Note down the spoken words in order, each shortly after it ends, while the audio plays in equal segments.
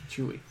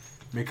Chewy.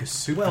 Make a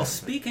soup. Well,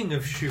 speaking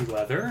of shoe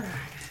leather,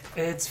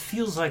 it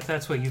feels like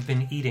that's what you've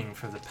been eating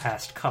for the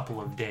past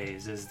couple of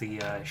days, as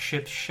the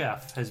ship's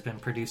chef has been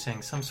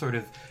producing some sort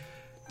of,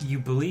 you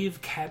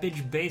believe,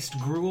 cabbage-based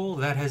gruel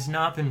that has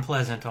not been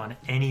pleasant on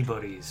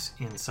anybody's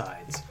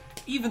insides.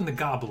 Even the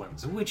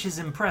goblins, which is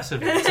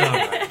impressive in its own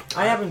right.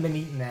 I haven't been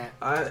eating that.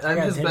 I'm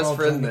his best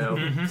friend now.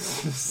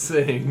 Just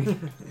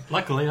saying.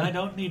 Luckily, I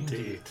don't need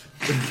to eat.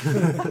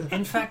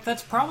 In fact,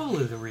 that's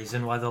probably the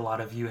reason why the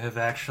lot of you have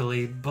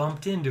actually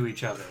bumped into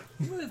each other.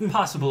 With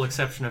possible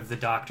exception of the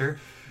doctor,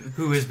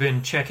 who has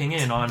been checking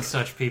in on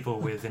such people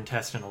with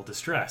intestinal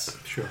distress.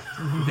 Sure.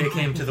 They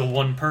came to the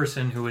one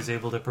person who was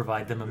able to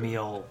provide them a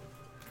meal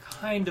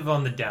kind of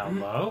on the down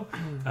low,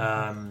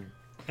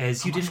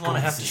 as you didn't want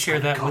to have to share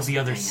that with the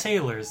other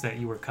sailors that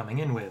you were coming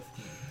in with.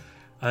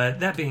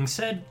 That being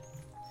said,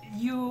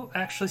 you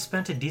actually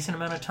spent a decent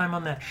amount of time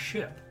on that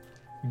ship.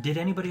 Did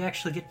anybody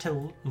actually get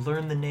to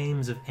learn the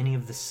names of any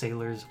of the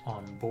sailors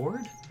on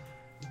board?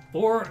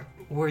 Or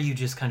were you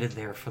just kind of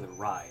there for the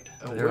ride?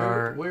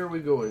 Where are we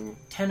going?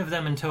 10 of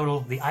them in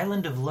total. The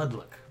island of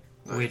Ludlock,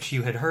 which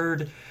you had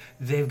heard,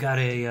 they've got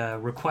a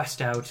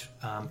request out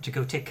to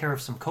go take care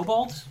of some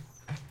kobolds.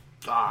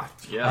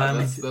 That's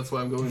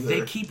why I'm going there.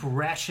 They keep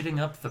ratcheting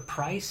up the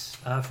price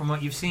from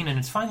what you've seen, and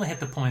it's finally hit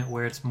the point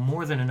where it's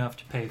more than enough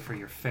to pay for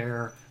your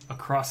fare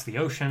across the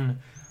ocean,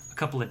 a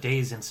couple of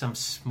days in some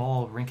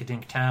small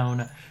rink-a-dink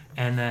town,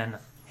 and then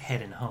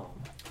heading home.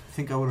 I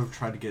think I would have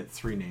tried to get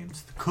 3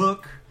 names. The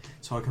cook,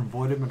 so I can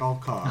avoid him at all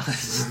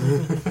costs.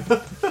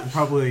 And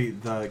probably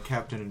the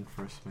captain and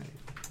first mate.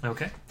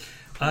 Okay.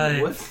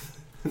 What?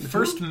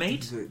 First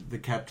mate? The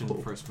captain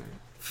and first mate.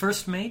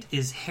 First mate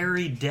is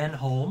Harry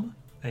Denholm,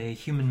 a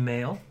human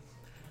male.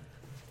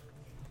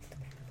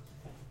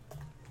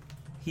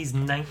 He's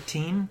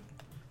 19.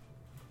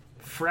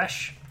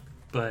 Fresh,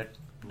 but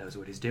knows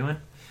what he's doing.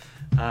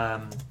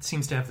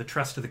 Seems to have the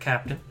trust of the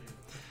captain.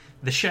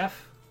 The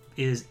chef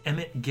is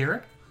Emmett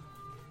Garrick.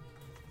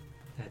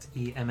 That's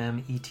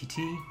Emmett.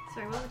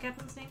 Sorry, what was the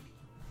captain's name?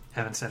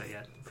 Haven't said it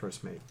yet.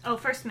 First mate. Oh,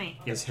 first mate.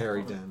 Is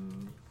Harry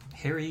Den.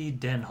 Harry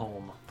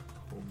Denholm.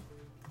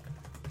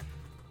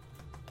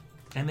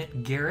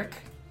 Emmett Garrick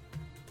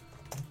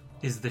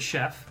is the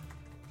chef.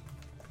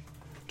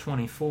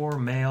 24,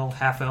 male,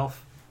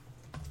 half-elf.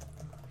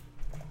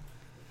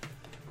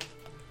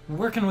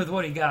 Working with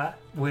what he got,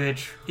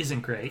 which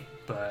isn't great,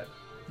 but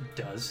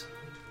does.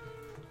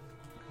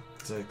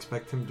 So I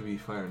expect him to be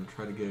fired and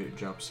try to get a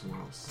job somewhere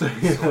else.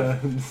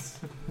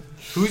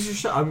 Who's your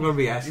chef? I'm going to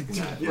be asking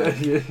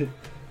that.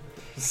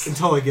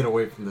 Until I get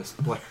away from this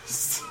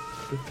place.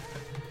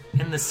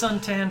 And the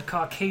suntanned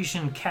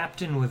Caucasian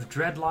captain with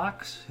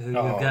dreadlocks, who you've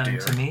gotten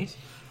to meet,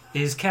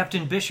 is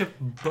Captain Bishop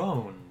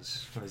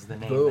Bones, was the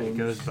name that he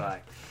goes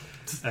by.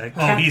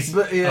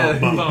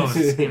 Bones,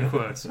 in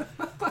quotes.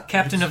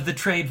 Captain of the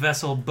trade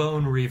vessel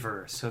Bone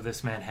Reaver, so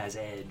this man has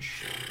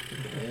edge.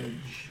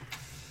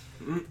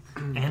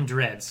 And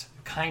dreads.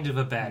 Kind of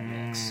a bad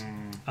mix.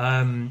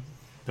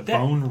 The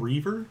Bone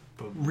Reaver?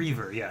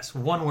 Reaver, yes.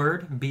 One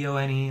word,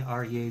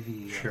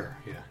 Bonereav. Sure,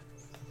 yeah.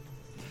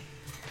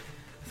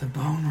 The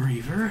Bone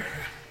Reaver.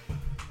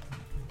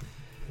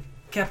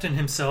 Captain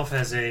himself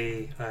has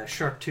a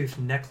shark-toothed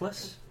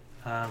necklace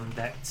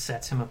that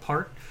sets him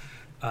apart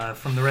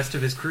from the rest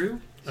of his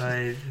crew.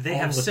 They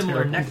have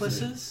similar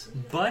necklaces,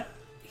 but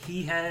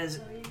he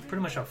has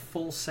pretty much a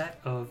full set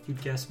of,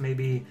 you'd guess,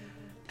 maybe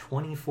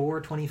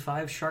 24,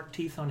 25 shark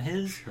teeth on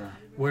his,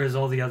 whereas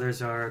all the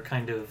others are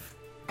kind of,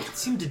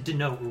 seem to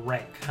denote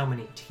rank, how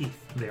many teeth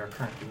they are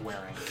currently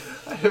wearing.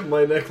 I have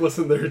my necklace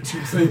and there are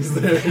 2 things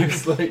there.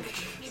 It's like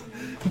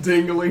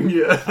dangling,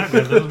 yeah. I've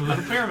got little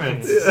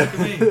pyramids.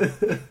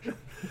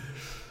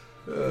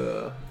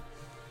 Yeah.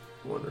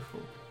 Wonderful.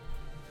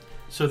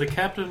 So the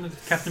Captain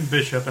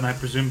Bishop, and I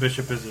presume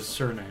Bishop is his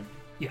surname.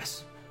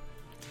 Yes.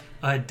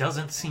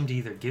 Doesn't seem to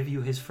either give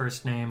you his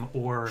first name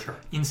or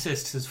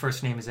insists his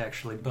first name is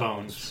actually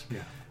Bones.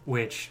 Yeah.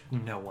 Which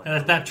no one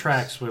And that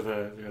tracks with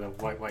a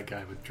white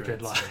guy with dreadlocks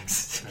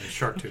dreadlocks. and a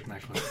shark tooth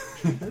necklace.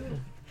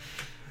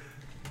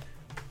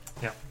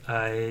 Yeah.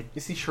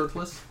 Is he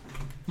shirtless?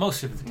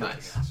 Most of the time.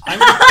 Nice.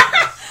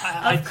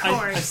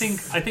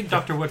 Yes. I think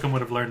Dr. Wickham would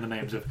have learned the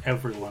names of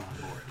everyone on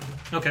board.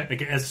 Okay.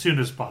 Like, as soon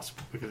as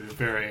possible, because he's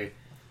very,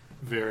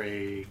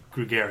 very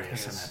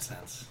gregarious in that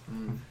sense.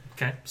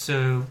 Okay.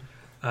 So,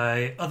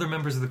 other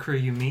members of the crew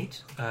you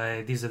meet,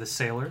 these are the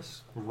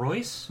sailors.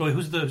 Royce. Wait,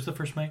 who's the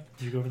first mate?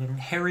 Did you go over that?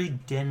 Harry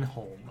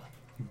Denholm.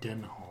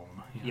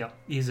 Denholm. Yeah. Yep.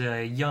 He's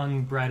a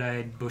young,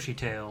 bright-eyed,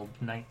 bushy-tailed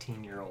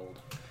 19-year-old.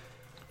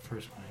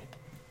 First mate.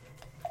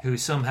 Who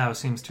somehow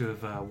seems to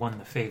have won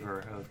the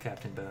favor of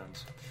Captain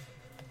Bones.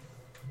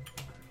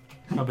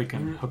 Probably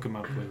can hook him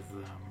up with...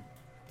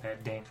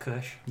 That dank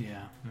kush.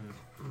 yeah.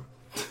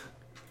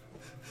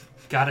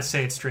 Gotta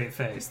say it straight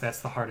face.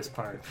 That's the hardest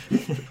part.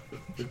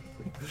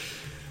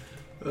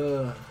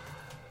 And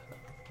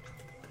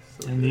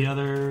the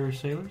other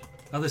sailors?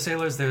 Other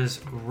sailors,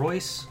 there's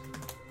Royce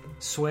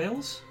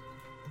Swales.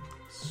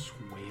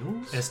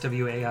 Swales?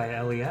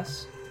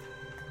 Swailes.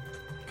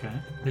 Okay.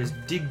 There's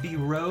Digby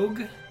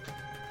Rogue.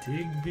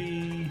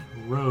 Digby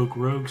Rogue.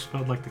 Rogue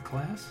spelled like the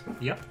class?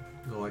 Yep.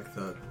 Like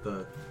the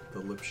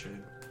lip shade.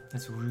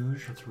 That's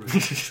Rouge. That's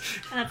Rouge.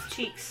 And that's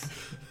cheeks.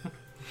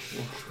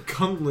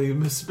 Commonly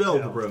misspelled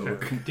Yeah, rogue.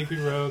 okay. Digby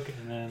Rogue,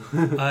 and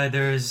then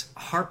There's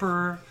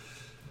Harper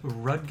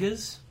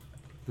Rudges,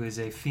 who is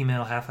a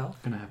female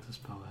half-elf. gonna have to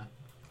spell that.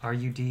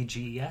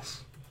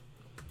 Rudges.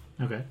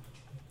 Okay.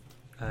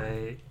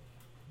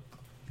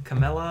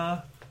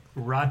 Camilla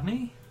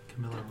Rodney.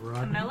 Camilla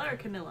Rodney. Camilla or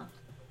Camilla?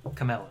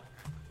 Camilla.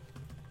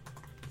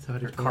 Is that how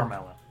Or you spell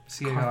Carmella.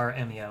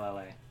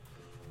 Carmella.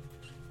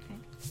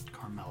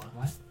 Carmella.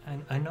 What?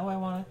 I know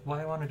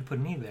why I wanted to put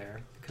an E there,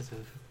 because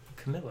of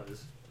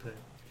Camilla's.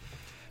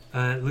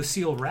 But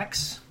Lucille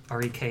Rex,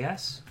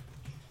 Reks.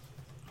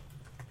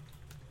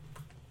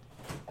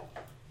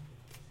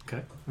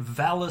 Okay.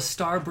 Vala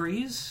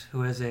Starbreeze,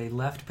 who has a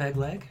left peg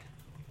leg.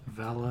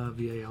 Vala,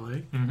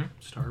 V-A-L-A. Mm-hmm.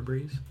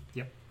 Starbreeze.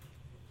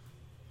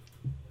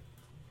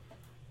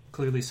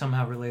 Clearly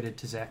somehow related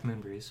to Zach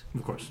Moonbreeze.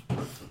 Of course.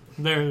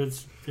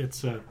 It's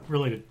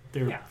related.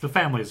 Yeah. The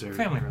families are...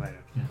 Family related.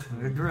 Yeah.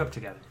 They grew up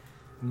together.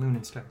 Moon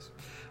and stars.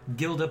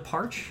 Gilda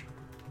Parch.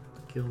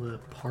 Gilda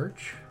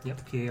Parch.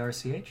 Yep,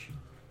 P-A-R-C-H.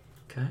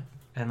 Okay.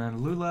 And then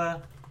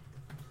Lula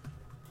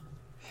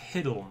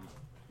Hidlm.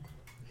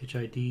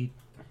 Hiddlehom.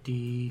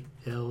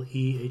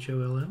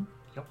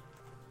 Yep.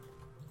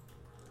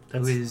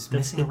 That's, who is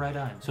that's missing a right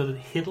eye. So the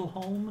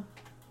Hiddlehom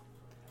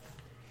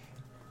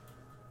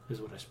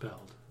is what I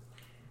spelled.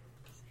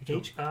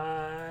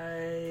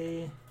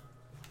 H-I-D-O-M.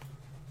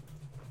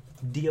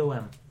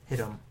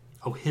 Hidom.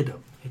 Oh, Hiddom.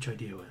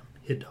 H-I-D-O-M.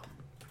 Hiddom.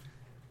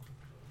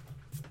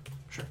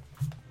 Sure.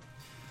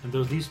 And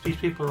these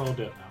people are all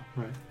dead now,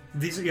 right?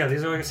 These are like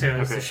I say,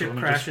 as Okay, the so ship let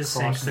me crashes, just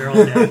cross sinks, they're all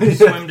dead. They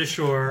swim to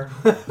shore,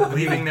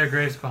 leaving their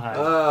graves behind.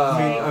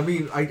 I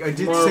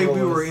did say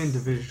we were Marvelous.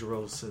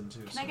 individuals, too.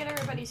 Can I get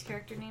everybody's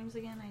character names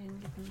again? I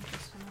didn't get them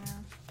this time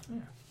around.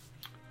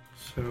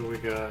 So we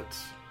got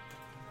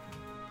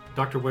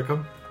Dr.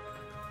 Wickham,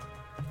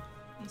 Can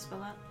you spell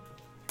that?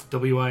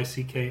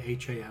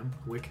 W-I-C-K-H-A-M,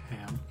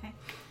 Wickham. Okay.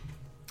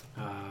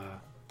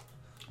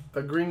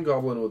 A green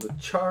goblin with a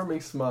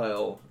charming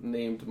smile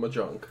named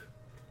Mah'jong.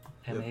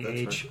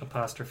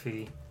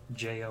 M-A-H''Jong.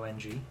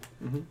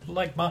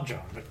 Like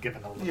Mah'jong, but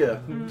given a little Yeah,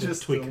 Mm.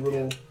 just tweak. a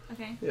little.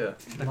 Okay. Yeah,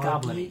 A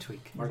goblin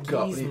tweak.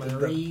 Goblin. Marquise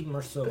Marie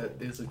Marceau.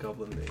 that is a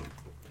goblin name.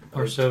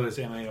 Marceau is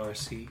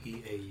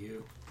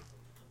M-A-R-C-E-A-U.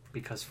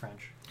 Because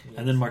French.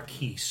 And then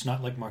Marquise,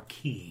 not like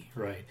Marquis,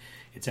 right?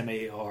 It's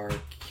M-A-R-Q-U-I-S-E,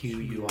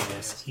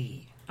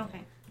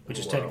 Okay. which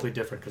is Wow. technically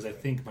different because I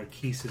think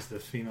Marquise is the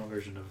female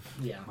version of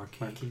Yeah.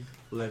 Marquis.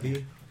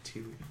 Levy,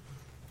 Tealeaf.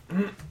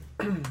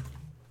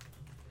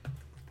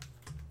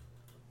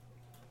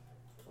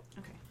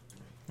 Okay.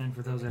 And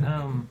for those at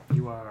home,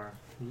 you are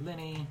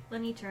Linney.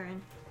 Linney Turen.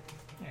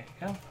 There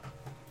you go.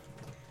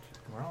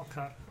 We're all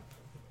caught.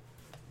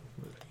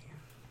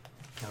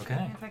 Okay.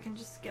 And if I can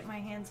just get my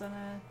hands on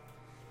a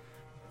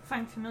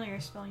find familiar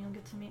spell, you'll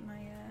get to meet my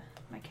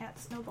my cat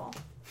Snowball.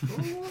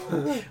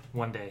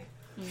 One day.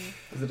 Yeah.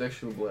 Is it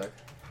actually black?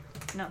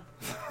 No.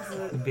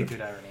 Would be a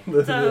good irony.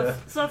 So,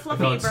 so a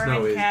fluffy No, it's Berman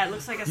snowy. cat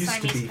looks like a Used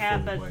to Siamese be cat,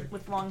 full but white.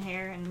 with long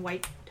hair and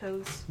white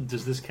toes.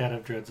 Does this cat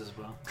have dreads as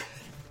well?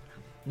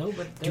 No,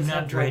 but Do does not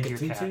have dread like a your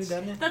tutu, cats.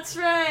 doesn't it? That's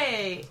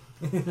right.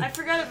 I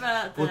forgot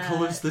about that. What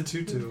color's the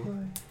tutu?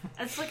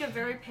 It's like a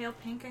very pale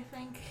pink, I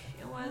think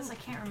it was. I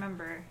can't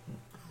remember.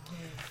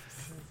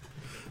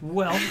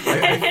 Well,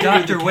 The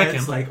Dr. cat's,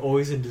 Wickham, like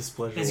always in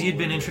displeasure. as you'd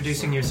been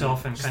introducing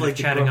yourself and Just kind like of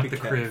the chatting up grumpy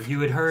the cat. crew, you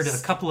had heard a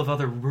couple of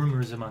other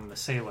rumors among the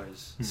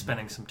sailors,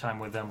 spending some time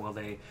with them while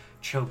they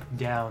choked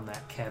down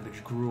that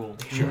cabbage gruel.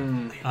 Sure.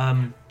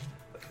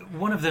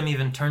 One of them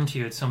even turned to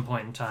you at some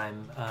point in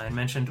time and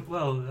mentioned,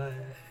 well,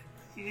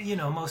 you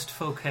know, most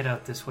folk head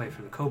out this way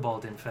for the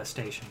kobold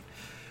infestation.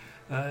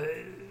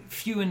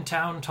 Few in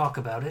town talk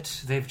about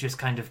it. They've just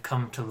kind of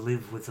come to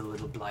live with the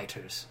little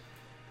blighters.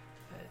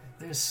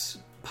 There's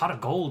a pot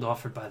of gold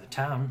offered by the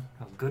town,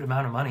 a good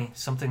amount of money,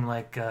 something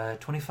like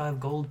 25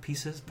 gold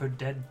pieces per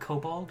dead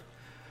kobold.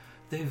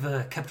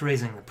 They've kept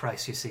raising the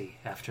price, you see,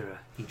 after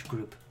each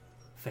group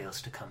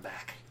fails to come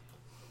back.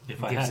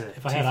 If I Gives had a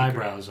if I had teethy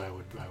eyebrows, I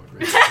would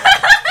raise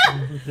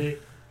it. They,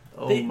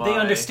 Oh they my.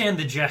 understand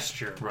the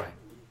gesture. Right.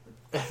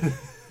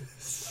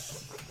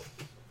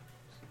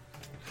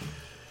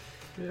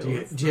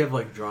 Yeah, Do you have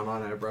like drawn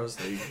on eyebrows?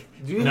 That you...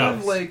 do you No.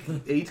 have like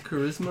 8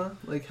 charisma?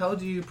 Like, how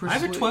do you I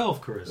persuade? have a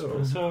 12 charisma,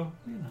 Oh. so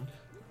you know.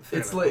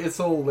 It's like it's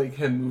all like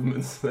hand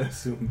movements, I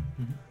assume.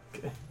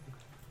 Okay.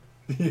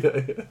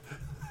 Yeah.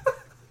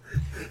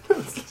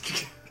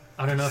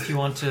 I don't know if you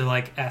want to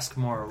like ask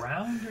more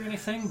around or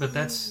anything, but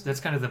that's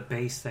kind of the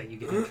base that you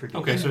get introduced.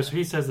 Okay, so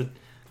he says that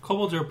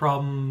kobolds are a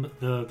problem.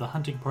 The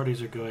hunting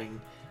parties are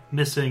going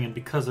missing, and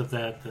because of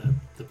that,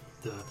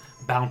 the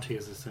bounty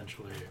is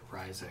essentially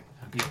rising.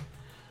 Okay.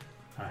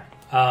 All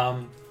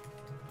right.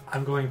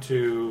 I'm going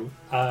to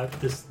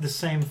this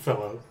same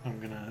fellow. I'm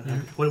gonna.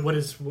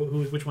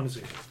 Which one is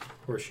he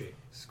or she?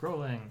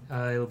 Scrolling.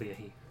 It'll be a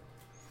he.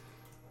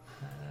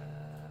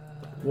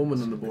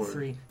 Woman on the board.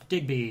 3.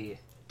 Digby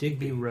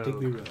Rogue.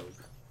 Digby Rogue.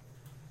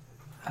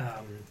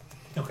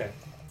 Okay.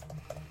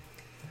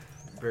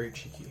 Very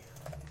cheeky.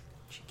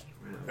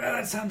 Well,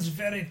 that sounds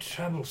very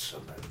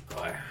troublesome,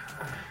 boy.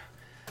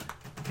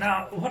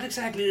 Now, what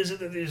exactly is it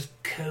that these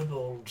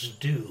kobolds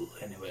do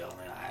anyway on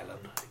the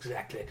island?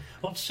 Exactly.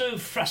 What's so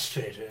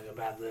frustrating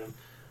about them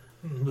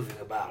moving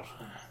about?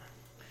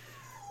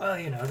 Well,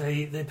 you know,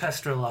 they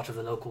pester a lot of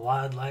the local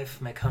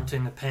wildlife, make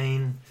hunting a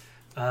pain.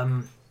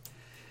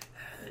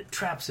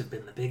 Traps have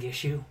been the big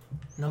issue.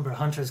 A number of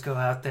hunters go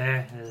out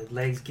there,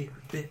 legs get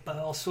bit by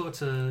all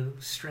sorts of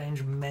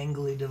strange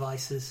mangly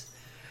devices.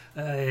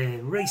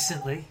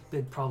 Recently,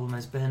 big problem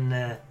has been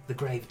the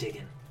grave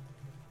digging.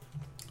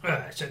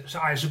 So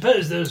I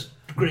suppose those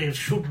graves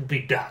shouldn't be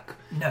dug.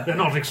 No. They're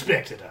not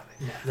expected, are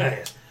they? No, That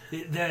is.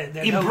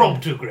 they're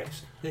Impromptu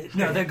graves.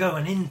 No, they're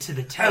going into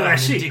the town. Oh, I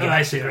and see. digging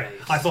I up see. the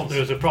graves. I thought there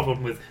was a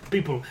problem with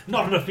people.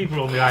 Not enough people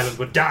on the island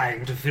were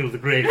dying to fill the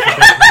graves.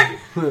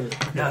 For those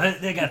digging. No,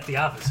 they got the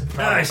opposite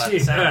problem. I by see.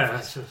 the sound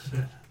of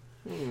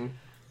it.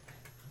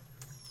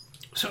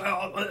 So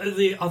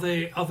are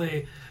they?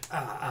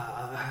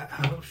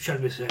 How shall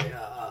we say?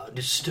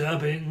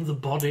 Disturbing the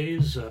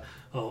bodies,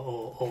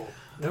 or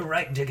They're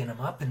right digging them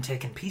up and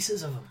taking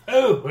pieces of them.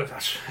 oh, well,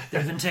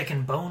 They've been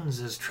taking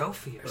bones as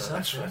trophy or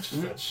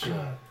something.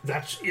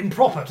 that's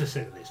improper to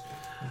say the least.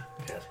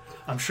 Yes.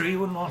 I'm sure you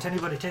wouldn't want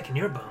anybody taking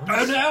your bones.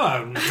 Oh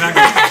no, in fact,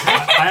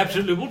 I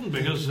absolutely wouldn't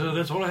because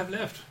that's all I have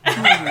left.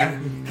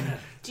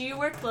 Do you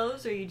wear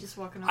clothes or are you just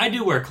walking around? I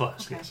do wear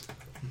clothes. Okay. Yes.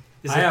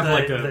 Is I it have the,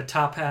 like a- the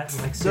top hat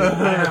and like suit?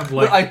 I have The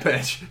like eye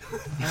patch.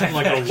 I have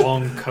like a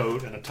long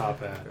coat and a top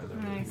hat.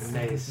 Nice.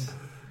 Nice.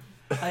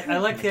 I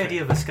like the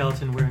idea of a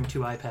skeleton wearing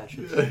 2 eye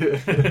patches.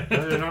 They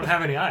don't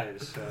have any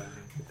eyes.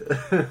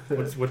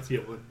 What's what?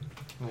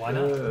 Why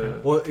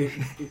not? Well,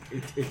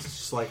 it's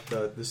just like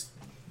the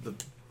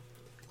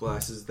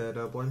glasses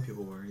that blind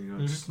people wear. You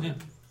know, it's, Yeah.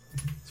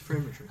 it's for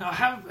imagery. Now,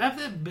 have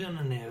there been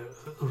any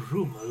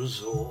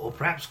rumours or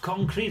perhaps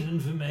concrete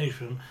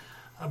information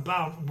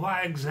about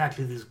why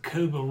exactly these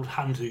kobold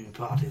hunting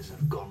parties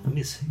have gone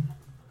missing?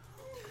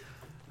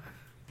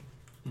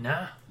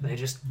 Nah, they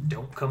just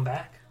don't come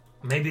back.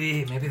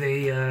 Maybe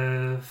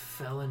they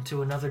fell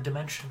into another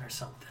dimension or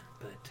something.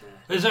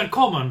 But Is that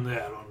common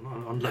there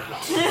on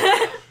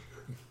Ludlock?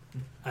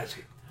 I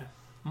see.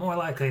 more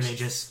likely they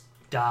just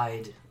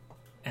died,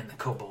 and the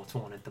kobolds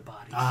wanted the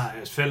bodies. Ah,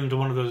 yes, fell into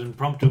one of those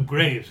impromptu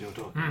graves you're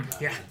talking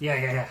about.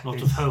 Yeah.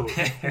 Lots of holes.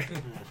 I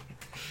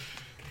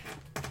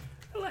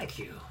like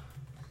you.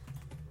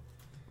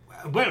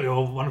 Well,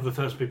 you're one of the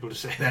first people to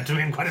say that to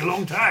me in quite a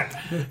long time.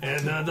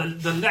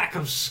 The lack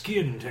of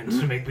skin tends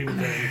to make people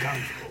very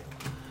uncomfortable.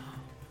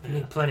 I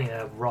need plenty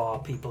of raw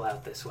people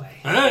out this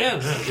way. Oh,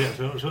 yes.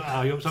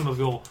 So, some of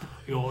your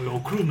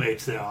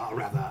crewmates there are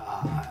rather,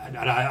 and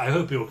I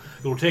hope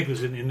you'll take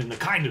this in the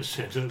kindest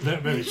sense. They're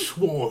very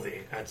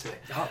swarthy, I'd say.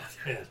 Oh,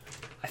 Yes.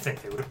 I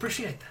think they would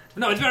appreciate that.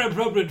 No, it's very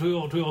appropriate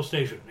to your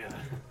station. Yeah.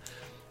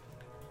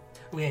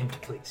 We aim to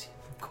please you,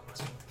 of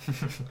course.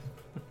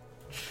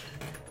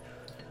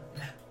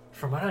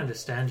 From what I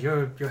understand,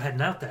 you're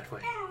heading out that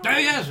way. Oh,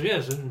 yes.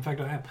 In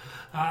fact, I am.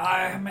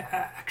 I am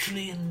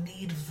actually in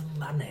need of the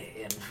money,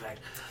 in fact.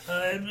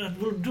 It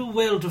will do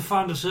well to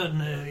fund a certain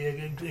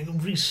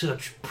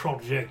research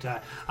project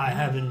I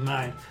have in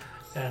mind.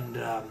 And,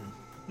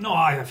 no,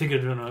 I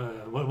figured,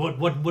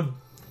 what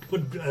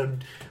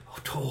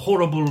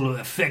horrible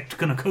effect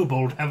can a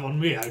kobold have on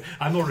me?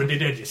 I'm already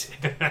dead, you see.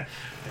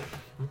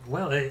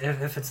 Well,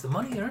 if it's the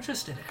money you're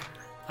interested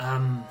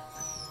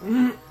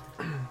in.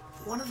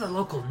 One of the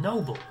local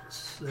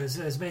nobles,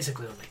 there's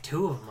basically only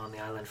 2 of them on the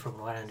island from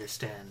what I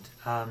understand,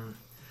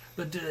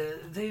 but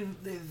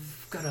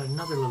they've got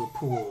another little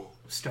pool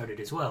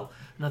started as well.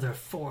 Another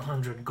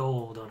 400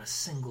 gold on a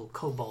single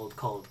kobold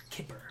called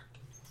Kipper.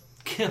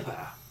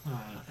 Kipper?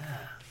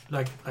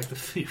 Like the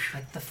fish?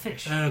 Like the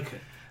fish. Okay.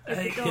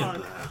 Like the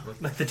dog.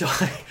 Like the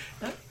dog.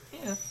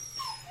 Yeah.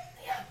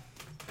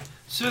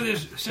 So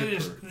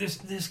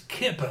this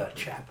Kipper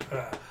chap,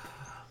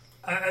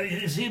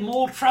 is he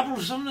more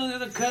troublesome than the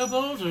other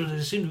kobolds, or does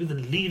he seem to be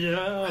the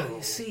leader?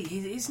 You see,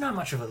 he's not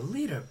much of a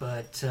leader,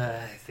 but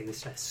I think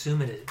I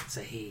assume it's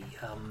a he.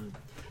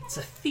 It's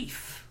a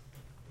thief.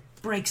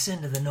 Breaks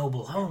into the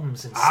noble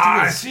homes and steals.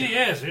 I see,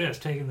 yes,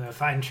 taking the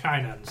fine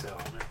china and so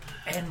on.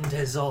 And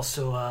has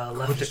also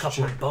left a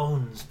couple of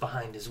bones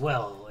behind as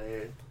well.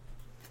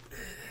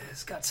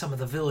 It's got some of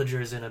the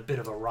villagers in a bit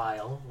of a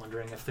rile,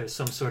 wondering if there's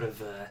some sort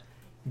of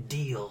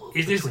deal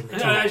Is this? between the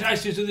two. I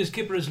see. So this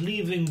Kipper is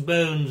leaving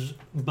bones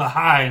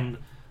behind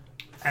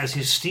as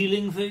he's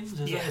stealing things.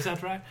 Is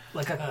that right?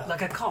 Like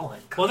a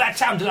calling. Well, that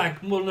sounds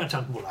more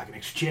like an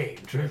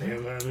exchange,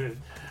 really.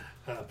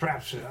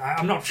 Perhaps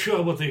I'm not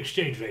sure what the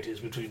exchange rate is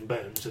between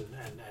bones and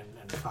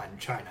fine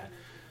china.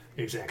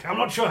 Exactly. I'm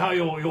not sure how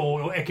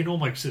your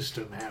economic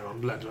system here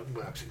on Ludlock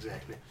works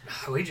exactly.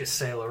 We just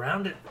sail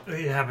around it.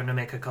 We happen to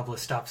make a couple of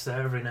stops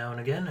there every now and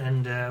again,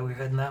 and we're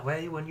heading that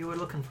way when you were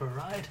looking for a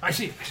ride. I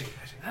see.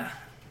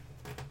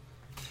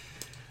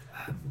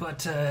 But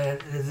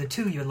the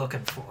 2 you're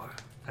looking for,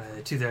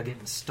 two that are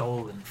getting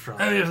stolen from.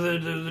 Oh, yes, the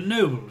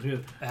nobles.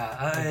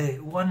 Yes.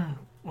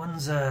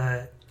 One's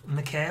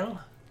Mikhail,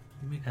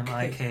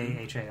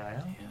 Mikhail,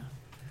 Yeah.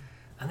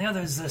 and the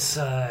other's this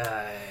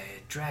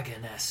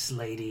dragoness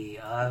lady.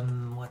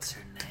 What's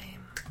her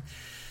name?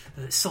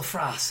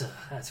 Sulfrasa.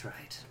 That's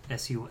right.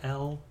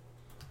 Sulfrasa.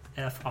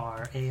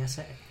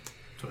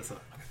 So I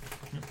thought.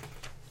 Okay.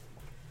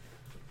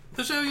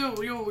 So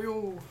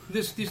your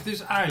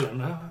this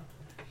island.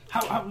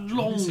 How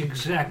long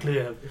exactly?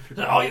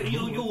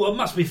 You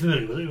must be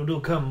familiar with it. You do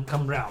come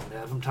round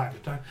from time to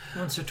time.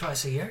 Once or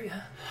twice a year,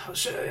 yeah.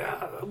 So,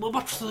 well,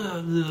 what's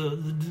the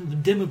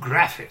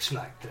demographics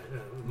like,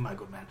 my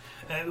good man?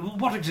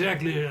 What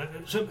exactly?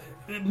 So,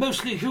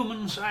 mostly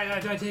humans, I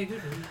take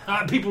it?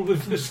 People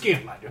with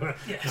skin, mind you.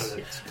 Yes.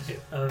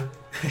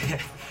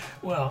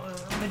 Well,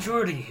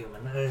 majority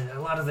human. A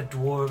lot of the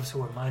dwarves who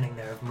were mining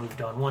there have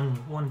moved on.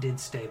 One did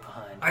stay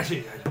behind. I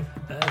see.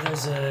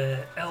 There's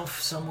a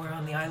elf somewhere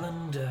on the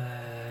island.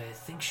 I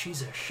think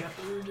she's a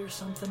shepherd or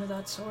something of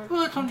that sort.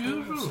 Well, that's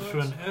unusual for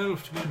an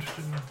elf to be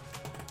interested in.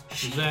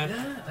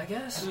 Yeah, I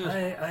guess.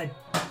 I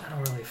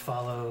don't really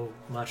follow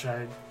much.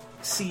 I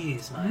see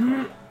is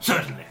my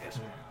Certainly, yes.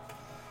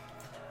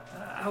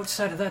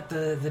 outside of that,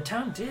 the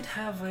town did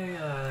have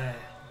a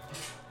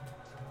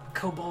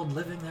kobold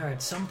living there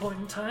at some point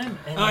in time.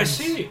 And I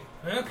see.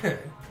 Okay.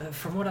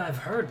 from what I've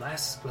heard,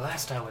 last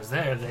I was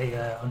there, they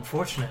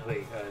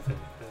unfortunately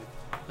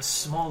a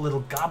small little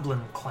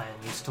goblin clan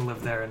used to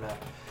live there, and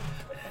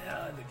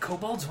the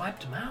kobolds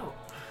wiped them out.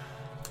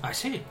 I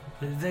see.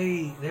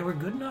 They were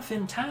good enough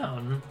in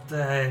town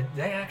that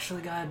they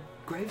actually got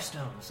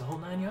gravestones, the whole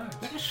 9 yards.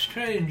 That is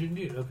strange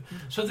indeed. Okay.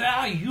 So they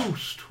are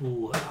used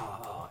to,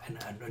 and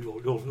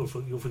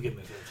you'll forgive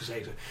me for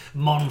saying so,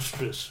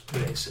 monstrous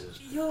races.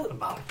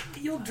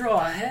 You'll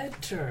draw a head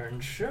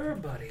turn, sure,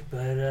 buddy,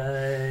 but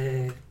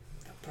they'll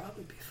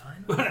probably be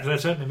fine. Well,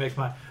 that certainly makes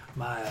my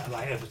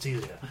efforts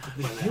easier.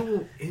 He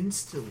will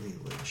instantly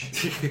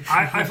lynch.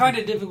 I find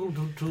it difficult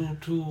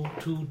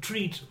to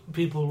treat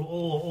people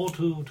or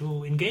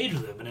to engage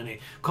with them in any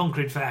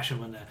concrete fashion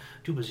when they're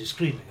too busy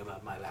screaming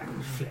about my lack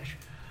of flesh.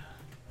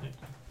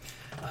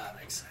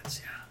 Makes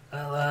sense, yeah.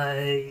 Well,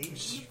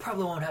 you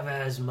probably won't have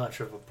as much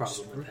of a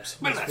problem with that.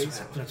 Well,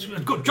 that's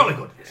good, jolly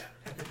good.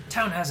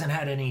 Town hasn't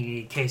had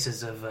any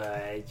cases of,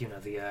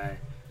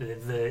 the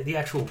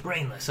actual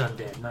brainless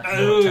undead. Not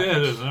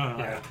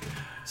Yeah.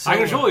 So, I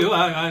can assure you,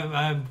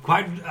 I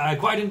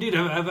quite indeed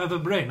have a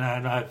brain.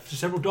 I have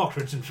several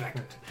doctorates, in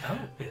fact. Oh.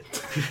 Yeah.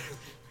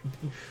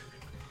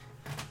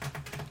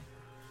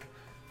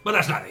 But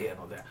that's neither here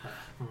nor there.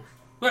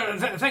 Well,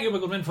 thank you, my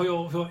good man, for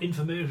your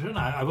information.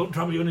 I won't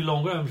trouble you any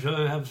longer. I'm sure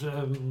you have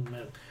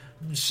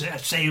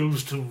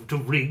sails to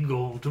rig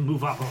or to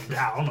move up or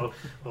down,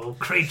 or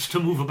crates to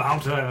move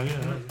about.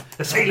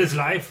 A sailor's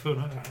life.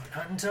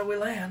 Not until we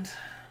land.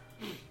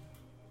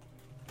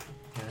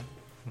 Yeah,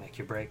 make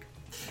your break.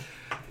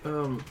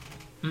 Can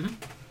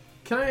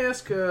I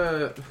ask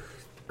a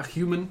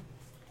human,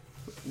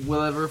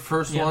 whatever,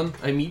 first one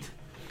I meet?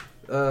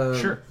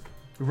 Sure.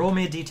 Roll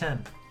me a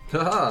d10.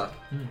 Haha.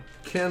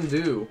 Can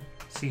do.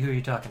 See who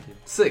you're talking to.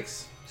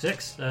 6.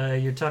 6.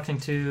 You're talking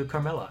to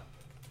Carmela.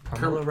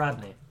 Carmela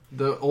Rodney.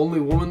 The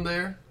only woman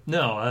there?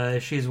 No,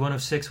 she's one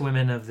of 6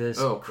 women of this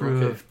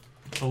crew okay. of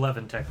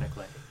 11,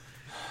 technically.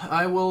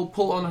 I will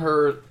pull on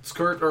her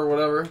skirt or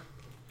whatever,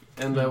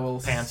 and I will...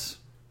 Pants.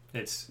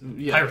 It's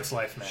pirate's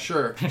life, man.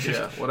 Sure,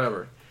 yeah,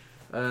 whatever.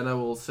 And I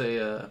will say,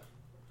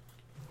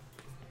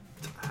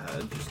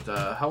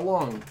 how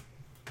long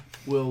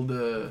will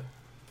the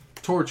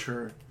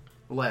torture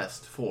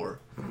last for?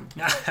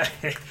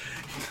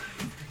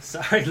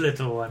 Sorry,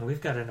 little one.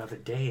 We've got another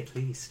day at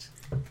least.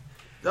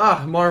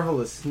 Ah,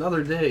 marvelous.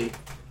 Another day.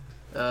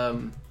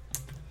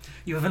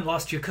 You haven't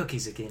lost your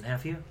cookies again,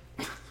 have you?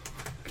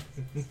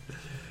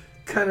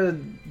 Kind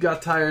of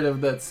got tired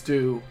of that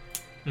stew.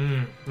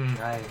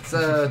 It's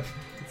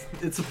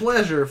a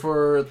pleasure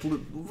for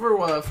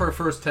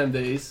first 10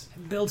 days.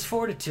 It builds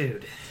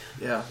fortitude.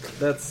 Yeah,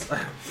 that's...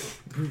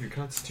 Improve your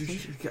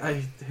constitution.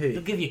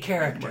 It'll give you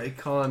character. My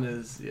con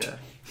is,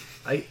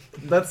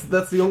 that's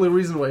the only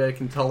reason why I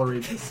can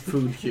tolerate this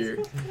food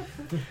here.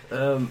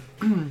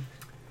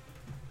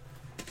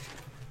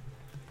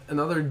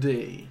 Another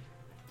day.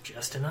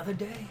 Just another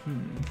day?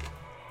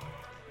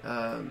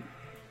 Can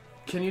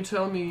you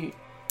tell me...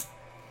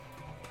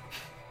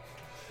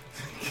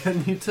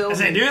 Can you tell As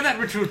me... I do that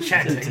ritual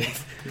chanting.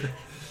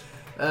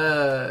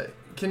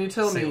 Can you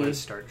tell me, Sailors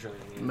start joining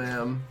in.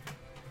 ma'am,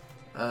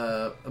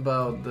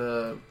 about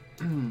the...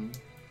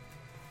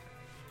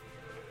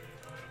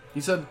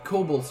 You said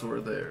kobolds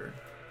were there.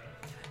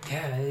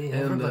 Yeah,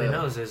 everybody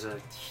knows there's a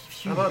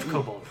huge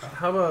kobold problem.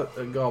 How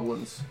about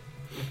goblins?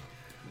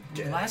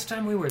 Last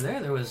time we were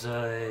there was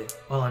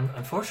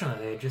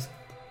unfortunately they just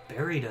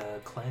buried a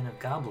clan of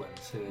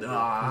goblins who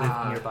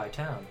lived nearby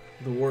town.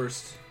 The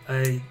worst.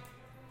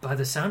 By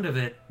the sound of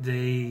it,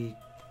 they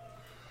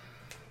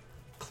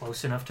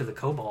close enough to the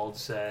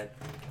kobolds that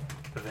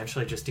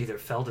eventually just either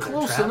fell to their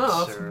traps Close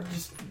enough. or...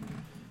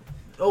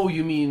 Oh,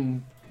 you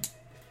mean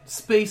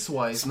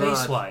Space-wise, not...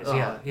 Space-wise,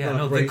 yeah. not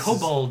No, the races.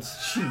 kobolds...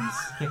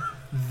 Jeez.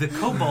 The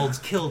kobolds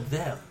killed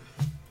them.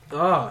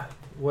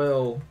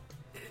 Well...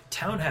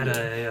 Town had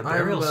a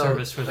burial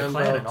service for the I'm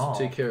clan about and all.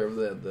 to take care of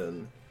that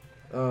then.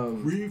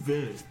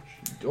 Revenge.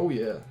 Oh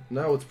yeah,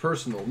 now it's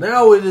personal.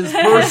 Now it is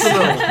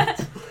personal.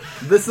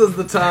 This is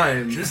the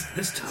time. This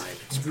time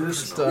it's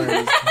This personal.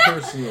 time it's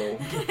personal.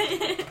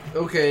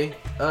 Okay.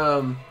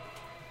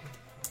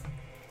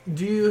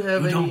 Do you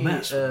have You any? don't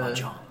mess with my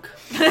junk.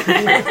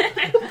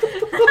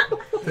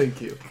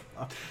 Thank you.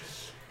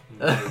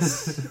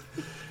 Nice.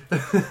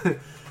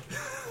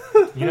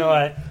 You know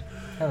what?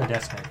 Have a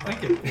desk mate.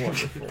 Thank you.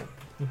 Wonderful.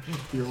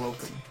 You're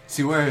welcome.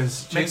 See,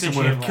 whereas Makes Jason it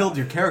would have shame killed laugh.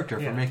 your character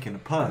Yeah. for making a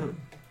pun.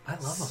 I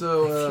love them.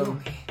 So, They fuel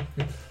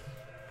me.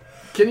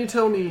 Can you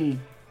tell me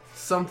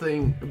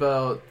something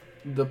about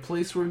the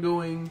place we're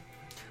going?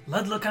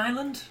 Ludlock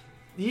Island?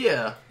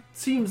 Yeah,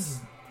 seems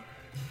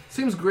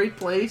great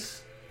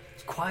place.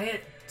 It's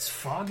quiet. It's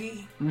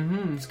foggy.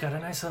 Mm-hmm. It's got a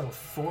nice little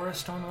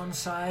forest on one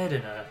side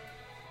and a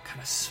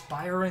kind of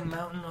spiring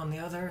mountain on the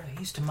other. I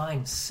used to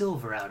mine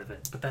silver out of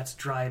it, but that's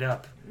dried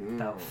up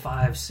about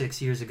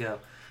 5-6 years ago.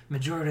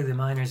 Majority of the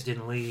miners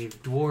didn't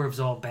leave.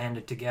 Dwarves all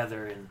banded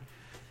together and,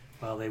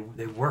 well, they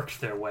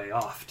worked their way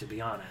off, to be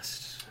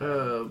honest.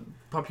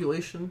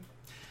 Population?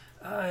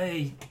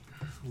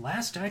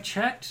 Last I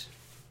checked,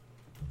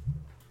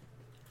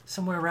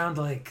 somewhere around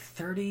like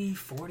 30,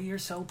 40 or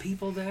so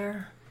people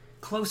there.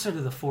 Closer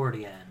to the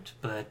 40 end,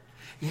 but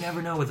you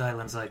never know with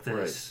islands like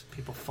this. Right.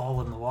 People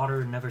fall in the water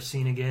and never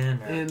seen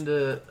again. Or...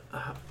 And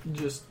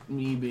just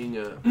me being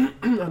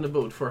on the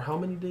boat for how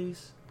many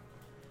days?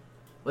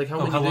 Like how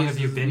many how days? long have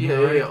you been yeah, here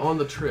already? Yeah, on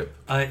the trip.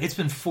 It's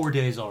been 4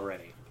 days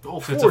already. Oh,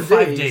 So it's 4 a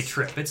 5-day days?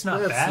 trip. It's not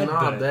That's bad,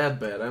 not but that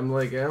bad. I'm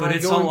like, am but I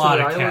it's a going lot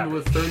to the of island cabbage.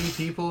 with 30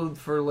 people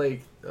for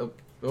like?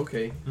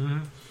 Okay,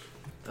 Mhm.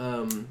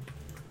 um,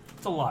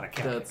 It's a lot of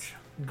cabbage. that's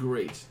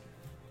great.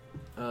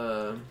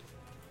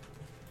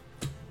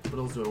 What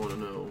else do I want to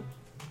know?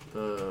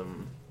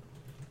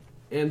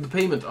 And the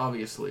payment,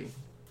 obviously,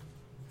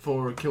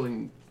 for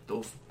killing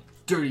those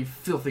dirty,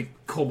 filthy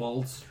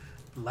kobolds.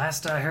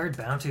 Last I heard,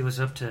 bounty was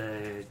up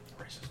to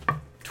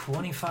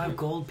 25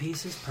 gold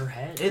pieces per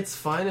head. It's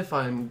fine if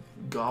I'm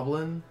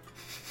goblin.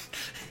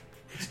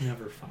 It's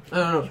never fun.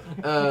 I don't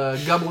know.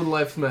 Goblin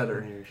lives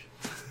matter.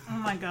 Oh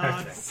my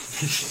god.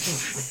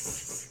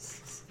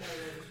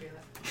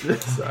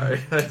 Sorry,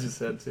 I just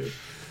had to.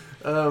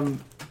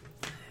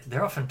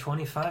 They're often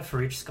 25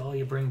 for each skull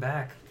you bring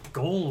back.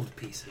 Gold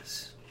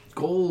pieces.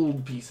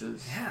 Gold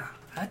pieces. Yeah,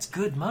 that's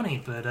good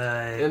money, but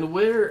And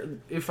where,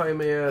 if I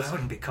may I ask,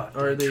 wouldn't be caught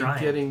are they trying.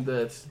 getting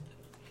that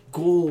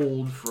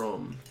gold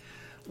from?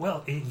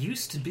 Well, it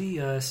used to be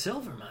a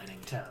silver mining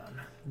town.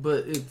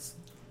 But it's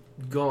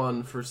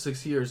gone for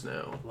 6 years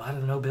now. A lot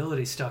of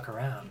nobility stuck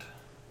around.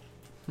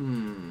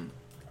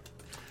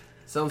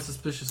 Sounds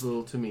suspicious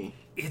little to me.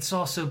 It's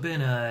also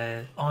been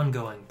an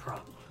ongoing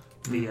problem.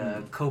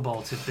 The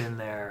kobolds have been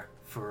there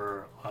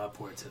for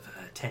upwards of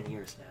 10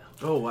 years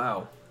now. Oh,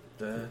 wow.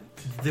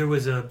 There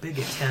was a big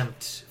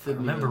attempt, if I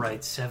Didn't remember even-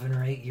 right, 7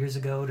 or 8 years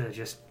ago to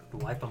just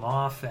wipe them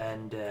off,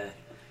 and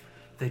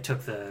they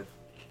took the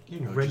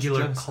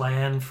regular just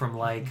clan from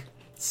like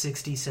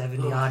 60,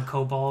 70 odd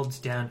kobolds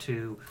down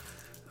to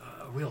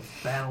a real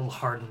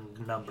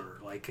battle-hardened number.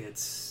 Like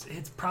it's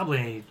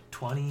probably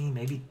 20,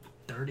 maybe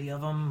 30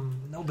 of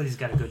them. Nobody's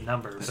got a good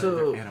number. But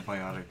So,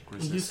 antibiotic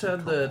resistant. you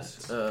said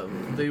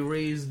that they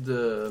raised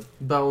the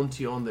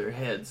bounty on their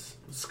heads,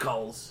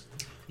 skulls.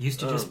 used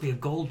to just be a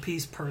gold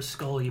piece per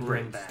skull you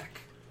bring Right.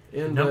 back.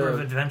 And The number of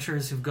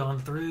adventurers who've gone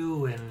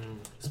through, and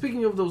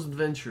speaking of those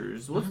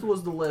adventures, what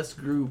was the last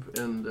group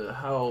and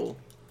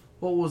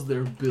what was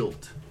their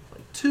build?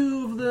 Like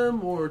 2 of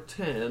them or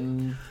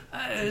 10?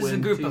 it was a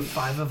group 20. of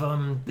 5 of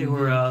them. They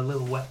were a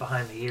little wet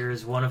behind the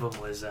ears. One of them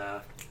was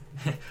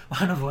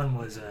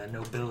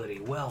nobility,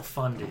 well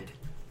funded.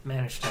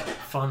 Managed to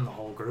fund the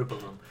whole group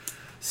of them.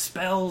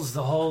 Spells,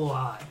 the whole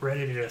lot,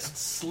 ready to just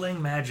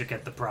sling magic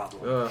at the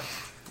problem.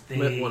 They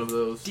Met one of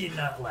those. did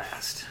not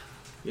last.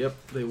 Yep,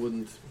 they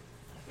wouldn't.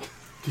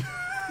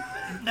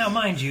 Now,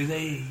 mind you,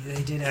 they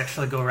did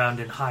actually go around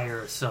and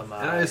hire some.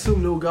 And I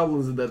assume no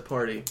goblins in that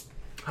party.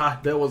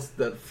 Ha, that was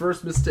that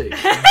first mistake.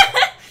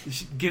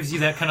 Gives you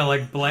that kind of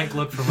like blank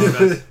look from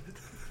us.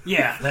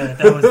 Yeah,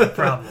 that was the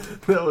problem.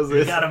 That was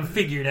We it. got them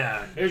figured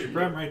out. There's your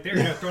problem right there.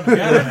 You're not throwing a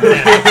goblin at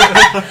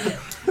that.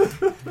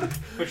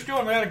 What you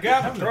doing without a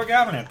goblin? Throw a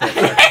goblin at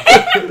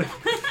that.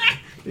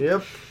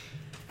 Yep.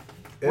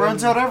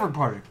 Runs out every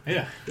party.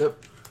 Yeah.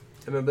 Yep.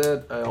 And at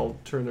that, I'll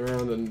turn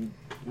around and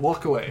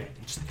walk away.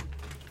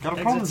 Got a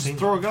Exit problem? Just scene.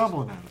 throw a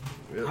goblin at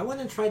it. I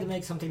want to try to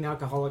make something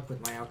alcoholic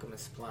with my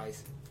alchemist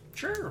supplies.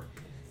 Sure.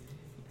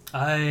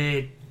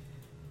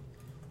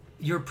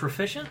 You're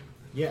proficient?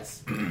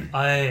 Yes.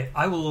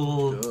 I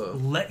will Duh.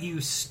 let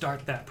you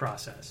start that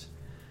process.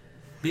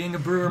 Being a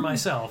brewer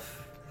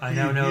myself, I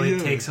now know it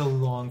takes a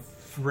long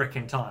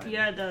frickin' time.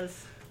 Yeah, it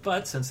does.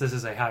 But since this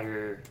is a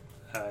higher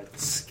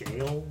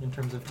scale in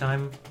terms of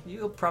time,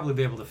 you'll probably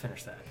be able to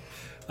finish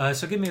that.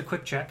 So give me a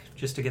quick check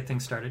just to get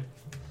things started.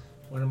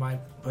 What am I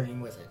putting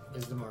with it?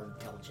 Wisdom or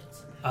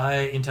intelligence?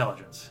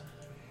 Intelligence.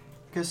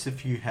 I guess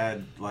if you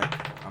had like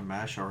a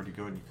mash already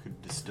going, you could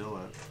distill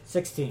it.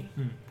 16.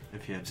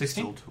 If you had 16?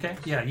 distilled tools. Okay,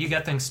 yeah, you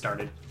got things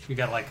started. You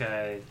got like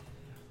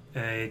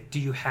do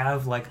you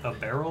have like a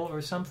barrel or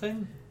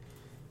something?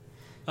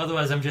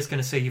 Otherwise, I'm just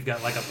going to say you've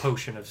got like a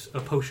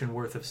potion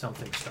worth of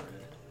something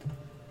started.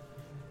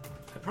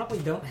 I probably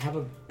don't have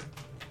a...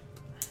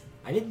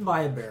 I didn't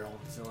buy a barrel,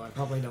 so I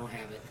probably don't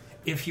have it.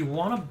 If you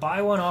want to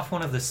buy one off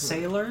one of the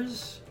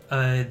sailors,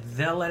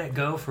 they'll let it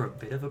go for a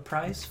bit of a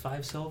price,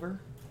 5 silver.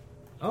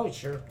 Oh,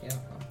 sure. Yeah.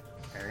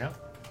 There you go.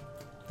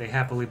 They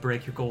happily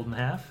break your gold in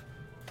half.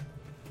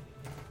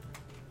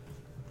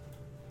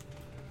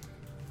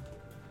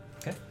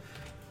 Okay.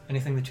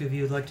 Anything the two of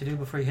you would like to do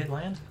before you hit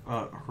land?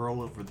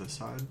 Hurl over the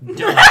side.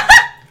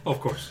 Of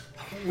course.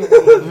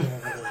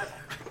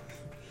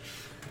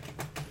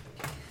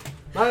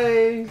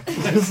 Bye!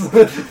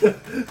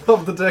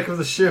 Off the deck of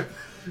the ship.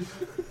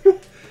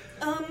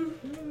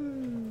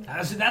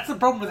 See, that's the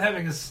problem with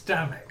having a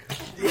stomach.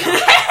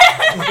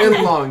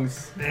 And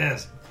lungs.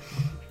 Yes.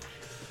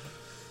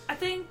 I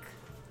think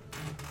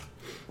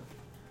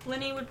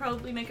Linney would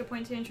probably make a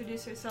point to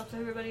introduce herself to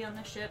everybody on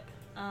the ship.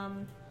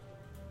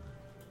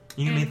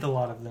 You meet a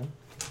lot of them.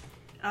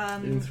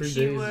 In 3 she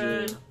days,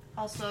 would yeah.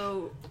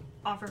 also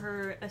offer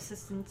her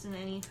assistance in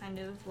any kind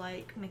of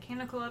like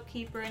mechanical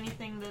upkeep or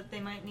anything that they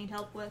might need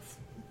help with,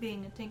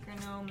 being a tinker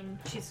gnome, and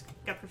she's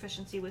got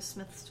proficiency with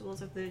smith's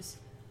tools. If there's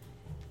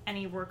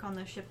any work on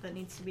the ship that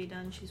needs to be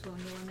done, she's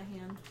willing to lend a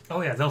hand.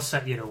 Oh yeah, they'll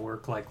set you to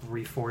work like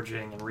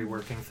reforging and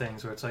reworking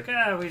things where it's like,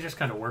 we just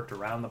kind of worked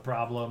around the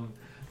problem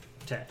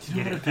to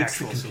get an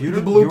actual solution.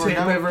 The blue tape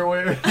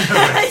everywhere.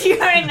 You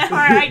are now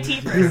our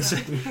IT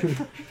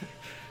person.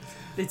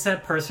 It's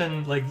that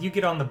person, like, you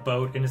get on the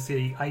boat and it's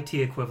the IT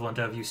equivalent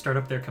of you start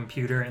up their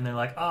computer and they're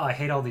like, I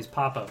hate all these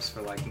pop-ups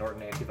for, like,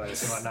 Norton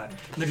antivirus and whatnot. And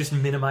they're just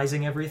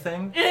minimizing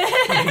everything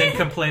and then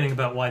complaining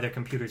about why their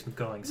computer's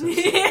going so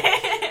slow.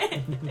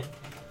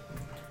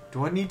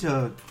 Do I need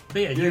to...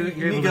 But yeah, you're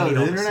you able need to to go meet to all the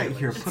the internet sailors.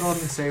 here. Put on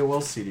this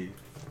AOL CD.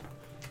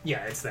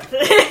 Yeah, it's that.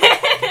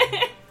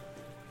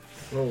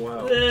 Oh,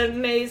 wow. The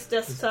maze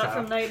desktop Desktop.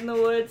 from Night in the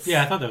Woods.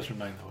 Yeah, I thought that was from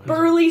Night in the Woods.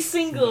 Burly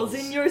singles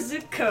in your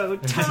zip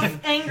code. Tough,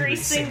 angry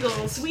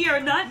singles. We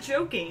are not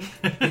joking.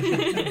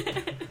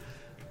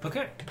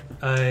 Okay.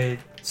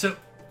 So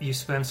you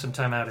spend some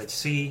time out at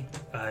sea.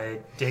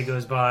 Day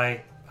goes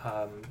by.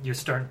 You're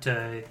starting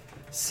to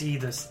see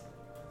this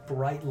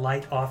bright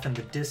light off in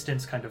the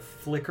distance, kind of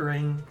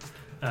flickering.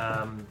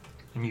 And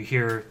you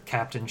hear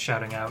Captain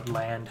shouting out,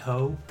 "Land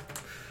ho!"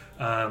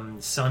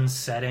 Sun's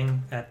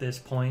setting at this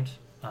point,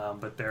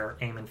 but they're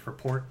aiming for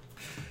port.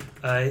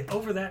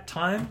 Over that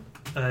time,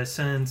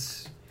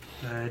 since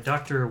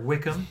Dr.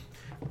 Wickham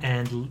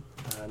and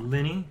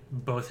Linney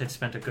both had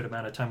spent a good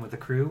amount of time with the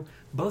crew,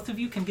 both of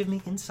you can give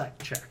me insight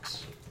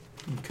checks.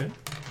 Okay,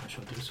 I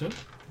shall do so.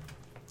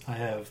 I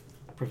have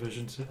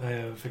proficiency. I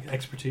have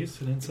expertise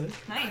in insight.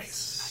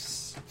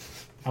 Nice.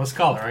 I'm a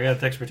scholar. I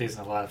got expertise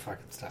in a lot of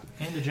fucking stuff.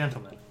 And a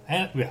gentleman.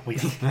 And we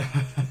expertise.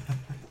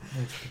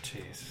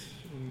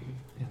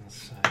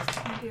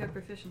 Insight. I do have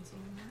proficiency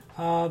in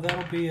that.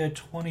 That'll be a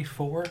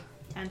 24.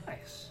 And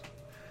Nice.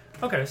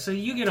 Okay, so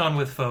you get on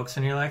with folks,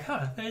 and you're like,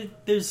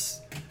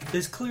 there's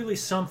clearly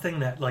something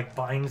that like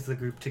binds the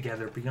group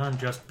together beyond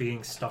just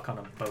being stuck on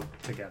a boat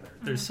together.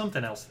 There's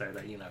something else there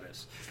that you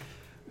notice.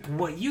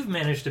 What you've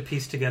managed to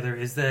piece together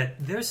is that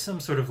there's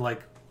some sort of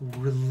like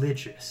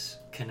religious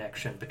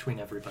connection between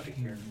everybody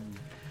here.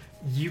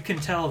 You can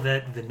tell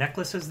that the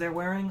necklaces they're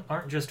wearing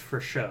aren't just for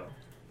show.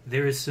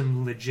 There is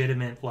some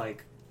legitimate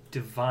like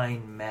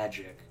divine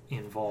magic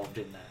involved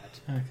in that.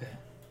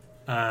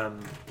 Okay.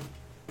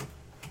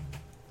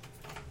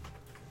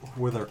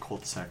 With our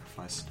cult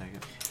sacrifice, take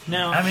it.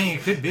 Now, I mean,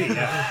 it could be,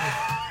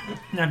 yeah.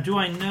 now, do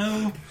I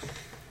know?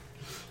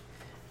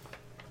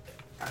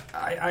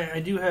 I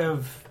do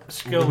have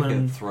skill We're gonna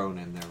in. get thrown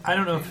in there. I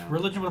don't know if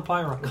religion would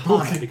apply or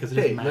arcana because it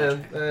is Hey,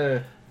 magic.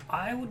 man.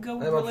 I would go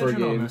with I'm up for a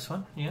religion on game. this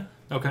one, yeah.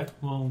 Okay,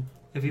 well,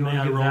 If you may want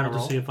to I give roll that a to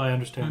roll. see if I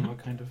understand what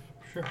kind of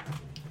sure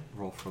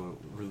roll for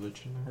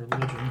religion.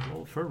 religion?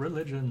 Roll for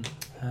religion.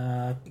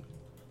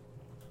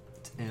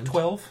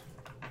 12.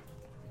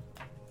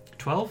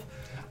 12?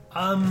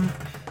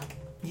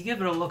 You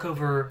give it a look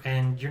over,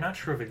 and you're not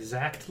sure of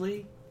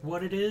exactly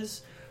what it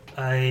is.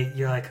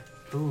 You're like,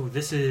 ooh,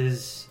 this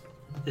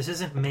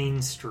isn't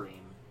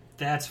mainstream.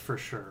 That's for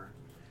sure.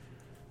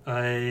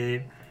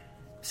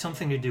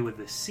 Something to do with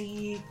the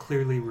sea,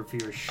 clearly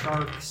reveres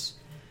sharks.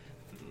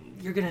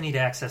 You're going to need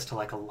access to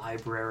like a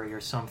library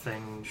or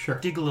something. Sure.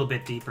 Dig a little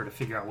bit deeper to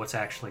figure out what's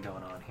actually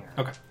going on here.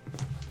 Okay.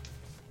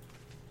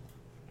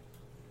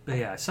 But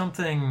yeah,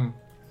 something...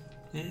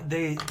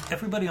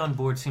 Everybody on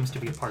board seems to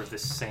be a part of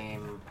this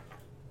same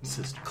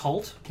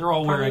cult. They're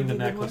all wearing the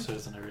Probably.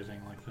 necklaces and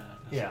everything like that.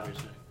 That's Yeah. what you're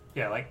saying.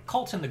 Yeah, like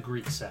cult in the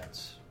Greek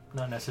sense,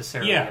 not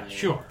necessarily. Yeah, in the-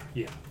 sure.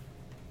 Yeah.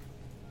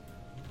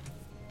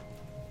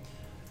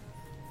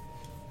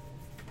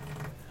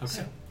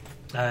 Okay.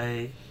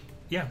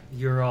 Yeah,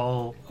 you're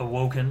all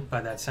awoken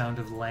by that sound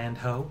of land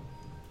ho.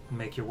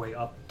 make your way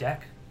up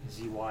deck as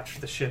you watch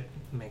the ship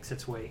makes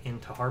its way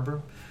into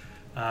harbor.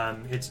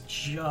 It's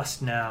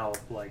just now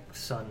like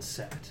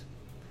sunset.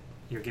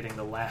 You're getting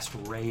the last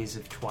rays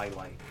of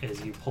twilight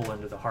as you pull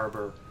into the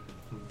harbor,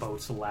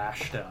 boats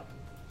lashed up.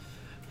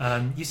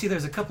 You see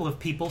there's a couple of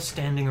people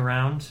standing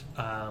around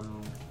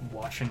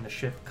watching the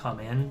ship come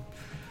in.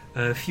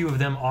 A few of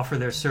them offer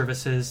their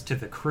services to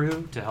the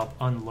crew to help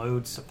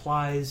unload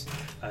supplies.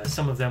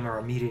 Some of them are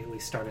immediately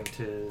starting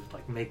to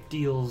make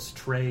deals,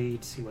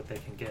 trade, see what they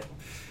can get.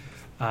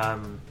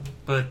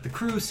 But the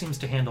crew seems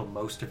to handle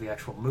most of the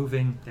actual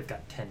moving. They've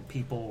got 10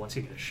 people. Once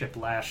you get a ship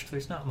lashed,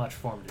 there's not much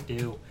for them to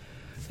do.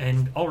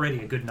 And already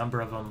a good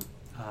number of them,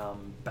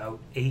 about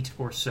 8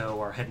 or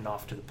so, are heading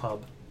off to the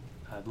pub,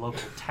 the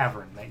local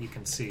tavern that you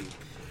can see.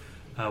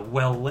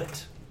 Well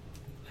lit,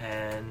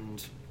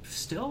 and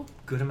still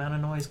good amount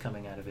of noise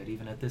coming out of it,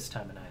 even at this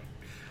time of night.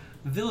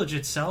 The village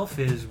itself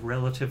is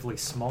relatively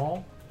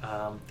small.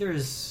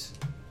 There's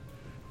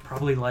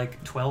probably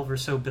 12 or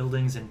so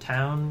buildings in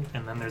town,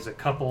 and then there's a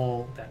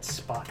couple that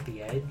spot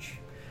the edge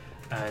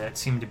that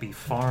seem to be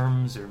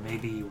farms or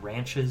maybe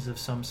ranches of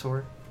some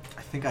sort.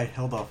 I think I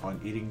held off on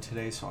eating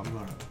today, so I'm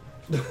gonna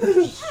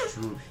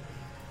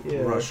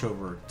rush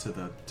over to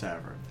the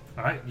tavern.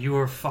 All right, you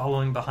are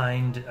following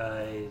behind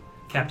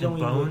Captain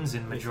Bones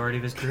and majority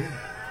of his crew.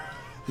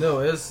 No,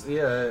 as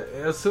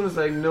soon as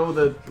I know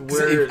that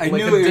we're I a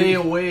knew day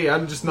away,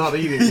 I'm just not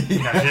eating.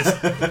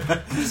 Just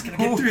gonna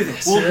get through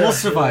this. We'll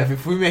survive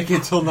if we make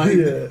it till night.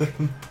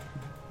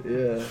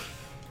 Yeah.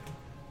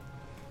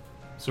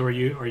 So are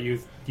you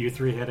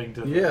three heading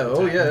to? Yeah.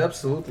 Oh yeah.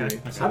 Absolutely. Okay.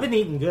 I've been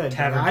eating good.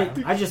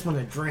 Tavern. I just want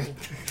to drink.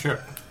 Sure.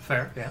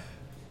 Fair. Yeah.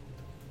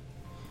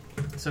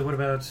 So what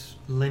about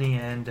Linney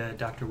and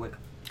Dr. Wickham?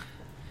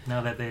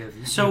 Now that they've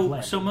So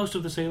most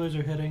of the sailors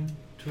are heading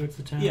towards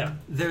the town. Yeah,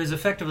 there's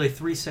effectively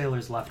 3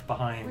 sailors left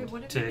behind Wait,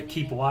 what did to you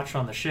keep name? watch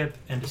on the ship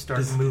and to start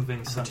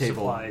moving some table.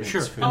 supplies.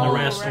 Sure. It's And Oh,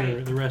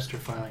 the rest are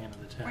filing into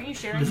the town. Weren't you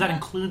sharing Does that that?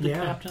 include the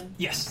Yeah. captain?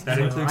 Yes, that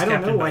So, includes I don't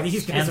Captain know why Bones.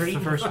 these guys And are the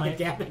eating first fucking mate.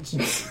 cabbage.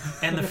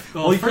 And the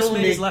Well, you can first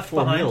only mate is make left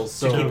 4 behind meals, to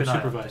so keep an eye on.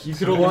 supervise. You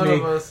could One only of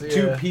make us,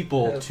 2 yeah,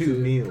 people, has 2 to-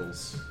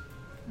 meals.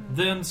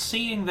 Then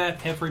seeing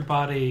that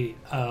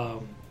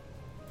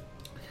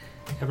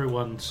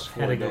everyone's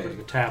For heading a over day.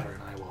 to the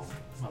tavern, I will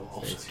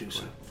also do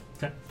so.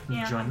 Okay,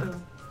 Yeah, join I'll them.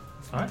 go.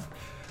 All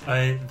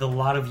right. The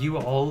lot of you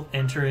all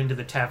enter into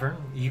the tavern.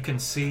 You can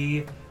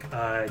see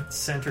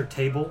center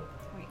table.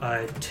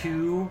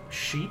 2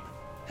 sheep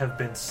have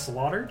been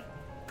slaughtered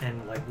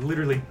and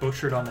literally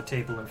butchered on the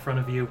table in front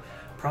of you.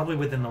 Probably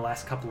within the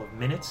last couple of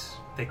minutes,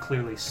 they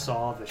clearly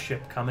saw the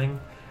ship coming.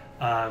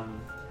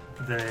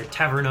 The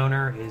tavern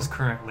owner is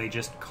currently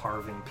just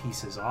carving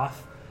pieces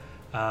off.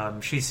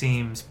 She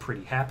seems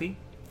pretty happy.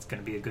 It's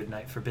going to be a good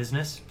night for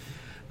business.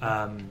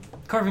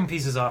 Carving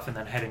pieces off and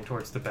then heading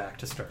towards the back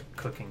to start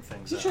cooking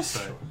things up.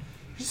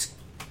 Just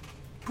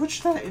put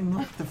that in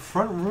the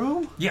front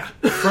room. Yeah,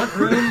 front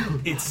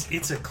room.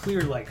 It's a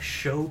clear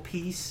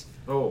showpiece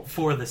Oh.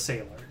 for the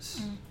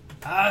sailors.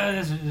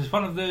 It's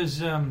one of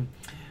those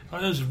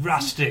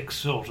rustic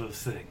sort of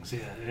things.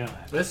 Yeah.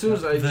 As soon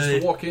as I The-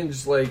 just walk in,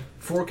 just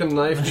fork and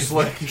knife, just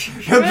at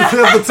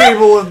the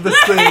table of this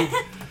thing.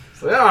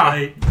 So,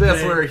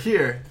 that's where we're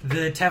here.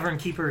 The tavern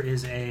keeper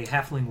is a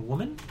halfling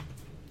woman.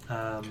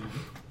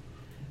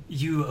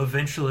 You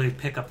eventually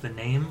pick up the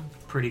name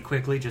pretty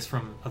quickly just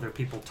from other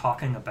people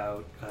talking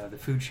about the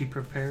food she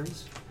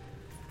prepares.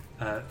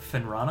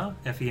 Fenrana,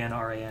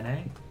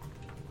 Fenrana.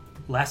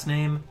 Last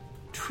name,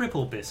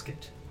 Triple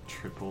Biscuit.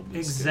 Triple biscuit.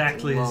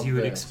 Exactly as Love you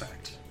would that.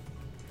 expect.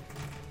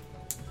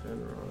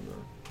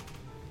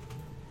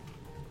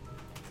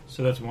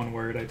 So that's one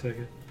word, I take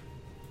it.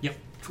 Yep.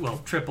 Well,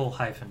 triple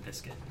hyphen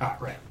biscuit. Ah,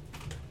 right.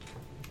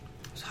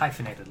 It's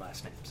hyphenated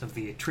last names of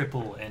the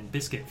Triple and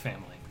Biscuit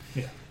family.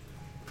 Yeah.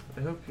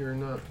 I hope you're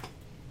not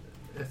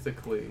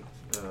ethically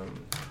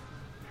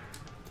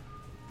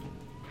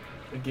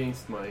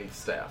against my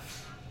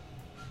staff.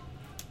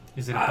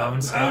 Is it a bone Oh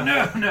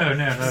staff? no.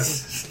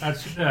 That's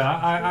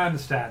I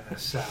understand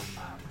this.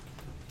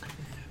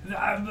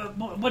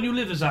 When you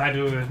live as I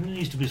do, there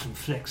needs to be some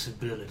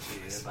flexibility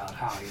about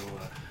how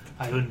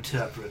you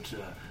interpret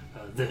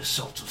this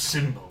sorts of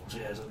symbols.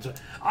 Yes, and so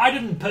I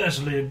didn't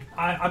personally.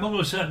 I'm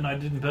almost certain I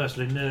didn't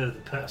personally know the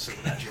person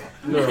that you're.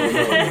 No,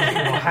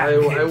 hand I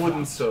came wouldn't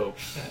from. so.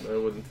 I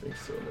wouldn't think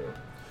so.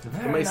 No.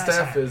 Very My nice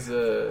staff hand. is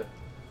a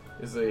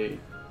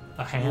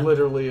A hand?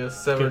 literally a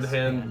severed Yes,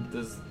 hand.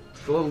 Is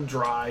a little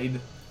dried.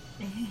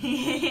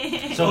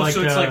 So, it's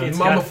got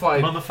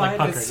mummified. mummified?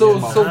 Puckered, It's so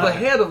yeah. so the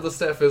head of the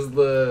staff is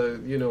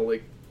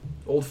the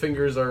old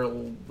fingers are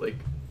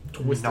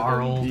twisted,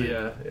 Gnarled and,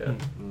 and-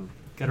 yeah.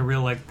 Got a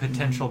real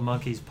potential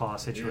monkey's paw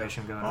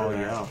situation going on. Oh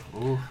there. yeah.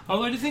 Ooh.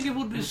 Although I think it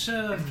would be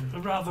served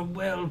rather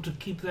well to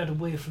keep that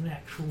away from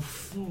actual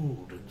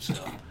food and so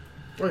on.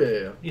 Oh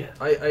yeah. Yeah.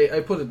 I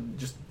put it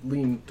just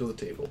lean to the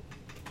table.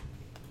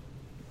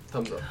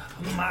 Thumbs up.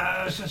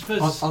 I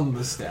suppose, On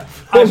the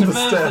staff. I on the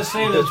suppose the staff.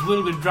 sailors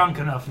will be drunk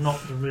enough not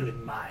to really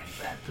mind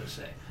that per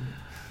se.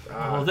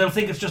 Well, they'll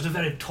think it's just a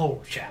very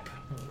tall chap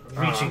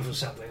reaching for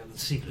something on the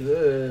ceiling.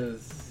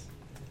 Yes.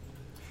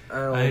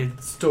 I'll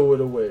stow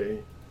it away.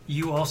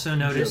 You also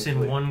notice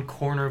Gently. in one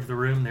corner of the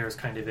room there's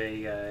kind of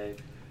a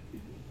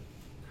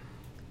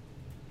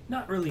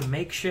not really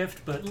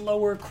makeshift, but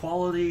lower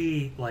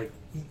quality, like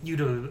you'd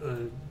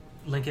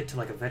link it to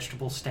like a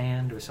vegetable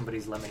stand or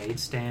somebody's lemonade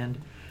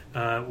stand,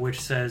 which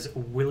says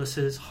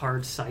Willis's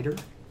Hard Cider.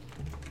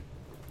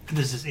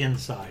 This is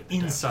inside.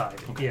 Inside,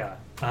 Okay.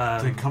 yeah.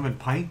 Do they come in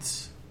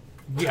pints?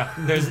 Yeah,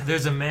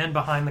 there's a man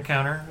behind the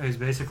counter who's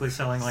basically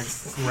selling like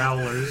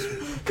growlers.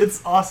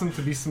 It's awesome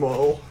to be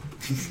small.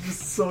 It's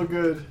so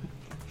good.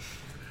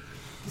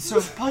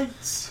 So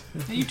pints.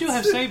 You do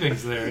have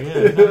savings there, yeah.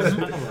 You don't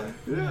spend a lot.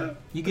 Yeah.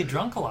 You get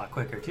drunk a lot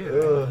quicker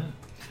too.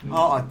 Right?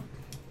 Oh,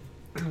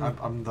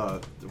 I'm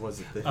the. Was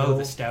it the? Oh, hill?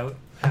 the stout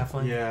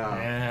halfling.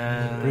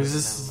 Yeah.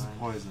 Resistance never mind.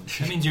 poison.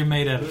 That means you're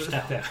made out of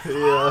stuff.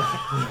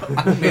 Yeah.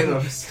 I'm made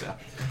of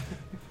stuff.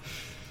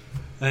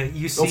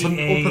 You see Open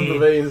the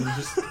veins and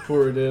just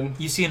pour it in.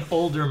 You see an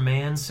older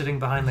man sitting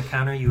behind the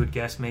counter. You would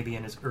guess maybe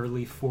in his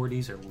early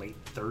 40s or late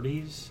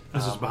 30s.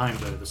 This is behind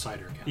the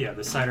cider counter. Yeah,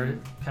 the cider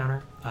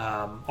counter.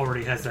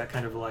 Already has that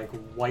kind of like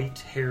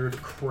white-haired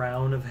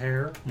crown of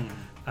hair,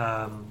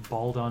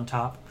 bald on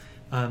top.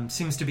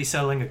 Seems to be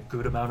selling a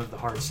good amount of the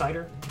hard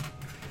cider.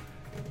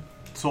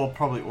 So I'll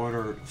probably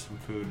order some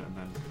food and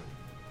then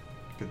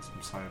get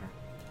some cider.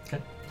 Okay.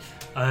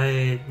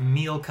 A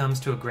meal comes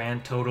to a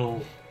grand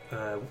total.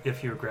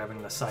 If you're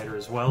grabbing the cider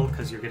as well,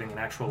 because you're getting an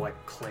actual like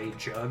clay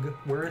jug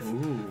worth,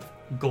 Ooh.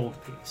 gold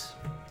piece.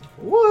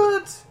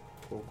 What?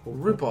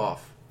 Rip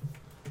off.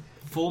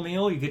 Full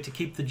meal, you get to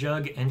keep the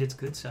jug and it's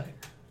good cider.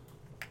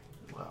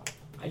 Wow.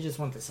 I just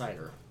want the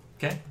cider.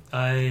 Okay,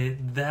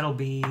 that'll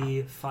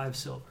be 5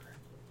 silver.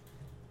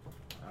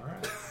 All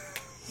right.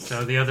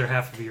 So the other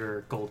half of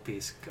your gold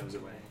piece goes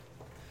away.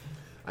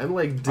 I'm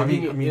like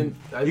digging in.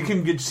 You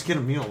can just get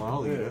a meal.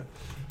 I'll eat it.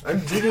 I'm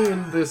digging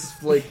in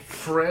this like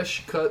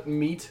fresh cut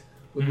meat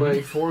with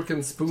my fork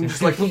and spoon,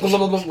 just like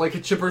like a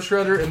chipper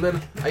shredder, and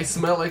then I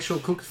smell actual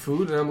cooked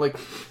food, and I'm like,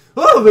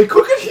 oh, they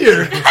cook it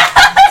here.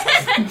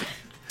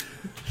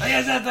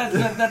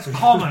 Yeah, that's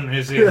common in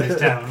these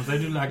towns. They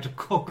do like to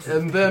cook.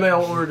 And then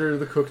I'll order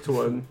the cooked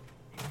one.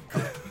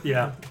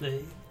 Yeah,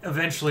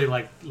 eventually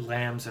like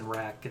lambs and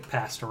rack get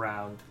passed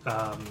around.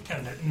 No,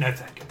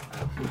 thank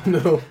you.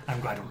 No,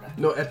 I'm quite all right.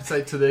 no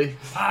appetite today.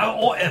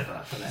 Or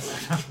ever, for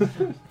that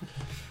matter.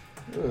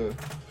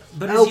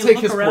 But I'll as you take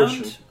look his around,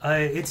 portion.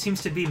 it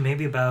seems to be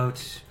maybe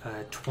about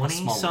 20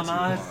 small some one,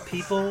 odd too.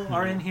 people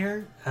are in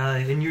here,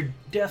 and you're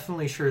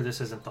definitely sure this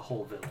isn't the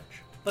whole village.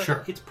 But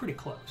Sure. it's pretty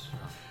close.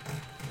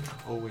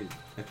 Oh wait,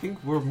 I think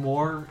we're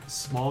more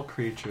small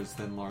creatures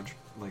than large,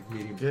 like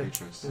medium Yeah.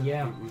 creatures.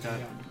 Yeah. We got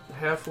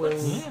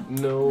Halfling, Yeah.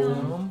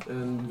 gnome,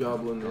 and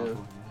goblin. Goblin,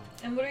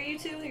 Yeah. And what are you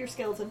two? You're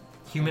skeleton.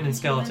 Human and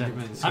skeleton.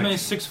 Human. I'm a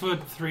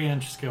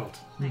 6'3"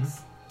 skeleton. Nice.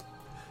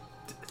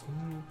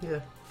 Yeah.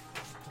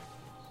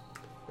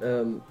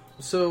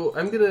 So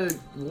I'm gonna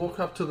walk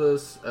up to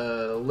this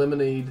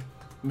lemonade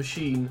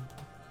machine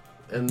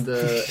and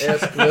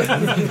ask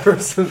the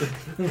person.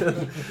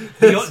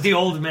 The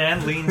old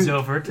man leans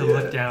over to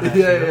look down at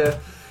you.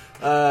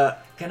 Yeah.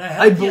 Can I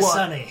help you, blu-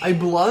 Sonny? I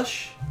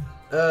blush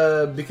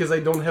because I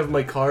don't have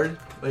my card.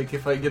 Like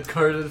if I get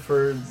carded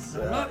for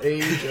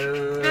age,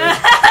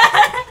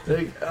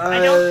 like,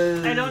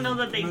 I don't know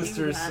that they do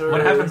Mr. that. Sir.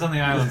 What happens on the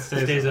island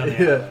Stays on the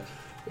Yeah. island.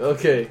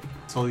 Okay.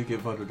 Until you get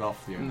voted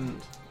off the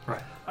island.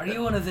 Right. Are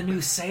you one of the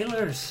new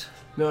sailors?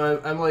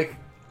 No, I'm like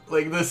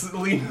this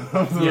lean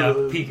up the Yeah,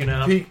 peeking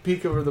up.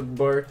 peek over the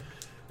bar.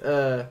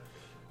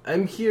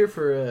 I'm here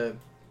for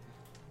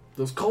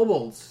those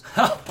kobolds.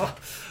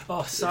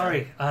 Oh,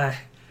 sorry.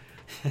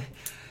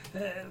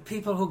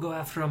 People who go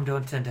after them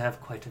don't tend to have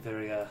quite a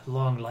very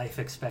long life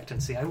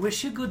expectancy. I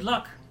wish you good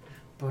luck,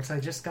 but I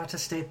just got to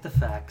state the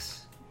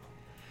facts.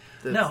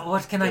 Now,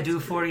 what can I do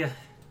for you?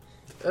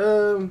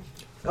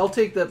 I'll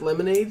take that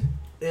lemonade,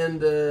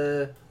 and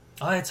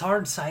Oh, it's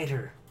hard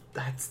cider.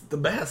 that's the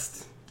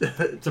best.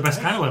 It's the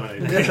best kind of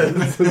lemonade.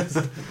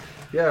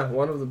 Yeah,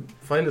 one of the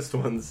finest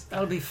ones.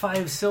 That'll be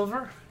 5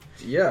 silver.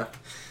 Yeah,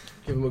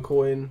 give him a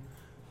coin,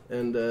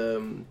 and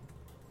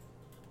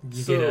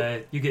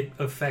You get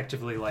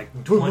effectively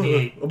like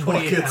 28 A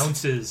bucket.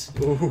 ounces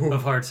ooh,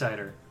 of hard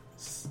cider.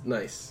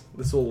 nice.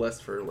 This will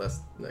last for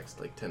next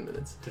like 10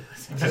 minutes.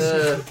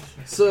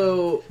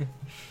 So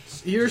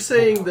you're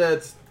saying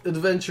that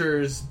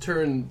adventurers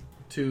turn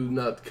to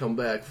not come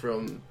back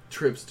from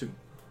trips to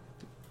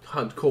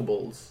hunt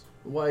kobolds.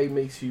 Why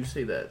makes you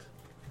say that?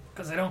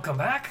 Because they don't come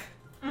back?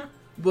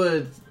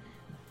 But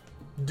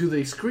do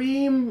they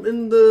scream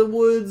in the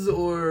woods,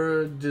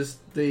 or just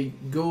they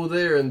go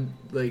there and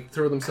like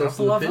throw themselves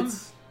in Couple the of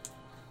pits?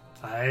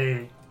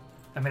 I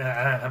mean,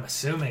 I'm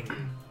assuming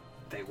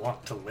they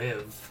want to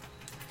live.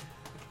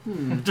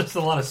 Just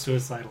a lot of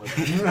suicidal.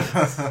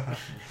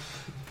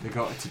 They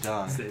got to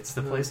die. It's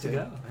the place to Okay.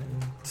 go.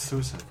 Right?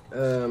 Suicide.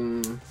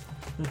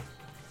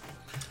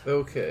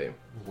 Okay.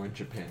 We're in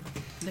Japan.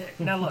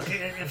 Now look,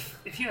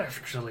 if you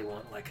actually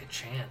want like a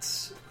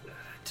chance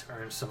to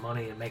earn some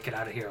money and make it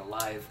out of here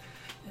alive.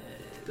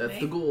 That's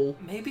the goal.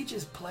 Maybe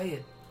just play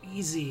it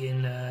easy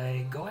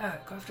and go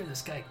after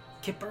this guy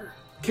Kipper.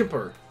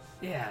 Kipper.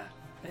 Yeah,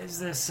 there's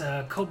this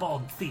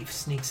kobold thief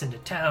sneaks into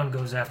town,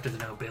 goes after the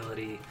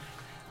nobility.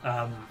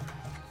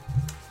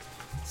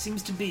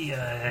 Seems to be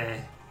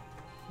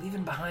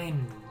leaving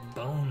behind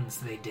bones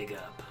they dig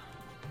up.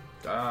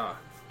 Ah.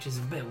 Which is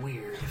a bit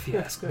weird, if you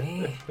ask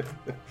me.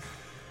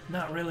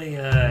 Not really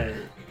a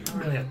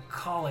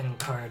calling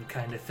card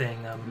kind of thing.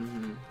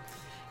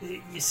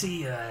 You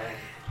see,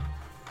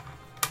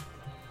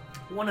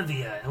 one of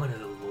the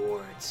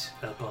lords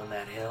up on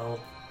that hill.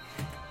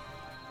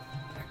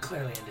 They're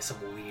clearly into some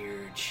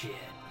weird shit.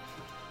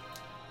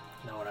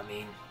 Know what I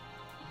mean?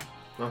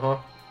 Uh-huh.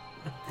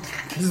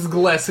 His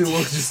glassy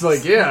looks just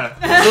like, yeah,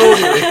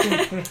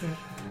 totally.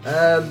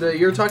 And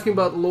you're talking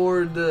about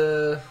Lord...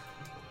 Oh,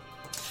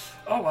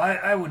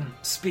 I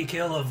wouldn't speak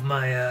ill of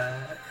my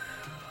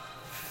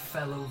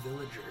fellow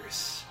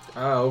villagers.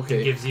 Ah, okay.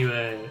 He gives you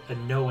a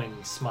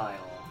knowing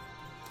smile.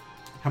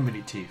 How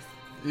many teeth?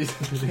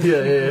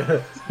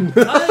 yeah.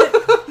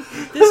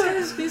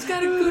 He's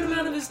got a good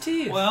amount of his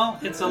teeth. Well,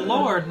 it's a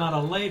lord, not a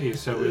lady,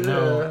 so we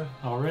know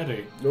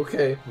already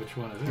Okay. which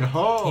one it is.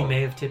 Oh. He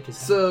may have tipped his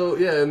hat. So,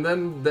 yeah, and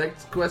then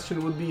next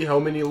question would be how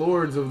many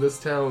lords of this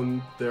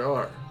town there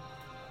are.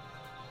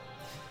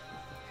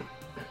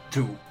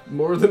 2.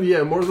 More than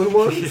one?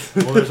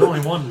 Well, there's only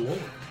one lord.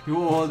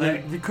 Well,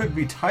 they could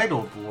be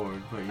titled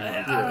lord, but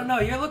I don't know,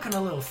 you're looking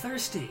a little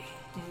thirsty.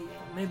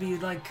 Maybe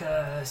you'd like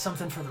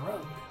something for the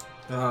road.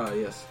 Ah,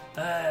 yes.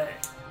 Uh,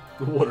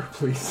 The water,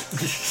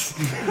 please.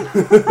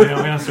 We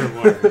don't serve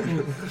water.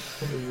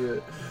 Yeah.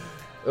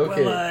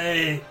 Okay.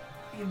 Well,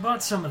 you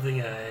bought some of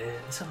the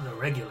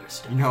regular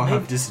stuff. you now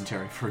have Maybe-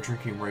 dysentery for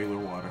drinking regular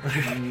water.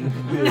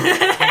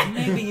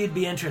 Maybe you'd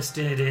be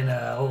interested in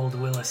old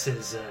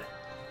Willis's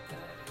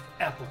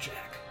Applejack.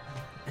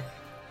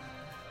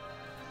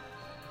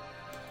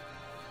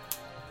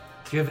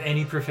 Do you have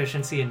any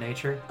proficiency in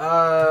nature?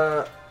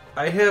 I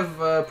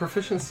have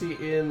proficiency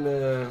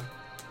in...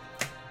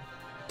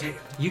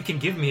 You can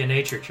give me a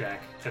nature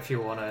check if you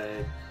want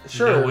to.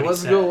 Sure,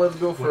 let's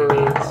go for... What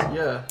it means.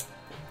 Yeah.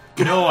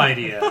 No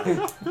idea.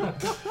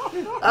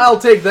 I'll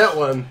take that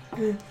one.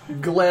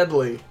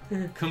 Gladly.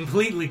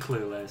 Completely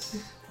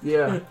clueless.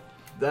 Yeah.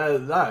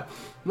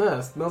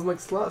 It smells like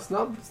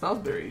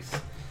snozberries.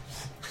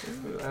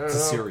 I don't It's a know.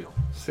 cereal.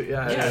 So,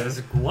 Yeah, it's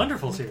a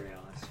wonderful cereal.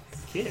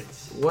 It's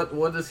kids.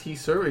 What is he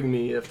serving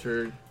me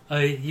after?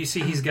 You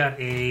see, he's got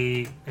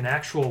an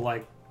actual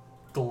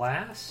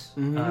glass,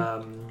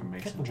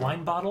 Mason jar.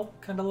 wine bottle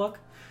kind of look,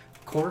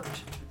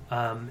 corked.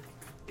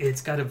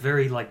 It's got a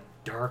very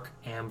dark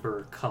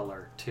amber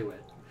color to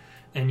it,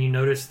 and you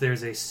notice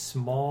there's a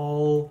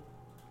small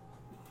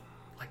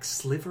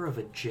sliver of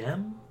a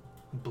gem,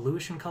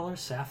 bluish in color,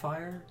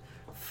 sapphire,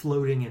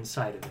 floating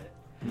inside of it.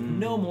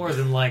 No more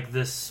than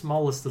the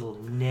smallest little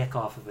nick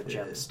off of a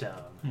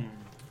gemstone.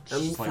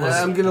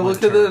 I'm gonna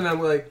look at it and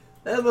I'm like,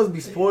 that must be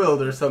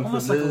spoiled or something.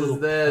 Almost like a little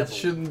that pebble.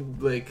 shouldn't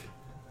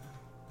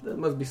that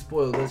must be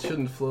spoiled. That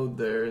shouldn't float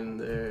there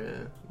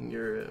in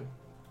your.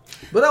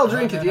 But I'll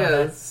drink it. no, Yeah,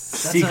 that's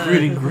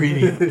Secret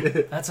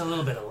ingredient. That's a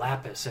little bit of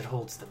lapis. It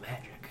holds the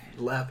magic.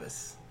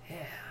 lapis. Yeah.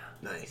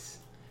 Nice.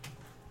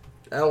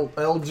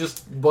 I'll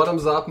just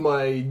bottoms up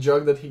my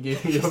jug that he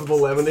gave me of the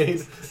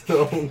lemonade.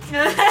 I'll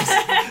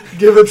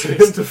give it to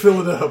him to fill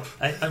it up.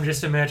 I'm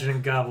just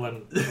imagining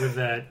Goblin with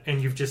that,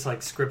 and you've just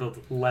scribbled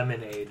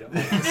lemonade on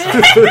the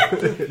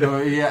side.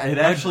 No, yeah, it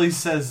actually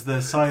says the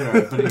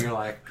cider, but you're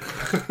like...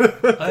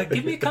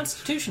 Give me a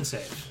Constitution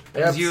save.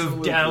 Because you've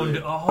Absolutely. downed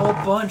a whole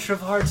bunch of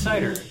hard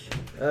cider.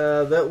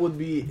 That would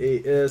be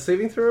a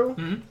saving throw.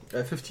 Mhm.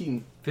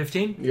 15.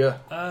 15?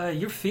 Yeah.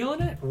 You're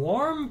feeling it.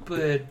 Warm,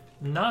 but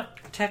not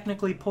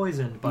technically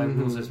poisoned by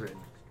rules as written.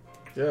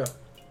 Yeah.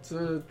 It's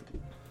a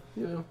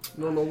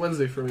normal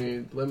Wednesday for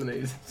me.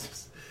 Lemonade.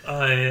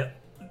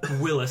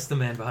 Willis, the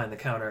man behind the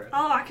counter,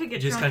 Oh, I could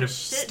get just drunk kind of as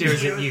shit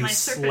stares here at with you my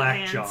serpent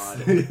slack-jawed.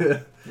 hands. Yeah.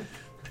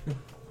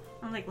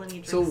 I'm like Linney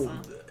drinks So,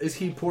 some. is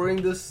he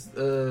pouring this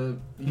No,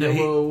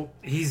 yellow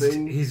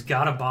thing? he's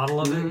got a bottle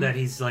of it Mhm. that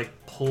he's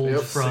pulled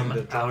Yep, from save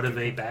it, out of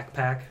a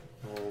backpack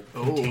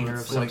or container of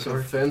it's some like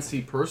sort. a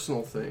fancy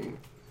personal thing.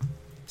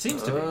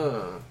 Seems to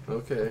be.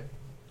 Okay.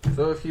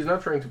 So if he's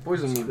not trying to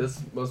poison me, this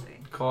must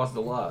cost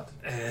a lot.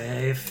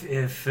 If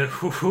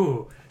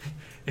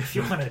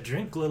you want a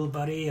drink, little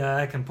buddy,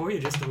 I can pour you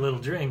just a little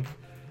drink.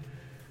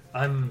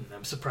 I'm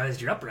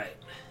surprised you're upright.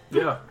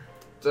 Yeah.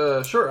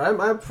 Sure, I'm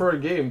up for a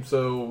game,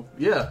 so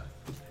yeah.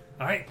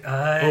 All right.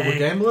 Oh, we're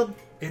gambling?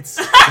 It's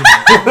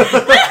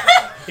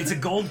it's a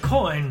gold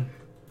coin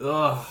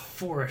Ugh.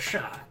 for a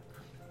shot.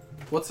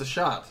 What's a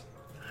shot?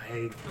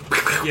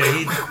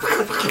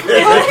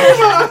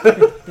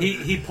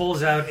 He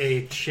pulls out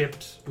a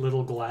chipped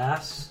little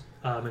glass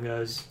and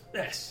goes,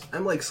 "This."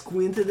 I'm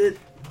squinted it.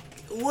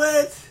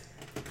 What?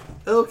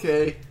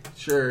 Okay,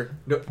 sure.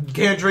 No,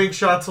 can't drink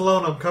shots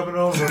alone, I'm coming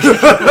over.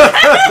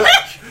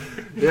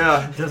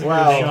 Yeah. Doesn't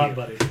Wow. get a shot,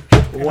 buddy.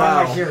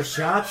 Wow. Here,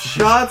 shots.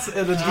 Shots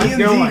at a I'm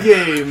D&D going.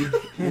 game.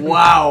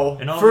 Wow.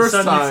 And all First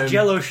of a sudden time. it's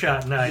Jello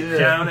shot night Yeah.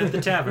 down at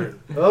the tavern.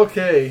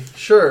 Okay,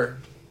 sure.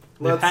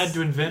 They Let's- had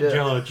to invent yeah.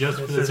 Jello just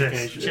for this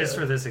occasion. Just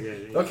for this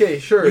occasion. Okay,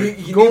 sure.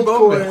 You Gold need bone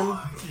coin. meal.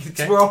 It's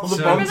Okay. where all the So-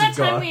 Remember bones that have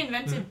time gone. we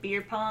invented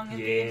beer pong? At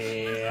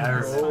Yeah, I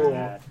remember Oh.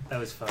 that. That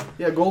was fun.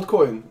 Yeah, gold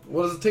coin.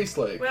 What does it taste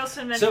like? We also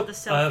invented So, the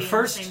selfie in the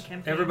first, same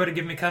campaign. everybody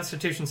give me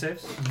Constitution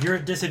saves. You're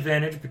at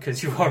disadvantage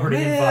because you already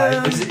Man.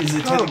 imbibed. Is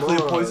it Come technically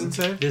a on. poison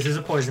save? This is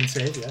a poison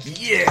save, yes.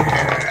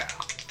 Yeah!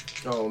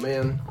 Oh,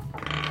 man.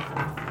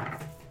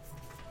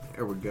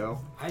 There we go.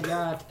 I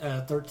got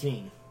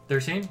 13.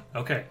 13?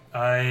 Okay.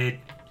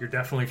 You're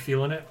definitely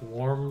feeling it.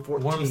 Warms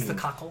 14. the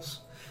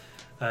cockles.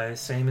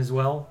 Same as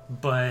well,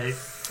 but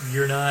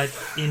you're not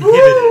inhibited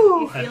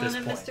You at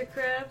feeling this it, point.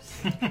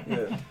 Mr.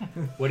 Krabs? Yeah.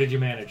 What did you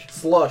manage?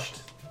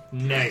 Slushed.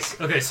 Nice.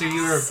 Okay, so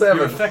you're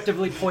 7.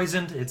 effectively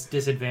poisoned. It's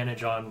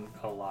disadvantage on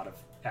a lot of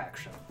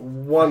action.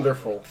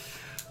 Wonderful.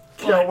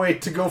 Can't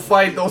wait to go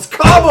fight those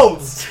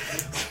kobolds!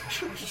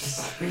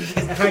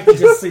 I can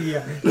just see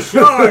you.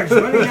 Charge!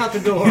 Running out the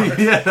door.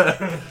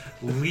 Yeah.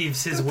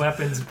 Leaves his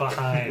weapons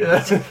behind.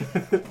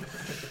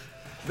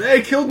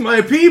 They killed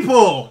my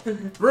people!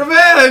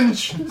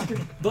 Revenge!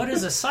 But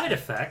as a side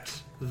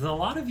effect, a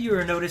lot of you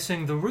are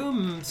noticing the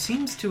room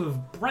seems to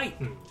have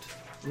brightened.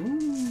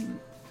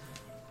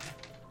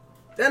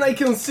 And I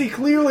can see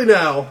clearly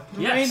now.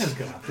 The rain is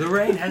gone. The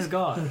rain has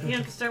gone. You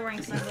have to start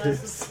wearing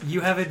sunglasses.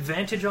 You have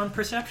advantage on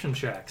perception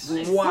checks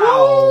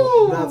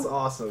Wow. That's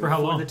awesome. For how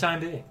for long? the time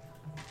being.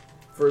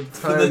 For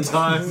For the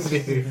time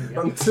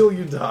Until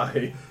you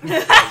die.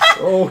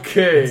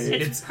 Okay.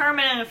 It's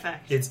permanent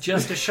effect. It's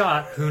just a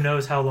shot. Who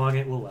knows how long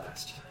it will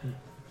last?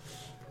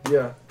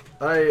 Yeah.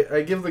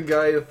 I give the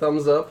guy a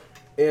thumbs up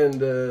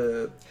and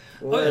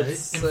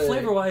let's And say...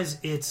 flavor-wise,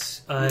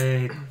 it's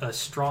a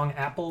strong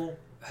apple.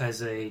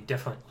 Has a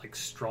definite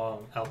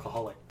strong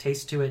alcoholic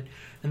taste to it,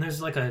 and there's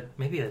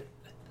maybe a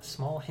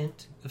small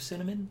hint of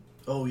cinnamon.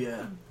 Oh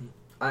yeah.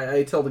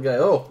 I tell the guy,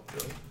 oh,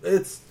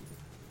 it's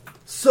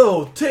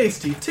so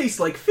tasty.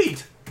 Tastes like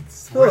feet.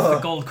 Worth the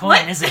Ugh. gold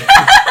coin, isn't it?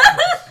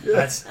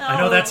 I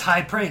know that's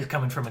high praise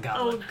coming from a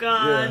goblin. Oh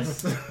god.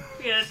 Yes.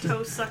 We got a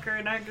toe sucker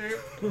in our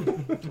group.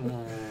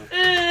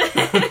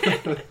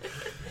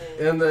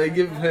 And I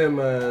give him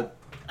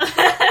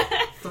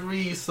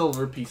 3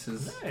 silver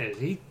pieces.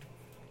 Hey,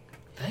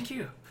 thank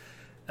you.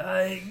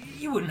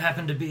 You wouldn't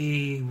happen to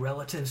be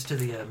relatives to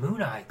the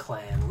Moon Eye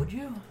clan, would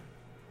you?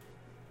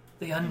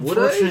 They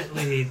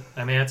unfortunately...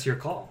 I mean, that's your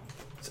call.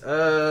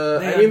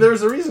 I mean,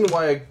 there's a reason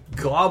why a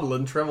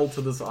goblin traveled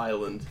to this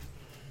island.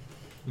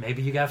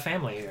 Maybe you got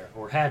family here,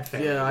 or had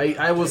family. Yeah,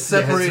 I was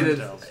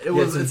separated.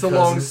 It's a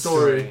long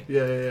story.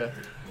 Yeah.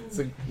 It's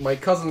my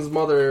cousin's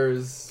mother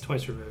is...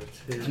 Twice removed.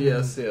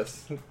 Yes.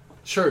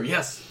 Sure,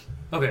 yes.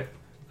 Okay.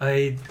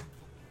 I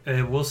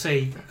will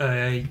say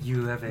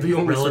you have a The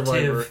only relative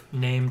survivor.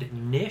 named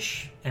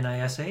Nish,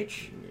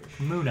 Nish,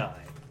 Moon Eye.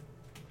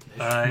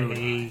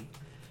 A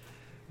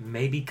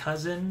maybe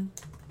cousin,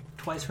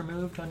 twice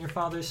removed on your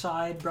father's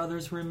side,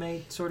 brother's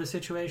roommate sort of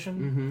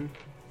situation.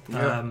 Mm-hmm.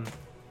 Yeah.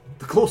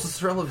 The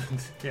closest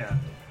relative. Yeah.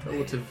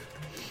 Relative.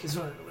 It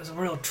was a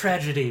real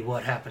tragedy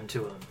what happened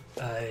to him.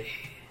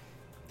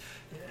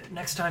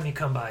 Next time you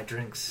come by,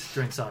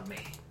 drinks on me.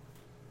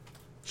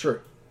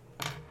 Sure.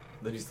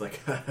 Then he's like,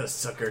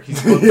 sucker,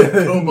 he's one of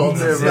the kobolds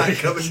that's not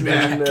coming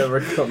back.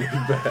 Never coming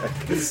back.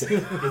 It's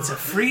a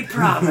free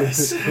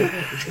promise.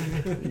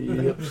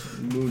 Yep.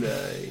 Moon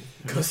Eye.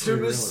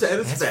 Customer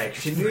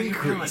satisfaction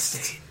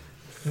increased.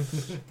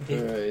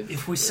 Alright.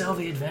 If we sell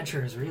the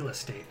adventure as real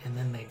estate and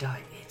then they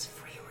die, it's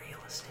free real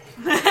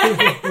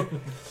estate.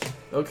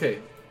 Okay.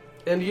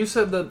 And you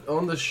said that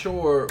on the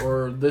shore,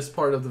 or this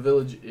part of the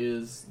village,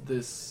 is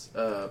this...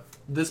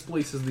 this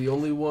place is the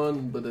only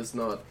one, but it's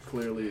not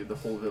clearly the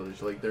whole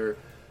village. Like, there are a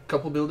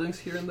couple buildings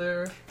here and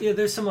there. Yeah,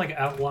 there's some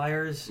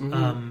outliers,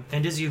 Mhm.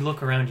 and as you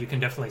look around, you can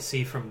definitely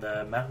see from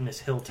the mountainous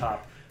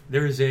hilltop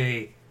there's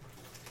a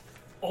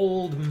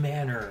old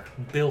manor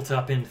built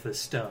up into the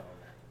stone.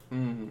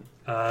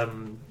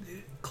 Mm-hmm.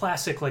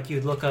 Classic,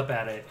 you'd look up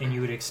at it and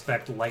you would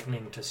expect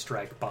lightning to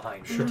strike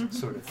behind it,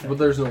 sort of thing. But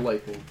there's no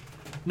lightning.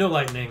 No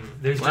lightning.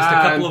 There's just a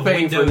couple I'm of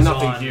paying windows for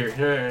nothing on. here.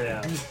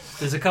 Yeah.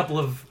 There's a couple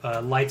of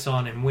lights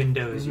on and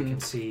windows. You Mhm. can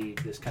see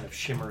this kind of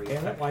shimmery Damn it,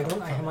 effect. why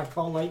don't I have my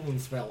call lightning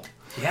spell?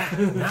 Yeah,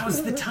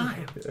 now's the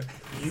time.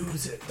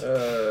 Use it.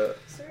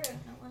 Sorry,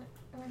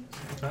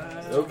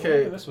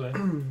 Okay. This way.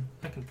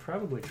 I can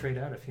probably trade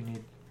out if you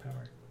need power.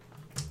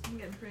 I'm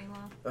getting pretty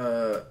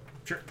low.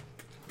 Sure.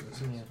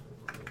 Yeah.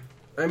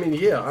 I mean,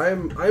 yeah,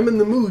 I'm in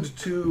the mood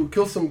to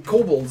kill some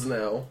kobolds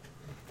now.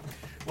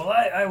 Well,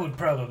 I would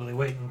probably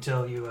wait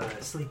until you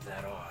sleep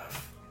that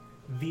off.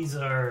 These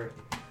are...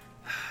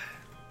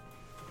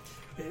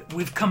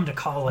 We've come to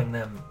calling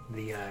them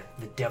the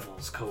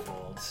Devil's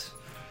Kobolds.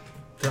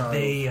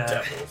 They,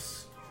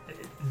 Devils.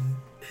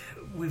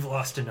 We've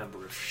lost a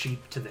number of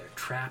sheep to their They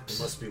traps.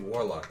 must be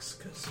warlocks,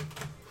 because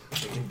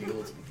they can deal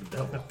with the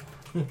devil.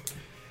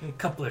 A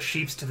couple of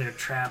sheeps to their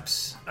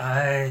traps.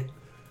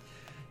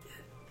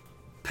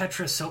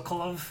 Petra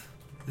Sokolov,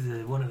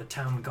 one of the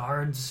town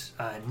guards,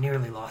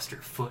 nearly lost her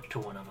foot to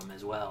one of them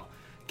as well.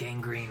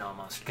 Gangrene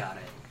almost got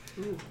it.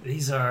 Ooh.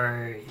 These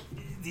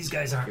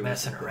guys aren't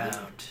messing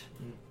around.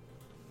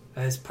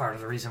 That's part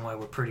of the reason why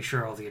we're pretty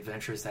sure all the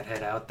adventurers that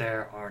head out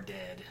there are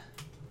dead.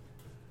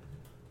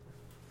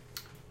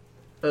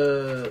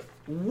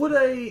 Would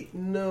I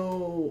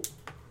know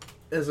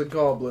as a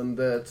goblin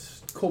that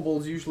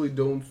kobolds usually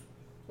don't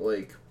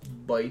like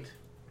bite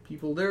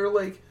people?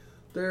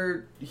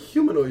 They're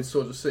humanoids,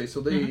 so to say. So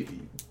they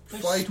They're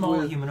fight small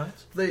with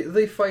humanoids.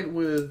 They fight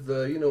with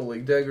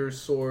like daggers,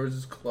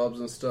 swords, clubs,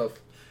 and stuff.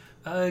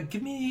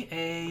 Give me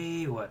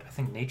a I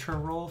think nature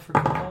roll for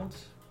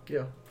kobolds.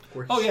 Yeah.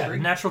 Oh yeah,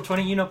 natural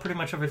 20. You know pretty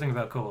much everything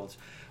about kobolds.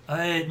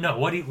 No,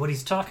 what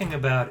he's talking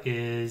about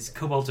is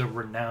kobolds are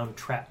renowned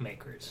trap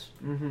makers,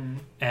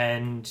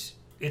 and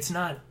it's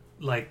not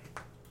like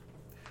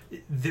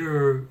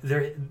they're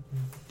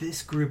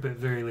this group at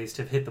very least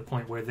have hit the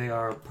point where they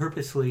are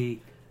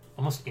purposely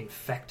almost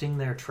infecting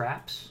their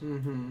traps.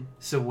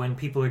 So when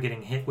people are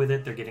getting hit with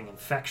it, they're getting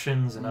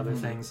infections and other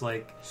things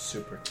like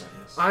Super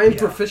tetanus. I'm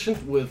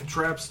proficient with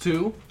traps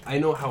too. I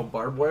know how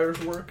barbed wires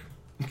work.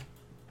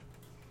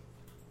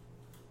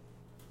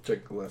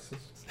 Check glasses.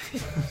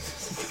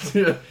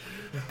 Yeah.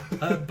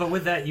 but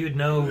with that, you'd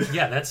know,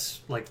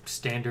 that's like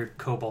standard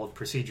kobold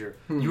procedure.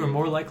 You are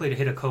more likely to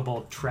hit a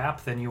kobold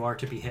trap than you are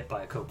to be hit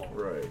by a kobold.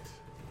 Right.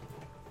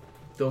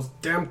 Those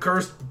damn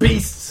cursed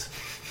beasts!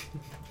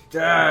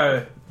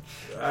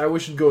 We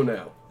should go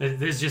now.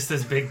 There's just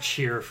this big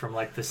cheer from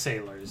like the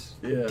sailors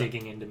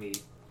digging into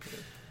meat.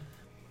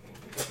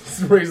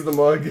 Raise the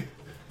mug.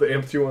 The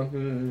empty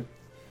one.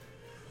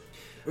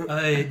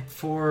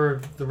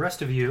 For the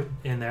rest of you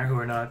in there who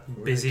are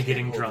not busy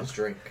getting drunk,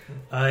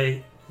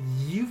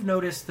 you've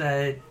noticed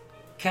that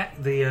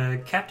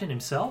the captain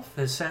himself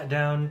has sat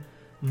down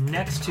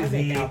next to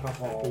the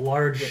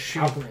large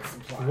sheep,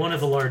 one of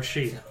the large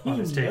sheep on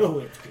his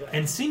table,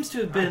 and seems to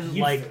have been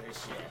like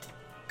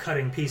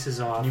cutting pieces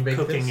off,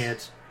 cooking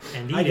it,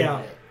 and eating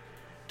it.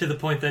 To the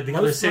point that the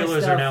other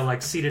sailors are now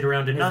like seated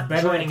around and not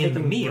joining in the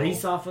meal,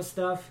 grease off of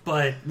stuff,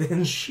 but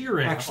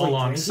cheering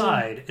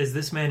alongside drinking? as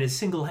this man is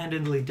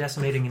single-handedly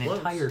decimating an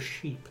entire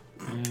sheep.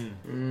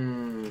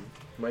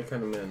 My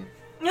kind of man.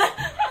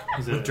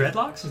 He's With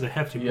dreadlocks? He's a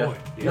hefty boy.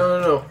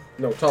 No,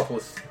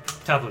 topless.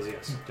 Topless,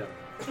 yes.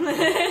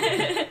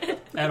 Definitely.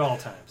 At all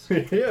times.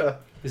 Yeah.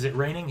 Is it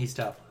raining? He's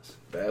topless.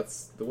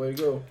 That's the way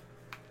to go.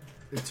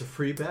 It's a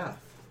free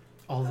bath.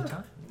 All the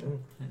time.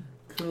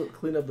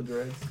 Clean up the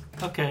dregs.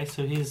 Okay,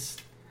 so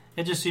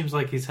it just seems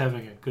like he's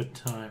having a good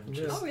time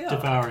just Oh, yeah.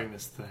 devouring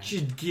this thing.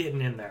 She's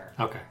getting in there.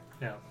 Okay.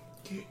 Yeah.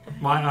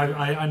 Well,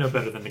 I know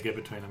better than to get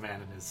between a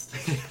man and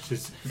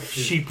his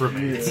sheep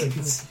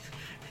remains.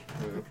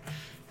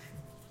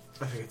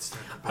 I think it's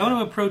time. I want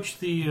to approach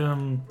the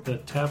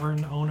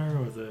tavern owner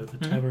or the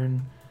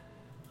tavern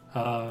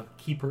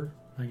keeper,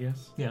 I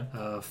guess. Yeah.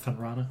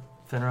 Fenrana.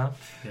 Fenra.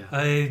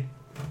 Yeah.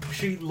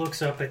 She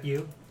looks up at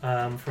you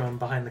from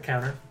behind the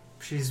counter.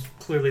 She's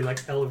clearly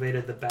like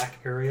elevated the back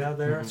area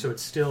there, so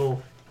it's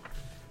still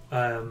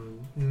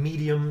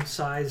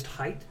medium-sized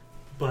height,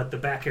 but the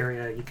back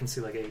area you can see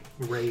like a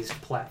raised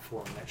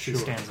platform that she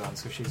stands on,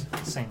 so she's at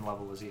the same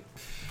level as you.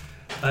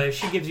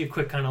 She gives you a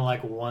quick kind of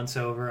like once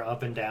over,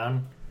 up and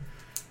down.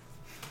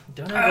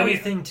 Don't have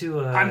anything to.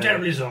 I'm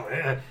terribly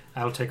sorry.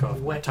 I'll take off.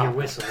 Wet your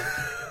whistle.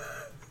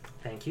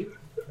 Thank you.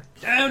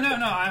 Oh no,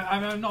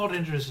 I'm not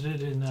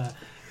interested in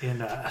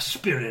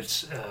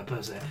spirits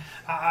per se.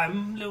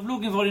 I'm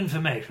looking for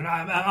information.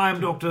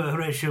 I'm Dr.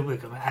 Horatio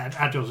Wickham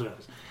at your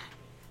service.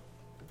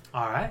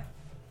 All right.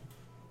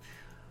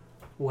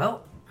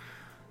 Well,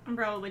 I'm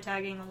probably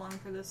tagging along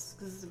for this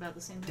because it's about the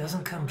same thing.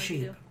 doesn't come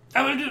cheap.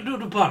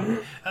 Pardon me.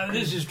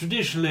 This is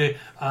traditionally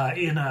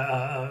in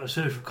a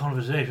social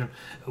conversation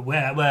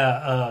where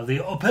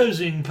the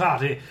opposing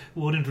party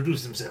would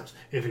introduce themselves,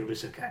 if you'll be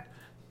so kind.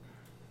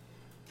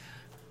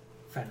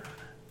 Fenra.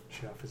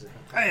 She offers a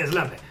hand. Oh, yes,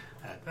 lovely.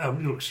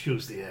 You'll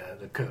excuse the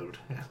cold.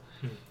 Yeah.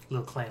 A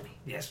little clammy.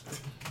 Yes.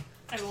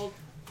 I will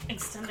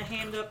extend a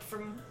hand up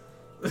from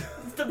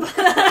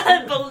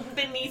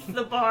beneath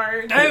the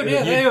bar. Oh,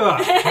 yeah, there you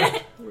are.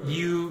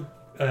 You,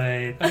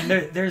 I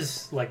mean,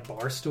 there's like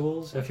bar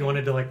stools. If you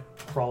wanted to like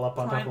crawl up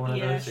on top of one of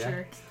those,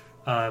 sure.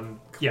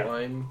 yeah.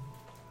 Climb.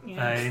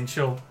 Yeah. And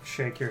she'll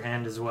shake your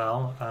hand as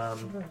well.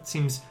 It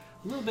seems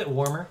a little bit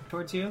warmer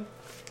towards you,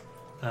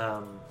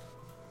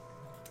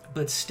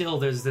 but still,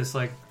 there's this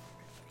like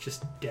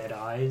just dead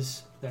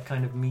eyes that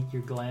kind of meet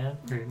your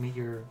glance or meet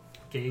your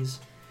gaze.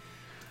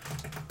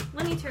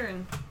 Linney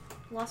Turen,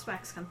 Lost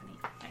Wax Company,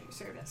 at your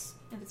service.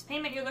 If it's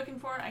payment you're looking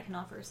for, I can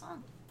offer a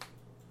song.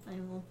 I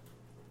will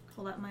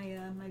pull out my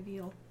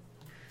veal.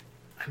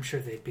 I'm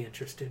sure they'd be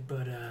interested,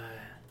 but a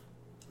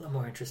lot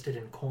more interested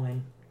in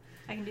coin.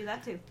 I can do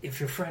that too. If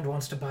your friend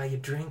wants to buy you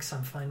drinks,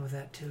 I'm fine with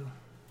that too.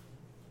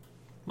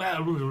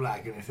 Well, would you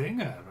like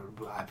anything?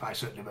 I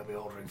certainly might be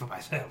ordering for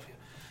myself,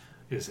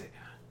 you see.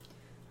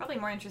 Probably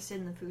more interested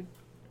in the food.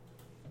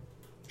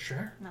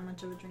 Sure. Not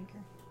much of a drinker.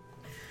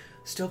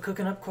 Still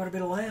cooking up quite a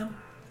bit of lamb,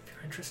 if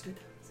you're interested.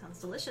 Sounds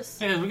delicious.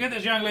 Yes, we get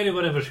this young lady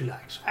whatever she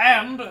likes.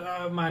 And,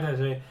 might I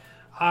say,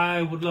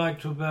 I would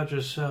like to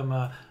purchase some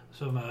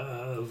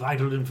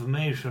vital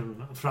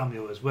information from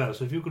you as well.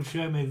 So if you could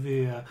show me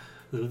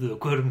the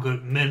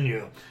quote-unquote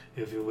menu,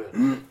 if you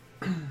will.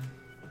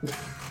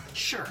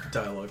 Sure.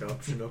 Dialogue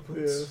option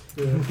opens.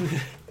 Yeah.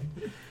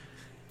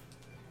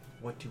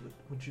 What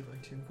would you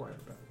like to inquire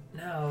about?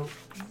 Now,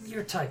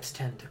 your types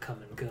tend to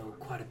come and go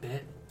quite a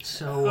bit.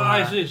 So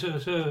I see. So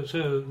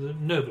the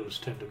nobles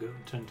tend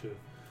to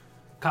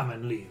come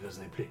and leave as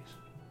they please.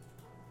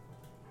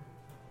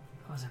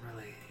 I wasn't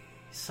really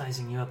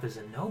sizing you up as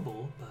a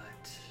noble,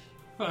 but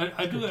Well,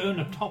 I do own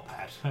a top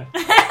hat.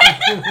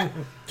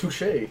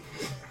 Touche.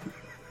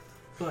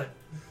 But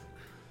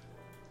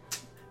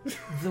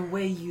the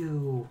way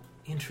you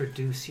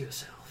introduce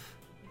yourself,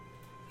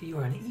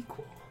 you're an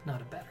equal,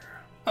 not a better.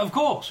 Of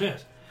course,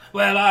 yes.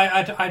 Well,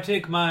 I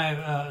take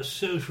my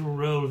social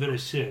role very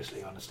seriously,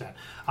 you understand.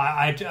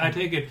 I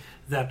take it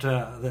that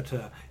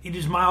it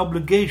is my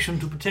obligation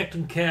to protect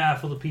and care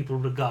for the people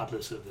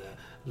regardless of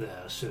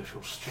their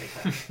social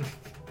status.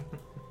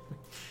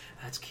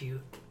 That's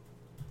cute.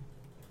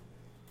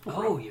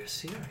 Oh, you're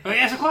serious? Oh,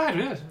 yes, quite,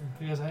 yes.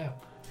 Yes, I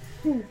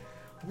am.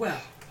 Well,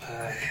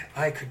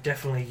 I could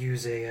definitely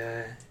use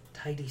a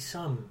tidy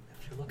sum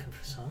if you're looking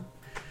for some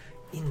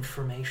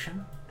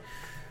information.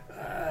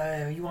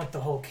 You want the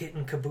whole kit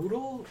and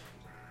caboodle?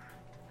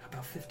 How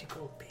about 50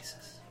 gold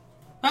pieces?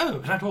 Oh,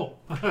 is that all?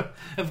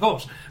 Of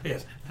course,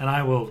 yes. And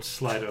I will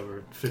slide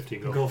over 50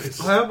 gold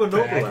pieces. I am a noble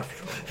Bag.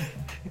 after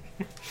all.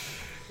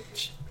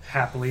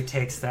 Happily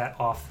takes that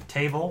off the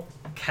table,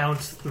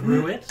 counts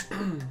through it,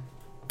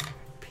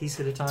 piece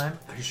at a time,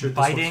 Are you sure this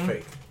biting one's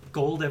fake?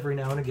 gold every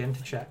now and again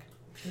to check.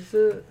 Is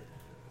it?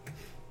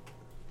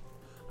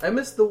 I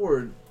missed the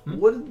word.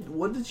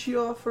 What did she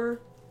offer?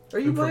 Are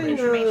you buying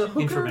a hooker?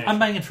 Information. I'm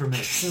buying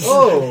information.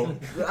 Oh,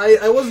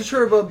 I wasn't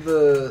sure about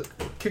the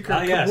kicker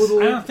Yes. caboodle.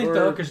 I don't think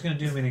the or- hooker's going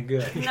to do me any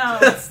good. No.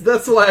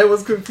 That's why I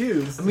was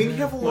confused. I mean, you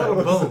have a lot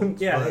of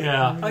bones. Yeah. but-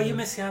 Yeah. Oh, you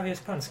missed the obvious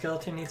pun.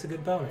 Skeleton needs a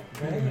good boning,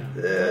 right?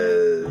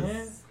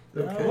 Yes.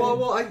 Yeah. Okay.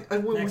 Well, I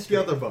went Next with the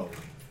week. other bone.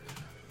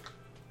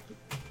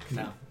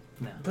 No.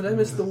 But I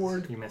missed the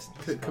word You missed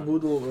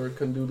caboodle or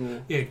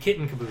condoodle. Yeah, kit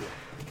and caboodle.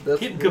 That's,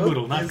 Kit and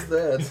caboodle, what not- is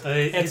that?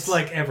 It's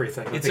like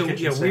everything. it's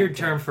a weird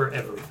term for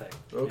everything.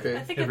 Okay. I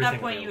think Everything at that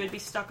point available. you would be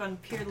stuck on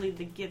purely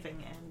the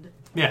giving end.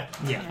 Yeah,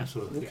 Yeah.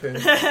 absolutely. Okay.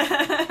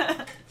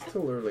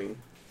 Still learning.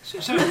 So,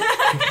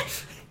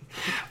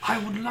 I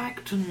would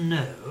like to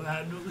know,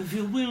 if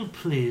you will,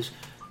 please,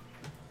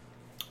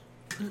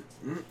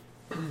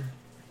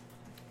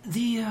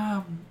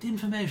 the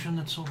information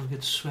that sort of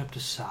gets swept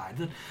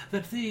aside,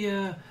 that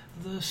the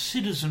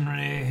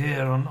citizenry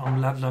here on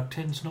Ludlock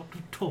tends not to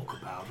talk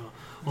about,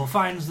 or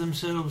finds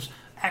themselves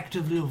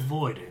actively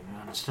avoiding,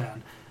 I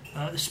understand.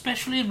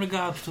 Especially in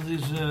regards to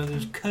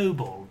these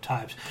kobold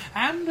types,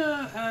 and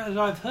as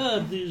I've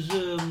heard, these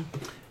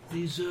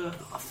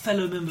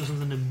fellow members of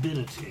the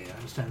nobility. I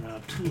understand there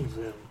are two of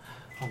them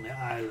on the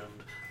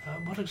island.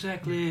 What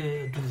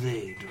exactly do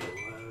they do?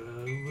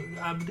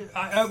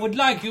 I would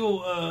like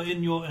you,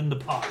 in the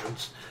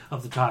parlance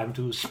of the time,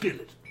 to spill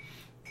it.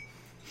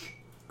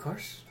 Of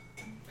course.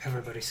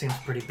 Everybody seems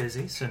pretty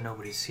busy, so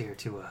nobody's here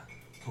to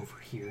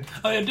overhear.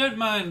 I don't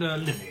mind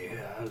Linney,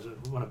 as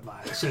one of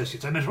my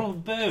associates. I met her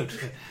on the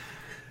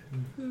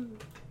boat.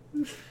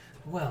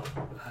 Well,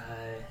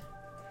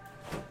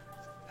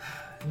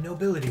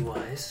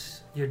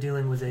 nobility-wise, you're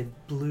dealing with a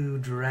blue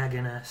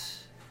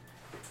dragoness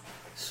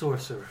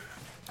sorcerer.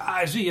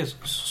 I see, yes,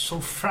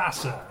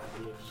 Sophrasa.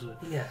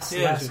 Yes,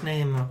 Yes. last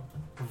name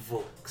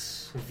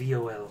Volks.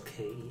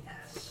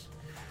 Volkes.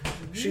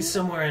 She's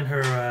somewhere in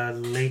her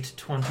late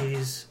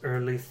 20s,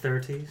 early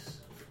 30s,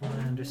 from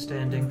my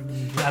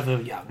understanding. Rather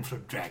young for a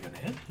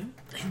dragonhead.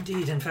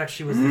 Indeed, in fact,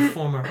 she was the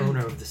former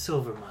owner of the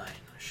silver mine.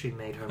 She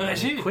made her I money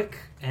see. quick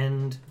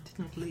and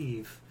didn't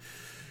leave.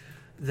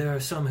 There are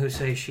some who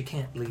say she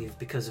can't leave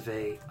because of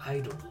a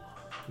idol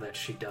that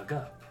she dug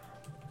up.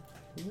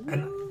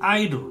 An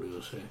idol,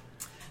 you say?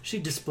 She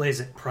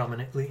displays it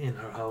prominently in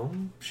her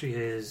home. She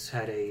has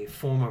had a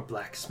former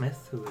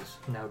blacksmith who is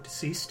now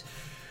deceased.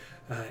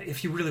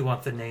 If you really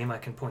want the name, I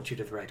can point you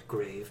to the right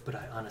grave, but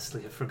I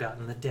honestly have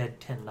forgotten. The dead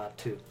tend not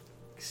to,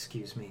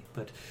 excuse me,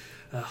 but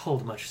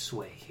hold much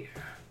sway here.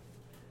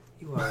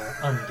 You are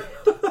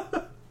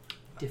undead.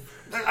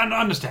 Different.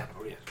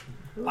 Understandable, yes.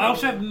 I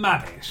also have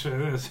money, so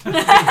there's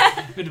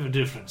a bit of a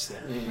difference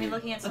there. Are we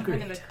looking at some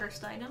kind of a Agreed.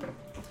 cursed item?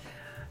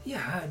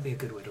 Yeah, that'd be a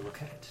good way to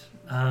look at it.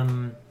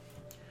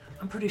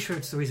 I'm pretty sure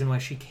it's the reason why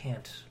she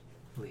can't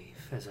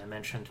leave, as I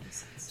mentioned.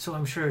 So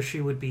I'm sure she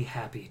would be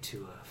happy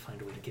to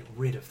find a way to get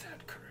rid of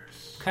that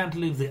curse. Can't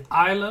leave the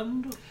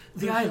island?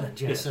 The island,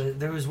 yes.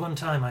 There was one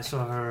time I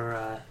saw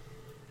her.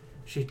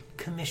 She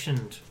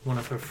commissioned one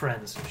of her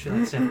friends. She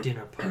likes to have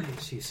dinner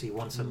parties, you see,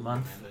 once a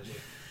month.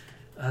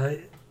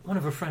 One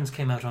of her friends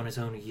came out on his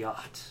own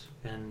yacht,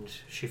 and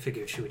she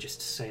figured she would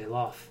just sail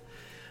off.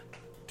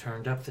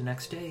 Turned up the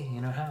next day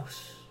in her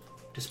house,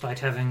 despite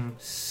having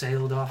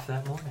sailed off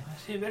that morning. I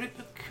see, very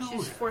peculiar.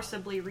 She's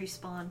forcibly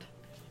respawned.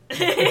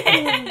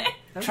 That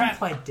would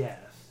imply death.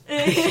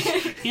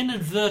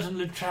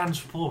 Inadvertently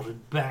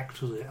transported back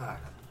to the island.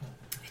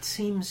 It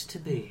seems to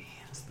be.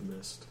 It's the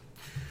mist.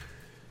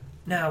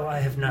 Now, I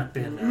have not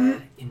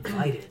been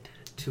invited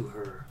to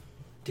her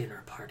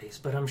dinner parties,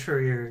 but I'm sure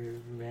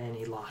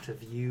any lot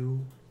of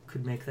you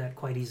could make that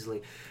quite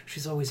easily.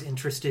 She's always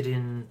interested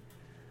in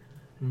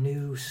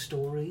new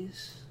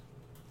stories,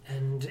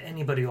 and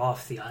anybody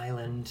off the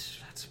island,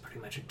 that's pretty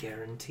much a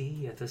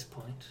guarantee at this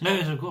point. No,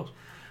 yes, of course.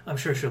 I'm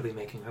sure she'll be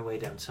making her way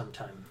down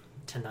sometime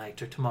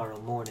tonight or tomorrow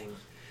morning.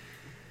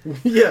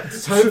 Yeah,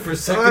 It's time for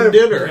second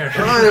dinner.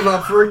 I'm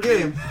up for a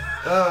game.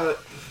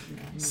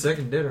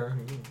 Second dinner.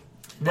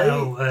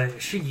 Now,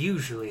 she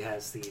usually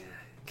has the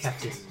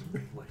Captain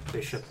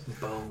Bishop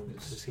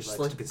Bones, as he Just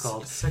likes to be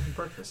called, second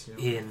breakfast.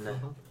 You know? in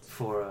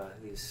for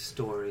these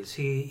stories.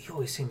 He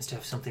always seems to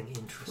have something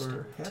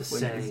interesting to Halfling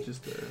say. is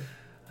just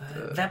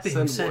That being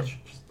said, sandwich.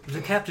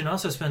 the captain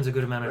also spends a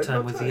good amount of Right time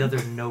on with time. the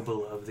other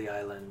noble of the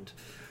island,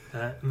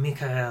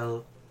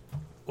 Mikhail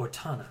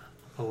Ortana,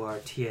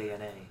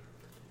 Ortana.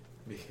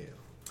 Mikhail.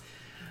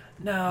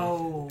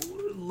 Now,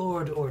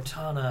 Lord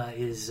Ortana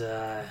is,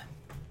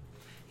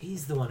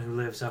 he's the one who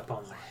lives up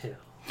on the hill.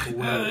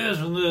 Yes,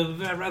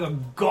 the rather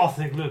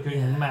gothic-looking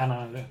Yeah.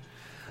 manor.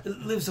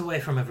 Lives away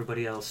from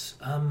everybody else.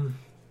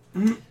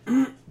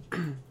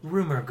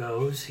 Rumor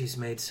goes he's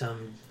made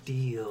some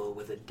deal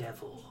with a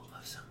devil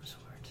of some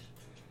sort.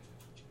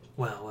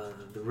 Well,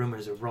 the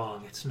rumors are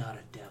wrong. It's not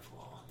a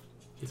devil.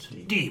 It's a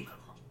demon.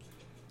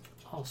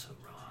 Also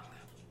wrong.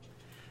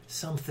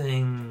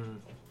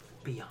 Something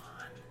beyond.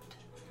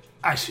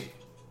 I see.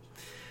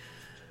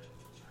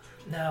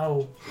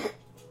 Now,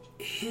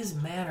 his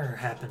manor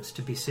happens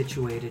to be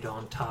situated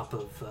on top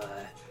of,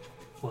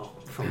 well,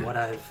 from what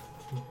I've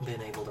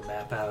been able to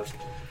map out,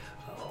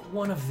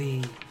 one of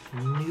the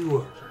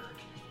newer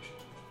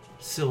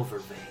silver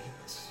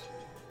veins.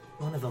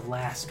 One of the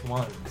last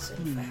ones,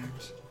 in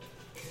fact.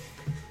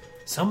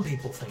 Some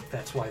people think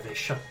that's why they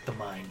shut the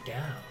mine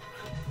down.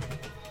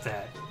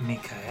 That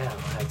Mikhail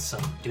had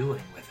some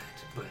doing with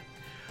it, but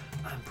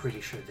I'm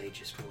pretty sure they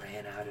just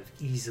ran out of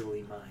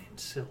easily mined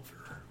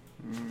silver.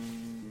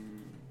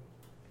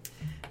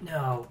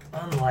 Now,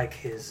 unlike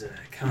his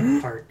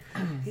counterpart,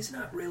 he's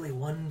not really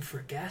one for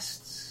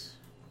guests,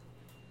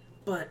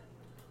 but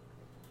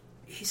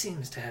he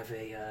seems to have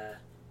a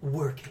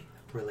working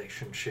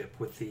relationship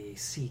with the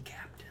sea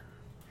captain.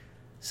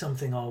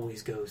 Something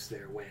always goes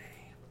their way.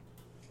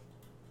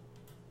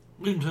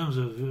 In terms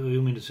of,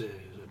 you mean to say,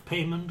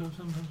 payment or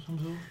some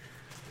sort?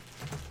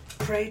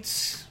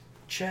 Crates,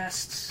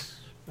 chests,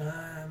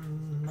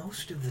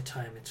 most of the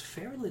time it's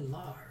fairly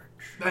large.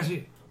 I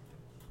see.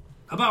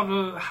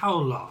 About how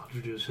large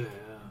would you say?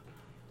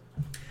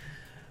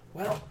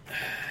 Well,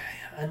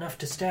 enough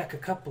to stack a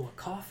couple of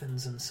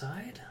coffins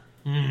inside.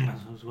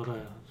 That's what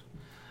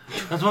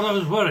I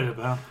was worried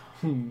about.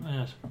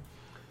 Yes.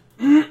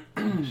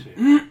 Let's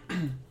see.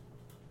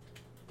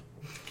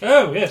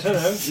 Oh, yes,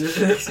 hello.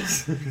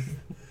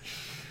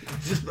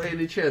 Just by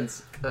any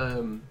chance,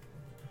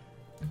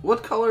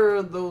 what color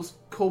are those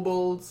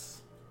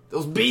kobolds?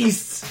 Those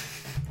beasts?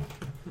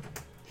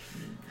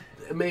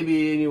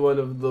 Maybe any one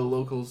of the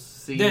locals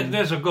see.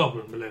 There's a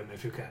goblin below me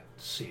if you can't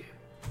see him.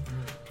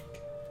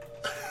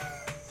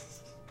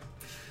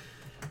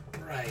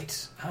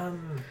 Right.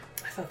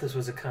 I thought this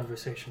was a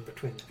conversation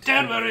between the two.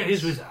 Don't worry,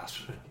 he's with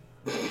us.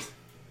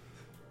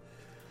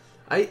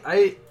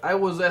 I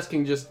was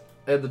asking just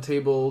at the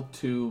table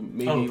to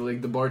maybe Oh.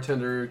 like the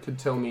bartender could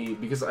tell me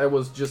because I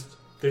was just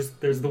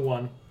There's the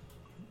one.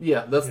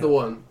 yeah that's the Yeah.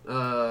 one.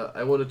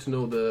 I wanted to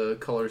know the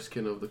color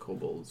skin of the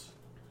kobolds.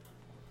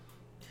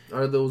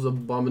 Are those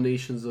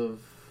abominations of?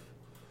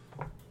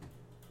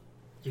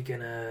 You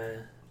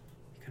gonna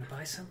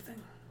buy something?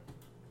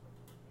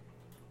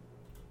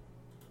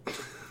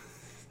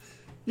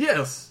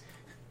 Yes,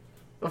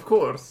 of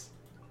course.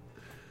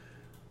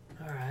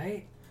 All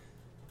right.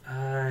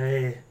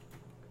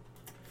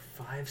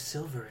 5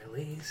 silver at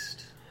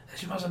least.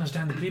 As you must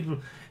understand, the people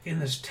in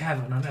this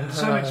tavern and to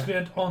some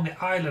extent on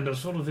the island are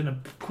sort of in a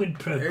quid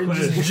pro They're quo.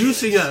 just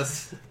juicing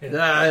us.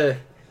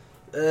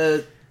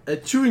 A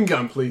chewing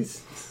gum,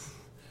 please.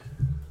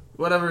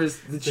 Whatever is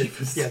the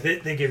cheapest. Yeah,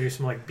 they give you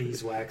some like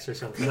beeswax or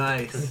something.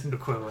 Nice.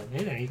 Equivalent.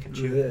 Yeah, you can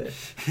chew it.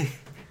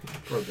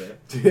 Or that.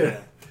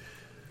 Yeah.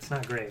 It's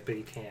not great, but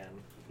you can.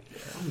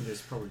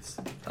 There's probably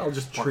some I'll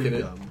just tree pocket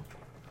it. gum.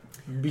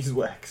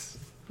 Beeswax.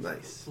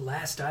 Nice.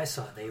 Last I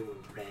saw, they were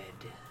red.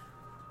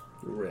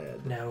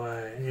 Red. Now,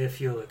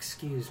 if you'll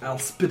excuse me. I'll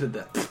spit at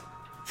that.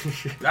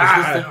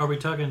 Are we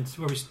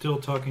still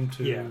talking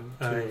to, Yeah,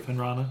 to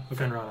Fenrana?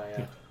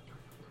 Fenrana,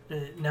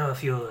 yeah. Now,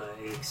 if you'll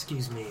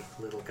excuse me,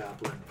 little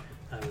goblin,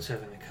 I was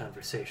having a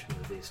conversation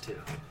with these two.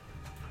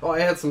 Oh, I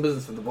had some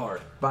business at the bar.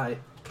 Bye.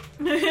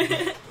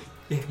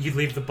 You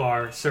leave the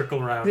bar, circle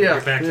around, Yeah. and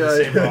you're back to the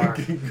same bar,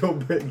 Go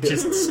back.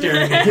 just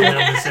staring at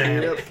the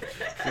sand.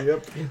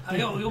 Yep.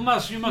 You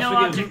must No forgive.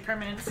 object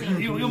permanency.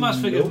 You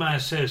must forgive Nope. my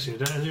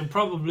associate. As you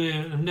probably,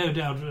 no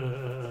doubt,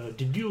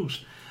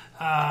 deduced,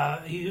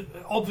 he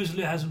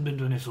obviously hasn't been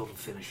to any sort of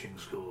finishing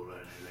school or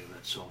anything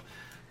that's all.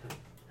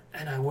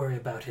 And I worry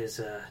about his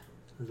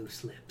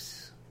loose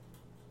lips.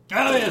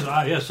 Oh,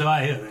 yes, so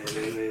I hear.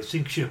 They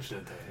sink ships,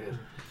 don't they? Yes.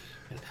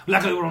 Yes.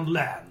 Luckily we're on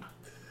land.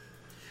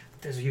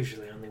 There's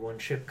usually only one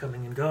ship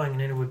coming and going,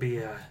 and it would be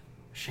a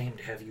shame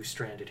to have you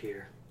stranded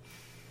here.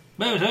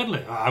 No,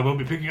 certainly. I won't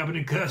be picking up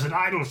any cursed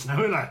idols now,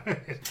 will I?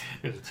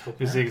 You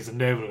think it's a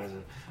noble as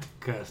a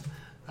cursed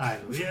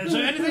idol. Yeah, so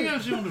anything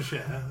else you want to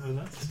share with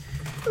us?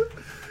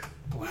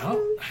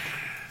 Well,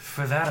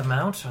 for that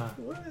amount,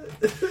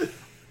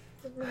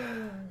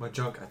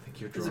 Mah'jong, I think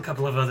you're there's drunk. a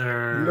couple of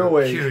other No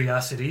way.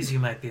 curiosities you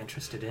might be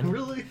interested in.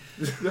 Really?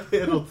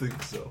 I don't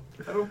think so.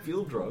 I don't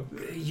feel drunk.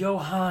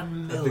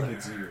 Johann I Miller. think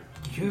it's you.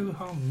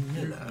 Johann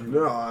Miller.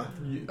 Nah.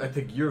 I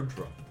think you're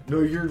drunk.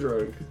 No, you're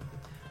drunk.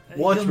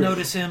 Watch You'll me.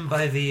 notice him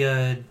by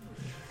the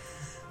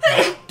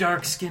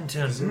dark skin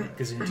tone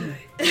Gesundheit.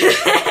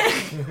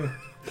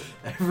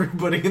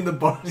 Everybody in the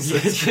bar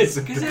says Yes,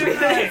 it's It's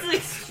an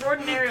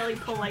extraordinarily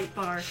polite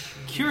bar.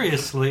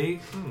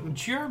 Curiously,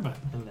 German.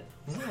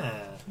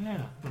 Yeah.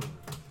 Yeah.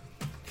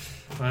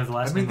 Well, the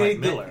last I mean, name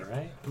like they- Miller,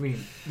 right? I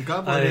mean, the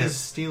Goblin yeah. is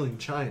stealing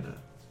China.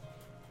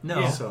 No,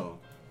 Yeah. So,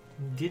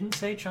 didn't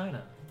say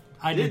China.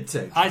 I did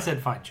say I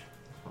said fine.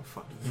 oh,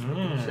 fuck.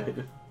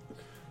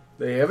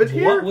 They have it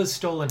here? What was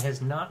stolen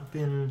has not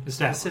been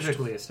Established.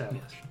 specifically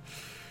established.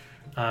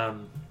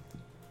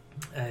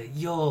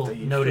 You'll They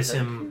used notice to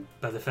have him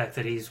by the fact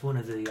that he's one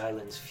of the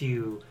island's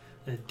few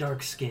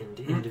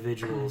dark-skinned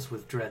individuals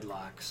with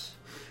dreadlocks.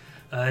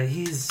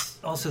 He's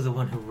also the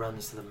one who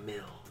runs the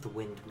mill, the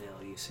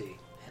windmill, you see,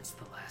 hence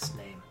the last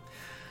name.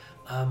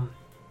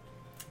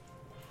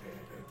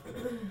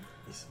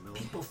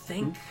 People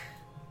think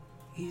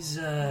he's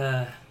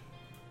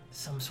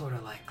some sort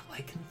of like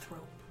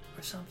lycanthrope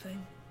or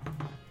something.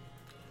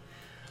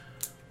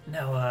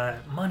 Now,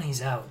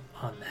 money's out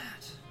on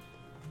that.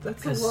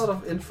 That's a 'Cause- lot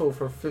of info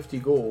for 50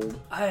 gold.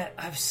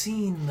 I've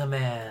seen the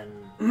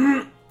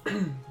man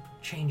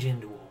change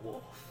into a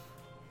wolf.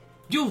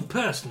 You've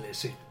personally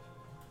seen.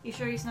 You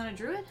sure he's not a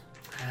druid?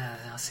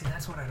 Now, see,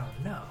 that's what I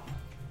don't know.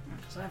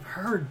 Because I've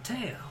heard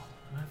tale,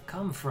 and I've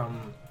come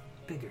from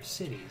bigger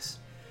cities.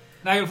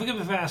 Now, you'll forgive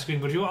me for asking,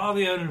 but you are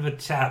the owner of a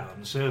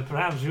tavern, so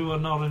perhaps you were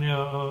not in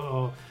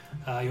your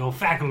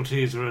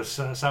faculties were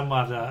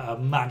somewhat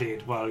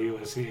muddied while you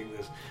were seeing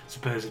this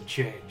supposed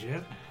change,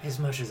 yes? As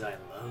much as I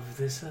love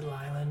this little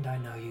island, I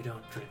know you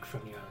don't drink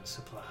from your own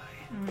supply.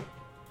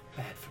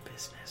 Bad for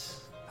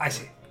business. I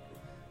see.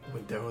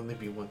 Would there only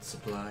be one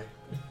supply?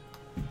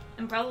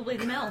 And probably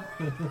the mill.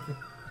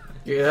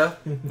 Yeah?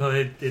 Well,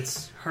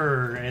 it's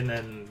her and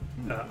then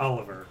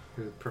Oliver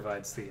who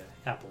provides the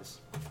apples.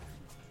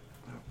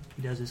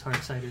 He does his hard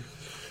cider.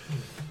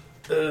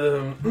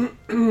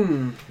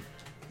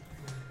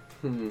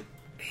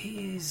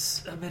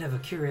 He's a bit of a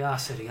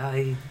curiosity.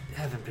 I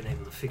haven't been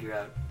able to figure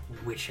out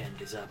which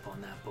end is up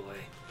on that boy.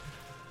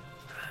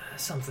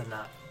 Something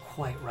not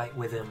quite right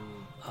with him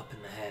up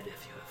in the head,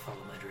 if you follow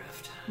my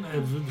drift.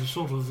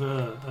 Sort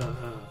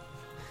of,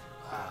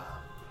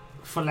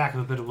 for lack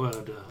of a better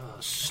word,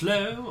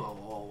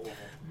 slow or...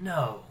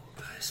 No,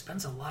 he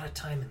spends a lot of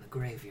time in the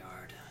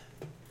graveyard.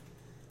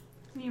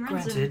 He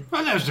runs Granted,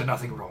 Well, there's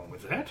nothing wrong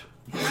with that.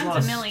 He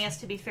runs a mill. He has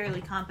to be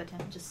fairly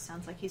competent. It just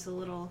sounds like he's a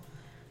little...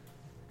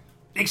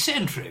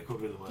 Eccentric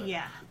would be the word.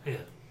 Yeah. Yeah.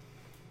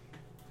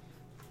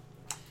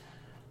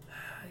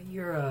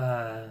 You're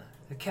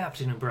the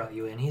captain who brought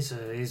you in. He's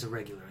a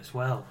regular as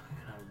well.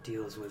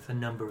 Deals with a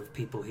number of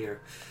people here.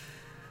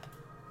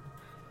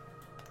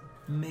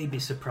 May be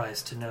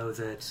surprised to know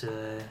that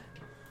a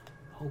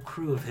whole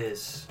crew of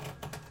his,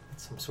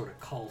 some sort of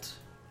cult.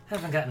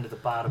 Haven't gotten to the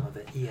bottom of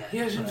it yet.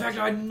 Yes, in but- fact,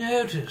 I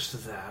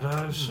noticed that.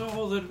 I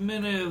saw that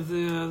many of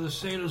the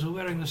sailors were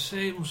wearing the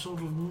same sort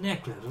of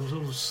necklace, a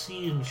sort of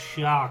sea and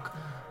shark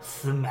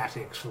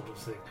thematic sort of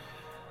thing.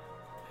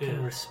 Can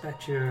Yeah.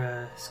 respect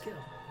your skill.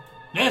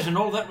 Yes, and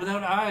all that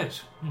without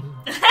eyes.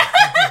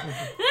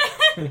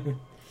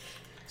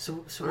 So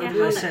Yeah, what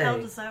do I how the hell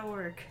say? does that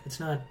work? It's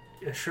not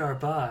a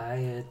sharp eye.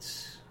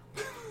 It's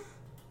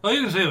Oh,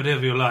 you can say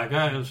whatever you like.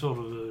 I am sort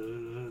of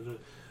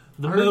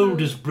the Are mold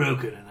the- is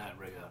broken in that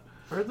regard.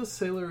 Are the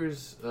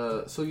sailors...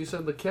 so you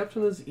said the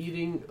captain is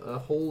eating a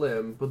whole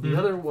lamb, but the Mhm.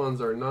 other ones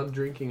are not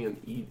drinking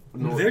and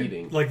they're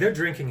eating. like they're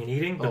drinking and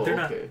eating, but Oh,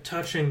 they're okay. not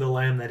touching the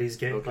lamb that he's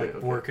getting Okay, okay.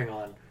 working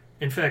on.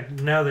 In fact,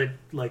 now that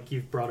like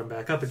you've brought him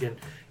back up again,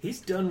 he's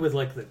done with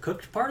like the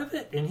cooked part of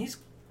it, and he's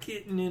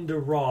getting into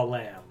raw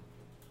lamb.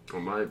 Oh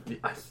my!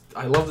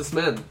 I love this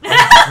man.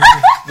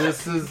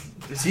 This is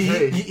See,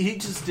 hey, he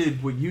just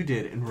did what you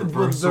did in the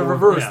reverse.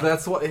 reverse. Yeah.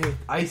 That's what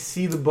I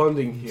see the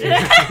bonding here.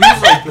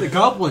 He's like, the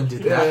Goblin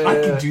did that.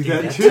 I can do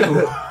that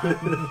too.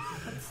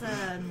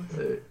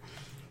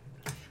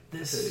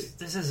 It's,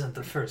 This isn't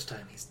the first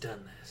time he's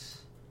done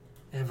this.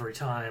 Every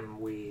time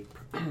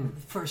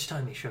first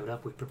time he showed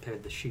up, we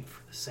prepared the sheep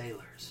for the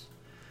sailors.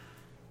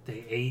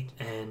 They ate,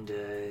 and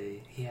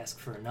he asked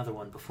for another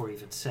one before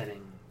even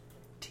setting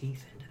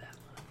teeth into that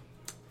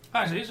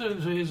one. I see. So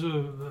he's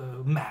a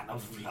man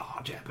of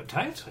large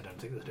appetite. I don't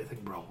think there's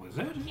anything wrong with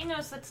that. he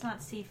knows that's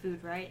not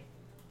seafood, right?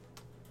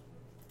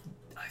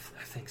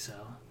 I think so.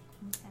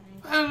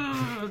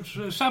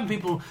 Okay. Some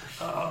people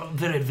are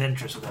very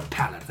adventurous with their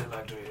palate. They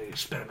like to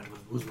experiment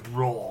with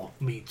raw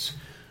meats.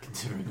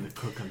 Considering the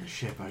cook on the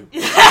ship, So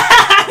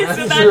That's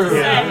that's true. it.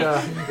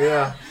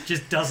 Yeah.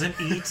 Just doesn't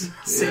eat,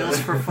 sails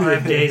for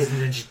 5 days,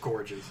 and then just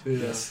gorges.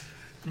 Yes.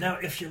 Now,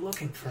 if you're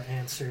looking for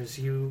answers,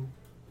 you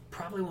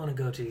probably want to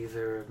go to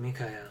either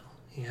Mikhail.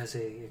 He has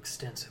a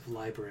extensive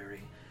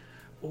library,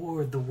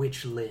 or the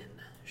witch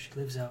Lynn. She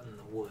lives out in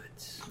the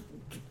woods.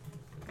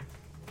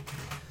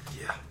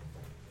 yeah.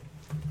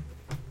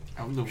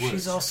 Out in the woods.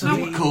 She's also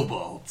No the-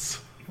 kobolds.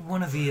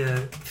 One of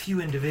the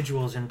few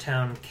individuals in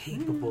town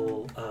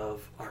capable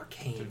of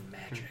arcane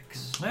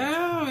magics.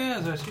 Oh,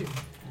 yes, I see.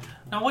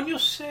 Now, when you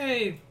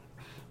say,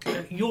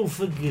 you'll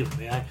forgive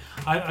me,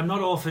 I'm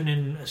not often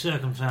in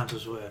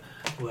circumstances where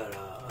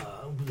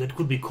that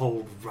could be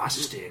called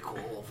rustic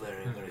or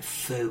very, very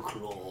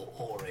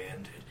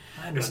folklore-oriented.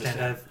 I understand.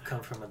 I've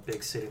come from a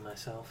big city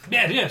myself.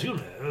 Yes, you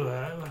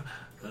know.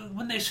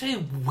 When they say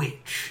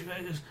witch,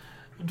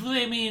 do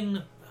they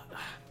mean...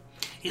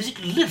 Is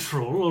it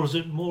literal, or is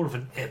it more of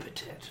an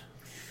epithet?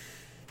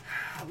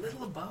 A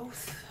little of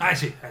both. I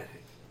see.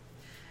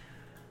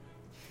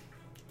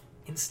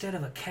 Instead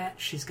of a cat,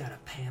 she's got a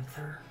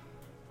panther.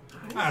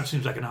 That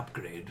seems like an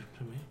upgrade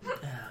to me.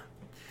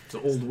 It's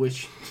an old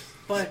witch.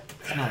 But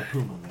It's not a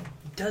puma, though.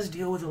 does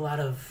deal with a lot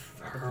of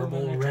herbal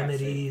Puma and a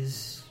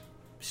remedies,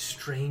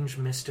 strange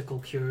mystical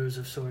cures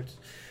of sorts.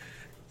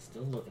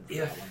 Still looking for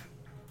Yeah. that one.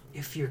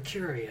 If you're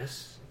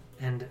curious,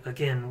 and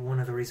again, one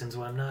of the reasons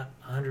why I'm not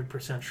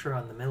 100% sure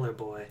on the Miller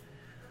boy,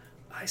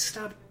 I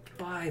stopped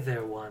by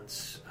there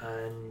once,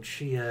 and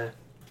she asked,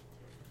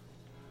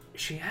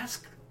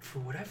 for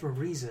whatever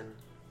reason,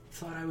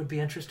 thought I would be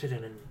interested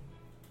in an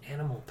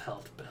animal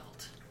pelt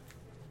belt.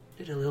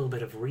 Did a little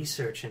bit of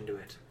research into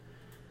it.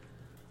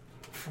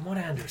 From what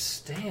I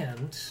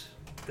understand,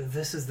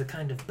 this is the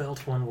kind of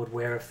belt one would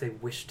wear if they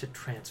wished to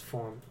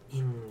transform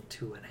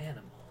into an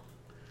animal.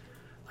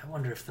 I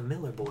wonder if the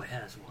Miller boy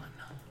has one.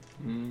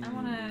 I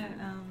want to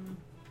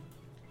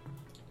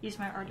use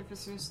my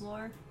artificer's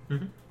lore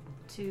Mhm.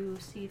 to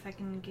see if I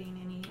can gain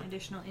any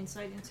additional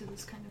insight into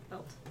this kind of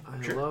belt. I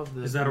Sure. love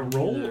this. Is that a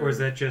roll, or is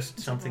that just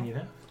It's a something roll. you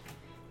have?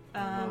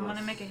 I want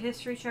to make a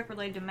history check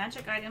related to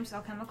magic items,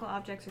 alchemical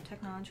objects, or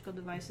technological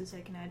devices.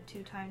 I can add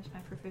 2 times my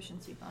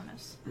proficiency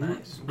bonus.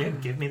 Nice. Yeah,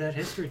 give me that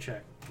history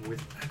check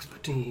with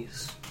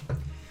expertise.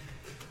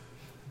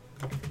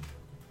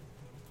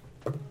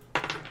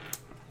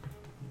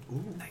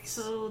 Ooh. Nice.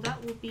 So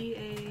that will be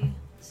a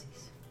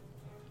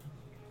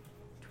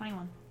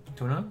 21.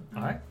 29?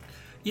 Alright.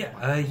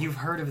 Yeah, you've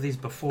heard of these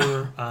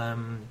before.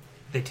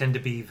 They tend to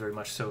be very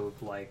much so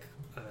like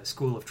a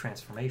school of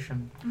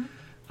transformation.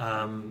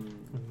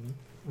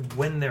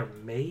 When they're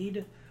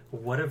made,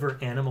 whatever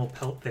animal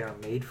pelt they are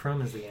made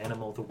from is the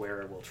animal the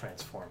wearer will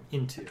transform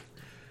into.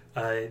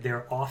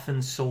 They're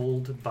often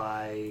sold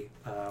by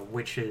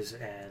witches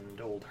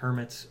and old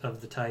hermits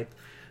of the type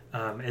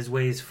as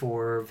ways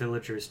for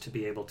villagers to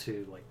be able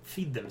to like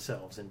feed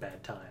themselves in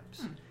bad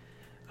times.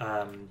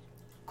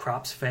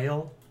 Crops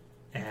fail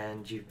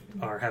and you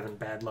are having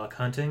bad luck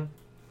hunting.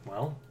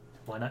 Well,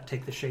 why not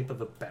take the shape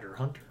of a better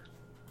hunter?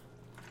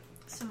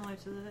 Similar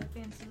to the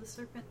Dance of the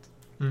Serpent.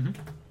 Mm-hmm.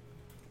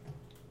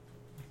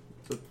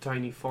 So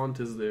tiny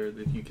font is there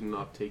that you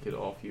cannot take it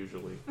off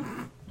usually.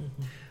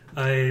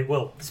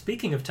 Well,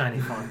 speaking of tiny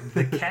font,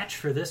 the catch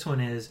for this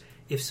one is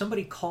if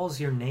somebody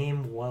calls your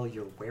name while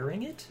you're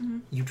wearing it,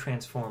 you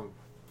transform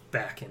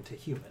back into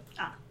human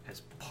as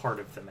part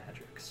of the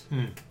magics.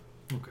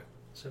 Okay.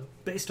 So,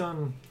 based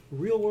on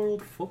real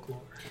world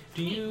folklore.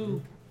 Do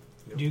you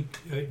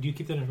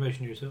keep that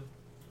information to yourself?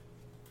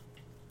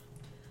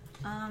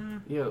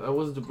 Yeah, I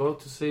was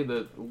about to say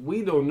that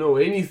we don't know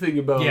anything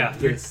about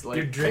this.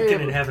 You're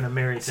drinking and having a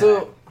merry time.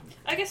 So,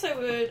 I guess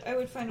I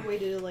would find a way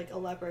to like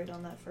elaborate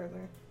on that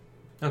further.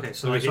 okay,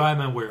 so So, like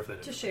I'm aware of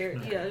that. To share,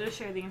 to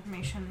share the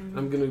information.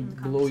 I'm gonna in the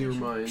blow your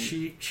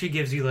conversation. mind. she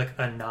gives you like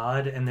a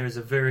nod, and there's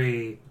a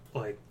very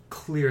like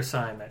clear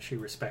sign that she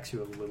respects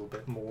you a little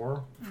bit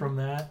more from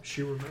that.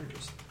 She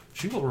remembers.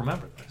 She will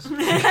remember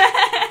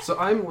this. So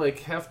I'm like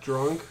half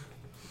drunk.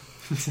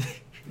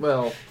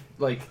 Well,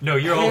 like No,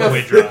 you're all the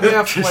way drunk.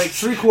 Half like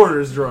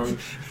 3/4 drunk.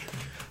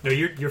 No,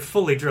 you're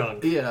fully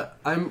drunk. Yeah,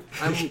 I'm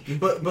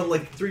But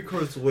like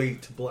 3/4 way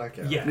to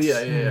blackout. Yes. Yeah.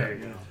 There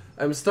you go.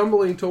 I'm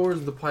stumbling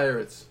towards the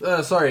pirates.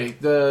 Sorry,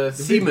 the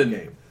The video seamen.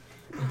 game.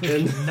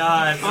 And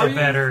Not a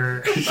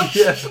better.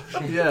 yeah.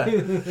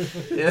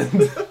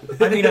 And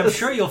I mean, I'm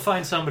sure you'll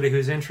find somebody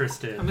who's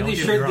interested. I mean, Don't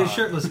these get me wrong.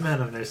 shirtless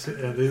men on this.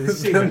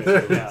 Seamen.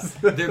 Yeah,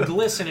 they're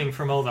glistening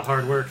from all the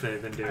hard work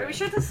they've been doing. Are we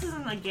sure this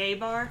isn't a gay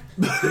bar?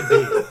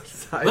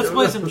 Let's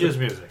play some jazz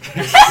music.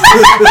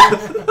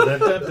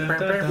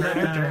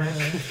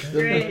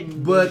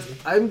 Great. But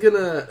I'm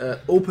gonna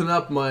open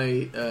up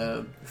my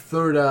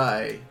third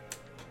eye.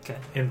 Okay.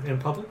 In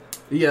public?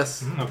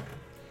 Yes, Okay.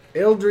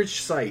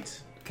 Eldritch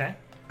Sight. Okay.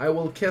 I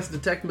will cast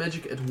Detect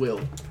Magic at will.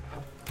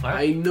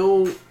 Alright. I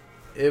know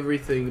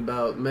everything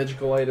about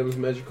magical items,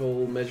 magic.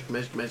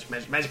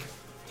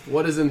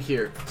 What is in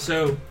here?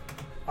 So,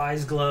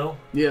 eyes glow.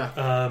 Yeah.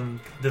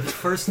 The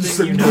first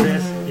thing you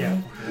notice,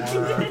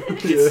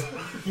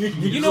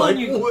 you know like,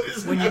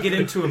 when you get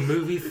into a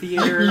movie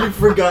theater, you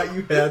forgot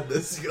you had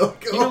this. you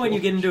know when you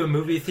get into a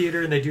movie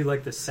theater and they do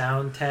like the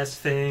sound test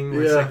thing,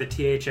 where it's like the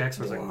THX,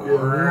 where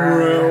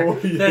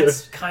it's like,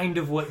 that's kind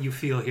of what you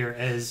feel here.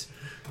 As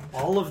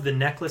all of the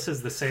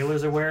necklaces the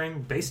sailors are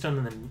wearing, based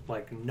on the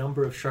like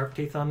number of sharp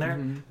teeth on there,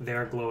 they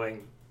are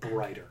glowing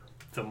brighter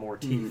the more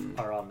teeth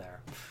are on there.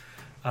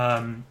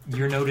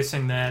 You're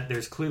noticing that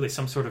there's clearly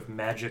some sort of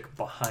magic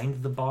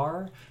behind the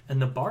bar,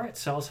 and the bar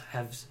itself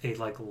has a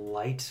like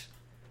light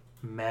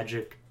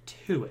magic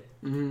to it.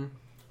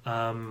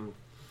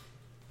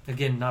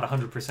 Again, not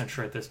 100%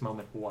 sure at this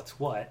moment what's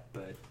what,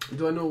 but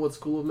do I know what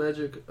school of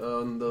magic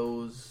on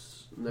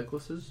those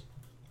necklaces?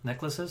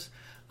 Necklaces?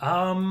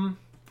 Yeah,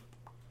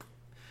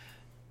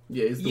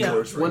 it's the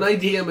worst. When I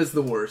DM, it's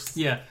the worst.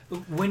 Yeah,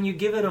 when you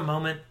give it a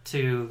moment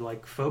to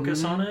like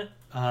focus on it,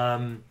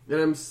 and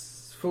I'm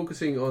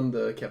focusing on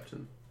the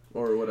captain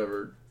or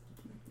whatever.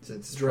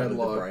 It's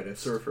dreadlock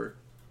surfer.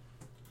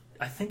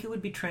 I think it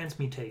would be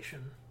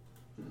transmutation.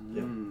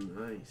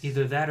 Nice.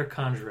 Either that or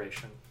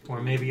conjuration,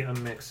 or maybe a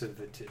mix of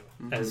the two.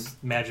 As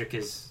magic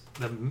is,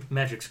 the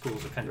magic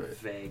schools are kind of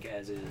vague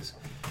as is.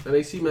 And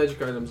I see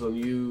magic items on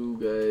you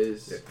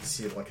guys. Yeah, you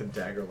see like a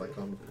dagger like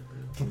on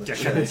the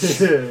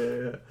chest.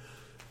 Yeah.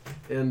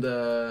 And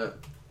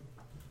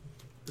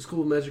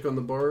School of Magic on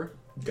the bar.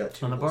 Got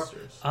 2 on the bar.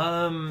 blisters.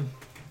 Let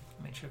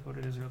me check what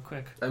it is real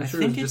quick. I'm sure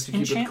think it's just to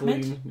keep it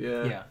clean.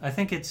 Yeah, I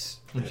think it's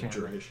enchantment.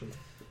 Duration.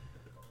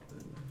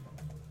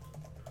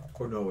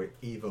 Or no, wait,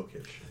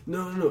 evocation.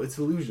 No, it's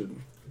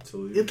illusion. It's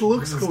illusion. It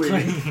looks clean.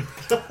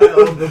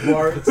 On the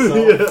bar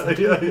itself.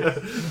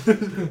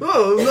 yeah.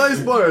 Oh, nice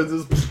bar.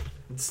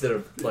 Instead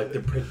of like the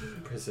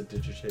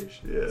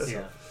prestidigitation.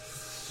 Yeah.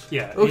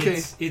 Yeah,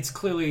 okay. It's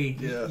clearly,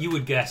 you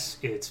would guess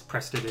it's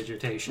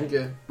prestidigitation.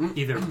 Okay.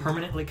 Either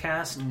permanently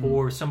cast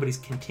or somebody's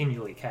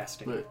continually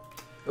casting. Right.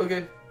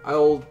 Okay,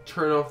 I'll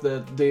turn off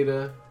that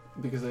data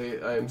because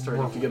I am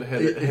starting to get a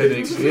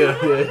headache.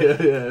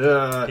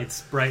 Yeah.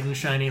 It's bright and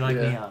shiny like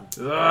neon.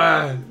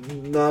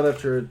 Not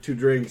after 2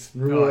 drinks.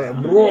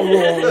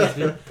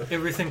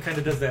 Everything kind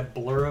of does that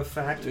blur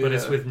effect, but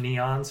it's with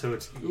neon, so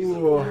it's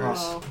even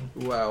worse.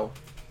 Wow.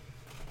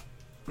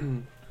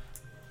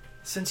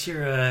 Since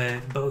you're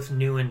both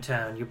new in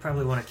town, you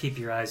probably want to keep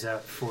your eyes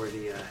out for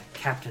the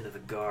captain of the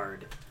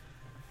guard,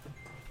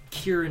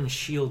 Turen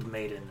Shield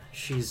Maiden.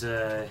 She's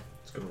It's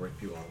gonna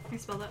rip you off. Can you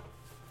spell that?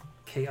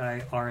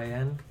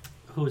 Kiran.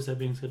 Who is that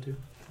being said to?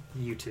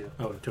 You two.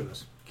 Oh, to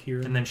us.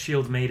 Kieran. And then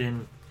Shield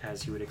Maiden,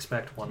 as you would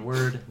expect, one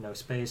word, no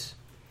space.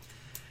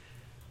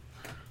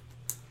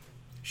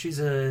 She's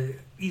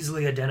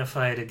easily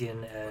identified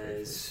again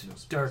as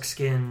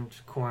dark-skinned,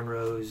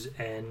 cornrows,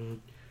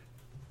 and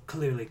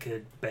clearly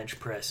could bench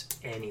press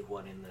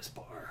anyone in this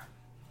bar.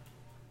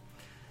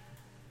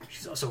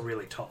 She's also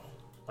really tall,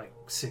 like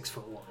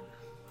 6'1".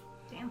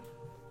 Damn.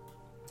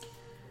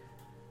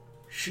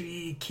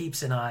 She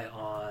keeps an eye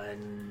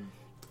on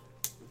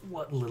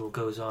what little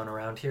goes on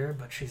around here,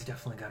 but she's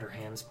definitely got her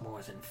hands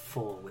more than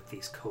full with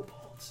these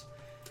kobolds.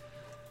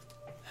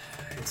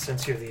 And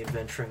since you're the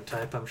adventuring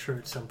type, I'm sure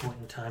at some point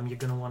in time you're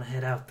going to want to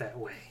head out that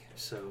way.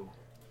 So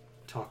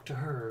talk to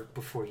her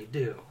before you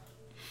do.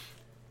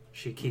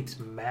 She keeps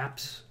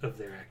maps of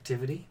their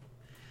activity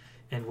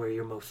and where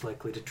you're most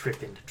likely to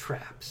trip into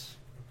traps.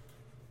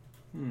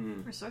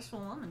 Resourceful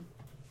woman.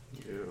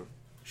 Yeah.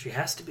 She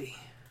has to be.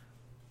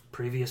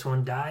 Previous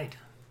one died.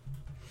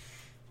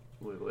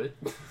 Wait, what?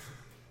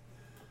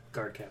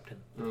 Guard captain.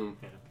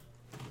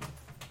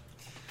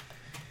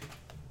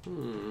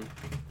 Yeah.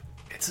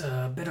 It's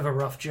a bit of a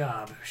rough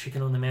job. She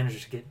can only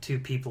manage to get 2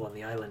 people on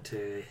the island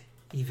to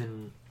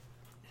even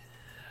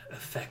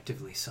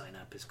effectively sign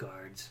up as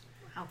guards.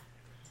 Wow.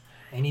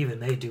 And even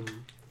they do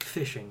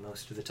fishing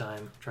most of the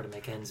time, try to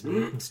make ends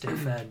meet and stay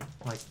fed,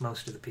 like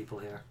most of the people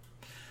here.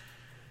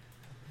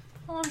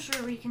 Well, I'm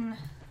sure we can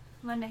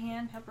lend a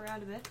hand, help her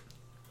out a bit.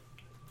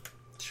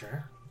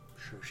 Sure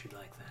she'd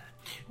like that.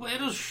 Where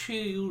does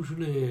she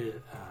usually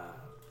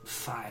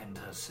find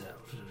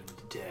herself during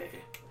the day?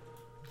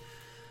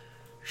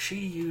 She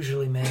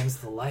usually mans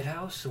the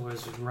lighthouse or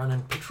is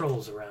running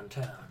patrols around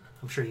town.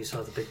 I'm sure you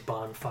saw the big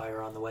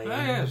bonfire on the way in,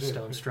 the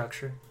stone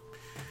structure.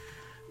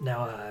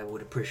 Now, I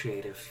would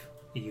appreciate if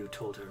you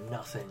told her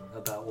nothing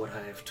about what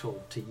I have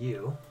told to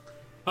you.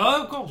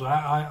 Oh, of course.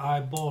 I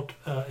bought,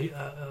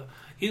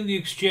 in the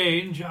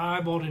exchange,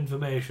 I bought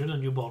information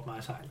and you bought my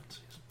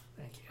silence.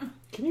 Thank you.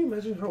 Can you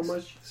imagine how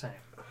much? Same.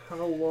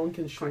 How long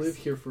can she live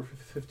here for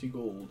 50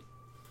 gold?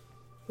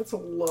 That's a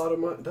lot of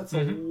money. That's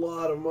a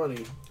lot of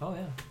money. Oh,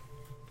 yeah.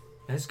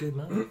 That's good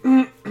money.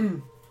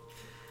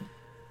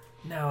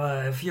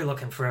 Now, if you're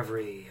looking for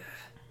every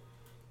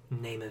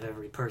name of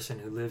every person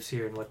who lives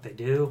here and what they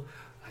do,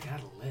 I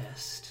got a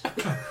list.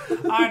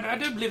 I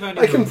don't believe I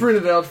need I can print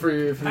it out for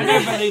you if you I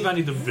don't believe I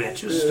need to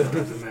register at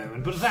the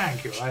moment, but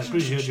thank you. I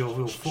appreciate your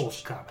real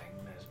forthcoming.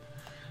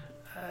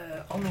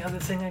 Only other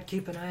thing I'd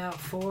keep an eye out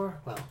for,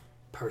 well,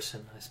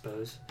 person, I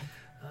suppose.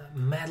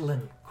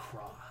 Madeline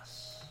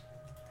Cross.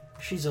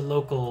 She's a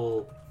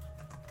local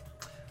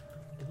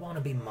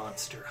wannabe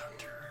monster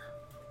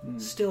hunter.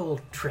 Still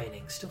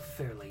training, still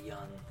fairly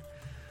young.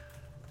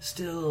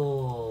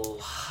 Still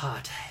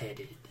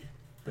hot-headed.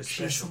 But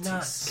she's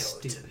not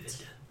stupid.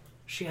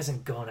 She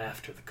hasn't gone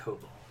after the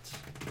kobolds.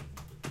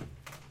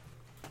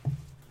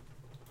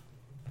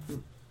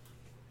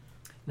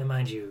 Now,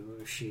 mind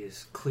you, she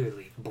is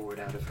clearly bored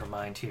out of her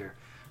mind here.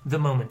 The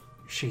moment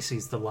she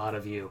sees the lot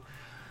of you,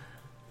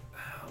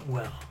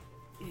 well,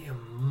 you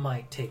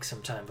might take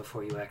some time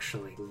before you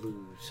actually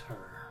lose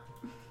her.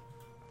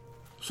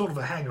 Sort of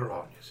a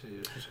hanger-on, you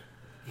see.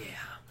 Yeah.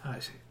 I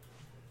see.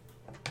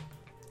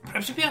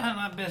 Perhaps if you had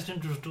our best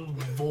interest to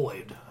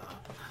avoid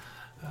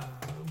her,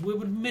 we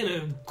would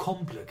merely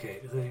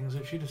complicate things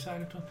if she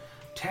decided to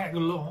tag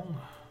along.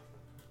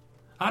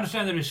 I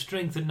understand there is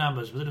strength in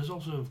numbers, but there is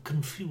also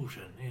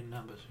confusion in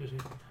numbers, you see.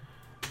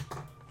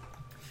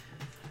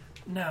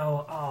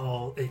 Now,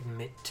 I'll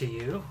admit to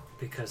you,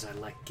 because I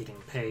like getting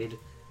paid,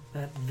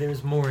 that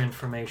there's more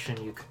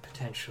information you could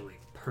potentially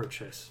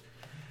purchase.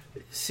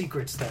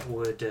 Secrets that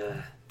would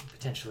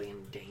potentially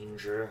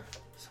endanger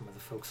some of the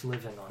folks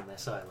living on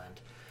this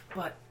island.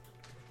 But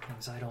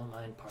things I don't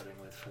mind parting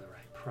with for the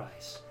right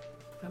price.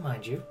 But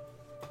mind you,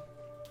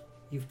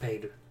 you've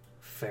paid a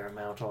fair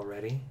amount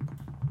already,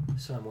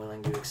 so I'm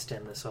willing to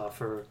extend this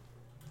offer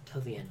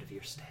till the end of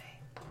your stay.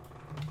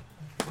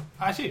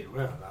 I see.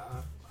 Well,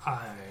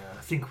 I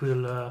think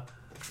we'll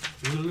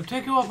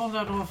take you up on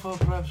that offer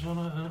perhaps on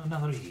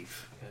another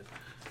eve.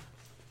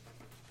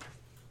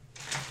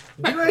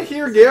 Did I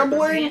hear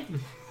gambling?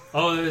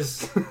 Oh,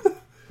 there's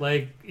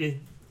like it.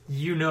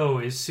 You know,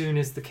 as soon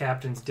as the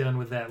captain's done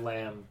with that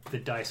lamb, the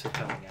dice are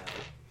coming out.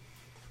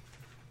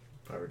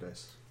 Power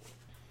dice.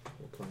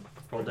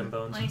 Roll them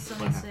bones. Lenny still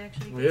needs to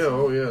actually get Yeah. some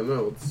Oh yeah.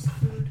 No. It's,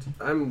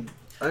 food.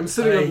 I'm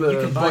sitting on You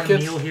the can buy a bucket,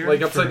 meal here like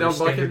for upside down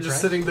standard bucket, just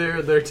price. sitting there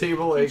at their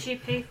table, Can like she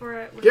pay for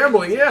it? with-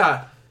 gambling.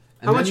 Yeah.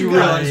 And How then much you you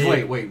got?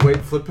 realize,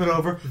 wait, flip it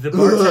over. The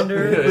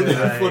bartender, And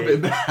then flip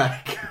it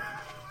back.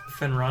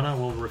 Fenrana,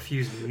 will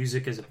refuse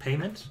music as a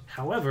payment.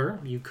 However,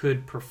 you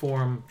could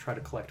try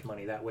to collect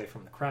money that way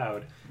from the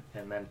crowd,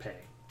 and then pay.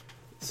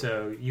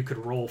 So you could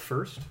roll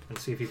first and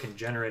see if you can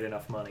generate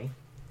enough money,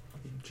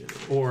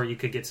 or you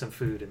could get some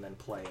food and then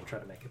play and try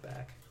to make it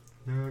back.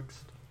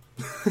 Next.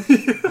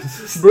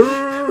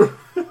 Brrr.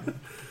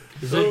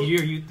 Is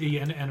that the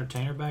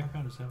entertainer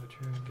background? Is that what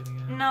you're getting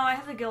at? No, I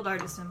have the guild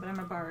artisan, but I'm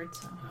a bard,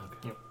 so.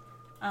 Okay.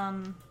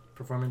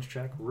 Performance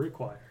check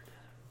required.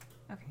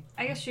 Okay.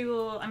 I guess she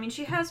will. I mean,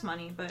 she has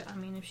money, but I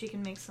mean, if she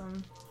can make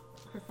some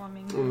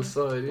performing, On the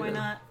side, why yeah.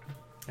 not?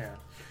 Yeah.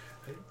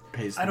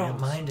 Pays the I don't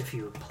meals. mind if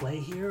you play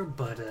here,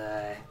 but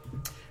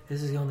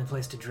this is the only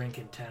place to drink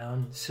in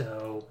town,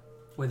 so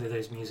whether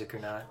there's music or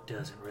not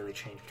doesn't really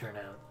change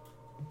turnout.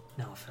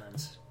 No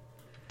offense.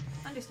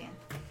 Understand.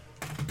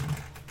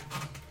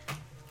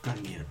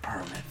 Gonna need a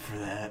permit for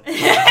that.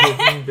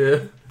 Yeah.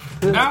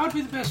 Now would be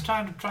the best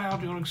time to try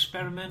out your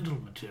experimental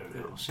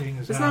material, seeing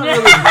as It's how not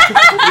really.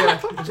 Yeah.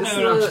 There's It's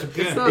nowhere else to not,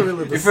 go. it's not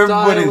really the If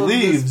everybody style of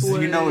leaves, this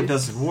you know it place.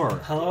 doesn't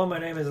work. Hello, my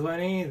name is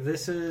Linney.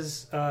 This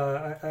is,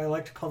 I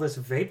like to call this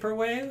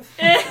Vaporwave.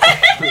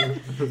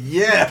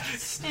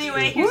 Yes!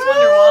 Anyway, here's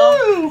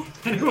Wonderwall.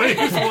 Anyway,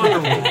 it's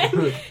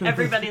wonderful.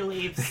 Everybody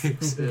leaves.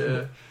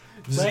 Yeah.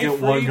 Just My get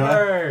one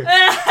guy.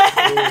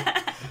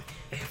 Freebird.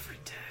 Every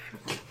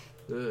time.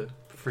 Yeah.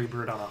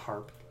 Freebird on a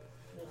harp.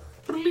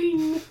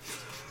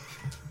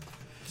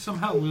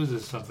 Somehow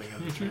loses something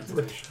in the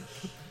translation.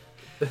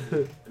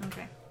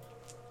 Okay.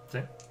 That's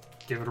it.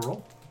 Give it a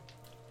roll.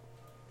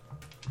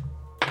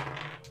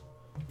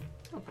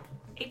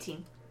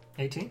 18.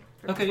 18?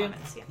 For Okay, yeah.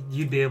 performance, yeah.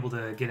 You'd be able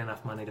to get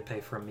enough money to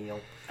pay for a meal.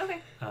 Okay.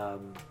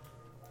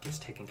 Gets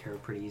taken care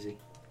of pretty easy.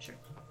 Sure.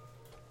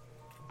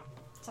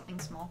 Something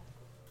small.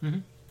 Mm-hmm.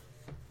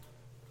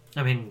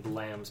 I mean,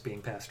 lambs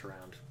being passed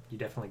around. You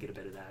definitely get a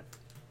bit of that.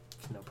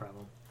 It's no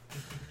problem.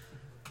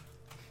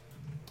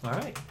 All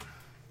right.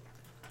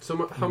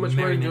 So how much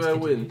money do I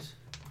win?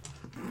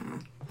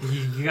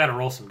 You got to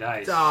roll some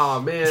dice. Ah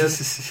man.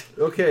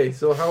 Okay,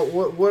 so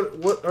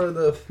what are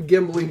the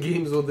gambling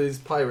games with these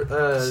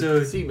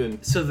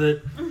seamen? So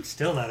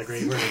still not a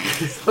great word.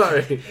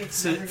 Sorry,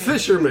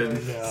 fishermen,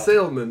 Yeah.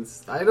 sailmen.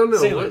 I don't know.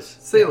 Sailors.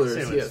 Sailors.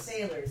 Yeah, sailors. Yes.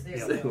 Sailors, there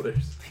Yeah. you go.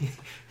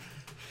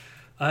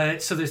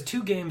 Sailors. So there's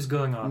two games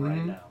going on right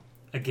Mhm. now.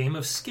 A game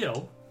of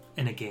skill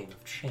and a game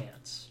of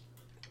chance.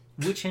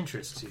 Which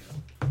interests you?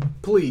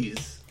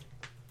 Please.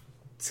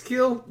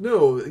 Skill?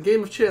 No. A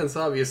game of chance,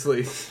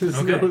 obviously. There's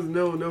Okay.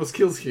 no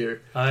skills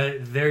here.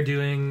 They're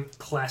doing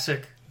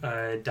classic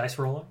dice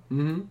rolling.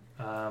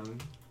 Mm-hmm.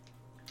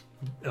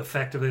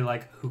 Effectively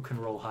like who can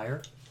roll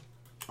higher.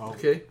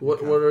 Okay.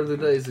 What are the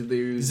dice? Are they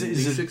Is it-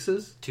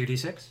 D6s?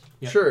 2d6.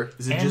 Yep. Sure.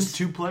 Is it And- just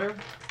 2-player?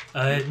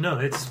 No,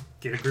 it's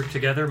get a group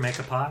together, make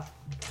a pot.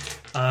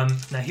 Now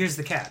here's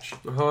the catch.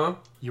 Uh-huh.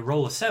 You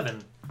roll a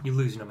 7, you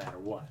lose no matter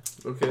what.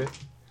 Okay.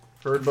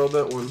 Heard about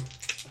that one.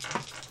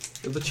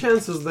 And the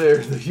chances there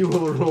that you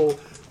will roll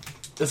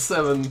a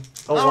 7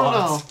 a I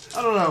lot.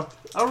 don't know.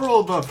 I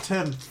roll above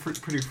 10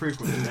 pretty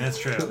frequently. That's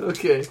true.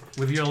 Okay.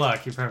 With your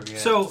luck, you probably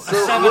get So, a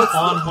So 7 what's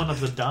on one of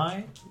the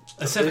die?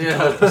 a 7 Yeah.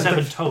 total.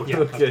 7 total. Yeah,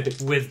 Okay.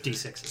 with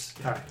d6s.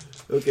 All right.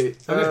 Okay.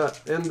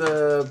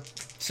 And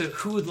So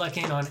who would like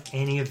in on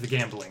any of the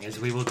gambling? As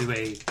we will do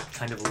a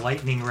kind of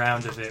lightning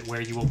round of it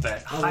where you will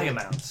bet high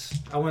amounts.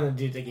 I want to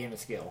do the game of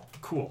skill.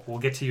 Cool. We'll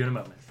get to you in a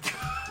moment.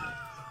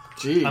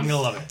 jeez. I'm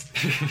gonna love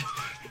it.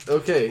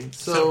 Okay,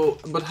 so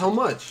but how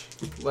much?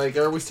 Like,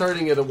 are we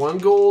starting at a 1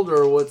 gold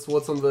or what's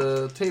on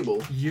the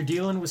table? You're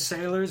dealing with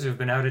sailors who've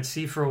been out at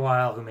sea for a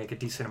while who make a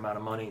decent amount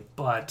of money,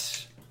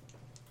 but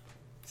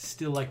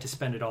still like to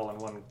spend it all in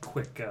one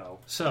quick go.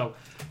 So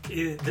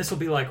this will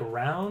be like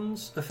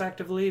rounds,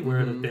 effectively, where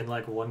it'll been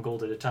like 1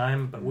 gold at a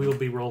time, but we will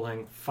be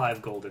rolling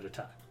 5 gold at a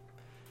time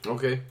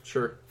Okay,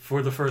 sure.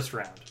 for the first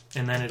round,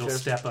 and then it'll Okay.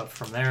 step up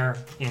from there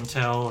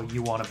until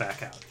you want to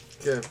back out.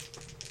 Okay.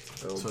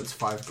 So it's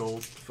 5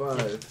 gold.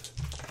 5.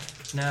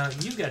 Now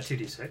you've got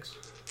 2d6.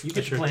 You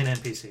get to Sure. play an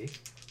NPC,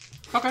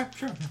 Okay,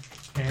 sure.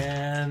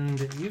 and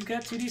you've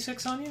got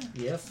 2d6 on you.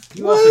 Yes.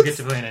 You also get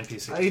to play an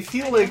NPC. I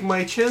feel like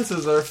my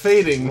chances are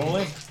fading.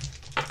 Rolling.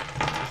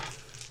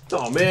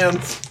 Oh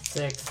man.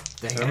 6.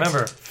 Dang So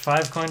remember,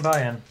 5 coin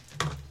buy-in.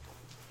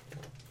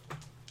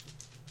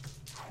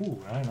 Ooh,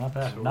 right, not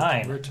bad. So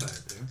 9. We're tied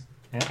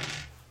there.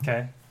 Okay,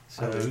 I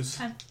so lose.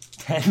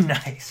 10.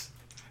 Nice.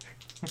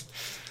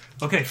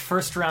 Okay,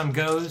 first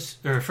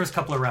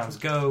couple of rounds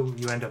go.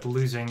 You end up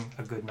losing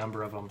a good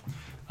number of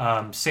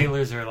them.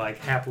 Sailors are like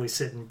happily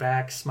sitting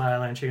back,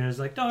 smiling. Chickens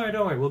like, don't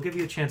worry, we'll give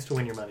you a chance to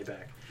win your money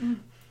back.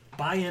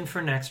 Buy-in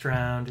for next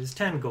round is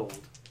 10 gold,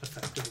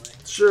 effectively.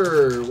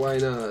 Sure, why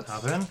not?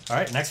 Hop in. All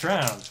right, next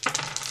round.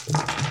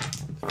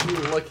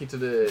 Feeling lucky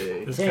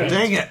today. This Ten. guy.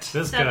 Dang it!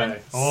 This 7. guy.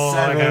 Oh,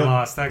 7.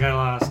 that guy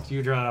lost.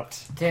 You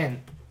dropped.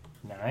 10.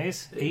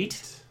 Nice.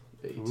 8.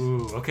 8.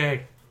 Ooh,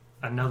 okay.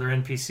 Another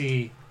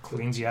NPC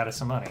cleans you out of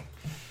some money.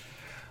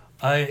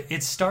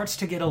 It starts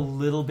to get a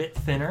little bit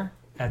thinner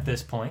at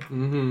this point.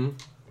 Mm-hmm.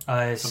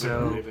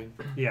 So Leaving.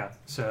 yeah,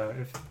 so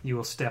if you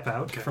will step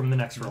out Okay. from the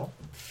next roll.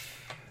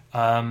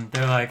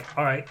 They're like,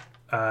 all right.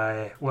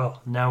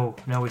 Well, now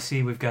we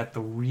see we've got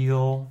the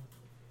real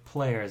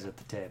players at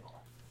the table.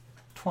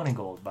 20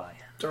 gold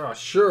buy-in. Oh,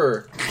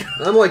 sure.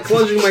 I'm like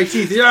clenching my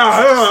teeth.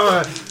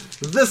 Yeah!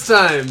 This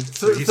time. you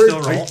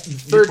still roll?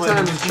 Third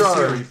time in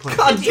charm.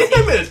 God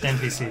damn it!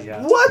 NPC,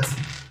 yeah. What?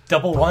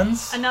 Double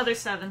ones. Another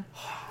 7.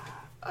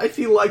 I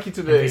feel lucky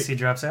today. NPC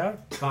drops out.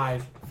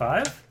 5.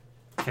 5.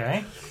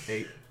 Okay.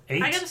 8.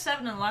 8. I got a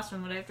 7 in the last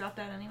one. Would I have dropped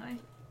out anyway?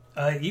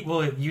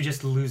 You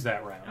just lose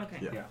that round.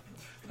 Okay. Yeah.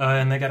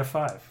 And they got a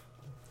 5.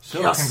 So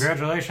Yes.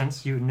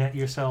 congratulations, you net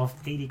yourself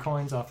 80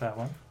 coins off that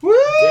one. Woo!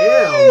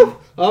 Damn!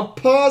 I'm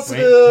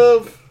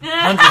positive!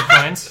 100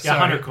 coins. Yeah, Sorry.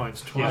 100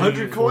 coins. 20,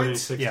 100 40,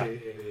 coins? 60, Yeah.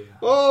 80.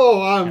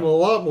 Oh, I'm a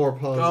lot more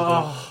positive.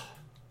 Oh.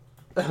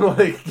 I'm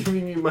like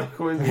giving you my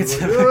coins. and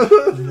It's-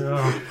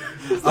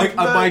 like,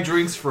 No. I buy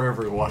drinks for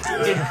everyone.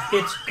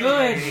 It's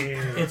good.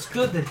 It's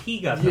good that he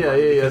got the Yeah,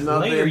 money, yeah, because not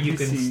the later you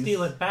can NPCs.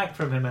 steal it back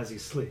from him as he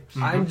sleeps.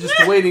 I'm just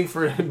waiting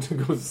for him to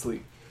go to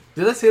sleep.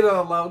 Did I say that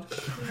out loud?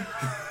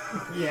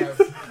 Yes.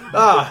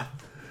 Ah!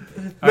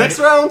 All Next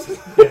right.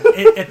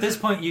 round? At this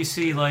point, you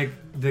see like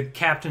the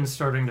captain's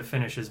starting to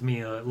finish his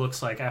meal. It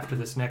looks like after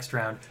this next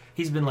round,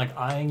 he's been like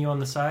eyeing you on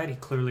the side. He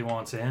clearly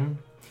wants in.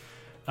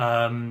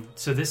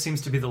 So this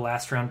seems to be the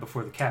last round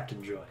before the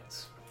captain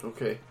joins.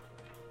 Okay.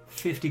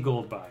 50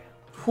 gold buy-in,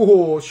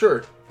 Oh,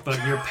 sure.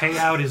 but your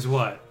payout is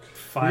what?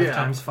 5 Yeah,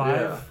 times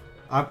 5.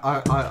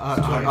 yeah.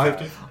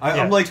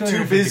 I'm like too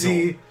 250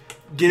 busy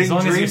getting As long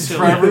as you're drinks still-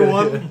 for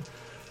everyone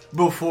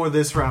before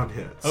this round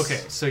hits.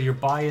 Okay, so your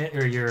buy-in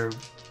or your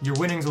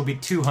winnings will be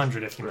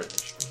 200 if you Right.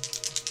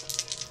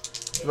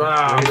 manage.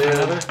 Wow, Ready for man.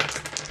 another?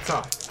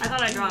 I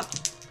thought I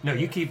dropped. No,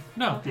 you keep.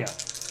 No. Yeah.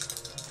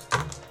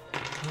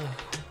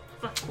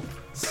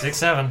 6,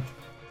 7.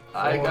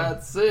 I Four.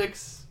 got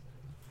 6.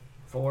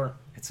 4.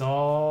 It's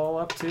all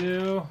up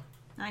to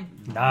 9.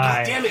 9.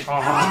 God damn it!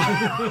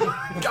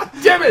 Oh. God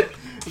damn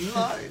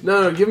it!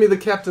 No, give me the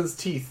captain's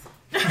teeth.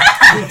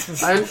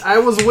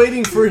 I was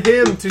waiting for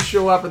him to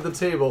show up at the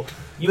table.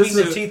 You This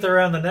mean the is- teeth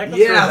around the necklace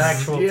or the Yes,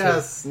 actual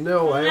yes.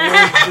 No, I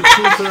want the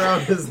teeth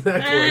around his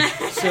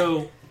necklace.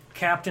 So,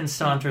 Captain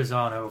saunters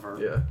on over,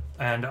 Yeah.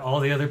 and all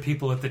the other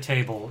people at the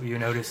table, you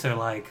notice they're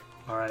like,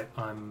 all right,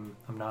 I'm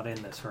not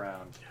in this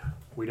round.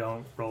 We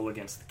don't roll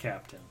against the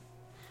captain.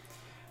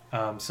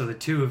 So the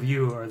two of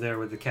you are there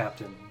with the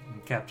captain. And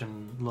the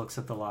captain looks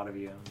at the lot of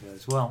you and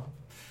goes, well,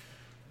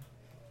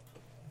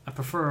 I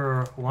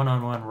prefer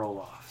one-on-one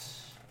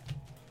roll-offs.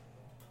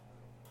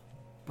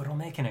 But I'll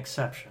make an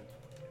exception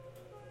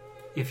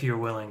if you're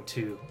willing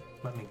to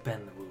let me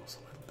bend the rules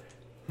a little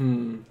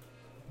bit.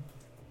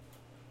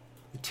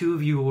 The two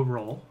of you will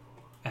roll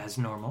as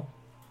normal,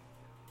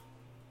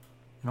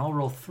 and I'll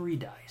roll 3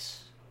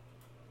 dice.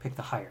 Pick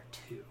the higher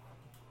 2.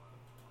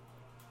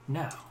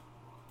 Now,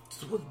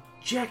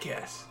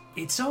 Jackass.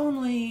 it's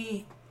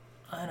only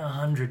an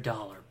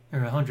 $100 or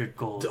 100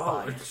 gold buy-in.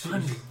 Dollars.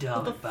 What the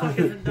 $100 fuck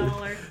is a buy-in.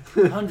 dollar?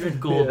 100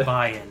 gold Yeah.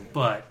 buy-in,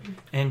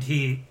 and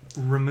he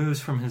removes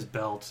from his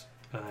belt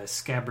a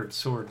scabbard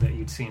sword that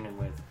you'd seen him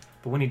with.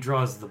 But when he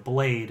draws the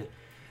blade,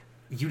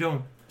 you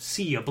don't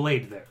see a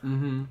blade there.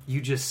 Mm-hmm.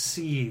 You just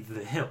see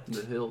the hilt,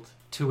 The hilt.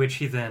 to which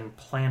he then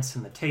plants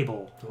in the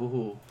table.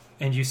 Ooh.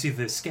 And you see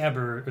the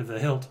scabbard, or the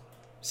hilt,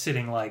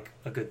 sitting like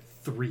a good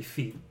 3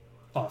 feet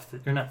off the...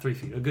 Or not 3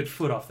 feet, a good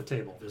foot off the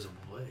table. There's a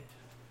blade.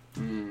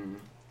 Mm.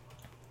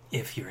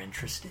 If you're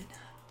interested.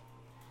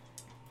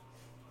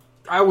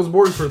 I was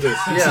born for this.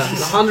 Yeah,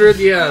 100.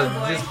 Yeah, Oh,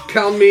 boy. just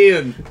count me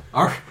in.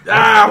 Our,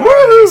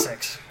 Woo!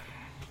 6.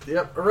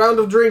 Yep, a round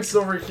of drinks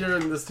over here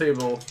in this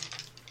table.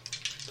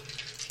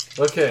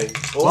 Okay.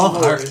 Oh Well,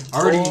 boy.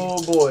 already-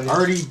 Oh boy.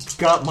 already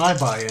got my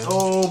buy-in.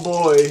 Oh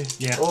boy.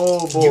 Yeah.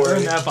 Oh boy. You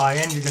earn that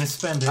buy-in, you're going to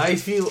spend it. I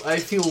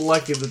feel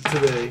lucky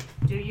today.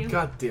 Do you?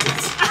 God damn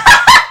it.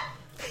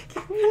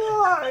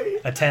 Why?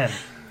 A 10.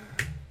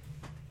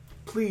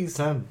 Please.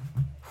 10.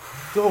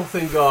 Oh,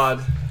 thank God.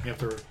 You have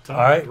to All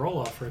right. roll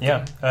off for it.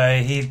 Yeah.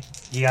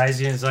 He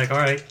eyes you and is like,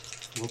 alright,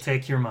 we'll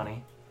take your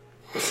money.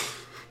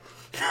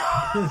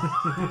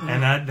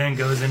 And that then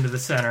goes into the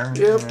center.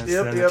 Yep, and it's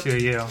yep, then yep. the two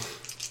of you.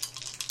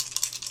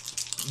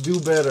 Do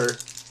better.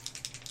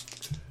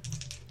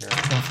 Your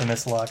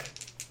infamous luck.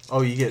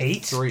 Oh, you get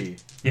 8? 3.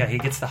 Yeah, he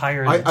gets the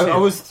higher I, of the I, two. I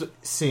was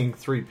seeing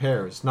 3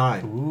 pairs.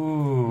 9.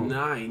 Ooh.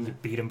 9.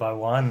 Beat him by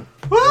 1.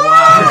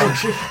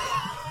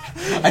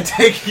 I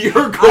take your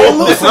gold.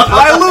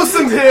 I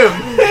loosened him.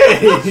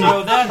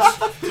 So that's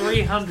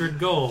 300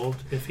 gold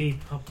if he.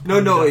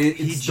 No, He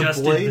it's just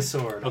the did blade. the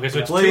sword. Okay, so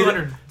it's Blade.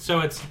 200. So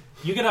it's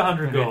you get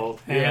 100 gold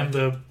Yeah. and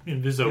the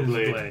It Inviso is a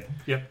blade. blade.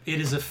 Yep. It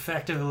is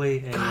effectively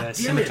a damn it.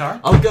 scimitar.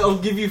 I'll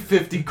give you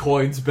 50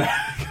 coins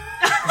back.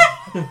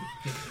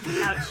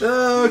 Ouch.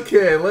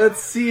 Okay, let's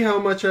see how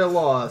much I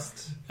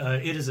lost.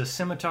 It is a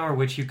scimitar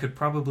which you could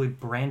probably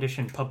brandish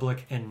in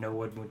public and no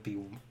one would be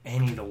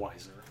any the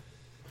wiser.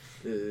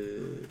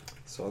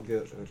 So I'll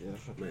get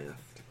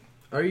Math.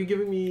 Are you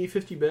giving me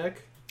 50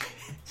 back?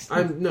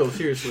 No,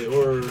 seriously.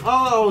 Or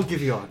I'll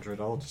give you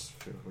 100. I'll just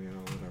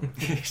whatever.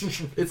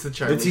 it's a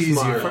Chinese It's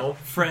easier. smile.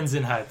 Friends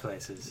in high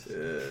places.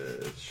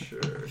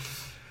 Sure.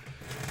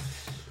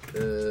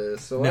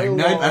 So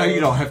Now you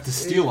don't have to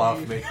steal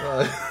off me.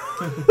 85.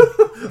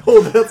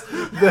 Oh,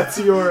 that's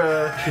your.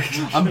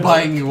 I'm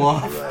buying you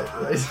off.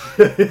 Right.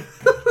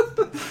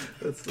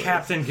 That's nice.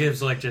 Captain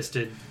gives like just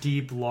a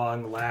deep,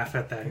 long laugh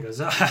at that and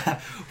goes,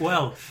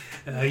 well,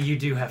 you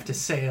do have to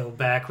sail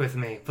back with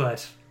me,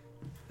 but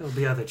there'll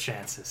be other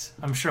chances.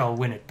 I'm sure I'll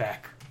win it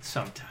back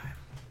sometime.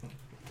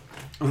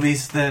 At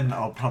least then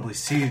I'll probably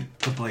see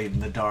the blade in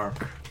the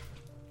dark.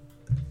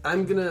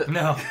 I'm gonna.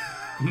 No,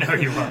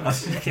 you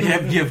won't. You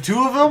have 2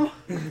 of them?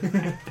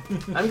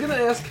 I'm gonna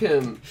ask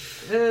him,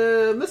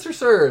 Mr.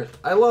 Sir.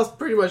 I lost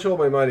pretty much all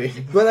my money,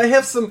 but I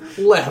have some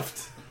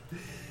left.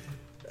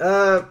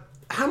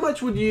 How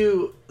much would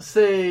you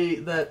say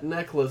that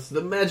necklace,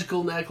 the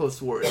magical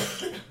necklace,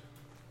 worth?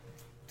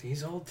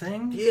 These old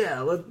things?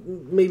 Yeah,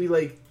 maybe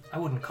like. I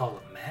wouldn't call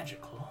it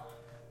magical.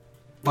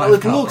 Well,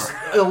 it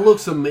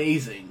looks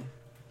amazing.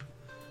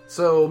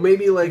 So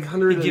maybe like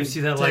 110. It gives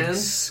you that like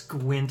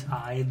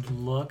squint-eyed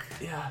look.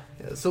 Yeah.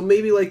 So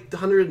maybe like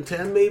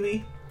 110,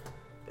 maybe,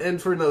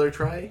 and for another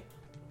try.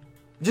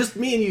 Just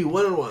me and you,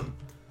 1-on-1.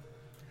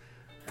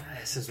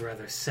 This is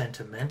rather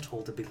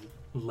sentimental to be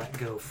let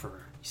go for.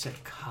 You said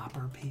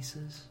copper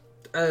pieces?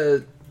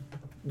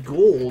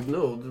 Gold?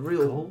 No, the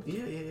real. Gold?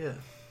 Yeah.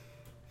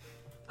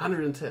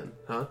 110,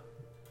 huh?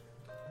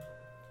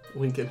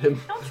 Wink at him.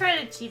 Don't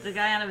try to cheat the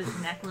guy out of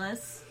his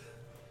necklace.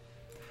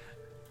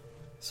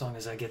 As long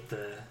as I get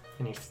the...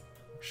 And he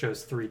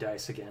shows 3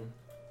 dice again.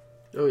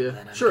 Oh yeah,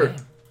 Then I'm sure. game.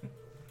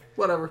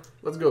 Whatever.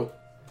 Let's go.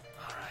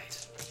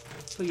 Alright.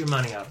 Put your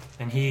money up.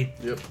 And he,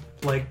 Yep.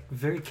 like,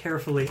 very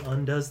carefully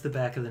undoes the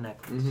back of the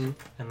necklace. Mm-hmm.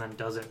 And then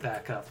does it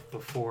back up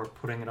before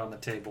putting it on the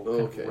table.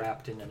 Okay. Kind of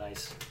wrapped in a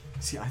nice...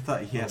 See, I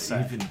thought he had Well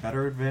said. even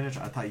better advantage.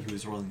 I thought he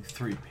was rolling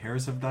 3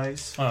 pairs of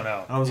dice. Oh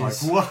no. I was like,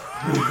 He's-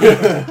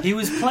 what? He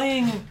was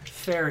playing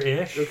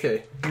fair-ish.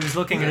 Okay. He was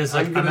looking at his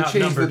like, I'm gonna change the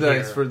outnumbered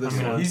dice here. for this I'm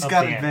gonna one. He's up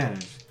got the ante.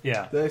 advantage.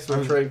 Yeah. Thanks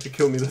for trying to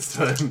kill me this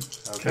time.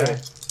 Okay.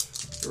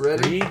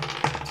 Ready?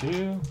 3,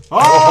 2...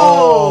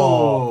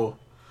 Oh!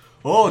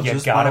 Oh, You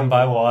just got him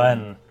by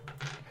 1.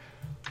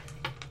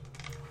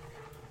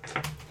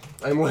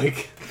 I'm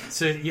like,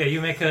 So yeah,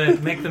 you make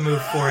the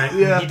move for it.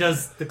 Yeah. And he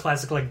does the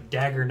classic like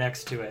dagger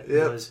next to it. He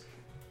Yep. goes,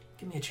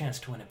 "Give me a chance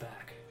to win it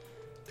back."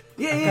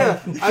 yeah.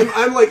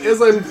 I'm like,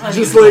 as I'm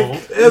just need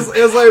like,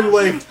 as I'm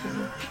like,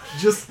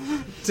 just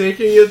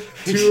taking it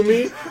to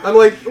me. I'm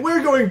like,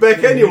 we're going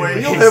back anyway.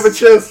 You'll have a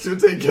chance to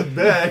take it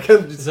back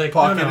and just He's like,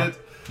 pocket no. it.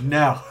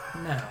 Now.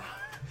 No.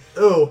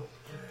 Oh,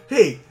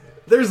 hey,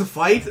 there's a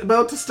fight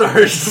about to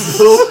start.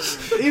 So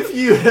if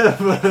you have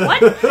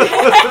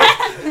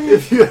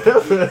if you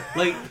have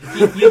Like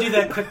you do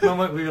that quick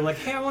moment where you're like,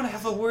 "Hey, I want to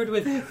have a word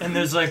with," and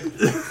there's like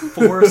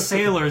 4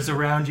 sailors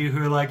around you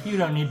who are like, "You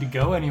don't need to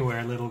go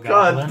anywhere, little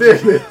goblin. God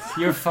damn it.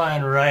 You're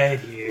fine right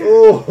here."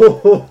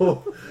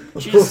 Oh,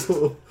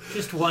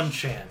 Just one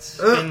chance.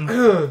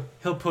 And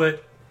he'll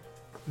put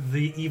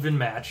the even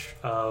match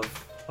of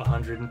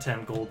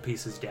 110 gold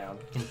pieces down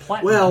in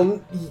platinum.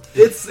 Well,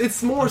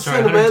 it's more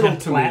Sorry, sentimental 110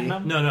 to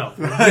platinum? me. No.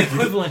 The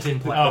equivalent in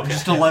platinum. Okay.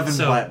 Just 11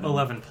 So, platinum.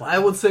 11 I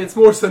platinum. would say it's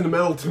more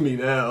sentimental to me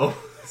now.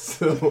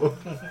 So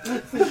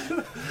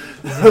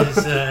Is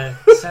it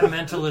as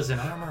sentimental as an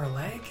arm or a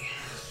leg?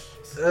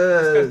 This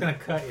guy's gonna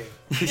cut you.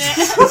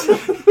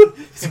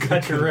 He's gonna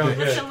cut you real good.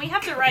 Listen, we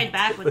have to ride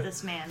back with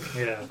this man.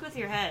 Yeah. Think with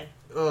your head.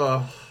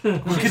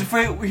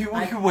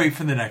 We can wait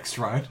for the next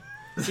ride.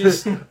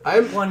 Just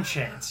I'm one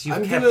chance. You've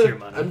I'm kept gonna your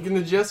money. I'm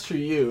gonna gesture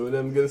you, and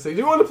I'm gonna say, "Do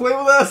you want to play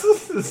with us?"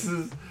 This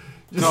is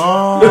just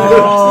Oh,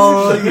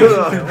 oh,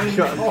 God damn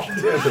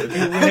it.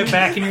 You win it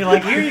back and you're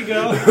like, here you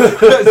go.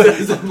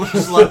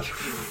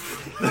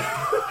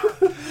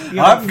 You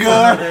I'm have good.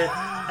 fun with it,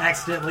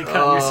 accidentally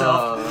cut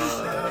yourself.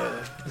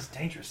 It's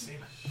dangerous,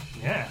 Steven.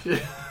 Yeah.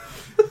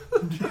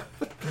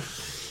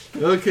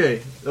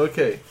 Okay.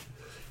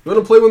 You want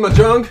to play with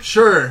Mah'jong?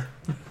 Sure.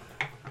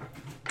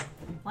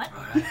 What?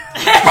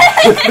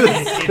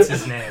 It's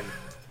his name.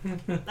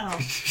 Oh,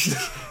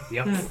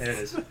 Yep, there it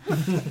is.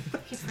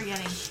 keep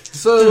forgetting.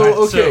 So Alright,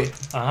 okay.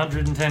 So,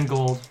 110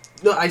 gold.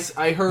 No,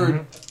 I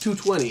heard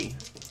 220.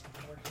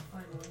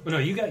 Well, no,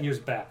 you got yours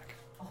back.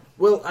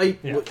 Well, I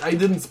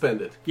didn't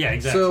spend it. Yeah,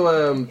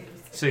 exactly.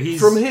 So he's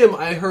from him,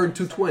 I heard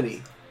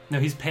 220. No,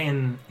 he's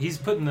putting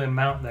the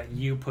amount that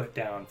you put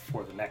down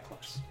for the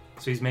necklace.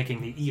 So he's making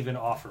the even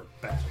offer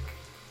back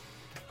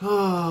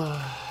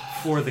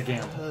for the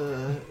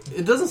gamble.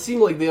 It doesn't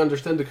seem like they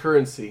understand the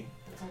currency.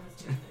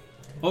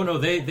 Oh no,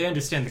 they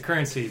understand the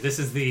currency. This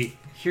is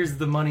here's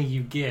the money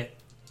you get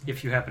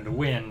if you happen to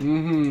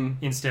win,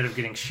 instead of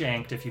getting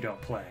shanked if you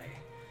don't play.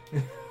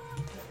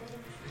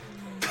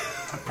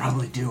 I'd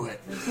probably do it.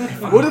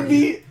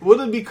 Would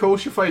it be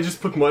kosher if I just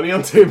put money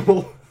on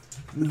table?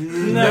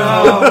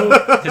 No,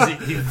 because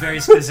he very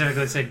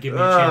specifically said, "Give me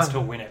a chance to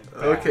win it."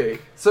 back." Okay,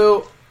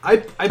 so I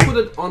put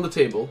it on the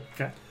table.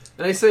 Okay.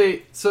 And I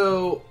say,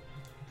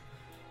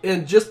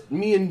 and just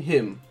me and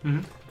him.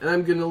 Mhm. And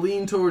I'm gonna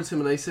lean towards him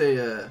and I say,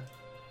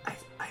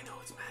 I know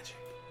it's magic.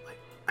 Like,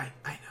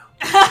 I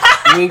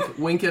know.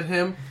 wink at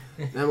him.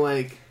 And I'm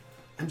like,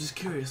 I'm just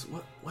curious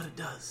what it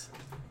does.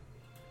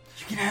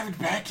 You can have it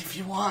back if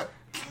you want.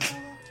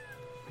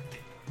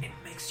 It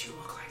makes you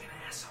look like an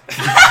asshole.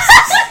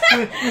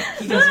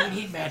 He doesn't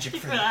need magic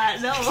for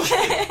that. No.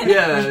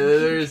 Yeah,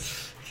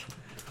 there's...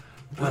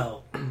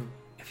 Well,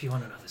 if you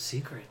want to know the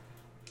secret,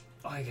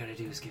 all you gotta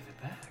do is give it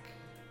back.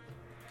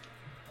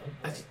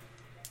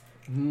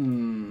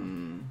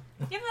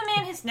 Give the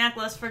man his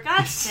necklace, for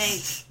God's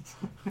sake.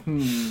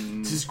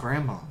 It's his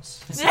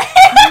grandma's.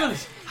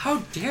 How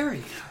dare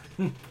you?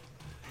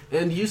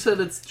 And you said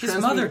it's His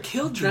mother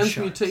killed your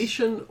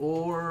transmutation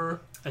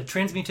or... A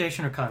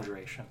transmutation or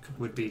conjuration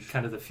would be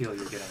kind of the feel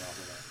you're getting off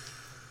of that.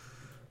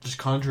 Just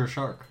conjure a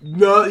shark.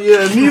 No,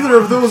 yeah, neither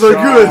of those are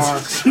good.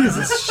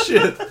 Jesus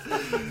shit.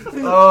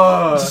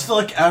 Just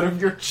like out of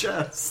your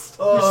chest. It's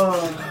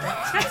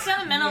got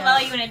sentimental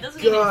value and it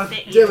doesn't God even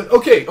fit you. damn it.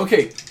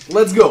 Okay,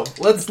 let's go.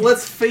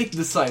 Let's fate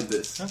decide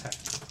this. Okay.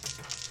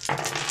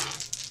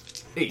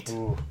 8.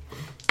 Ooh.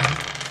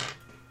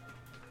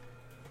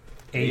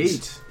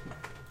 8.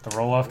 The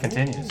roll-off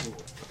continues.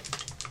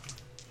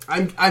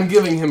 I'm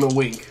giving him a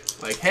wink.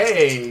 Like,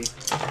 hey.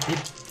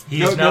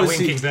 He's not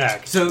winking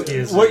back. So He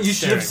is what you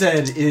should have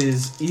staring. said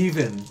is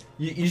even.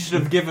 You should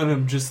have given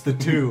him just the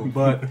 2,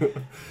 but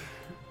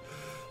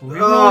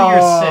Reroll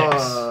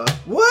your 6.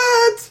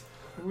 What?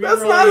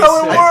 That's Reroll not your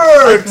how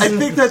it 6. works. I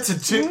think that's a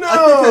 2. No, I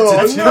think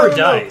that's a 2. That's per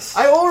dice.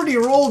 I already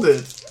rolled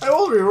it.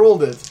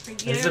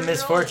 It's a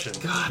misfortune.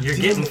 You're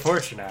damn getting it.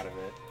 fortune out of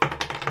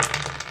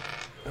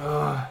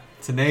it.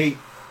 It's an 8.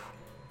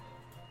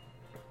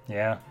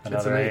 Yeah,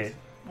 another an 8.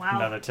 Wow.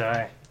 Another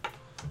tie.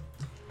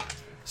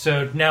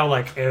 So now,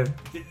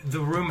 the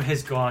room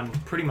has gone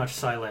pretty much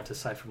silent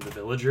aside from the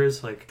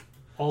villagers. Like,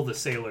 all the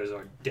sailors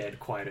are dead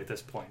quiet at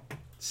this point. I'm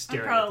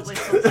Staring probably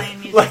at this still playing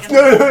music. Like, in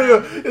no. the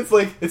background. It's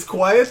like, it's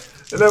quiet,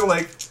 and I'm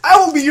like, I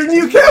will be your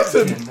new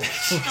captain.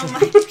 Oh my.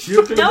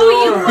 No,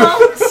 you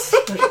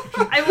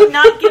won't. I will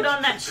not get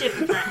on that ship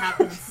if that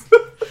happens.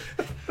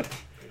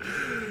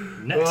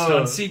 Next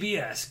on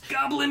CBS,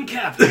 Goblin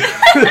Captain.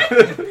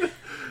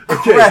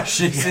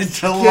 Crashes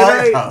into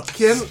lighthouse.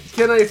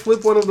 Can I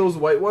flip one of those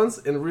white ones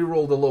and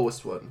re-roll the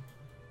lowest one?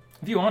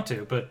 If you want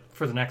to, but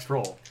for the next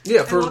roll.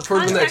 Yeah, I for will the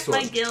contact next my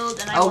one. guild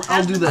and I I'll will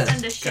have do them that.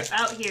 send a ship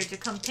out here to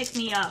come pick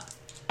me up.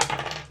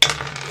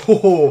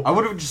 Oh, I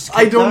would have just.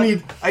 I don't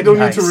need to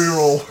Nice.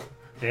 re-roll.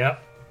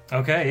 Yep.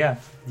 Okay, yeah.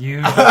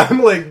 You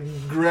I'm like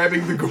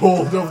grabbing the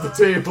gold off the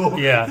table.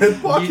 Yeah. And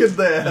pocket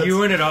that. You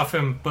win it off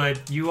him,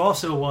 but you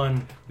also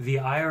won the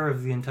ire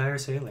of the entire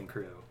sailing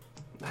crew.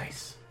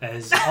 Nice.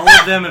 As all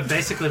of them have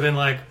basically been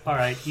like,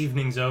 alright,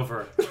 evening's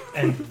over.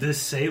 And the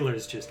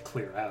sailors just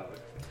clear out.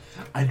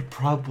 I'd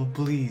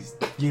probably,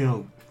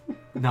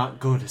 not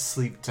go to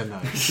sleep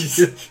tonight.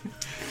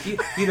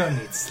 You don't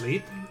need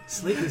sleep.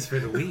 Sleep is for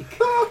the weak.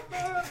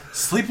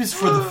 Sleep is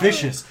for the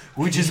fishes,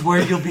 which is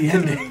where you'll be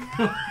ending.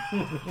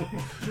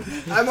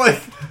 I'm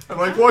like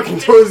walking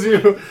towards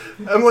you.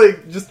 I'm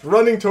like just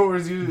running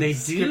towards you. They do,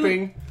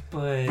 skipping.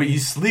 But you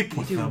sleep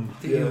with them.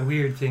 They do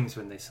weird things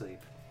when they sleep.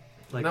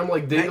 And I'm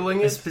like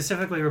diggling I it.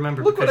 specifically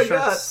remember Look what because I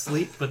got. sharks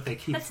sleep, but they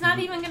keep. That's not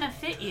even gonna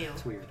fit you.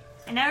 It's weird.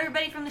 And now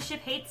everybody from the ship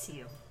hates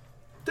you.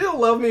 They don't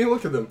love me.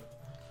 Look at them.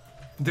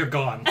 They're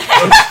gone.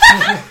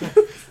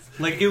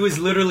 Like, it was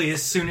literally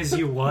as soon as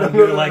you won,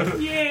 you're like,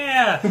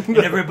 yeah! And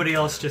everybody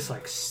else just,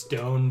 like,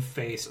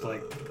 stone-faced,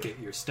 like, get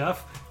your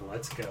stuff,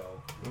 let's go.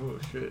 Oh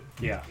shit.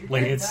 Yeah.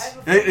 Like,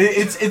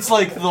 It's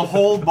like the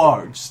whole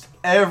bar. Just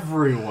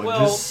everyone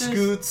Well, just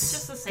scoots.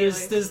 Just the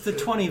sailors. there's the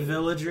 20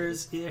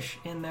 villagers-ish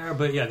in there,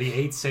 but yeah, the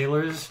 8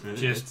 sailors,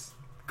 just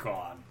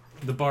gone.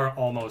 The bar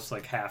almost,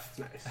 like, half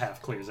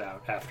clears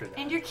out after that.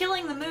 And you're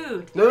killing the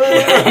mood.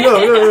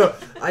 No.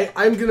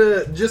 I'm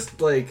gonna just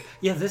like.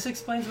 Yeah, this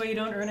explains why you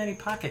don't earn any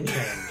pocket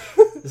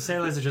change. The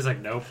sailors are just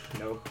like, nope,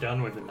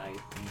 done with the night.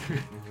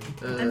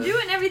 I'm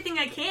doing everything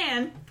I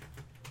can.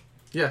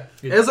 Yeah.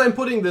 As I'm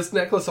putting this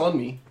necklace on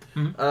me,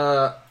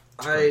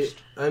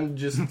 I'm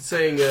just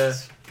saying,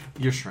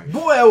 You're strange.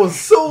 boy, I was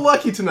so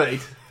lucky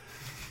tonight.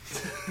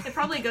 It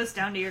probably goes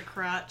down to your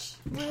crotch.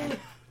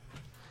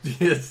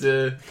 Yes,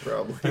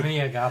 probably. I mean,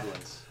 yeah,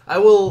 goblins. I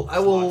will.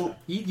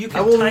 You I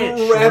can will tie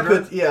it wrap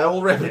shorter. it. Yeah, I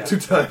will wrap Yeah. it 2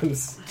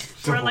 times.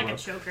 Or like a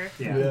choker.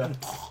 Yeah.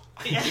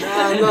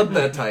 Nah, not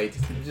that tight.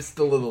 Just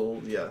a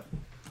little. Yeah.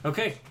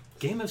 Okay,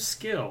 game of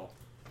skill.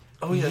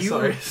 Oh yeah.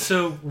 Sorry.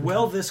 So,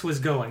 while this was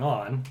going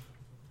on,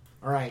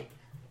 All right.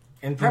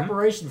 In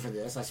preparation for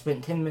this, I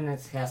spent 10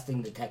 minutes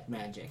casting Detect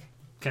Magic.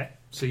 okay,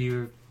 so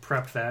you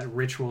prepped that,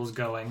 ritual's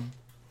going,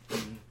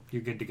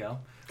 you're good to go.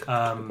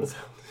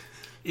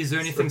 Is there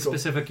anything Circle.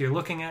 specific you're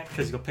looking at?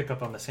 Because you'll pick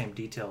up on the same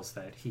details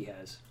that he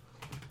has.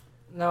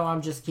 No,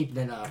 I'm just keeping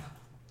it up.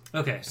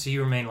 Okay, so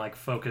you remain like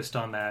focused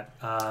on that.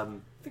 I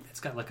think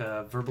it's got like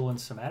a verbal and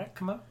somatic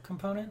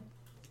component.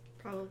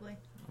 Probably.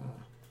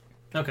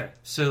 Okay,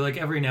 so like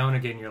every now and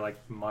again you're like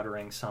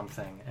muttering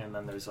something, and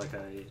then there's like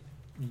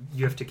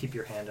you have to keep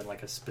your hand in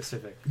like a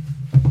specific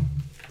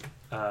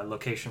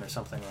location or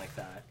something like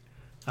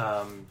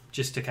that,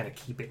 just to kind of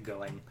keep it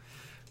going.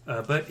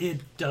 But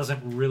it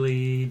doesn't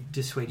really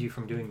dissuade you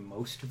from doing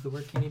most of the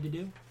work you need to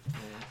do.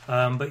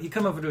 But you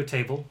come over to a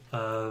table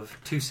of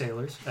 2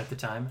 sailors at the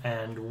time,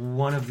 and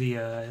one of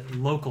the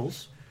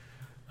locals,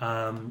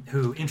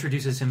 who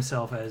introduces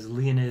himself as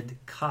Leonid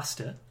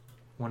Costa,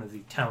 one of the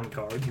town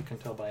guard. You can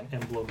tell by an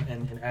emblem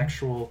and an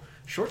actual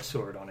short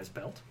sword on his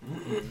belt.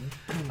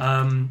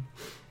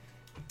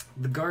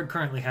 The guard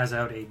currently has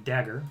out a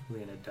dagger,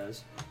 Leonid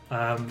does,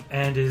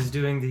 and is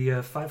doing the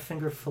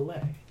 5-finger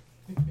fillet.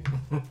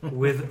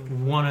 With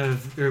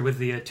with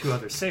the 2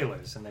 other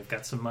sailors, and they've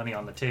got some money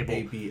on the table.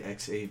 AB,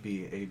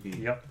 XAB, AB.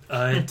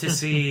 Yep. To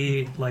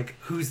see like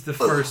who's the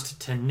first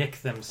to nick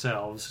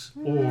themselves,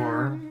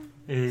 or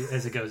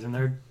as it goes, and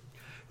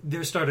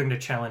they're starting to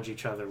challenge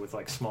each other with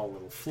like small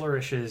little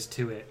flourishes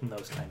to it and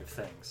those kind of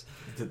things.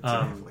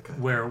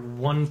 Where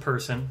one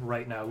person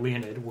right now,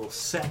 Leonid, will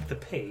set the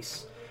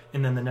pace,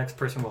 and then the next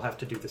person will have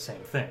to do the same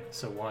thing.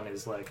 So one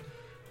is like,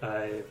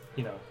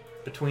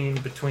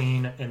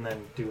 between, and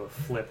then do a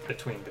flip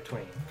between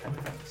kind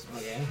of things.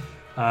 Okay.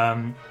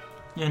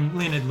 And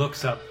Leonid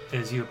looks up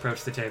as you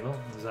approach the table.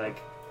 He's like,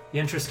 "You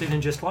interested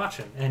in just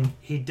watching?" And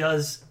he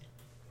does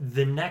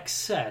the next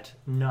set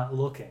not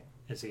looking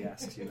as he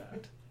asks you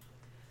that.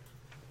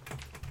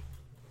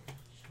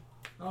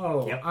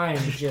 Oh, Yep. I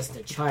am just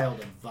a child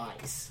of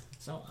vice.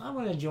 So I'm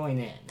going to join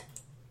in.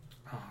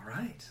 All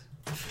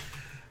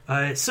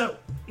right. So,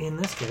 in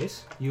this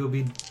case, you will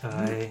be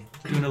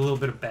doing a little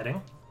bit of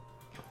betting.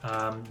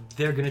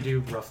 They're going to do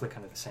roughly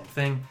kind of the same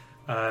thing.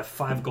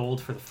 5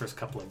 gold for the first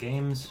couple of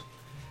games.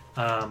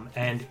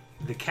 And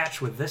the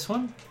catch with this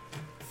one,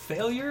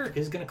 failure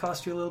is going to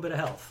cost you a little bit of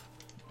health.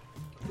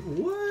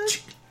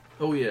 What?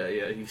 Oh yeah.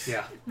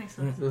 Yeah. Makes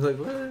sense. I was like,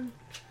 what?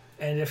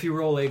 And if you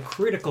roll a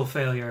critical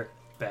failure,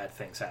 bad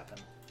things happen.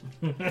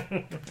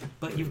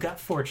 But you've got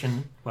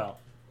fortune. Well,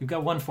 you've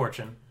got 1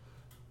 fortune.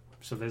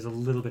 So there's a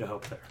little bit of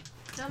hope there.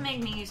 Don't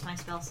make me use my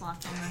spell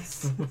slots on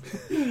this.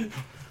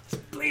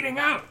 Bleeding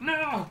out!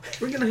 No!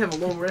 We're gonna have a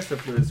long rest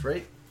after this,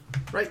 right?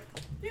 Right.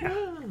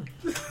 Yeah.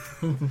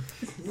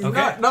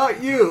 Okay.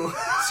 Not you.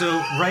 So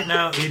right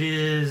now it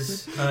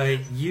is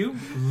you,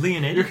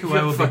 Leonid, who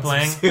I will be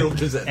playing,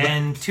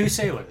 and 2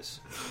 sailors.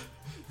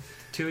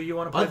 2 of you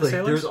want to play the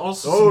sailors? There's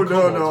also Oh some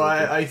no, kobolds no.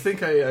 with it. I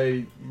think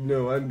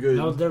no. I'm good.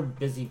 No, they're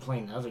busy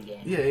playing the other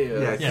game. Yeah.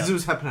 Yeah, because Yeah. it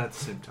was happening at the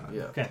same time.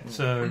 Yeah. Okay,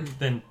 so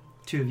then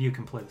 2 of you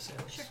can play the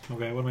sailors.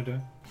 Okay, what am I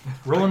doing?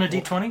 Rolling a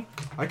d20?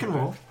 I can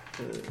roll.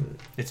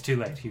 It's too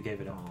late. You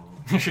gave it up.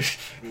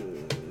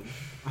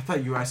 I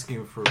thought you were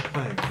asking for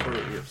playing.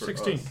 For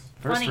 16. us.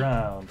 First 20.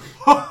 round.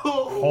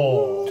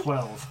 Oh,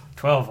 12.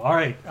 12. All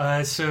right.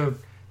 So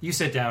you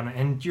sit down,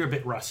 and you're a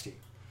bit rusty.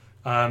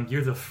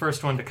 You're the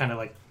first one to kind of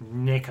like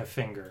nick a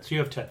finger. So you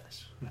have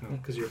tetanus.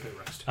 Because you're a bit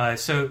rusty.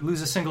 So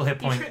lose a single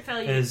hit You point. crit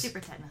failure, is- super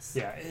tetanus.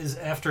 Yeah, is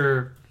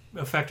after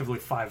effectively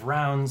 5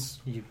 rounds,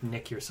 you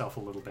nick yourself a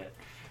little bit.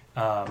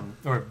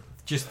 Or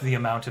just the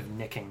amount of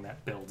nicking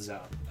that builds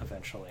up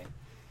eventually.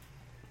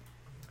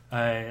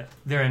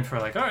 They're in for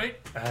like, alright,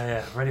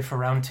 ready for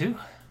round 2?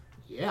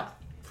 Yeah.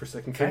 For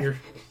second Okay.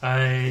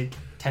 finger.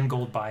 10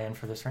 gold buy-in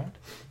for this round.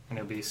 And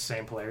it'll be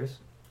same players.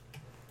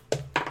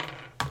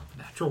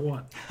 Natural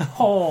 1.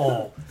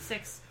 Oh!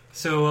 6.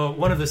 So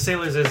one of the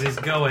sailors, as he's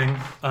going,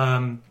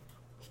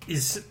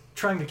 is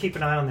trying to keep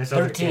an eye on this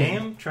other 13.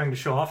 game, trying to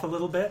show off a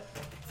little bit.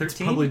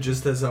 13? Probably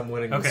just as I'm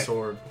winning Okay. the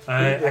sword.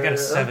 I got a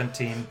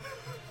 17.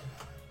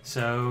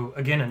 So,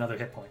 again, another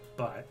hit point.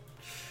 But,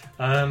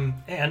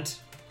 and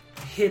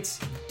hits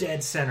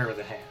dead center of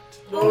the hand.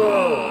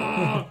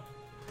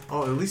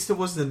 Oh, at least it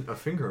wasn't a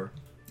finger.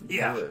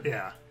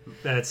 Yeah.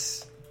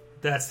 That's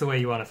the way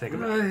you want to think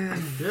about it.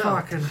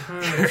 Fucking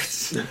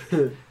hurts.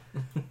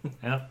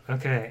 Yep.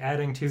 Okay,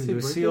 adding to Is he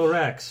Lucille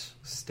British? Rex,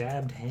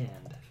 stabbed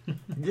hand.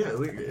 Yeah, at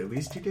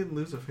least you didn't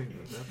lose a finger.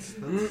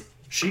 That's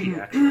She,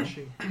 actually.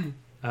 she.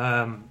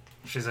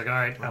 She's like,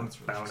 alright, Well, I'm that's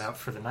bowing racist. out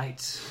for the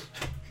night.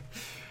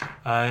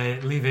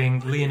 Leaving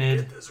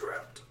Leonid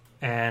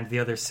and the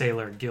other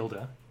sailor,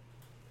 Gilda,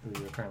 who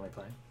you're currently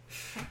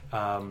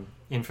playing,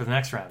 in for the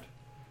next round.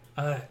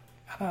 How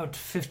about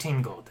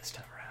 15 gold this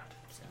time around?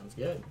 Sounds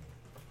good.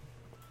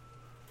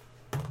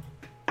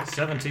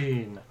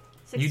 17.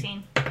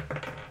 16.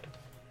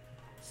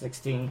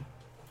 16.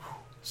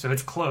 So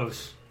it's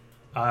close.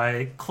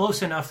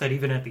 Close enough that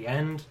even at the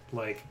end,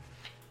 like,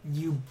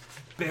 you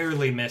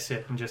barely miss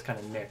it and just kind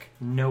of nick.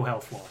 No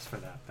health loss for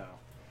that, though.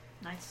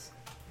 Nice.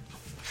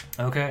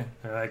 Okay.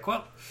 They're like,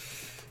 well,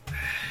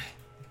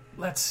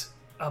 let's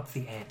up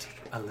the ante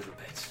a little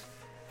bit.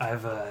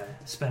 I've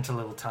spent a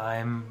little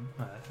time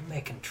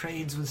making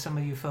trades with some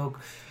of you folk.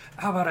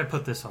 How about I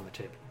put this on the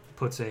table?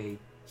 Puts a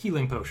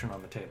healing potion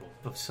on the table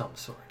of some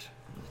sort.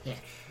 Yeah.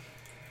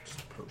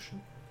 Just a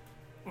potion.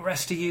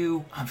 Rest of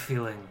you, I'm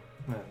feeling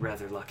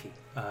rather lucky.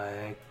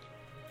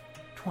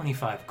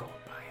 25 gold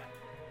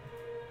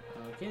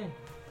buy-in. Okay.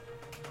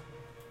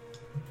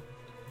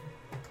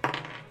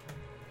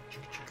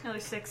 Another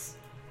 6.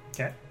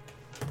 Okay.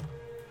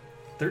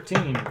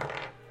 13.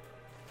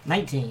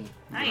 19.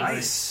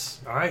 Nice.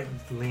 All right,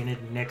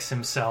 Leonid nicks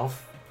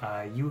himself.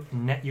 You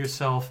net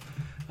yourself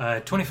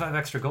 25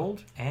 extra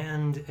gold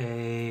and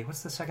a...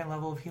 What's the second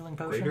level of healing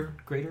potion?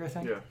 Greater, I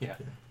think? Yeah.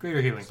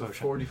 Greater healing So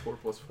potion. 44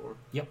 plus 4.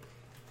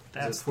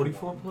 That's Is it 44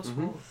 the one. plus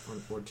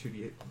 4? Or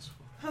 2d8 plus 4?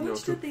 How No,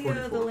 much did the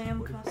 44.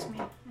 lamb cost me?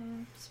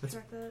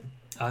 Subtract that.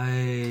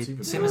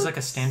 even Same as like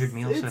a standard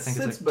meal, so I think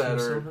it's like 2 better.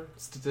 silver.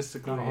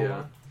 Statistically, Not a whole yeah.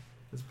 lot.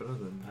 It's better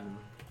than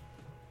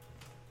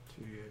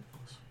 2d8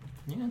 plus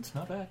 4. Yeah, it's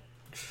not bad.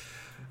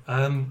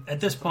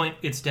 At this point,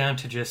 it's down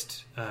to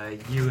just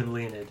you and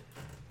Leonid.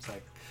 It's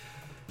like,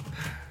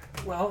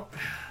 well,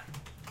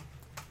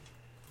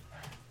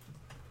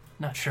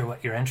 not sure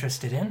what you're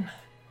interested in.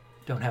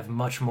 Don't have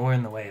much more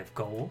in the way of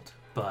gold,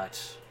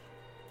 but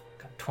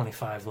got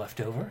 25 left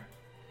over.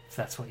 If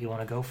that's what you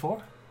want to go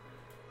for,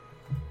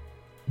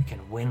 you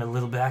can win a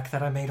little back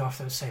that I made off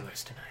those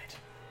sailors tonight.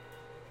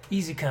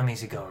 Easy come,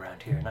 easy go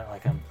around here. Not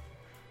like I'm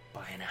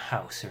buying a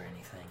house or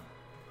anything.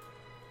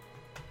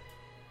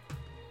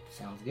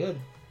 Sounds good.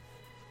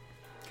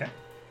 Okay.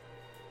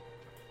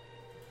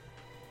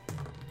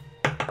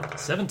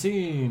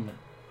 17.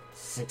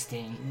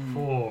 16.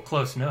 Oh,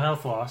 close. No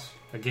health loss.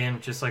 Again,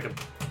 just like a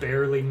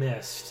barely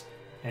missed,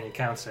 and he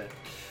counts it.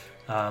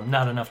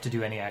 Not enough to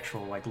do any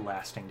actual, like,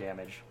 lasting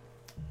damage.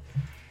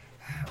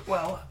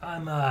 Well,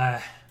 I'm,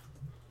 I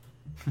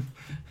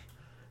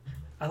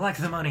like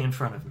the money in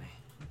front of me.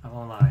 I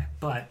won't lie.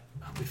 But,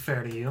 I'll be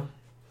fair to you.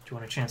 Do you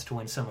want a chance to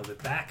win some of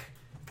it back?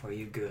 Or are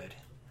you good?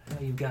 I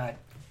know you've got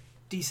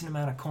decent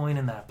amount of coin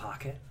in that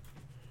pocket.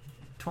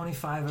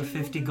 25 or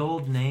 50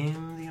 gold,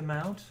 name the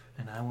amount,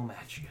 and I will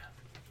match you.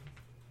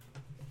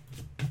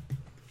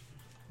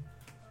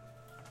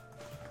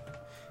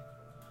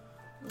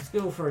 Let's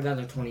go for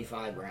another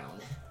 25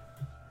 round.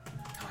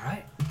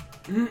 Alright.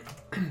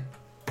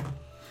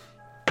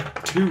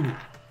 2.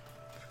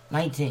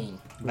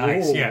 19.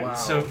 Nice, Whoa, yeah. wow.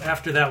 So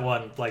after that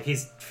one, like,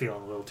 he's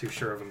feeling a little too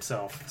sure of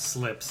himself.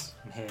 Slips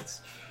and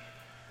hits.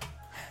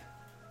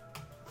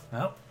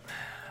 Well,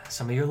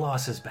 some of your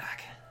losses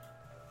back.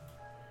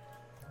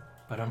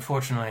 But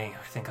unfortunately,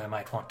 I think I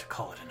might want to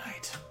call it a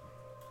night.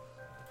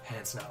 And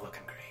it's not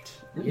looking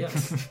great.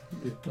 Yes.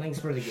 Thanks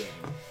for the game.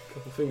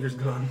 Couple fingers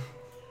gone.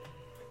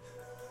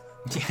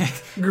 Yeah.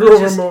 Grow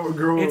Just- him over,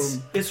 grow It's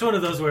him. it's one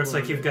of those where it's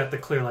like you've got the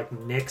clear like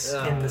nicks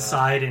in the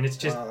side, and it's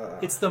just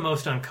it's the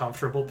most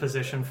uncomfortable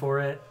position for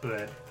it.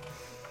 But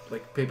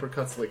Like paper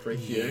cuts, like right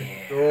here.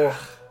 Yeah.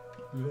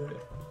 Oh.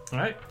 all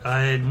right,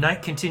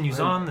 night continues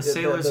on. The Yeah,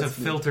 sailors that's have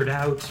me. filtered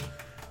out.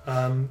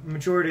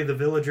 Majority of the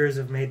villagers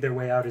have made their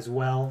way out as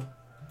well,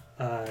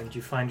 and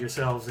you find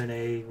yourselves in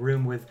a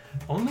room with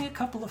only a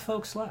couple of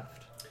folks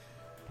left.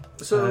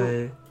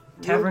 So,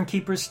 Tavern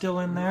keeper's still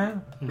in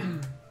there,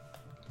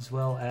 as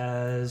well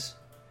as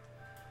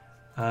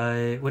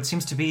what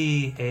seems to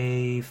be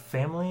a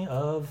family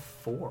of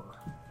 4.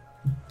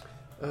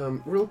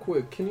 Real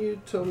quick, can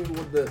you tell me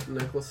what that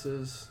necklace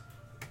is?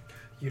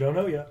 You don't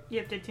know yet. You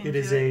have to tune It to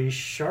is a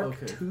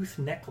shark tooth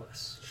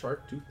necklace.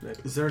 Shark tooth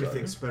necklace. Is there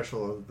anything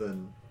special other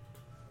than...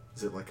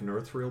 Is it like an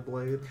earthreal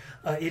blade?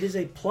 It is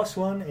a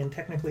 +1 and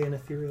technically an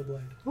ethereal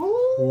blade.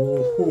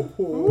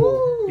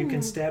 Ooh. You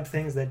can stab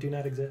things that do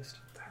not exist.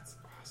 That's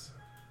awesome.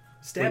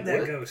 Stab Wait, that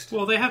what? ghost.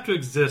 Well, they have to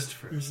exist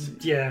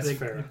first. Yeah, that's They-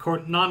 fair.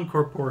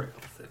 Non-corporeal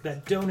things.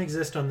 That don't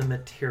exist on the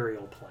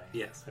material plane.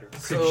 Yes. That are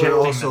So- It projecting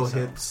also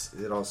themselves. hits.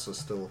 It also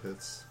still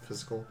hits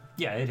physical.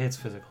 Yeah, it hits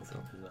physical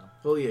things as well.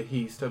 Oh yeah,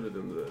 he stabbed it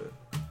in the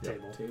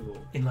Table.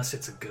 Unless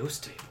it's a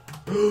ghost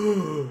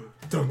table.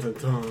 Dun dun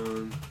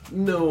dun.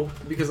 No,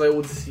 because I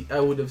would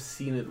have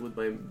seen it with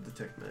my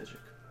detect magic.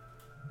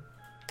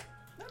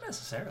 Not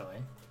necessarily.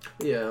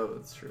 Yeah,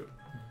 that's true.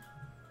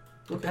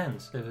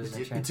 Depends. If there's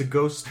an It's a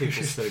ghost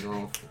table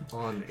sitting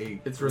on a...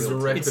 It's real-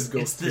 resurrected it's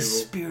ghost the table.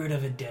 spirit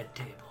of a dead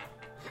table.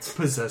 It's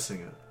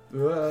possessing it.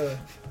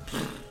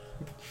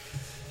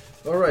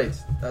 All right,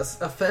 that's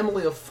a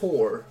family of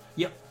 4.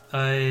 Yep.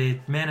 A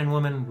man and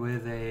woman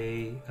with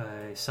a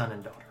son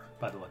and daughter,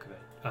 by the look of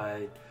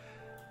it.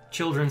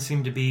 Children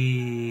seem to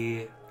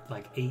be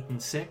like 8 and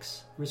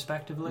 6,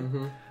 respectively.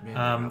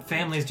 Mm-hmm.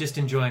 Families just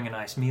enjoying a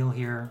nice meal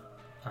here.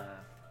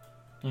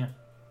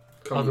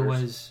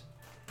 Otherwise,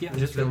 yeah,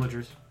 just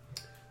villagers.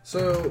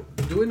 So,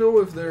 do we know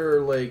if there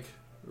are like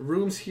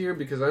rooms here?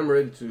 Because I'm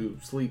ready to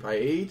sleep. I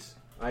ate.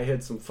 I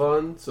had some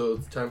fun, so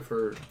it's time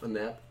for a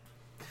nap.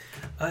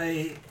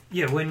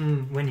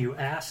 When you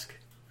ask,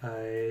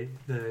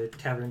 the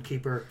tavern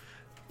keeper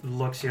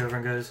looks you over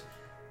and goes,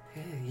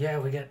 "Hey, yeah,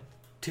 we got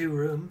 2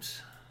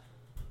 rooms.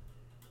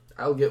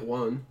 I'll get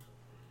one.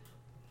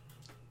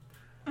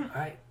 All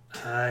right.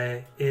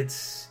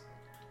 It's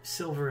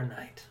silver a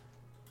night.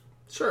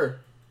 Sure. Do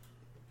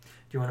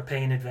you want to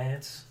pay in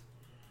advance?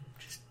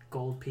 Just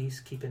gold piece,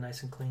 keep it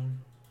nice and clean."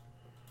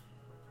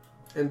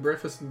 And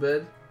breakfast in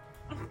bed.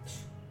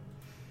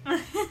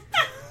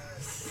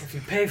 If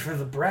you pay for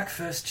the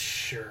breakfast,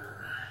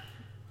 sure.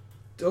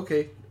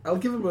 Okay, I'll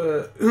give him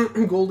a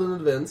gold in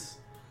advance,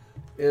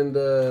 and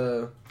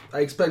I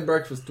expect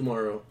breakfast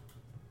tomorrow.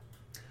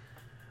 You're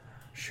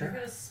Sure.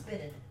 gonna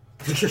spit it.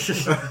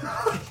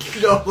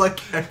 No, like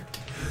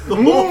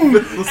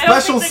the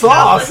special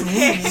sauce.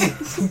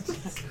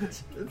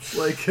 It's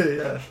like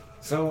yeah.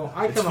 So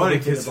I It's come funny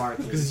over to the bar.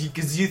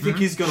 because you think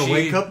he's gonna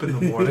wake up in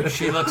the morning.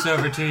 She looks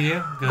over to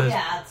you, goes,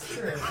 Yeah, it's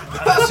true.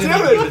 I'm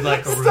assuming you would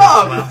like a room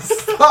Stop! as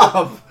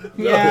well. Stop!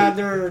 Yeah,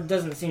 there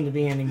doesn't seem to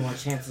be any more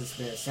chances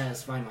to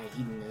satisfy my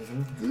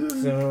hedonism.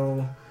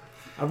 So,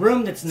 a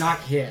room that's not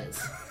his.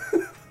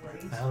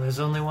 Well, there's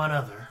only one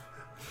other.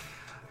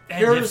 And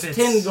Here's if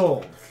 10 it's-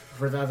 gold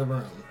for the other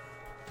room.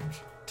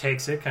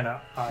 Takes it, kind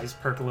of eyes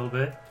perk a little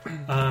bit.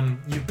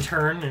 You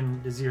turn,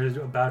 and as you're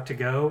about to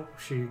go,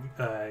 she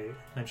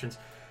mentions,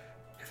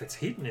 if it's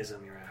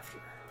hedonism you're after.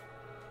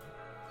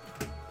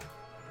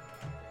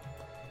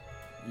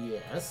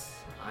 Yes,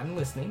 I'm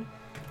listening.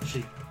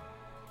 She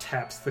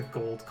taps the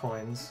gold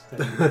coins.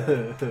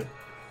 That you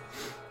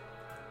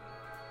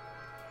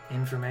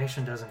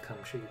information doesn't come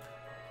cheap.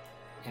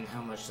 And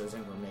how much does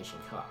information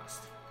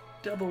cost?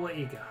 Double what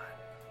you got.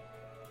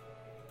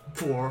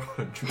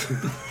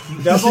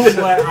 400. Double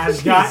what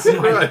I've got.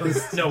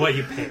 No, what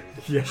you paid.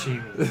 Yeah. She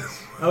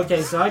means.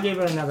 Okay, so I gave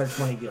it another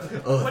 20 gold.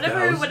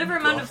 Whatever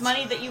amount of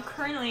money that you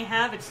currently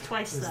have, it's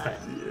twice that.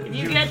 If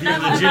you get you that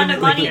amount of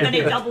money, legitimately- then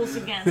it doubles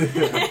again.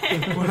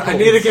 I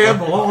need a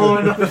gamble.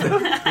 Oh, no.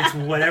 It's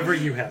whatever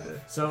you have.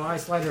 So I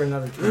slide her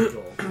another 20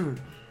 gold.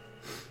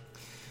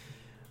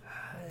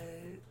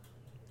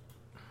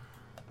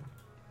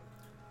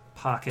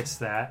 Pockets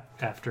that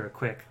after a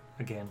quick,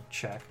 again,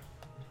 check.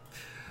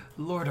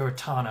 Lord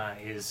Ortana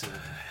is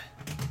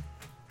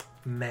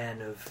a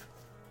man of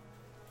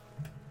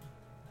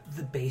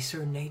the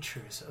baser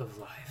natures of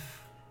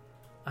life.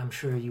 I'm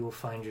sure you will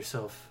find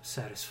yourself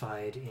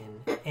satisfied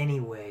in any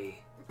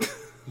way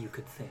you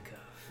could think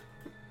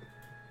of.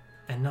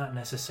 And not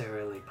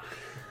necessarily by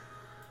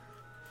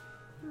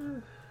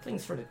him.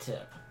 Thanks for the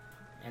tip.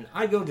 And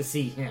I go to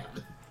see him.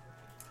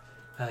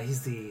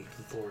 He's the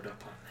lord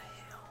up on the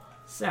hill.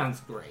 Sounds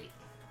great.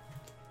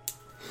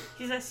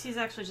 He's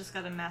actually just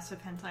got a massive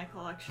hentai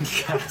collection.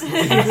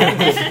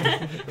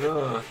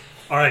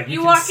 All right, You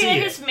can walk see in,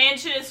 it. his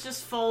mansion is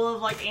just full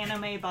of like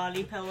anime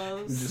body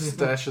pillows. Just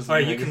stashes. All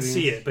right, you can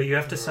see it, but you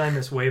have to sign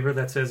this waiver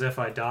that says if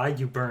I die,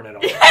 you burn it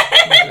all.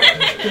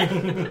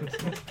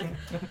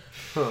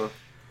 Huh.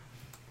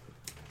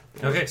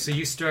 Okay, so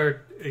you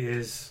start,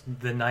 is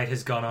the night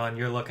has gone on.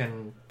 You're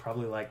looking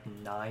probably like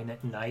 9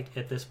 at night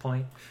at this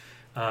point.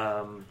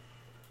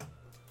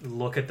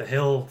 Look at the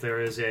hill.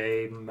 There is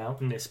a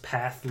mountainous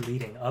path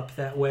leading up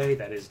that way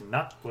that is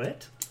not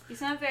lit. He's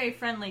not very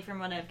friendly from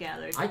what I've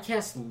gathered. I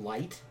cast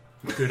light.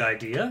 Good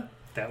idea.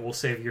 That will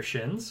save your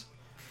shins.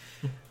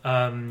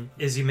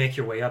 As you make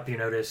your way up, you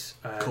notice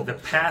the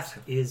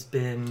path has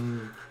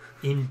been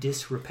in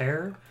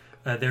disrepair.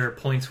 There are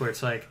points where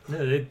it's like,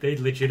 no, they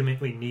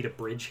legitimately need a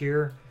bridge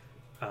here.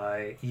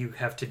 you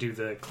have to do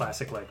the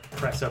classic, like,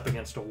 press up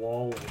against a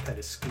wall and kind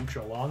of scooch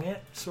along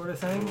it sort of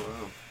thing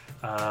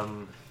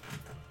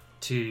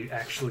to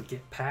actually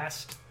get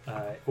past.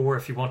 Or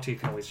if you want to, you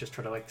can always just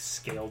try to, like,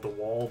 scale the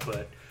wall,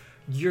 but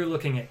you're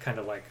looking at kind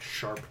of, like,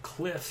 sharp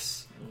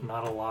cliffs,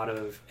 not a lot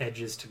of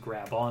edges to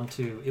grab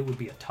onto. It would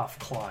be a tough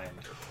climb.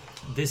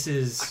 This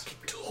is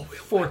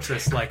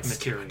fortress-like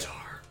material.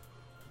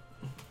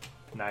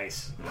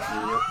 Nice.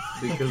 Yep,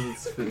 because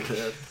it's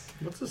finesse.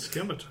 What's a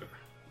scimitar?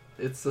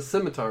 It's a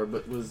scimitar,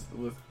 but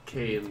with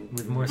K and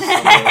With more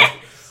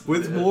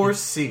With more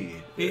C.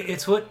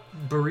 It's what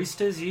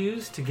baristas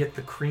use to get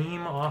the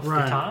cream off the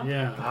top.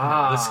 Yeah.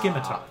 The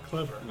scimitar.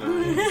 Clever.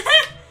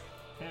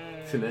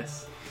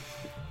 finesse.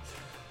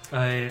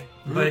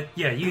 But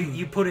yeah,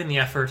 you put in the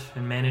effort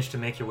and manage to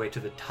make your way to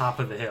the top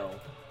of the hill.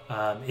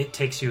 It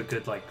takes you a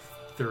good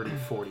 30,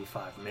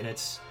 45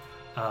 minutes.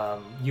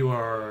 You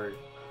are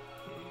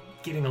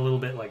getting a little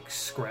bit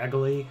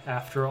scraggly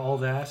after all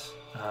that.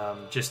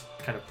 Just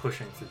kind of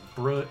pushing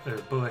through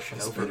bush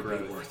and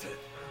overgrowth. Worth it.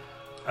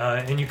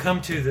 And you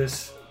come to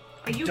this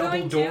Are you double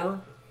going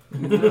door.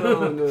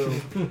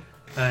 No.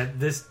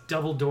 This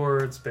double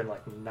door, it's been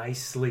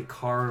nicely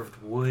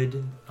carved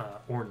wood,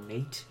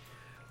 ornate.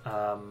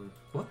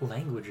 What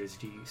languages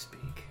do you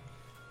speak?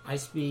 I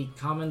speak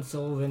Common,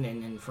 Sylvan,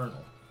 and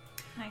Infernal.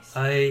 Nice.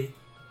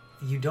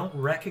 You don't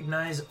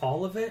recognize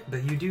all of it,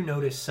 but you do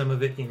notice some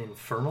of it in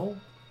Infernal.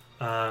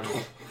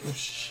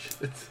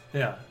 Shit.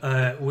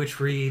 Yeah, which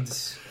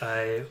reads,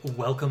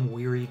 "Welcome,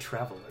 weary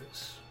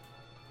travelers."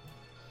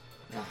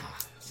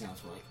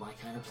 Sounds like my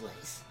kind of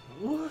place.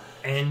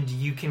 And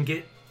you can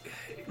get,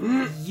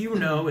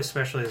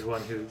 especially as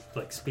one who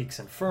speaks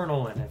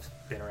Infernal and has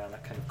been around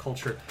that kind of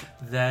culture,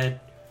 that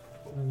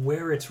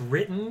where it's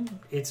written,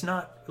 it's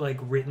not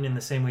written in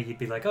the same way you'd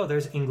be oh,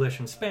 there's English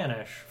and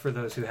Spanish for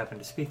those who happen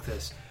to speak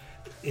this.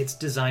 It's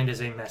designed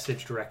as a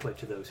message directly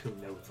to those who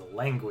know the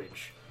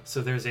language.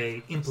 So there's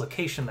a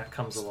implication that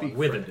comes along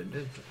with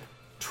it.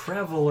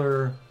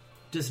 Traveler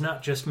does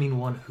not just mean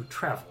one who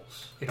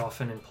travels. It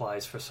often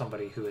implies for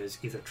somebody who has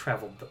either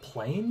traveled the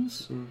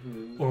plains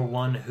or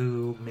one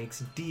who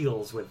makes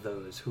deals with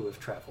those who have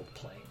traveled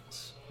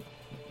plains.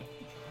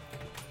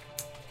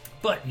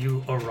 But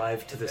you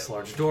arrive to this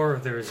large door.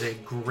 There is a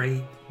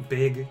great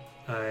big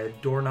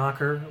door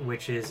knocker,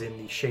 which is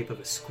in the shape of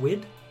a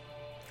squid.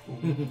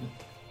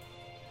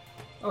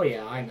 Oh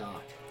yeah, I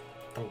knock.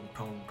 Tom,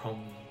 tom,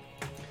 tom.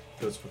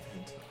 Goes with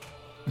hint.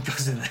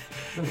 Goes in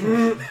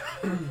there.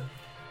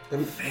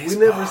 And we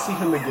never see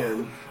him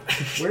again.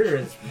 Where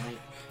is my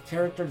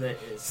character that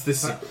It's is the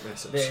secret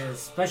message. that is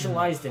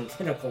specialized in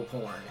tentacle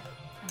porn?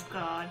 Oh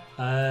God.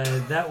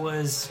 That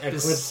was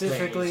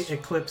specifically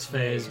Eclipse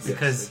Phase, Yes,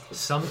 because Eclipse.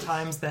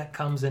 sometimes that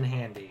comes in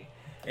handy.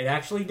 It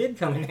actually did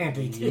come in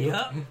handy too.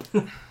 Yep.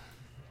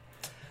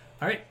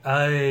 All right.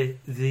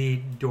 The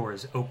door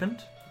is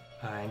opened,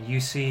 and you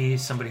see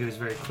somebody who is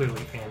very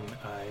clearly in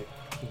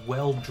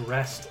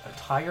well-dressed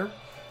attire.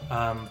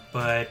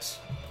 But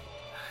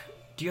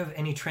do you have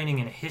any training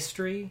in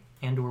history,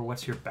 and/or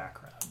what's your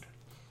background?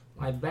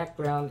 My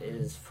background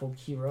is folk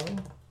hero.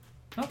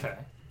 Okay.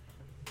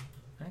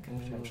 I can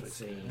potentially Let's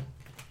see. see.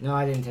 No,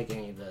 I didn't take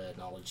any of the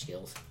knowledge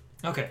skills.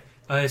 Okay,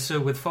 so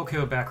with folk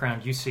hero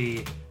background, you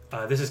see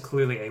this is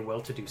clearly a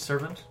well-to-do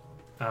servant.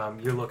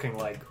 You're looking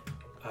like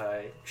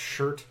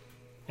shirt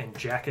and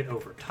jacket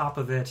over top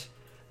of it.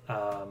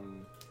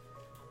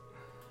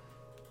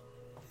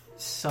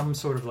 Some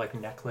sort of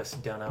necklace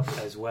done up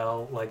as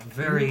well.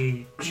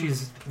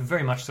 She's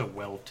very much so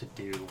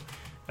well-to-do,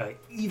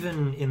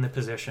 even in the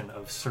position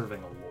of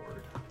serving a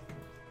lord.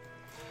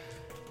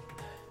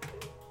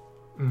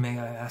 May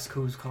I ask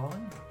who's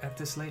calling at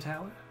this late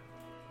hour?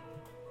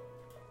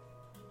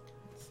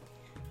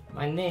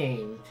 My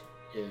name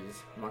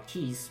is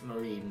Marquise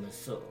Marie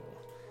Marceau,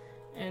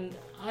 and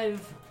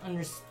I've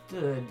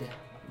understood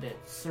that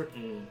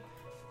certain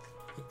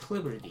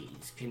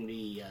proclivities can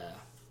be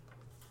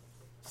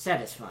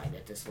satisfied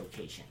at this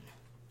location.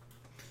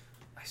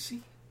 I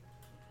see.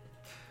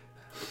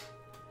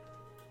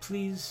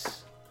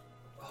 Please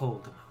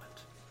hold a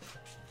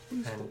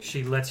moment. And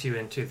she lets you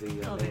into the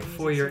main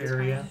foyer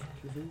area,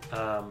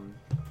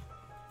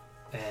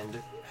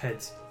 and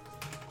heads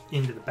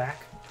into the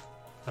back.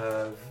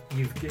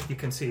 You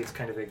can see it's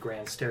kind of a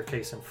grand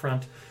staircase in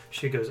front.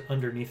 She goes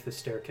underneath the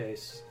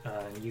staircase,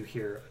 and you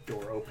hear a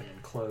door open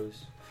and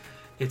close.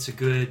 It's a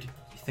good,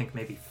 you think,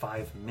 maybe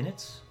 5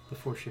 minutes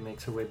before she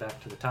makes her way back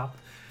to the top.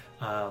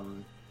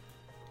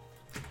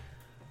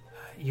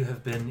 You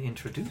have been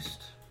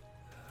introduced.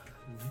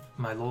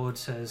 My lord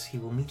says he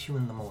will meet you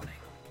in the morning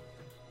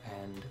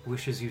and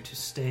wishes you to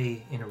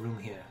stay in a room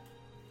here,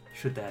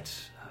 should that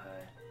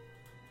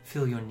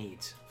fill your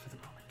needs for the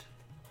moment.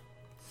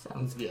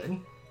 Sounds good.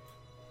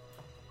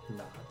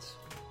 Nods.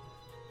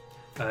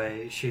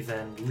 She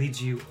then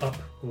leads you up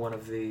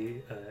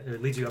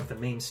leads you up the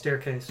main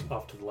staircase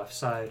off to the left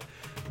side,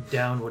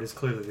 down what is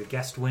clearly the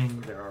guest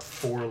wing. There are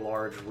 4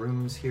 large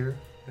rooms here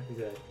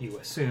that you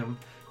assume,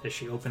 as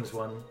she opens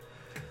one.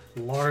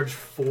 Large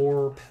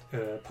 4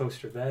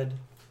 poster bed,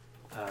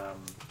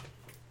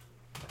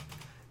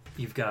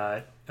 You've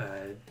got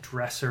a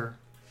dresser,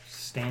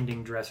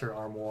 standing dresser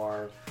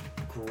armoire,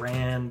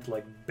 grand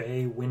like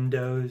bay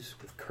windows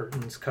with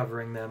curtains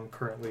covering them,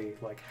 currently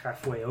like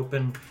halfway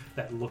open,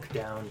 that look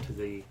down to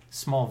the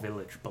small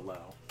village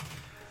below.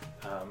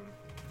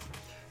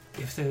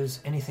 If there's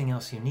anything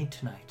else you need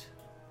tonight,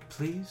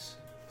 please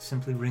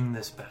simply ring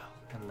this bell,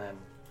 and then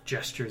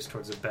gestures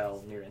towards a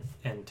bell near an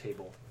end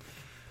table.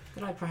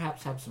 Could I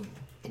perhaps have some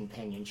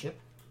companionship?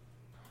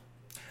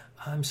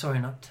 I'm sorry,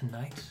 not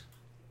tonight.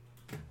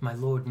 My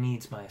lord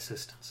needs my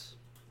assistance.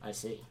 I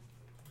see.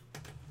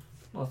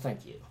 Well,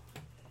 thank you.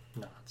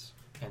 Nods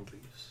and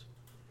leaves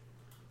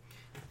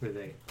with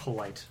a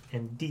polite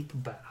and deep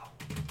bow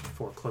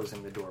before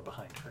closing the door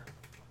behind her.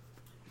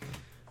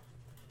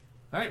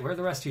 Alright, where are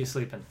the rest of you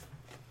sleeping?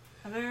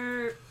 Are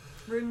there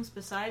rooms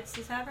besides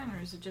the tavern,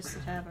 or is it just the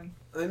tavern?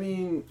 I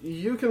mean,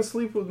 you can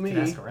sleep with me You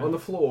can ask around. on the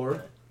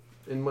floor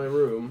in my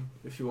room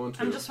if you want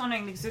to. I'm just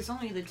wondering because there's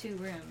only the 2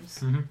 rooms.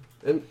 Mm-hmm.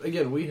 And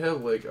again, we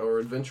have like our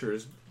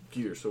adventurers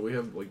gear, so we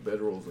have like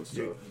bedrolls and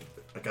stuff.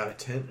 I got a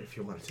tent if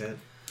you want a tent.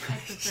 I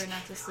prefer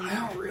not to sleep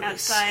I don't really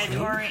outside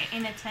sleep. or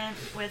in a tent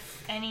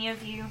with any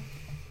of you.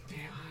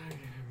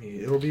 I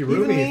mean, it'll be Even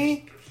roomy.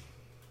 me?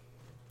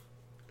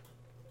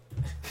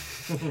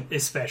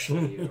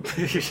 Especially you.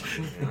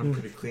 Yeah, I'm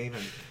pretty clean.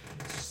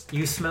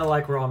 You smell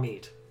like raw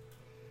meat.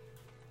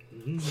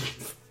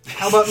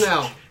 How about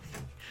now?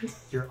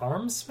 Your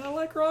arms smell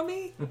like raw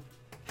meat?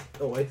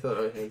 Oh, I thought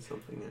I had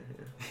something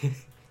in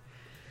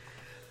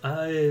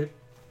here.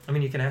 I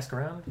mean, you can ask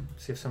around,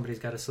 see if somebody's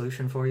got a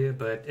solution for you,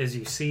 but as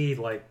you see,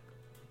 like,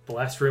 the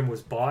last room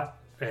was bought,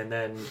 and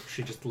then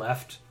she just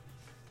left,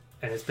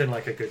 and it's been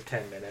like a good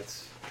 10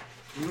 minutes.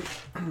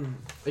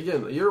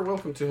 Again, you're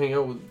welcome to hang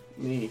out with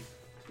me.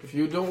 If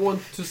you don't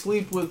want to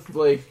sleep with,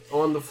 like,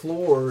 on the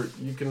floor,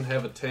 you can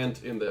have a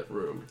tent in that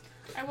room.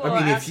 I will I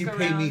mean, if ask you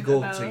pay me around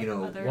gold about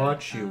to, other,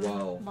 watch you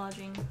while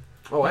lodging.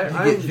 Oh, you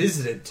I'm get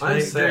visited tonight.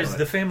 I'm sad. There's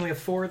the family of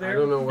 4 there, I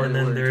don't know what and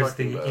then you're there's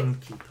talking the about.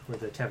 innkeep, or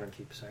the tavern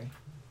keep, sorry.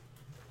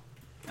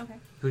 Okay.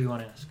 Who you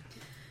want to ask?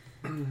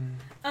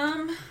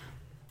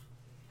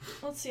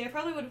 Let's see. I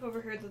probably would have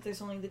overheard that there's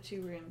only the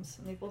 2 rooms,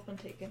 and they've both been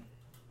taken.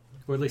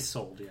 Or at least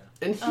sold, yeah.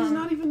 And he's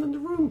not even in the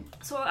room.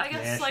 So I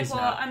guess, Yeah, like, she's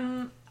well,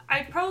 not.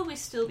 I'd probably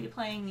still be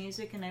playing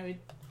music, and I would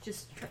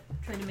just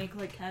try to make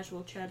like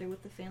casual chatter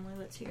with the family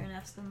that's here and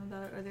ask them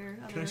about are there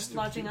Can I other still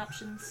lodging do-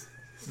 options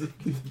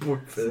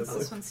More since family.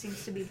 this one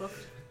seems to be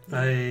booked.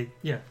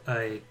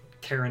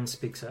 Karen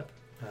speaks up,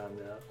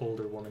 the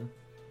older woman,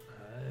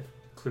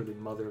 clearly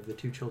mother of the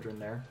 2 children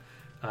there,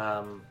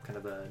 kind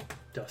of a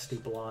dusty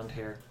blonde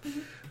hair.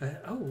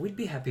 We'd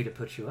be happy to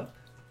put you up.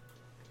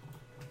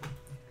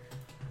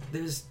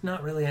 There's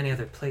not really any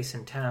other place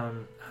in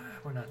town.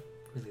 We're not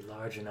really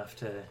large enough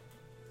to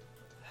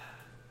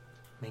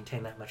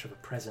maintain that much of a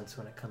presence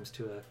when it comes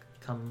to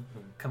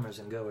comers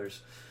and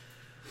goers.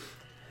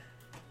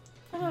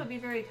 Well, that would be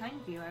very kind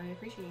of you. I would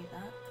appreciate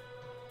that.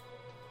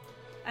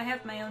 I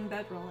have my own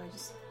bedroll. I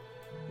just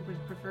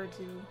would prefer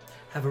to.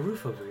 Have a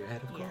roof over your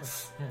head, of Yes.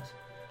 course. Yes.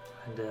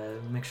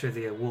 And make sure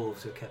the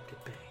wolves are kept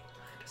at bay.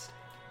 I understand.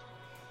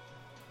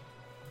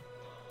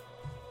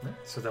 Right,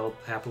 so they'll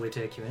happily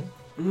take you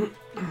in.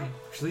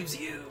 Which leaves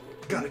you.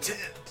 Got a tent.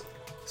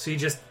 So you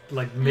just,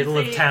 like, middle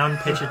of they- town,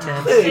 pitch a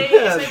tent. Hey, If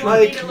yeah, they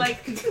want me to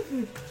like-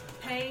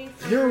 pay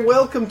for You're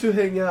welcome to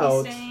hang me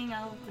out. staying,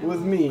 I with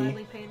will me.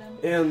 gladly pay them.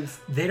 And,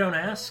 They don't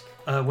ask.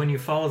 When you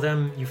follow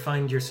them, you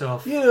find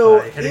yourself you know,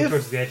 heading if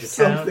towards the edge of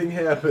town. something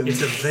happens...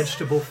 It's a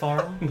vegetable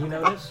farm, you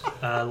notice.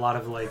 A lot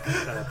of, like,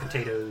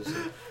 potatoes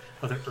and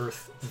other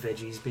earth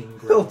veggies being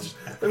grown.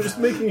 I'm just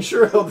making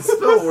sure how the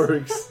spell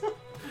works.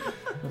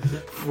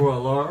 For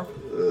alarm.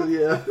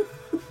 Yeah.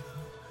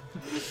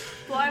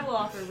 Well, I will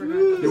offer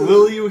regardless.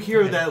 Will you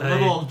hear that I-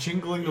 little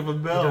jingling of a You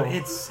bell? know,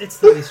 it's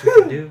the least we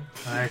can do.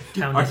 Our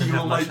town Are doesn't you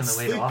have a much light in the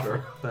way to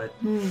offer, sleeper? but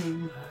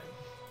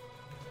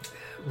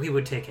we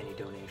would take any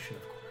donation,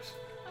 of course.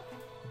 Okay.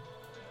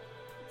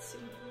 Let's see.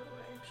 What do I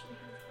actually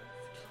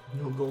have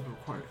left? No gold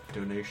required.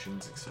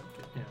 Donations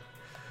accepted.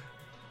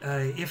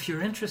 If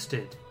you're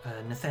interested,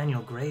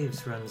 Nathaniel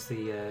Graves runs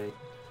the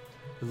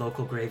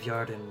local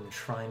graveyard and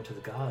shrine to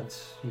the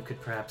gods. You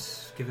could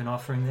perhaps give an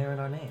offering there in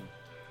our name.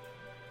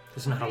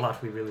 There's not a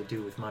lot we really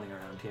do with money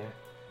around here.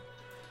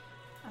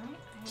 Alright,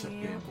 Except I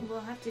gamble.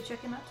 will have to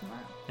check him out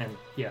tomorrow. And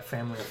yeah,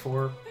 family of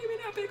 4, maybe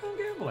not big on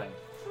gambling.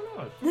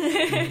 Who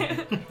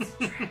knows?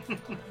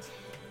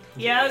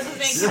 Yeah, I was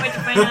just saying, can't wait to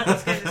find out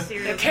this guy's a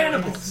serial They're killer.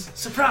 cannibals!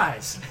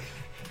 Surprise!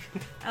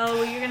 Oh,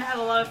 well, you're gonna have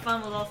a lot of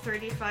fun with all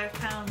 35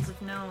 pounds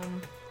of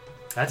gnome.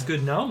 That's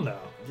good gnome, though.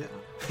 Yeah.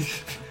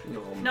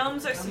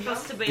 Gnomes are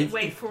supposed to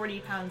weigh 40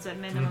 pounds at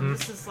minimum. Mhm.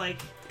 This is like...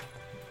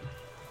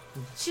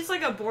 She's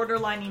like a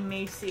borderline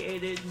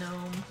emaciated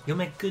gnome. You'll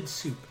make good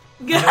soup.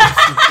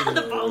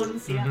 The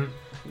bones, yeah. Mhm.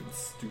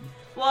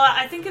 Well,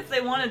 I think if they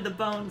wanted the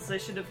bones, they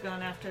should have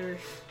gone after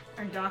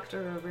our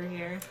doctor over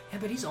here. Yeah,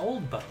 but he's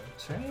old bones,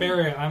 right?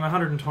 Barry, I'm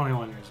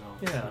 121 years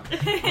old. Yeah.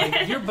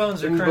 Like, your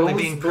bones are And currently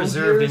bones- being bones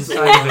preserved years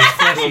inside of a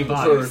fleshy Bones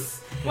body. are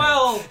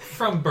Well,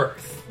 from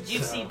birth.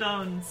 Juicy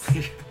bones.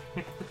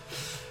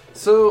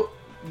 So,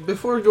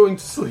 before going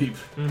to sleep,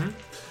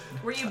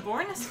 Were you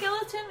born a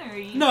skeleton, or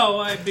you? No,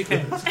 I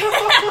became.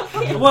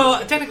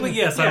 Well, technically,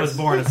 yes, I was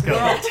born a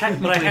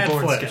skeleton, but I had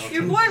born flesh. skeleton.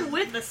 You're born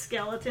with a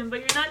skeleton, but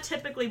you're not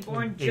typically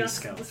born A just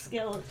skeleton. the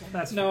skeleton.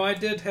 That's No, I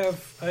did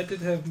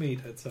have meat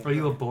at some. Are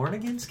you a born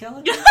again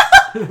skeleton?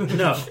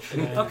 No.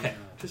 Okay,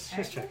 just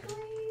checking.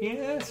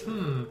 Yes.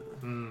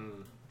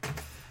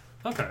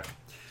 Okay.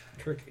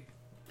 Tricky.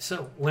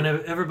 So when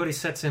everybody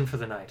sets in for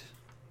the night,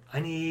 I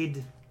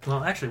need.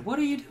 Well, actually, what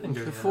are you doing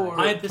during Before- the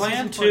night? I had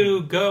planned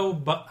to go,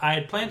 but I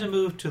had planned to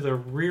move to the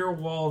rear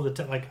wall of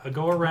the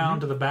go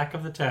around to the back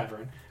of the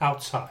tavern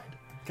outside,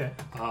 Okay.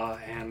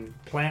 and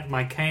plant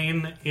my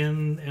cane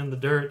in the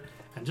dirt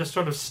and just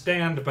sort of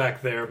stand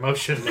back there,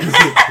 motionless.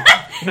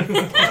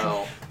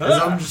 wow.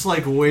 As I'm just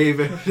like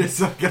waving.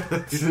 It's like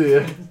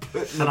Yeah.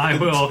 And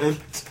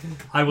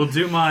I will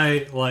do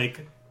my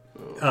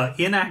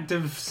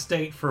inactive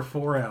state for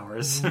 4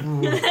 hours.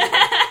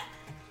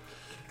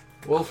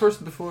 Well,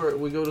 first, before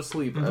we go to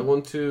sleep, I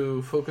want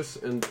to focus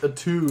and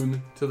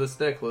attune to this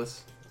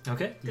necklace.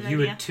 Okay. Good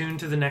You idea. attune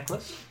to the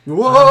necklace.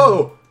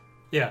 Whoa!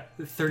 Yeah.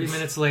 30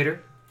 minutes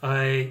later,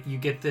 you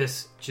get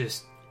this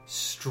just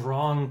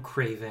strong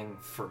craving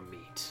for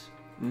meat.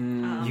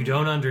 You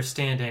don't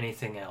understand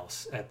anything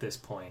else at this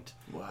point.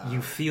 Wow.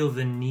 You feel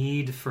the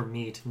need for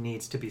meat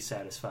needs to be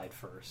satisfied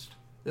first.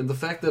 And the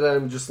fact that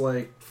I'm just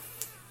like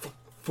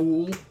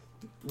full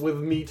with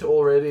meat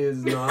already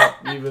is not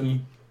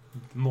even.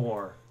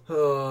 More.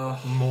 Uh,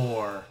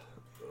 More.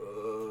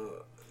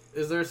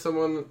 is there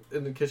someone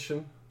in the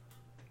kitchen?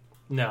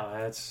 No,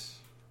 that's...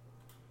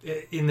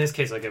 In this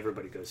case, like,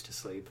 everybody goes to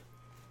sleep.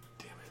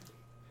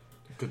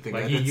 Good thing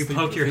Like, I you didn't sleep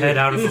poke with your you. head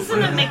out of This the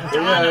isn't a room.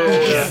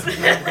 McDonald's.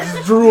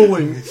 Just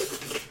drooling.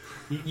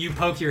 You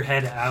poke your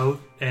head out,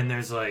 and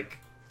there's, like,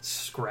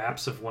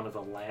 scraps of one of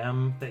the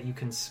lamb that you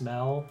can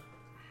smell.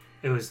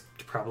 It was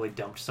probably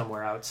dumped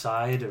somewhere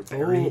outside or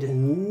buried.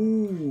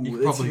 Ooh, You could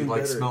that's probably even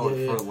like better. smell it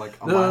Yeah, for yeah. like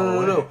a No, mile no,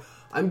 away. no.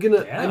 I'm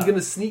gonna Yeah.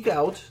 sneak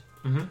out.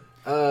 Mhm.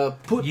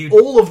 Put You-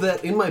 all of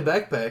that in my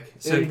backpack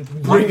So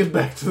and bring it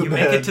back to the You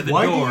bed. make it to the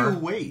Why door. do you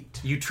wait?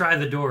 You try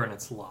the door, and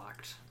it's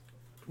locked.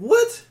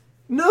 What?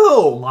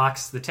 No.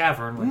 Locks the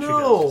tavern when she No,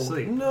 goes to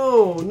sleep.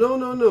 no, no,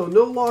 no, no,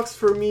 no locks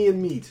for me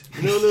and meat.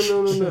 No, no,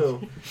 no, no,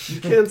 no. You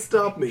can't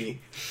stop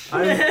me.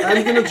 I'm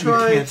gonna You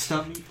try. can't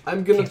stop me.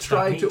 I'm gonna Can't stop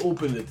try me. to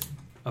open it.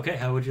 Okay,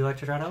 how would you like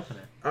to try to open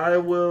it? I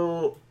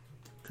will.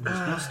 There's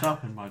no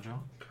stopping, Mah'jong.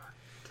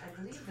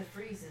 I believe the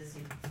phrases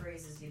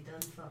you done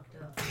fucked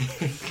up.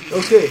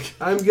 Okay,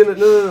 I'm gonna.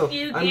 No.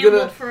 You I'm gambled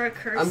gonna. for a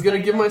curse. I'm gonna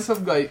give item.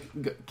 myself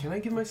Can I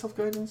give myself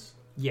guidance?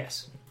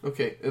 Yes,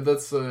 Okay,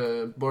 that's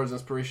Bard's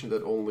inspiration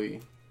that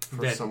only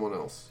for That- someone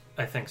else.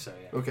 I think so,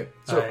 yeah. Okay,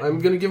 so Alright. I'm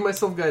gonna give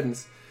myself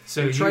guidance.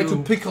 So And try you, to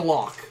pick a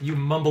lock. you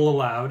mumble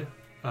aloud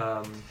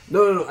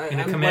No. in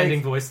a I'm commanding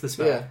like, voice the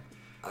spell. Yeah.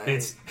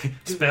 It's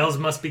spells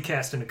must be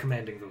cast in a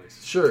commanding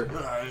voice. Sure.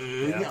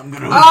 I'm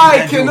gonna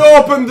I can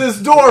open this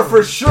door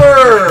for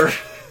sure!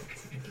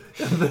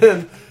 And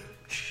then,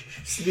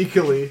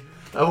 sneakily,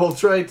 I will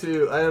try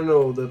to, I don't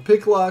know, the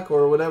pick lock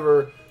or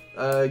whatever,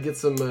 get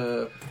some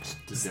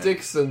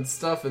sticks and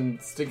stuff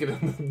and stick it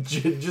in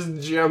the, just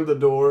jam the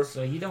door.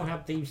 So you don't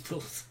have thieves'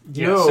 tools.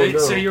 Yeah, No, so, no.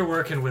 so you're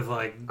working with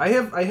like I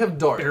have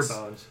darts. bare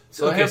bones.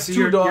 So I okay, have so 2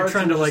 you're darts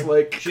trying to and just,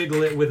 like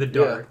jiggle it with a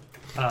Yeah.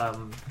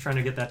 dart. Trying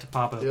to get that to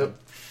pop open. Yep.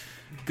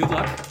 Good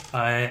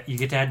luck. You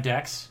get to add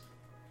dex.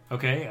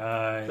 Okay.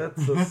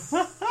 That's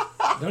a,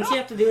 Don't you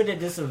have to do it at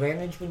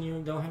disadvantage when you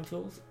don't have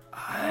tools?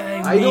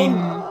 I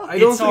don't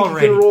think you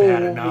already can roll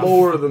bad enough.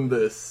 lower than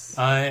this.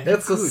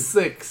 That's a could.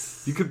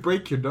 6. You could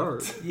break your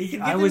dart.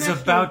 I was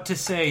about to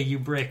say you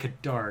break a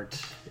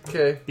dart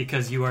Okay.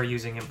 because you are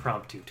using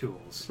impromptu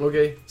tools.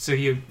 Okay. So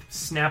you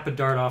snap a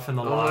dart off in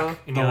the lock,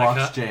 and The you're like,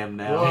 lock's jammed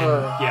now.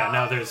 Uh, yeah,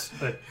 now there's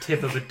a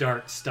tip of a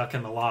dart stuck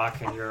in the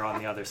lock, and you're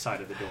on the other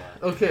side of the door.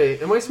 Okay,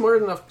 am I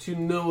smart enough to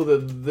know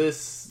that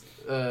this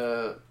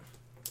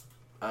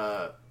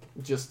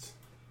just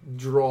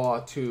draw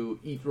to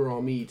eat raw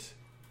meat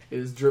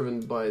is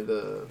driven by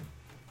the...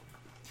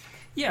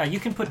 Yeah, you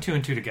can put 2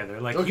 and 2 together.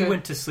 Like, Okay. you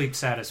went to sleep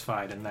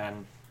satisfied, and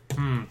then,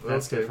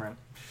 that's Okay. different.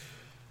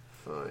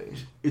 Fine.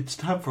 It's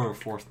time for a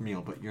 4th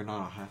meal, but you're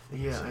not a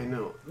halfling. Yeah, so- I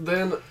know.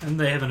 Then, And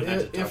they have an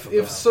event to talk if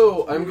about.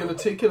 so, I'm gonna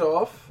take it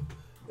off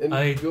and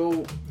I-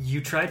 go...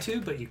 You try to,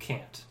 but you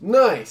can't.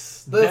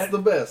 Nice! That's That- the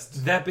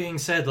best. That being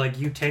said, like,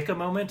 you take a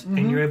moment, Mm-hmm.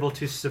 and you're able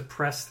to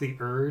suppress the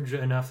urge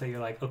enough that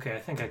you're like, okay, I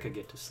think I could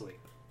get to sleep.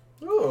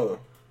 Oh.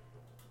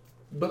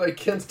 But I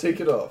can't take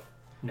it off.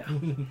 No.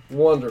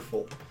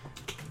 Wonderful.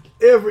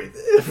 Every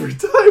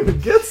time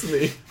it gets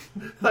me.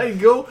 I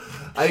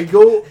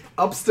go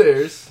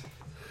upstairs.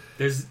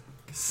 There's...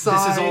 Sigh.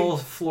 This is all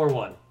floor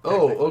 1.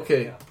 Oh, technically.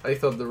 okay. Yeah. I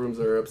thought the rooms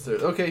are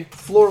upstairs. Okay,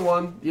 floor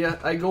 1. Yeah,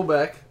 I go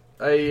back.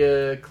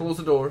 I close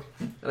the door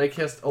and I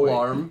cast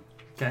alarm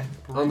Okay.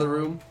 on the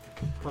room.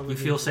 You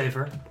feel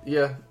safer.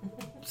 Yeah.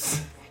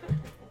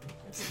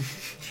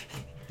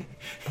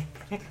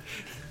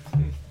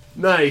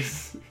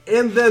 Nice.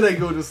 and then I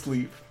go to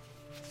sleep.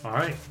 All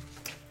right.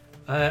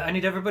 I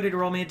need everybody to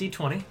roll me a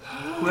d20.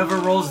 Whoever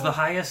rolls the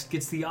highest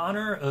gets the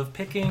honor of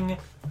picking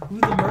who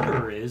the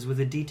murderer is with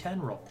a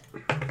d10 roll.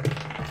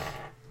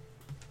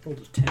 Rolled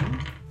a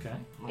 10. Okay.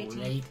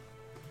 18.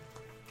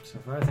 So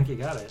far, I think you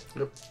got it.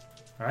 Yep.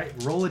 All right.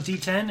 Roll a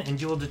d10, and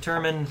you will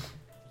determine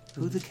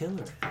who the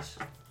killer is.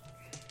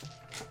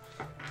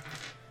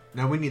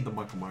 Now we need the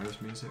Michael Myers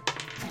music.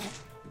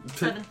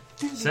 7.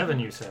 7,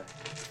 you say.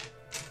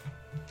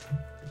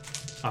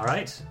 All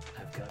right.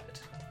 I've got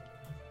it.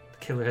 The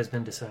killer has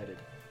been decided.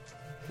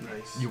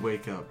 Nice. You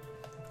wake up.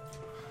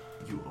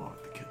 You are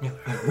the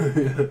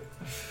killer.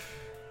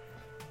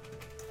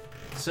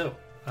 So,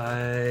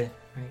 I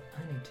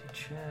need to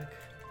check.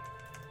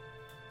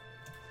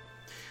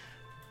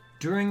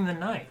 During the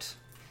night,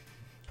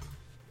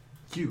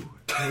 You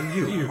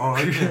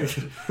are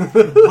the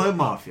killer. Play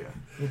Mafia.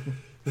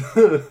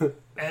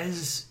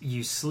 as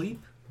you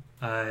sleep,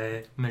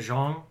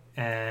 Mah'jong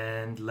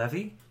and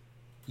Levy,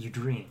 you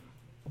dream.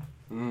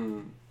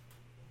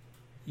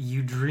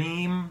 You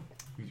dream.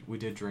 We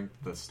did drink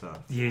the stuff.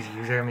 You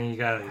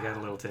got a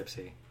little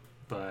tipsy,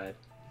 but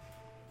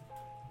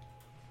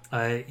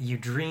you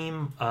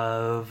dream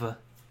of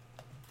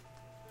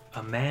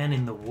a man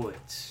in the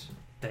woods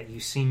that you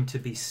seem to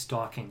be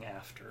stalking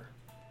after.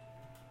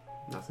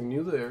 Nothing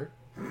new there.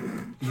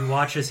 You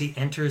watch as he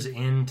enters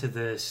into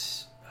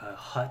this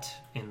hut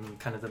in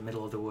kind of the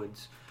middle of the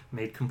woods,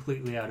 made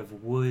completely out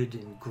of wood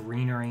and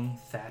greenery,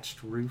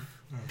 thatched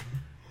roof.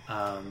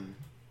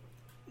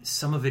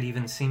 Some of it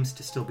even seems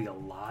to still be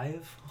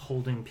alive,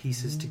 holding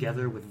pieces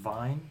together with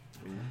vine.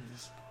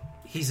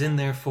 He's in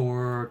there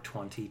for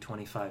 20,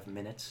 25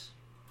 minutes,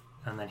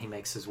 and then he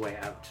makes his way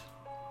out.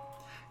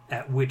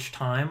 At which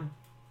time,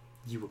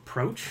 you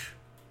approach.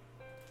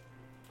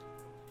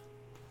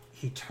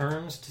 He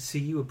turns to see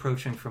you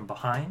approaching from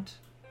behind,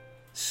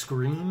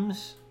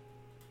 screams,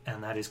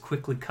 and that is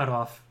quickly cut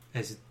off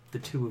as the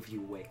two of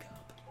you wake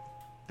up.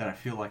 Did I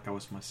feel like I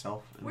was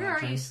myself? in Where that are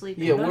dream? you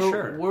sleeping? Yeah, not where,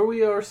 sure. where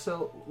we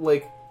ourselves,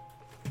 like,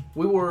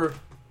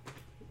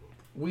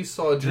 we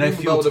saw a Did I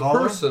dream feel about a taller?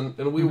 person,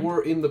 and we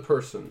were in the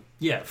person.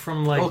 Yeah,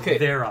 from like Okay.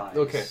 their eyes.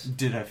 Okay.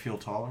 Did I feel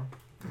taller?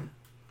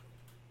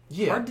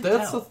 Yeah, Hard to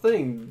that's tell. the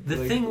thing. The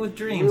Like, thing with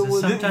dreams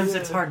is sometimes yeah.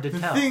 it's hard to The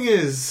tell. thing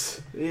is,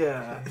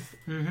 Yeah.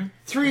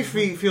 3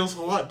 feet feels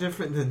a lot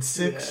different than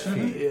 6 Yeah,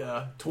 feet.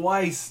 yeah.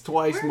 Twice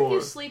Where are more.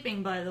 you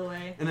sleeping, by the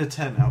way? In a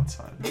tent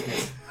outside.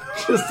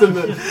 Just in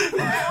the...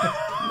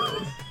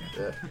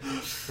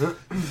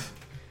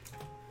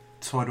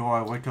 So do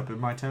I wake up in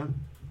my tent?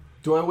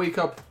 Do I wake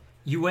up?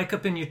 You wake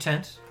up in your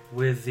tent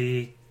with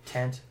the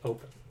tent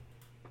open.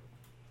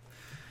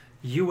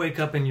 You wake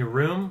up in your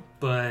room,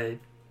 but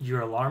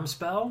your alarm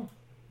spell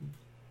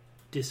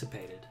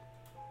dissipated.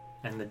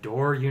 And the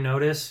door, you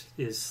notice,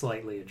 is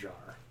slightly ajar.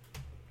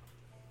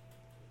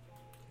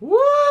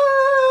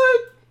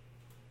 What?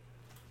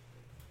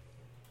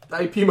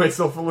 I pee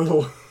myself a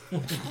little.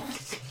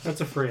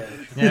 That's a free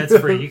action. Yeah, it's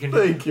free. You can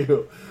Thank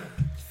you.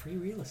 It's free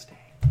real estate.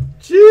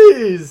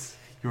 Jeez.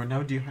 You are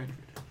now dehydrated.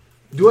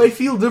 Do I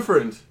feel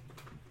different?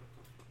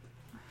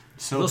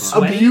 Sober.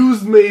 Sweaty?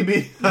 Abused,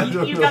 maybe. I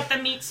don't You know. got the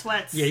meat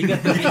sweats. Yeah, you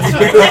got the meat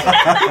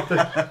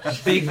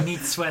sweats. Big meat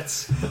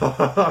sweats.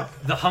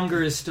 The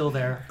hunger is still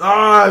there.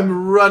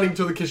 I'm running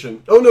to the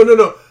kitchen. Oh,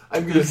 no.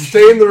 I'm going to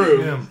stay in the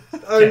room.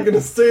 I'm going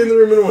to stay in the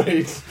room and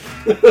wait.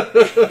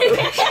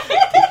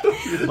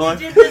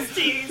 You did this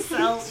to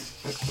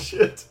yourself.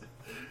 Shit.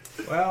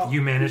 Well,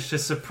 You manage to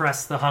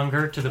suppress the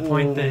hunger to the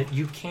point that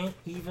you can't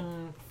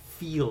even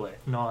feel it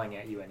gnawing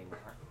at you anymore.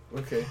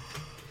 Okay.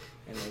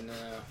 and then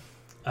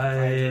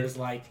Hydra's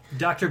like,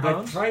 Dr. I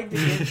Bones? tried to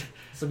get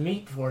some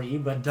meat for you,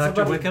 but Dr.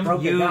 somebody Wickham,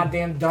 broke you the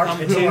goddamn dark come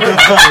to container.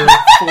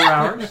 after 4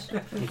 hours.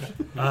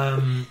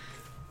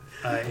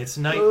 It's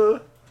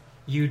night.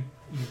 You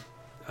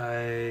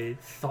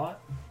thought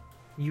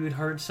you had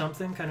heard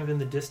something kind of in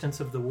the distance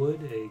of the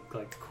wood, a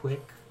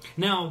quick.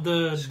 Now,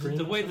 the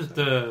Screams way that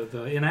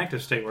the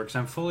inactive state works,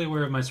 I'm fully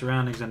aware of my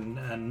surroundings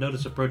and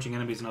notice approaching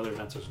enemies and other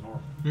events as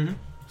normal. Mm-hmm.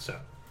 So,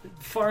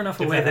 Far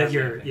enough If away that that has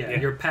anything, yeah.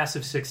 your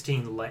passive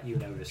 16 let you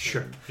notice.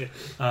 sure. it.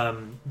 Yeah.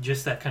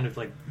 Just that kind of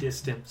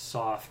distant,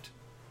 soft,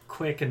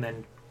 quick, and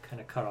then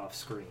kind of cut off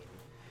scream.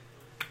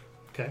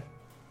 Okay.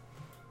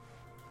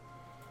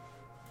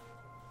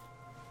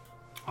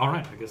 All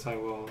right. I guess I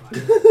will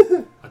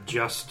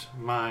adjust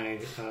my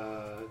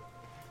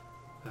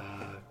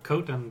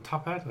coat and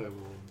top hat. I will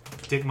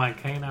dig my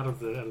cane out of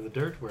the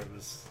dirt where it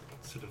was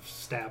sort of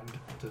stabbed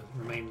to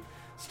remain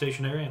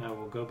stationary, and I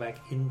will go back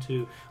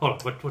into.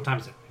 Hold on. What time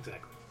is it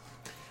exactly?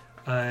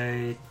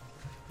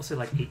 We'll say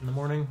 8 in the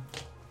morning.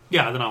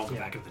 Yeah. Then I'll go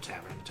Yeah. back into the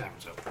tavern. The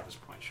tavern's open at this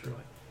point.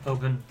 Surely.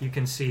 Open. You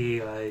can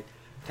see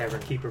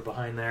tavern keeper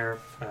behind there,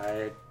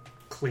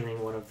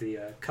 cleaning one of the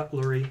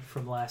cutlery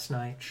from last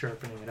night,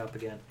 sharpening it up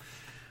again.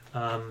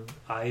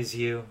 Eyes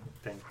you,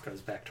 then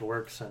goes back to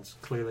work since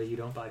clearly you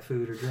don't buy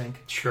food or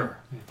drink. Sure.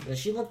 Does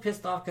she look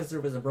pissed off because there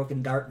was a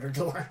broken dart in her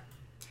door?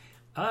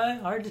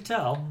 Hard to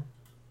tell.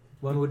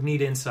 One would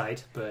need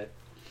insight, but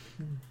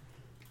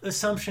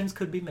assumptions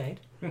could be made.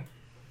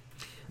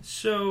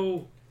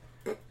 So,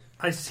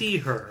 I see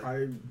her,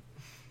 I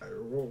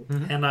roll.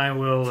 and I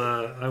will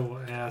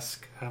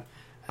ask.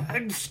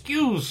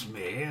 Excuse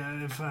me,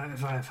 if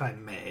I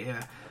may.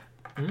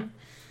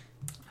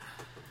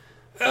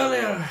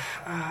 Earlier,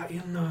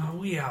 in the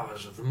wee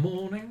hours of the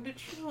morning, did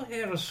you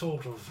hear a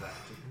sort of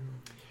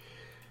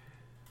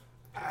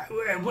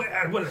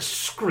a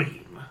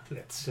scream?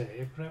 Let's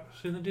say,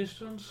 perhaps in the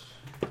distance.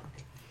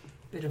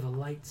 Bit of a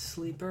light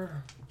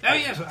sleeper. Oh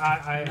yes,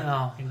 I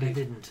No, indeed. I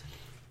didn't.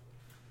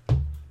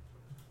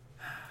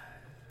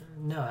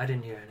 No, I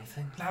didn't hear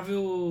anything. Have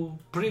you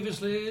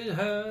previously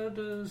heard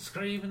a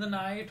scream in the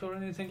night or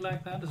anything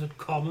like that? Is it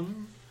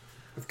common?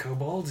 With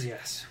kobolds,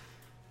 yes.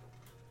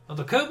 Are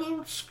the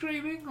kobolds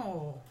screaming,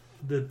 or...?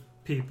 The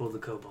people the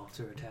kobolds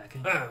are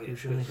attacking. Oh, yes,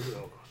 usually. yes, of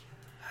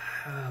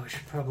course. We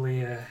should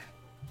probably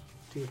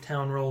do a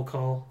town roll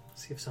call,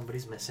 see if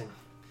somebody's missing.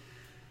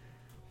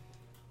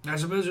 I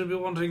suppose you'll be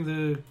wanting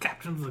the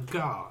captain of the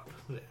guard,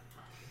 then.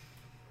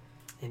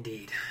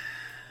 Indeed.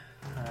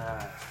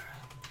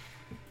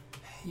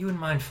 You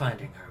wouldn't mind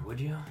finding her, would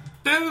you?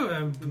 No,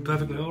 I'm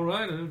perfectly all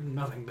right.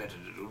 Nothing better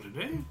to do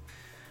today.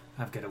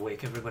 I've got to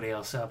wake everybody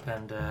else up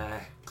and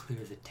clear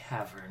the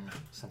tavern,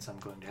 since I'm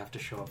going to have to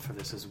show up for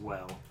this as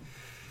well.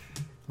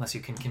 Unless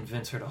you can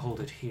convince her to hold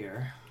it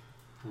here.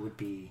 Would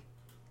be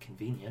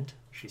convenient.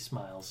 She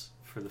smiles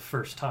for the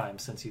first time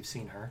since you've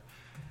seen her,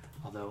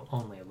 although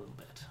only a little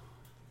bit.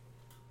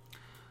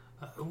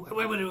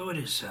 What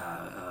is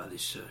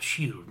this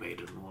shield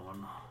maiden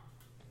woman?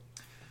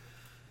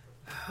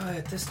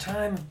 At this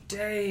time of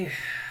day,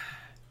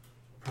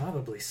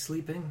 probably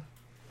sleeping.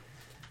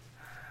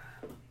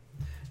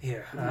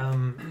 Here,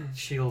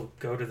 she'll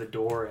go to the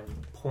door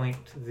and point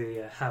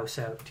the house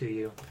out to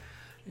you.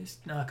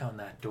 Just knock on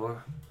that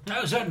door.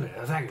 Oh, certainly.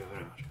 Thank you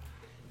very much.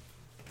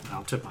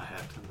 I'll tip my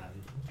hat and then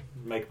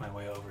make my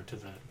way over to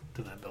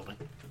that building.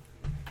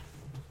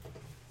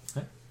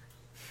 Okay.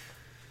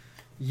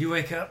 You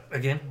wake up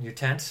again. You're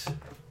tense,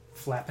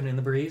 flapping in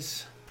the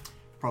breeze.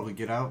 Probably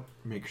get out,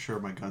 make sure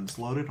my gun's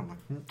loaded. I'm like,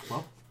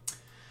 well.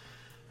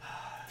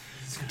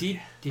 Did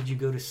you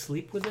go to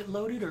sleep with it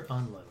loaded or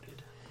unloaded?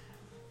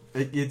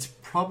 It's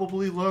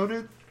probably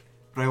loaded,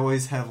 but I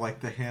always have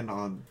like the hand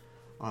on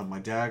my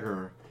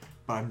dagger,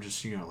 but I'm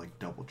just, like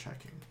double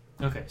checking.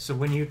 Okay, so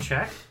when you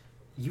check,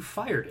 you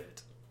fired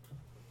it.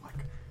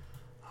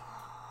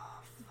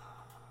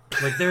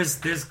 Like there's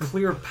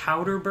clear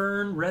powder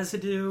burn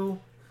residue.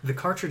 The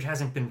cartridge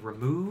hasn't been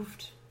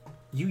removed.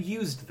 You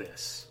used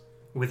this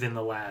within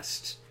the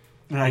last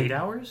 8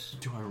 hours?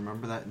 Do I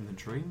remember that in the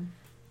dream?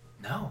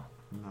 No.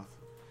 Nothing.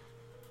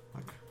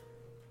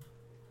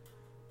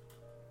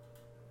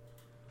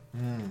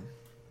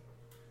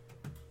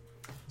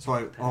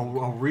 So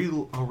I'll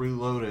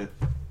reload it,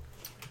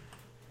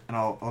 and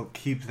I'll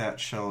keep that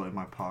shell in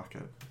my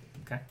pocket.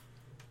 Okay.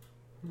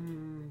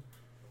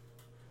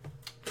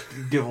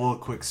 Give a little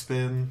quick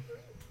spin.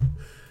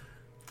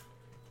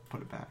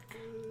 Put it back.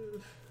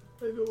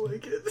 I don't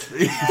like it.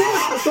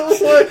 I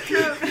don't like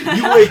it.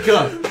 You wake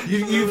up.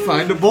 You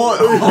find a bullet.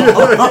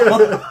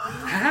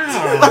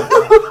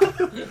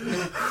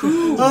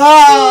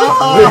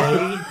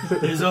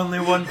 There's only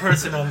one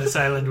person on this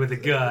island with a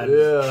gun.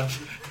 Yeah.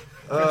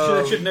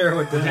 That should narrow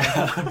it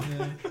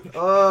down.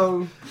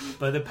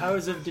 By the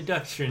powers of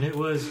deduction, it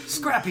was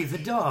Scrappy the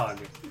dog.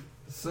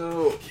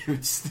 So,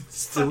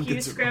 still Fuck you,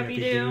 gets Scrappy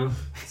Doo.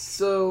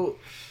 so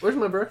where's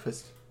my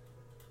breakfast?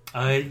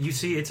 You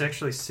see, it's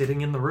actually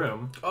sitting in the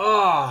room.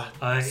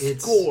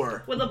 It's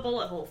Score. With a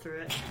bullet hole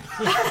through it.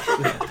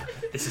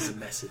 This is a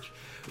message.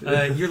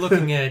 You're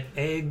looking at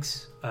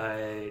eggs,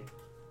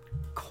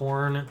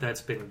 corn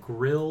that's been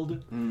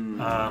grilled,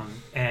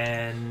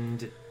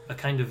 and a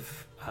kind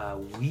of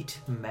wheat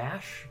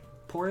mash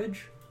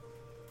porridge.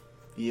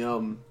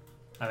 Yum.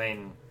 I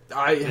mean,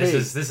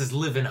 This this is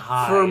living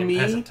high for in me.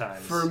 peasant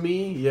times. For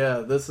me, yeah,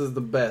 this is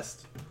the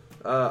best.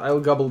 I'll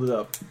gobble it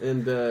up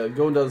and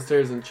go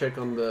downstairs and check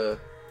on the.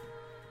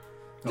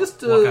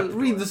 Just walk out the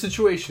read door. the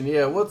situation.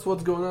 Yeah, what's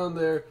going on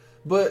there?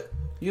 But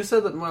you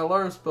said that my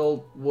alarm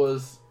spell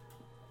was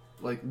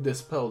like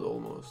dispelled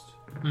almost,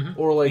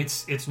 or like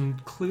it's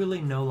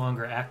clearly no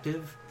longer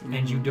active,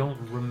 and you don't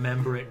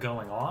remember it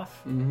going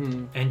off,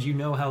 and you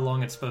know how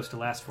long it's supposed to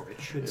last for. It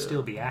should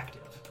still be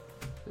active.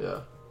 yeah.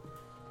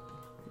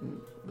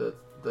 That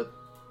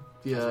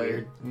yeah.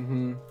 That's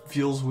weird.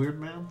 Feels weird,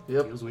 man.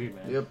 Yep. Feels weird,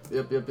 man. Yep.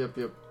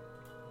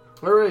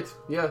 All right.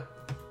 Yeah.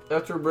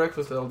 After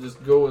breakfast, I'll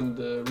just go and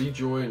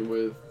rejoin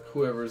with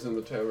whoever's in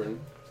the tavern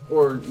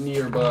or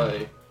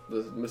nearby,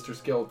 the Mr.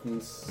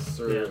 Skeleton,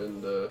 sir,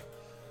 and the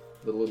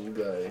little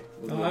guy.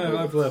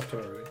 I've left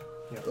already.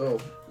 Oh.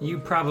 You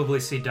probably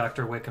see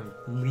Dr. Wickham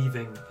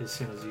leaving as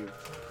soon as you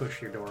push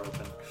your door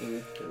open.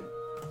 Okay.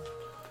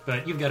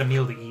 But you've got a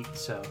meal to eat,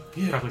 so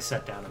you probably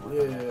sit down and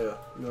work on that. Yeah.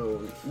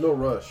 No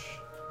rush.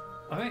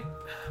 All right,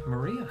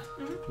 Maria.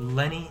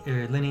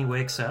 Linney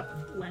wakes up.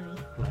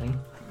 Lenny.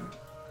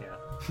 Yeah.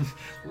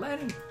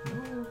 Lenny.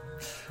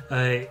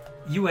 No.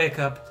 You wake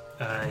up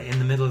in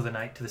the middle of the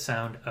night to the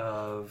sound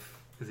of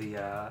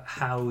the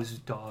house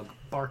dog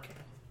barking.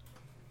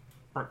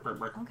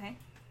 Okay.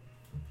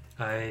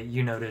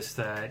 You notice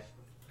that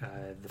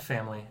the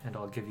family, and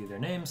I'll give you their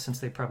names since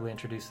they probably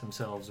introduced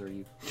themselves or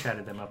you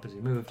chatted them up as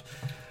you moved.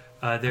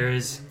 There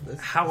is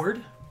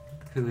Howard,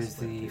 who is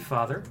the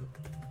father.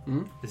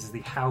 This is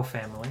the Howe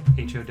family,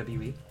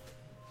 Howe.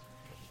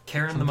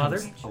 Karen, the mother.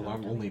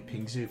 Alarm only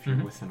pings you if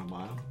you're within a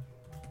mile.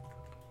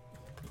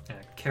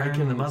 Karen, I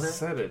can the mother.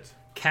 set it.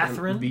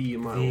 Catherine, and be a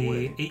mile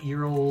away. the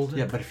 8-year-old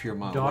Yeah, but if you're a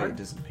mile daughter. away, it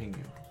doesn't ping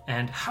you.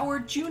 And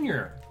Howard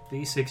Jr.,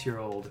 the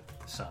 6-year-old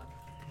son.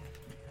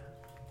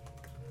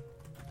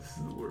 This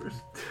is the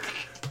worst.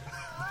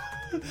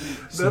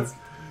 That's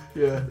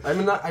yeah.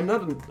 I'm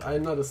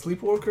not a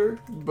sleepwalker,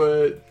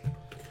 but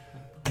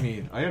I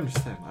mean, I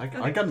understand. I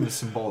got him to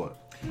symbol it.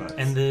 But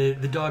And the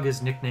dog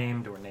is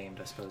nicknamed, or named,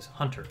 I suppose,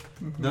 Hunter.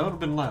 that would have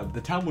been loud.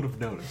 The town would have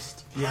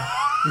noticed.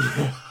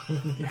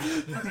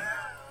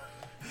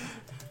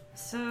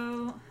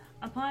 So,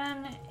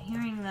 upon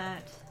hearing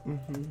that,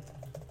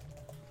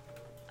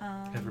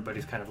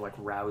 Everybody's kind of like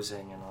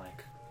rousing and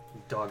like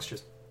dog's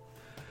just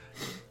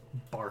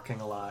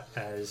barking a lot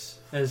as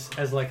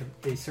like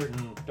a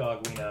certain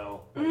dog we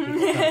know when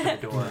people come to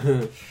the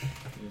door.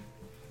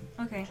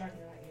 okay.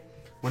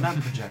 We're not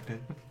projected.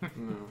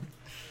 no.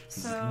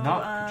 So,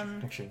 not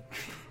Actually,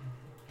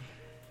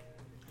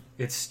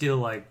 it's still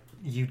like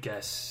you'd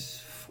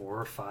guess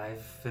 4 or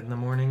 5 in the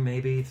morning,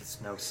 maybe. There's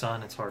no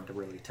sun; it's hard to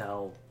really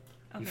tell.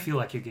 You Okay. feel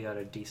like you get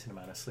a decent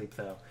amount of sleep,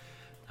 though.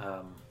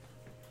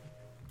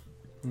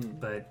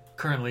 But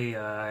currently,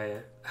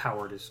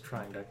 Howard is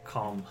trying to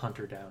calm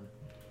Hunter down.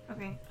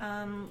 okay.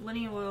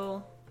 Linney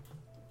will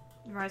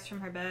rise from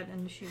her bed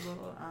and she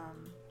will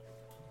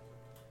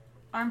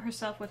arm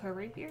herself with her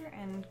rapier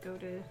and go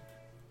to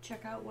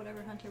check out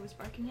whatever Hunter was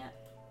barking at.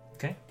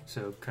 Okay,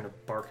 so kind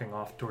of barking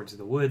off towards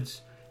the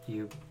woods,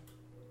 you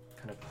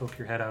kind of poke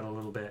your head out a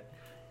little bit.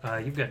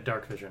 You've got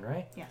dark vision,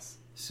 right? Yes.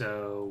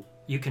 So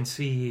you can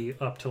see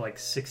up to like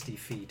 60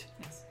 feet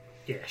Yes.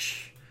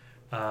 ish.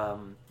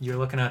 You're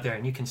looking out there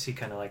and you can see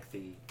kind of like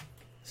the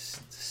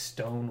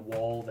stone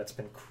wall that's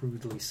been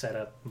crudely set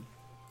up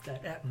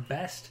that at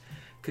best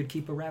could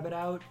keep a rabbit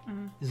out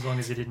as long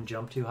as it didn't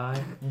jump too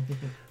high.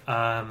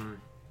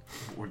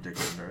 Or dig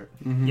under it.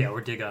 Yeah,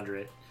 or dig under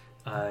it.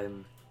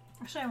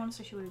 Actually, I want to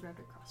say she would have grabbed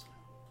her crossbow.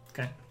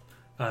 Okay.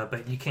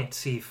 But you can't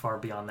see far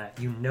beyond that.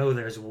 You know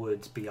there's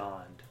woods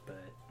beyond, but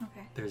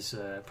Okay. there's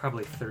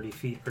probably 30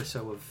 feet or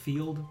so of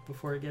field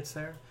before it gets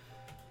there.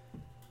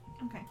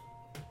 Okay.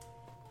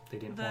 They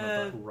didn't want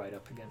to butt right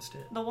up against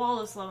it. The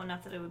wall is low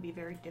enough that it would be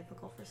very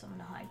difficult for someone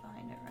to hide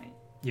behind it, right?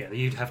 Yeah,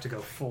 you'd have to go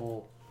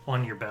full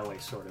on your belly,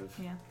 sort of.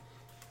 Yeah.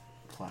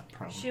 Flat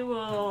problem.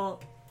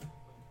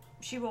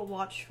 She will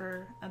watch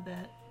for a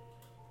bit.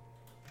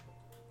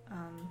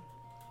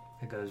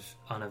 It goes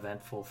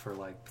uneventful for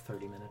like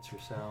 30 minutes or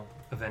so.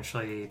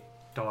 Eventually,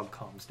 dog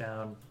calms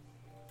down.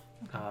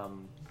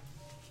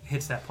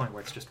 Hits that point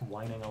where it's just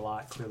whining a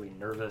lot, clearly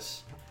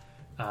nervous.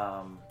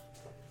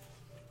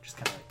 Just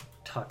kind of like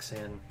tucks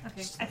in.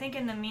 Okay. I think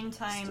in the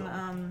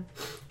meantime,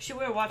 she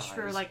would have watched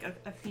for like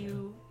a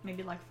few,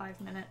 maybe like 5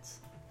 minutes.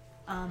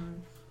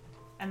 And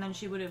then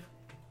she would have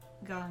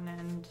gone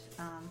and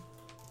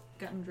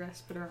gotten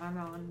dressed, put her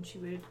armor on, and she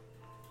would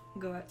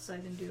go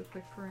outside and do a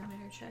quick perimeter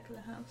check of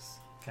the house.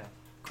 Okay.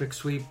 Quick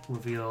sweep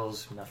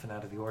reveals nothing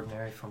out of the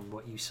ordinary from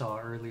what you saw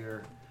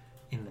earlier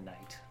in the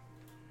night.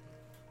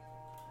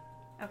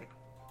 Okay.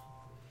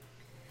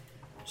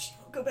 She'll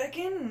go back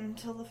in and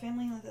tell the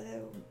family that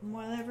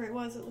whatever it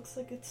was, it looks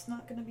like it's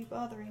not going to be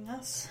bothering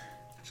us.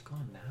 It's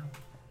gone now.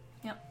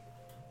 Yep.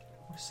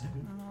 What's that?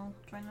 And I'll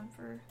join them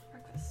for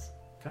breakfast.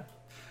 Okay.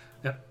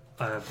 Yep.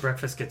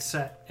 Breakfast gets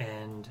set,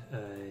 and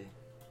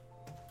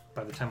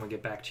by the time we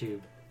get back to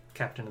you,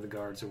 captain of the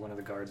guards or one of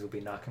the guards will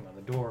be knocking on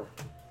the door,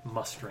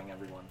 mustering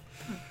everyone.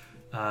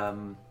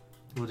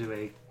 We'll do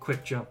a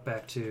quick jump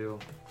back to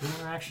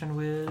interaction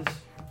with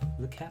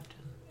the captain.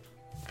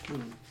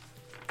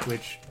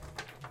 Which,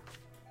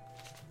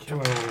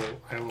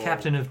 I will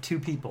captain of 2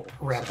 people.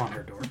 rap on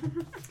her door.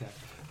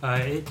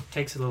 It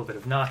takes a little bit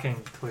of knocking.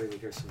 Clearly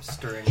there's some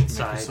stirring Make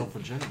inside. yourself a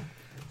general.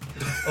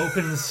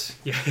 Opens...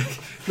 Yeah.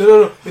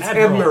 No. It's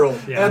Admiral. Admiral.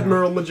 Yeah.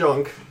 Admiral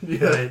Mah'jong.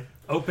 Yeah. It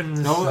opens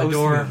No, I the was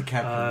door. thinking of the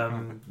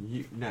captain.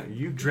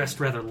 You Dressed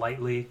rather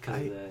lightly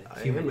because of the I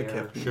humid am a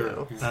air.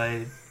 captain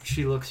now.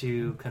 She looks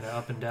you kind of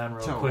up and down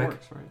real That's how quick. it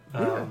works,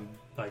 right?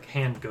 Like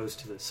hand goes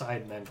to the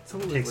side and then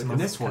always takes like him In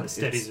up this and one, kind of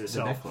steadies it's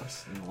the herself.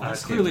 necklace. In the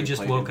last game Clearly we just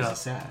played, it woke was a up.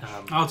 sash.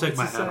 I'll take It's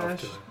my a hat off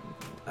sash. to her.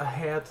 A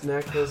hat,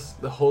 necklace,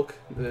 the hook.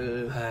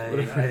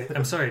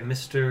 I'm sorry,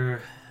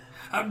 Mr.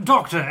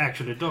 Doctor,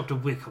 actually, Dr.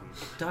 Wickham.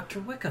 Dr.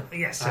 Wickham.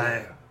 Yes,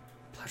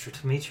 Pleasure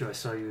to meet you. I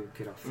saw you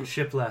get off the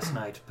ship last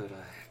night, but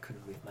I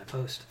couldn't leave my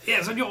post.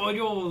 Yes, and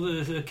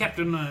you're the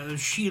Captain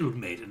Shield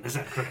Maiden, is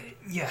that correct?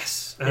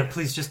 Yes. Yes.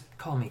 Please just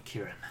call me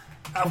Kieran.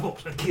 Of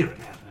course, Kieran.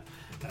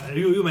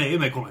 You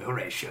may call me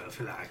Horatio if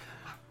you like.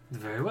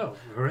 Very well,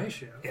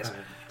 Horatio. Yes.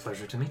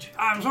 Pleasure to meet you.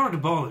 I'm sorry to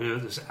bother you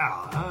at this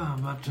hour,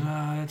 but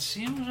it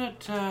seems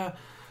that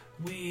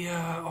We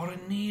are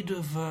in need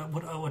of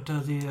what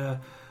the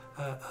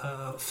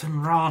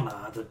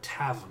Finrana, the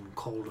tavern,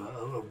 called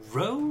a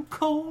roll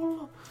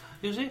call.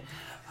 Is it?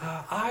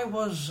 I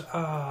was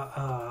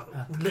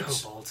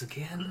kobolds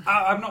again.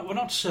 We're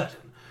not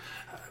certain.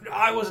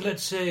 I was,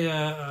 let's say,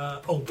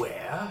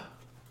 aware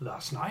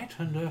last night,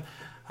 and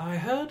I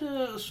heard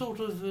a sort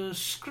of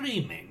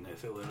screaming,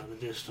 if it were in the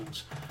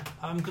distance.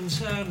 I'm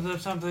concerned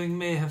that something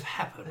may have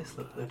happened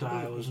that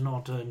I was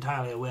not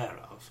entirely aware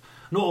of.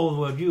 Nor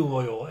were you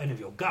or any of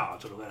your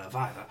guards aware of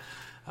either.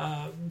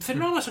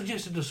 Finrana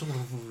suggested a sort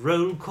of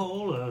roll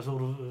call, a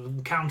sort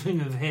of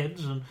counting of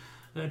heads, and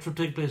that would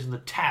take place in the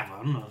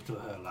tavern, to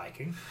her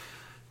liking.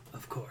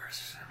 Of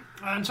course.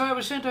 And so I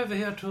was sent over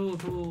here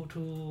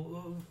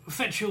to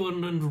fetch you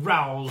and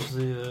rouse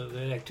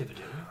the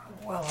activity.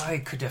 Well, I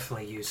could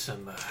definitely use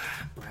some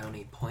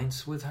brownie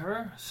points with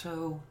her,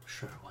 so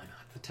sure, why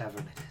not? The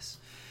tavern it is.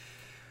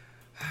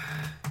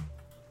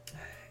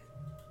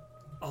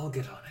 I'll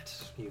get on it.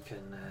 You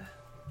can...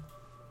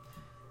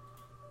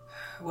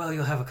 Well,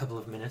 you'll have a couple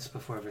of minutes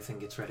before everything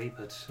gets ready,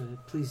 but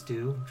please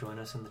do join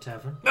us in the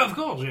tavern. Of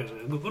course, yes.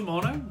 Good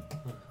morning.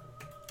 Good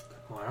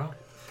morrow.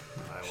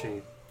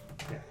 She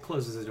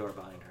closes the door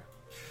behind her.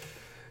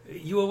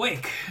 You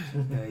awake.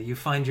 You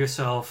find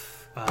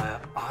yourself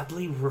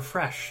oddly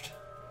refreshed.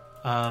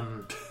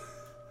 You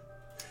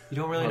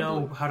don't really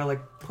know how to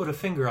put a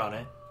finger on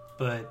it,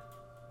 but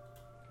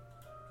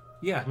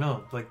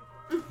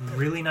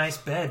really nice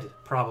bed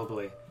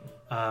probably,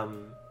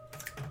 and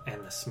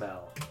the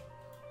smell.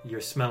 You're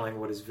smelling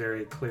what is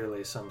very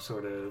clearly some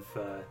sort of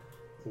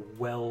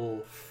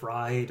well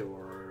fried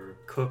or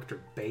cooked or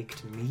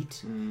baked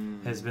meat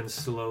has been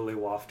slowly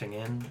wafting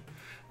in.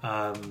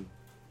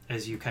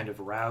 As you kind of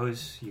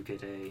rouse, you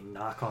get a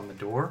knock on the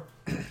door,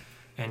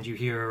 and you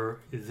hear,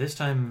 this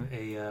time,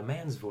 a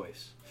man's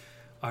voice.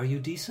 Are you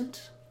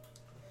decent?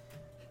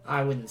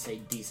 I wouldn't say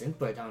decent,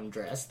 but I'm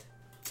dressed.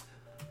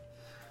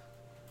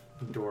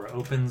 The door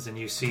opens, and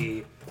you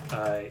see,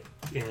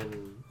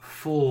 in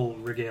full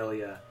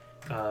regalia,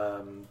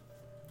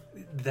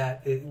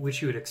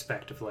 which you would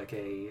expect of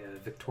a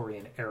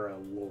Victorian-era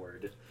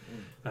lord,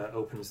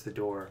 opens the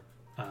door,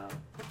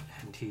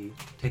 and he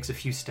takes a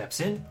few steps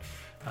in,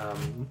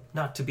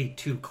 not to be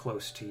too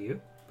close to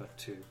you, but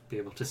to be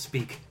able to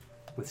speak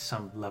with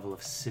some level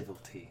of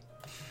civility.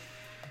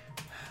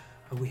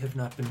 We have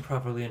not been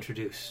properly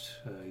introduced.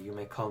 You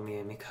may call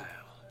me Mikhail,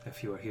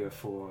 if you are here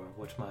for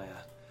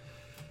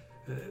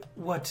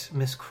what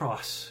Miss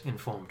Cross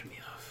informed me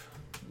of.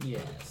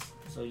 Yes,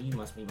 so you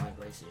must be my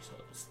gracious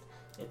host.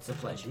 It's a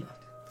pleasure.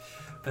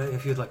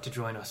 If you'd like to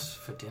join us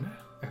for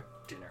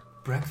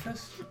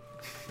breakfast?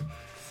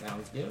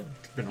 Sounds good.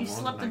 You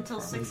slept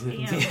until 6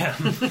 p.m. Yeah.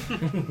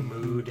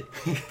 Mood.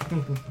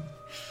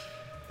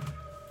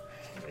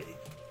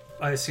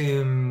 I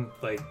assume,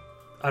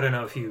 I don't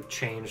know if you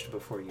changed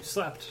before you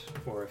slept,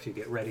 or if you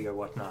get ready or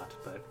whatnot,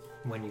 but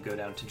when you go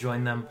down to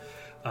join them,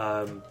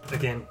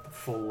 again,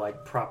 full,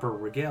 proper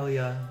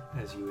regalia,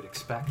 as you would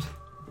expect.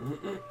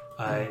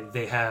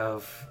 They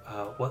have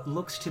what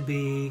looks to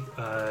be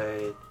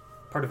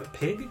part of a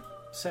pig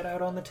set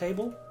out on the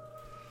table.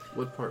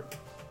 What part?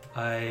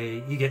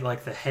 You get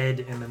the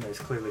head, and then there's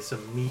clearly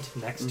some meat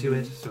next to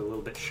it, so a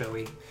little bit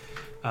showy,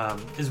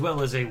 as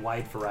well as a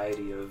wide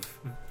variety of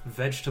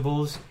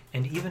vegetables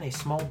and even a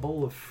small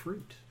bowl of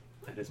fruit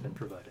that has been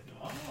provided.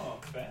 Oh,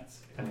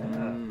 fancy.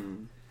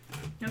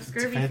 No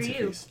scurvy for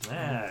you.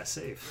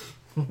 Safe.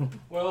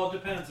 Well, it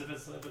depends. If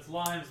it's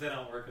limes, they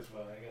don't work as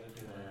well. I gotta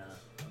do that.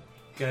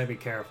 Gotta be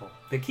careful.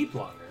 They keep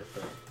longer,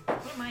 but...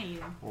 What am I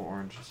eating? Or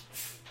oranges.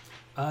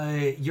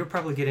 You're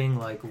probably getting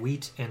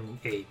wheat and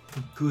a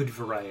good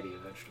variety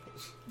of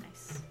vegetables.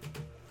 Nice.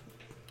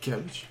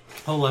 Cabbage.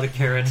 A whole lot of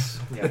carrots.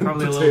 Yeah,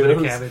 probably a little bit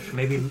of cabbage.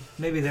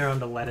 Maybe they're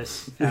onto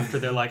lettuce after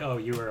they're like, oh,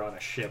 you were on a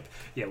ship.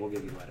 Yeah, we'll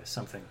give you lettuce.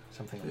 Something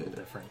a little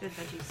different. Good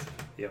veggies.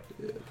 Yep.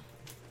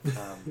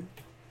 Yeah.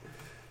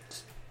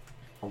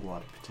 A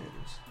lot of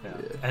potatoes. Yeah.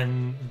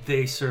 And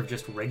they serve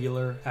just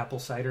regular apple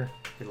cider.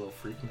 Get a little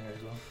fruit in there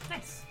as well.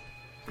 Nice.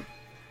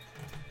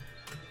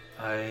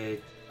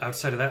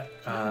 Outside of that,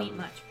 I don't eat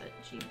much, but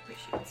she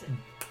appreciates it.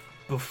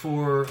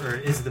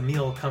 As the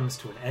meal comes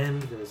to an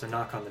end, there's a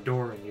knock on the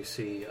door, and you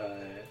see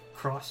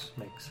Cross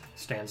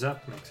stands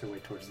up, makes her way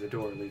towards the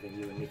door, leaving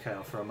you and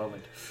Mikhail for a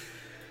moment.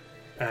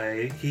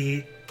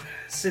 He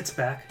sits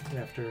back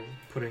after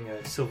putting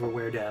a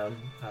silverware down,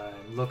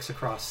 and looks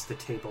across the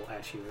table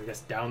at you, I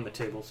guess down the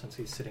table since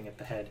he's sitting at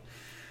the head.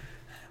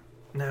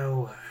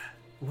 Now,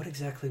 what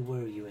exactly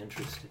were you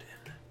interested in?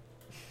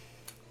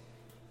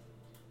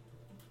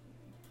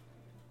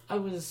 I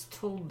was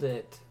told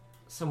that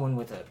someone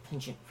with a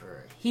penchant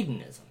for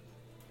hedonism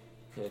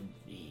could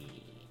be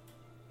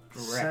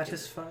directed.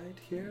 Satisfied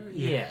here?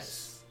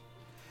 Yes.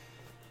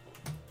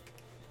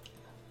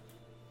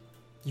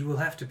 You will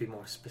have to be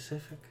more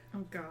specific.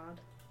 Oh, God.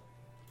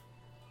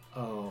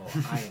 Oh,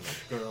 I am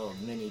a girl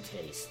of many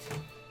taste.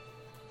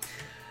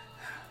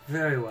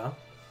 Very well.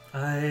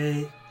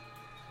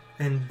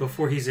 And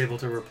before he's able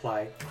to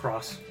reply,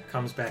 Cross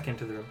comes back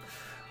into the room.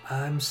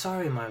 I'm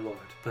sorry, my lord,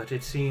 but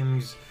it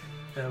seems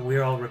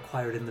we're all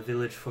required in the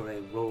village for a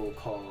roll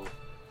call.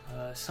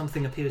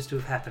 Something appears to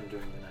have happened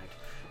during the night.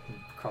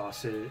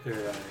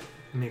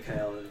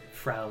 Mikhail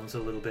frowns a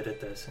little bit at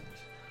this, and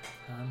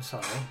I'm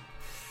sorry.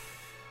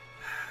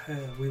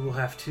 We will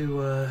have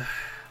to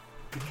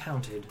be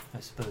counted, I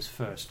suppose,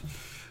 first.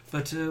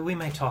 But we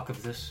may talk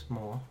of this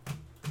more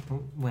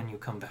when you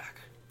come back.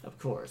 Of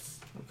course.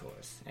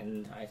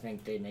 And I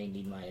think they may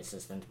need my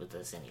assistance with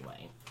this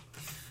anyway.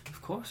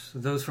 Of course.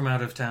 Those from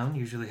out of town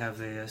usually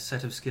have a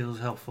set of skills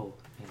helpful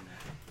in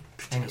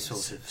any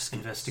sort of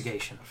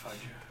investigation.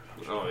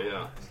 Oh,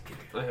 yeah.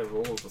 I have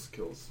all of the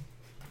skills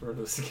for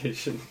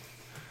investigation.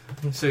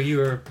 So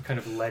you are kind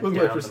of led With my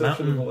down the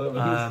perception mountain.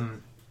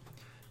 of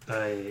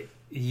 11.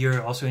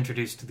 You're also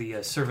introduced to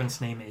the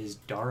servant's name is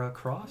Dara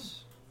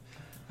Cross.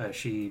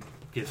 She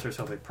gives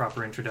herself a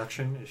proper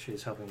introduction as she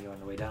is helping you on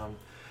the way down.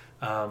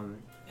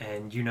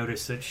 And you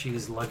notice that she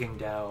is lugging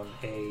down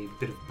a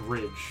bit of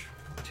bridge,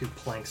 2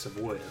 planks of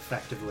wood,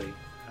 effectively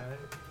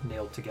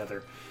nailed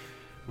together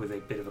with a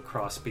bit of a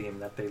cross beam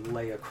that they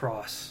lay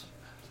across.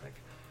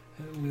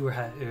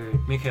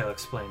 Mikhail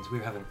explains, we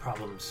were having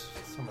problems.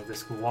 Some of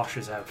this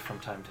washes out from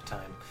time to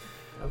time.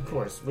 Of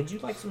course. Would you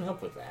like some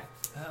help with that?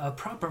 A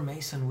proper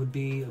mason would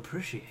be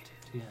appreciated,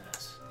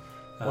 yes.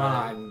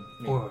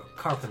 Or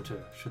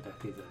carpenter, should that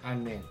be the... I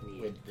meant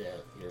would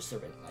your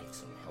servant like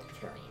some help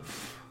carrying?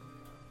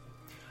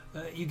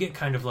 You get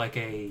kind of like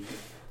a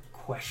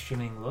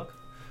questioning look.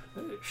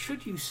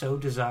 Should you so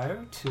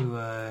desire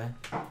to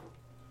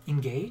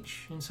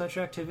engage in such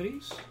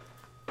activities,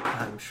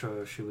 I'm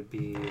sure she would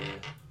be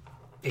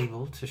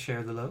able to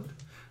share the load.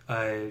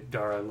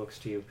 Dara looks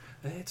to you.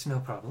 It's no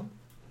problem.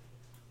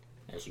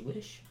 As you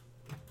wish.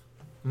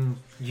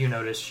 You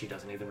notice she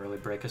doesn't even really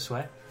break a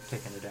sweat,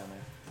 taking it down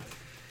there.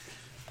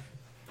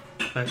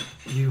 But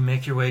you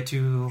make your way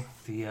to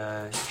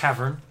the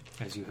tavern,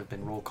 as you have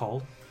been roll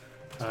called.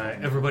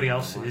 Everybody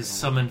else is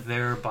summoned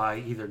there by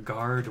either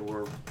guard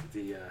or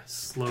the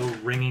slow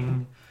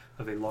ringing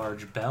of a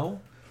large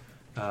bell,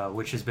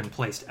 which has been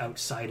placed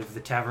outside of the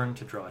tavern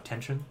to draw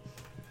attention.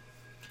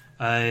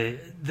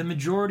 The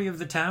majority of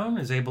the town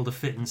is able to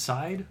fit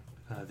inside.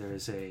 There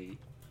is a...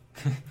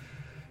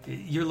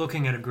 You're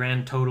looking at a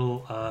grand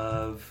total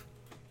of,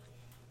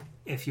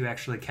 if you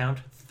actually count,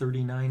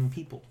 39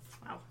 people.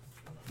 Wow.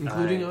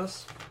 Including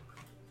us?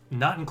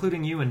 Not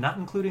including you and not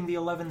including the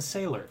 11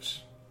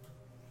 sailors.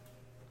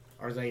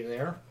 Are they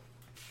there?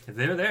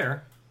 They're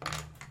there.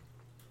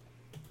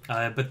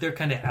 But they're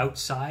kind of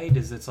outside,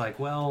 as it's like,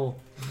 well,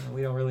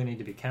 we don't really need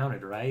to be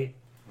counted, right?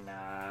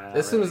 Nah.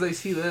 As soon as I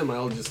see them,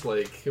 I'll just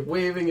like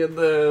waving at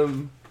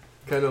them,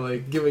 kind of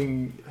like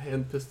giving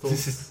hand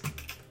pistols.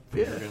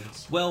 Yeah.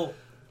 Well,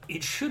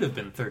 it should have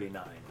been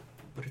 39,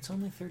 but it's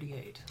only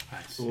 38.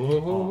 I see.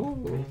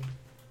 Oh.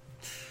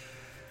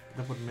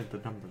 That would have made the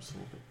numbers a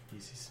little bit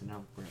easy, so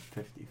now we're at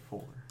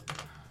 54.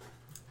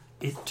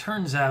 It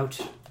turns out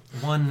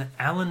one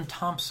Alan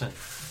Thompson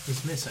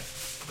is missing.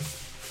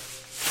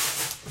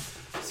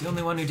 It's the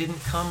only one who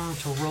didn't come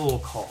to roll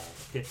call,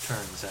 it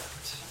turns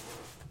out.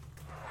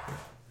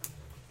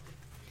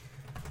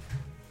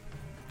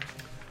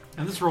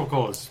 And this roll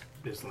call is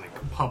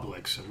like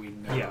public, so we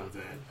know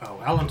that. Oh,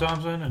 Alan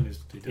Thompson, and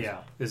he doesn't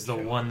is the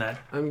show. one that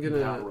I'm gonna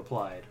not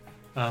replied.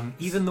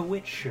 Even the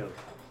witch showed.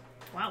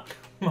 Wow.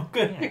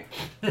 Okay.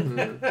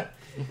 and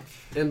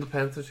the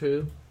Panther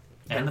too.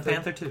 And the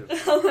Panther too.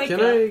 Oh my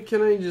god.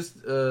 Can I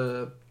just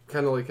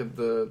kind of like at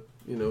the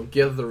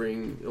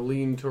gathering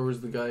lean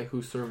towards the guy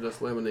who served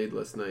us lemonade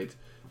last night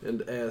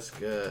and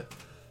ask,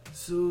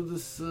 so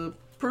this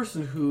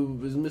person who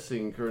is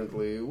missing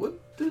currently,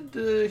 what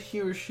did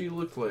he or she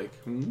look like?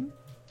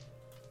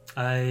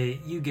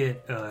 You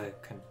get a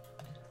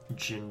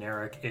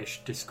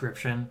generic-ish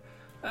description.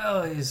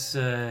 Oh, he's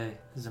a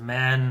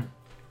man,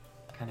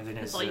 kind of in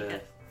his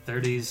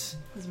 30s,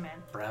 He's a man.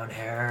 brown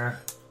hair.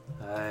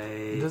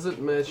 Does it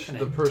match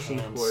the person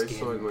who I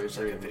saw in my It's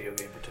like a dream? video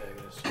game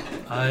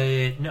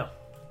protagonist. No.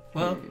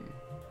 Well,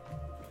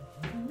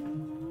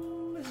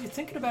 as you're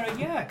thinking about it,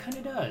 yeah, it kind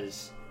of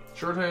does.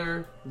 Short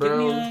hair,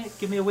 brown.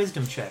 Give me a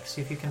wisdom check.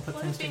 See if you can put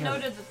Let things it be together.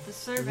 noted that the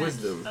servant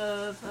Wisdom.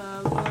 of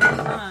Lord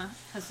Arcana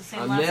has the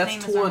same A last nat name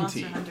as our 20.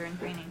 monster hunter in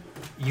training.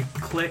 You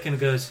click and it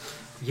goes,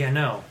 yeah,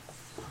 no,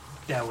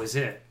 that was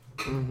it.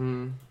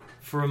 Mm-hmm.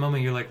 For a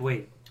moment, you're like,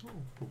 wait,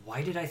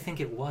 why did I think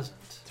it wasn't?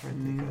 That's right,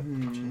 they got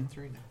Gen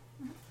 3 now.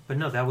 But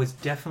no, that was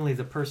definitely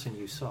the person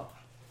you saw.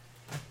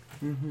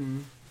 Mm-hmm.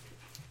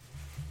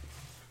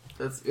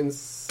 That's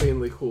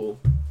insanely cool.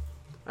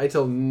 I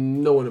tell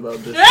no one about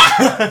this.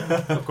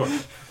 Of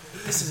course.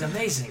 This is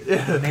amazing.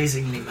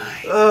 Amazingly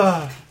mine.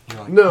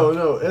 Like,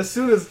 No. As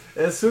soon as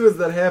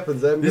that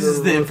happens, this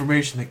is the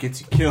information that gets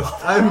you killed.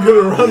 I'm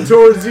gonna run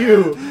towards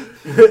you.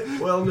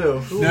 Well,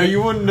 no. No,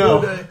 you wouldn't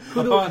know.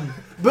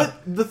 But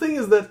the thing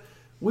is that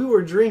we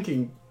were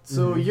drinking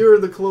So you're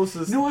the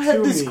closest. No, I had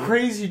to this me.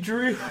 crazy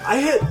dream.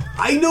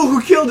 I know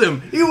who killed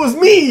him. It was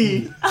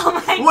me.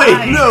 Oh my Wait,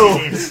 god!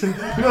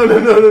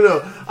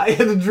 no. I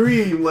had a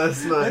dream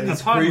last night.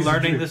 Upon crazy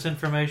learning dream. this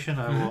information,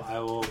 I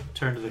will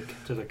turn to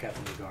the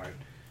captain of the guard.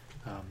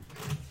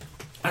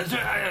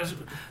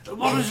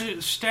 What is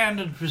the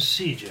standard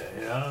procedure?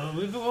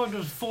 We're going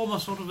to form a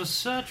sort of a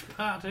search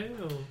party?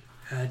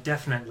 Or?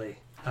 Definitely.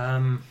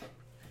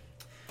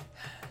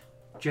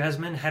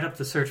 Jasmine, head up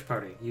the search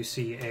party. You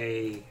see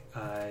a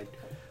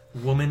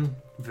woman,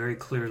 very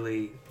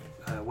clearly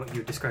what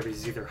you describe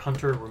as either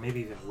hunter or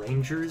maybe even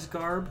ranger's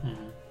garb.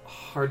 Mm-hmm.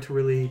 Hard to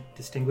really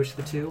distinguish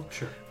the two.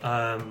 Sure.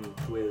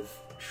 With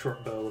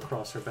short bow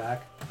across her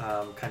back.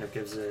 Kind of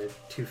gives a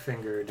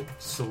 2-fingered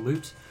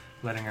salute,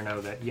 letting her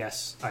know that,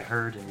 yes, I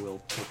heard and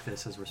will take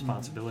this as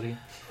responsibility.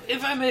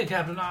 If I may,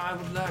 Captain, I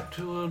would like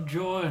to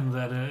join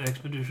that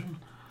expedition.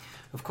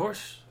 Of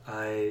course.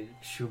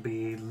 She'll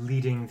be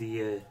leading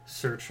the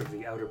search of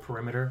the outer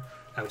perimeter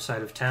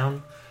outside of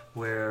town,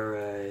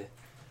 where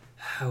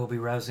I will be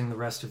rousing the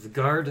rest of the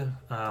guard.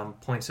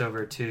 Points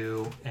over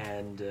to,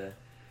 and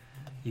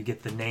you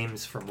get the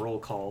names from roll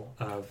call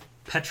of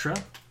Petra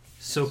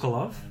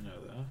Sokolov I know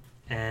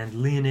that. and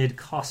Leonid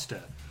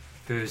Costa,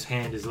 whose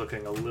hand is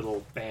looking a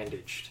little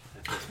bandaged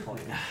at this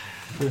point.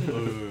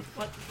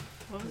 What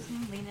was his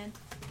name? Leonid?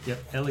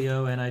 Yep,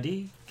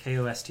 Leonid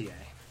Kosta.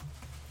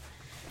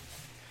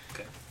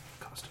 Okay,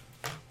 Costa.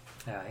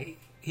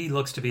 He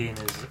looks to be in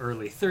his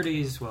early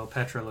 30s, while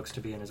Petra looks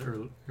to be in his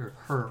her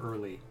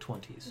early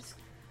 20s.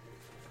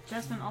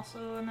 Jasmine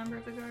also a member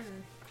of the guard? Or?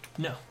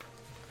 No,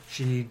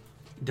 she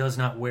does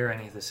not wear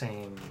any of the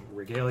same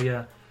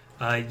regalia.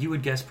 You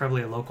would guess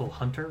probably a local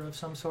hunter of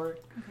some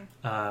sort.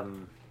 Okay.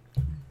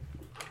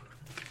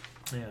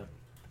 Yeah.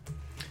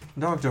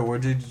 Doctor, where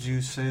did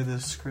you say the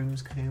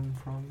screams came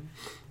from?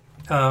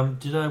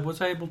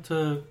 Was I able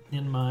to,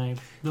 in my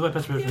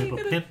best Yeah, able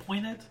you to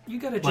pinpoint it? You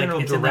got a Like general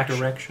it's in that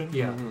direction. direction?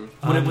 Yeah.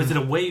 Mhm. Was it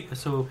away?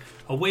 So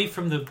away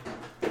from the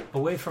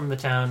Away from the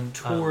town,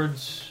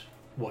 towards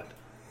what?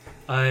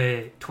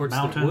 towards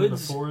Mountain, the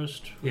woods. the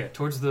forest. Yeah,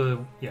 towards the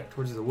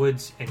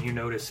woods, and you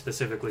notice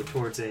specifically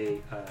towards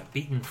a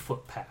beaten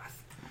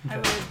footpath, I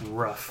would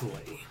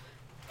roughly.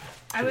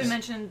 I would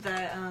mention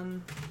that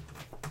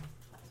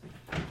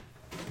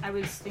I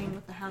was staying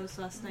with the house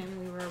last night and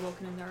we were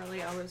awoken in the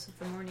early hours of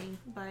the morning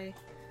by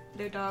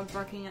their dog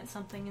barking at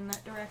something in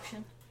that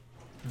direction.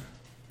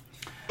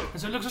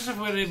 So it looks as if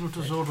we're able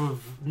to sort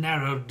of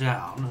narrow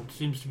down. It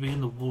seems to be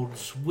in the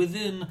woods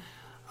within,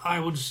 I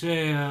would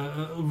say,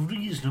 a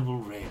reasonable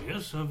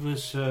radius of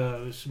this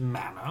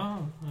manor.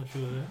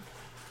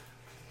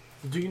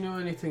 Do you know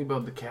anything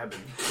about the cabin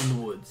in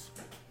the woods?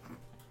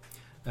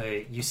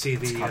 You see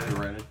It's the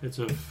copyrighted. It's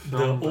a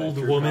the old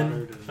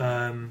woman.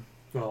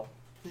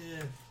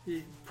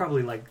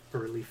 Probably like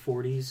early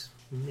 40s,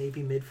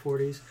 maybe mid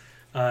 40s,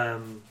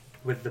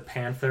 with the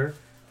panther.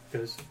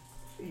 Goes,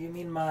 "You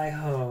mean my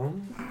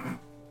home?"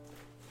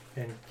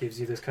 And gives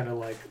you this kind of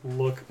like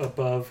look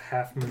above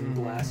half moon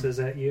glasses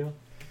at you.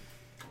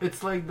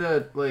 It's like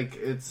that. Like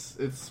it's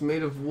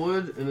made of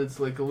wood and it's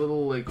like a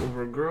little like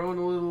overgrown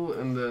a little,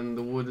 and then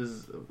the wood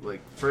is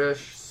like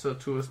fresh, so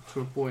to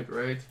a point,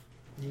 right?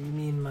 You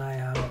mean my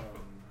home?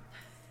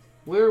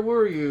 Where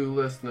were you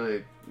last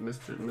night, Miss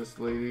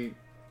Lady?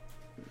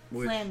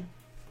 Lynn.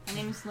 My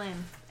name is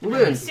Lynn.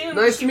 Lynn. assumed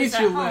Nice she to was meet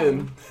at you, home.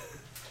 Lynn.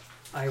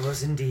 I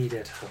was indeed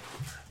at home.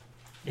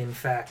 In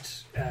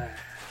fact,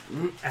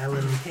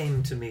 Alan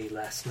came to me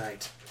last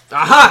night.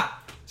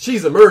 Aha!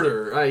 She's a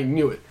murderer. I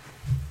knew it.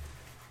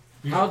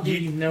 How do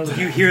you know that?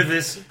 You hear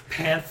this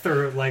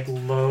panther like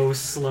low,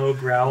 slow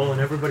growl, and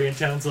everybody in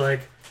town's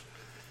like,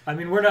 I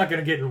mean, we're not going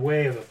to get in the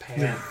way of a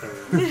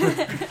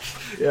panther.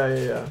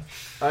 Yeah.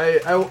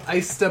 I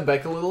step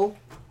back a little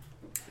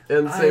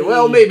and say,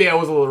 well, maybe I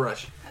was a little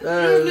rushed. a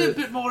little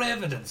bit more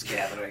evidence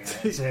gathering,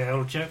 I'd say,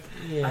 old chap.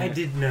 Yeah. I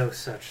did no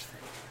such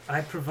thing.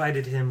 I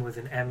provided him with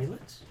an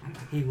amulet.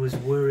 He was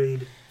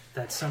worried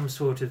that some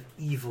sort of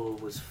evil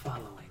was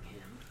following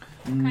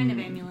him. What kind of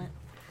amulet?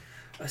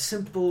 A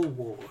simple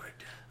ward.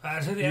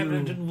 So the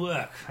amulet didn't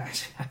work.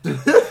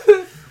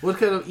 What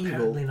kind of evil?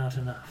 Apparently not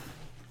enough.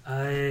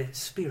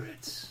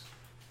 Spirits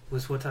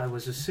was what I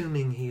was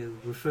assuming he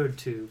referred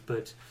to,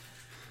 but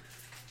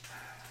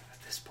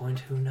at this point,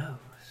 who knows?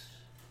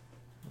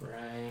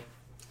 Right.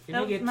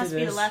 That must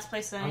be the last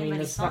place that anybody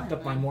this saw fucked him.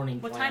 up my then.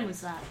 morning What plans. time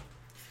was that?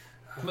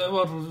 But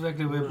what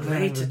exactly were we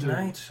planning Late to at do?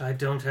 night. I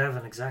don't have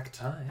an exact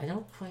I time.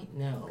 don't quite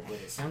know, but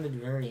it sounded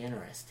very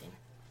interesting.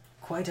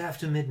 Quite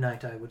after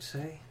midnight, I would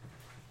say.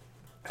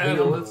 You know,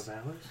 Couple let's- of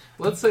hours.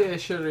 Let's say I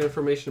share the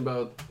information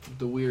about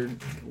the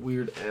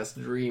weird ass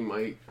dream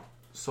I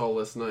saw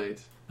last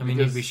night. I mean,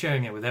 Because- you'd be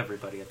sharing it with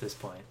everybody at this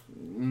point.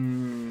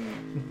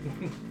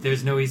 Mm,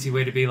 There's no easy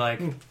way to be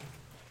like,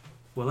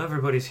 well,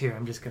 everybody's here.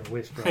 I'm just going to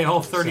whisper. Hey,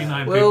 all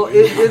 39 well,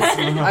 people. it's.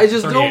 I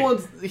just 38. don't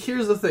want.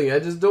 Here's the thing. I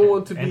just don't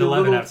want to be and a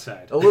 11 little.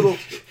 outside. A little.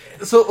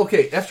 So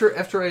okay,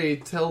 after I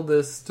tell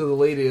this to the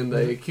lady and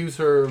I accuse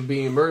her of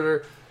being a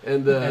murderer,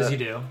 And As you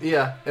do.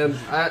 Yeah, and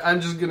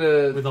I'm just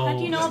gonna. With all How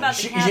do you know about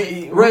the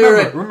cabin?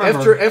 Right.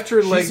 Remember,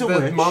 After like she's a the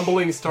witch.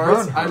 mumbling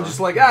starts, Burn I'm her. just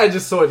like, I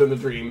just saw it in a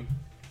dream,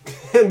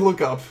 and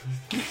look up.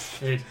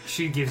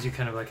 She gives you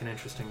kind of like an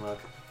interesting look.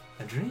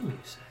 A dream, you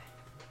say?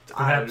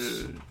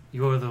 Perhaps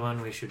you're the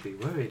one we should be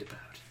worried about.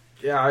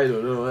 Yeah, I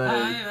don't know.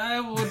 I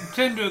would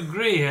tend to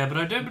agree here, but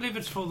I don't believe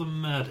it's for the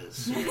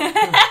murders.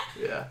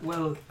 Yeah.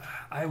 Well,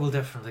 I will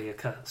definitely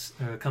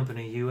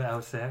accompany you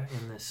out there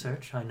in this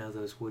search. I know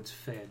those woods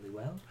fairly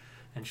well,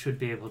 and should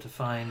be able to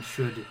find,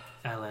 should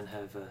Alan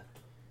have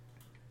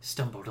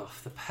stumbled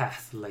off the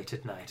path late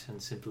at night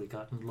and simply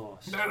gotten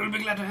lost. I will be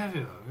glad to have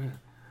you.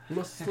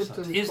 Must slip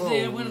Excellent. them Is phone.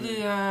 there, will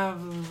the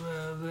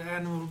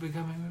animal be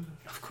coming with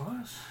us? Of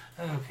course.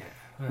 Okay.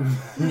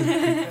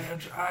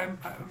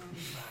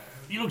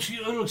 You'll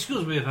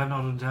excuse me if I'm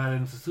not entirely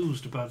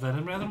enthused about that.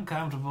 I'm rather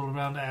uncomfortable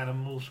around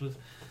animals with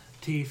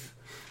teeth.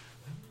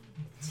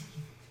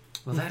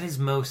 Well, that is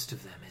most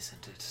of them,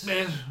 isn't it?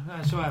 Yes,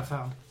 that's what I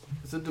found.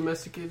 Is it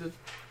domesticated?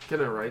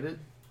 Can I ride it?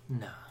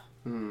 No.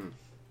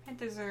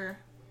 Panthers are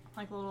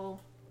like little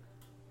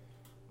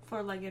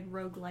four-legged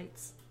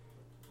roguelites.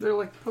 They're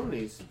like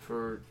ponies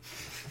for.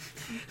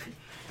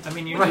 I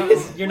mean, you're Right.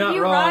 you're Would not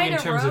you wrong ride in a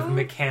terms of rogue?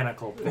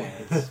 mechanical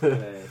points.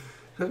 But,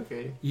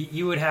 Okay.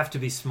 you would have to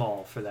be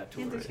small for that to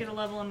Panthers work. get a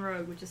level in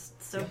rogue, which is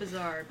so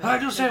bizarre. But I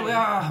just say they we do.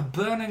 are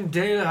burning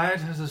daylight,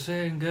 as the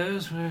saying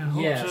goes. We hope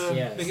to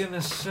Yes. begin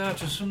this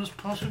search as soon as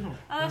possible.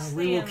 Us,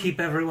 We the, will keep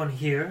everyone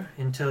here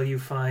until you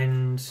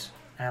find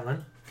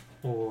Alan,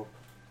 or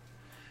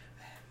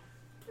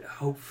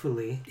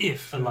hopefully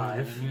If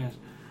alive. Yes.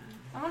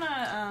 I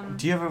wanna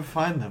Do you ever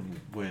find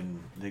them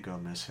when they go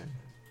missing?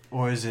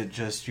 Or is it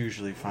just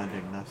usually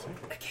finding nothing?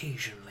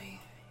 Occasionally.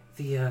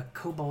 The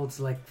kobolds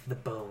like the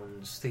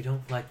bones. They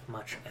don't like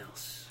much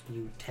else.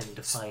 You tend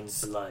to find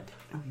blood.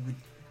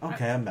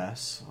 Okay, a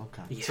mess.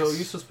 Okay. Yes. So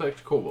you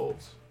suspect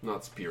kobolds,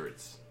 not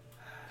spirits.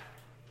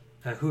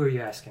 Who are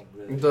you asking?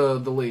 The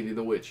lady,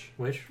 the witch.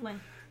 Which? Lynn.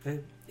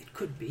 It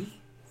could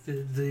be.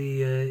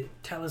 The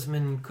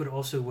talisman could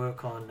also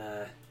work on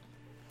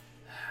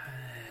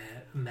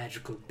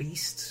magical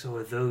beasts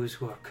or those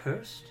who are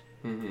cursed.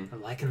 Mm-hmm. Or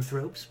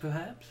lycanthropes,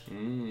 perhaps.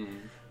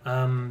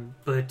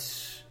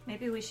 But,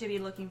 Maybe we should be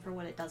looking for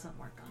what it doesn't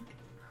work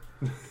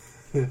on.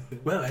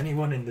 well,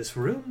 anyone in this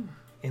room,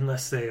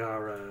 unless they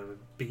are a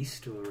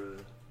beast or a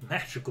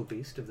magical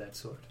beast of that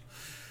sort.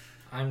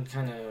 I'm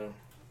kind of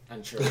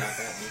unsure about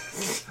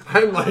that one.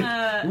 I'm like,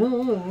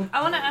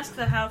 I want to ask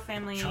the Howe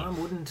family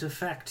Charm wouldn't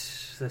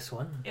affect this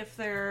one. if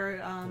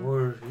they're.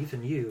 Or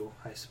even you,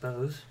 I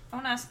suppose. I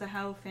want to ask the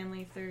Howe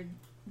family if their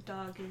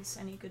dog is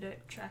any good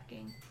at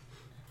tracking.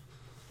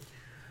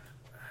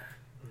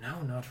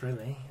 No, not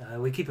really.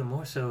 We keep it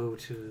more so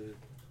to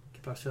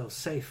keep ourselves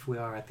safe. We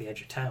are at the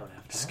edge of town,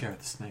 after all. Scare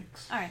the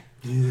snakes. All right,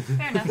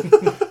 fair enough.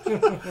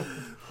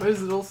 why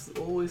does it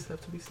always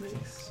have to be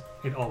snakes?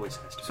 It always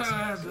has to be.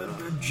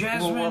 So,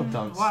 Jasmine,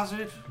 dogs. was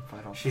it?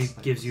 Fight off She the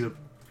snakes. gives you a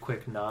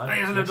quick nod.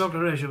 Yes, hello, Dr.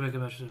 Horatio, very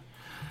much.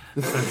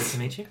 Pleasure to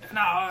meet you.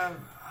 Now,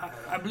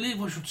 I believe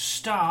we should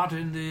start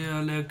in the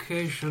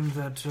location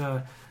that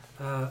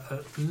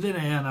Linney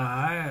and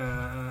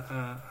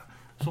I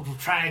sort of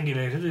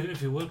triangulated,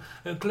 if you will,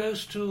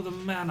 close to the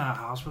manor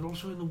house, but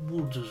also in the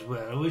woods as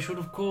well. We should,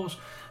 of course,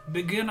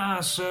 begin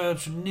our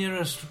search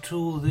nearest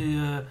to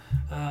the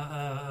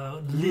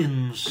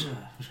Lynn's.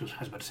 I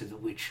was about to say the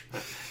witch.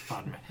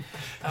 Pardon me.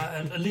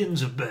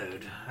 Lynn's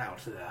abode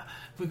out there.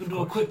 If we can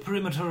do a quick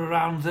perimeter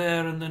around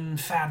there and then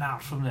fan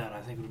out from there,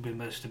 I think it would be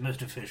most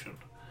efficient.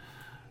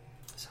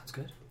 Sounds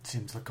good.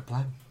 Seems like a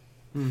plan.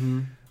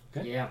 Mm-hmm.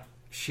 Okay. Yeah.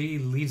 She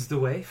leads the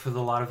way for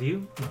the lot of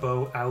you.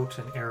 Bow out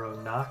and arrow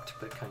knocked,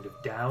 but kind of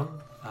down.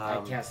 I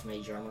cast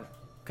Mage Armor.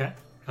 Okay.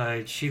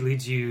 She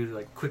leads you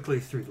like quickly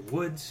through the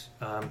woods,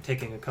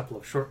 taking a couple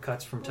of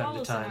shortcuts from Who time all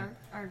to is in time,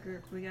 our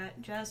group? We got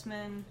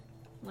Jasmine,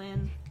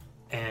 Lynn,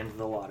 and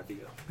the lot of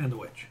you. And the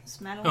witch. is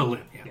Madeline. Oh,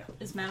 Lynn, yeah. Yeah.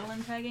 Is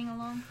Madeline tagging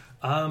along?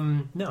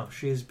 No,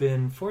 she has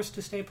been forced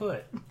to stay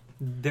put.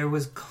 There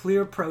was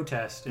clear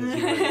protest as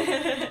you were.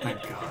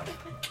 Thank God.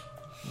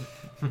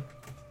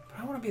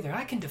 I want to be there.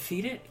 I can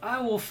defeat it.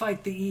 I will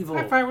fight the evil.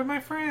 I fight with my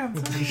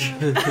friends.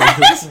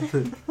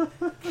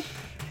 But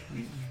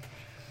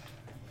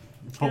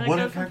Gotta what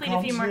go if her complete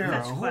a few more comes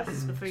fetch zero?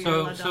 quests before you're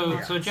So, allowed so,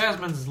 down so there.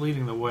 Jasmine's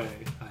leading the way,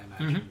 I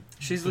imagine.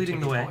 She's To leading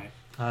take the a way.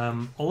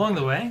 point. Along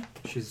the way,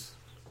 she's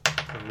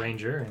a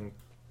ranger, and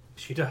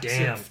She does.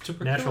 damn,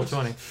 natural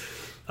 20.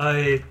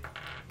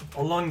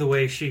 Along the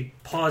way, she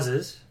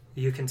pauses.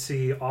 You can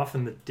see off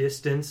in the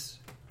distance,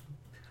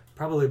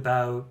 probably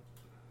about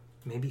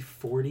maybe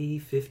 40,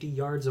 50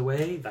 yards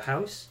away, the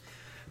house.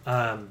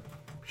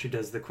 She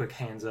does the quick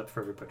hands up for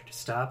everybody to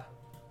stop,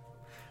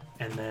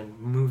 and then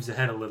moves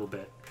ahead a little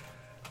bit,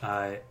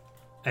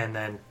 and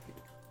then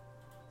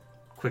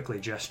quickly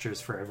gestures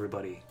for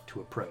everybody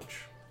to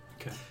approach.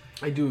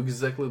 I do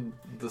exactly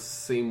the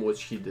same what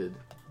she did.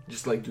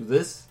 Just like do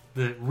this.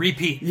 The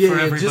repeat Yeah,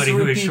 for just everybody who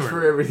is repeat short.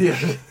 for every.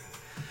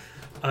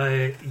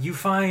 Yeah. You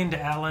find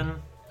Alan,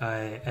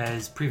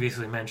 as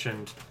previously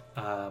mentioned,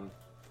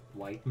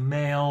 white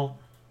male,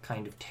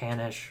 kind of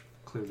tannish,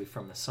 clearly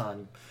from the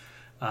sun.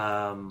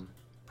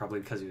 Probably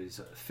because he was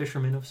a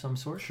fisherman of some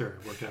sort. Sure,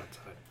 worked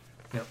outside.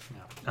 Yep.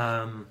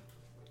 Yeah.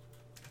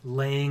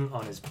 Laying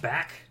on his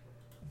back,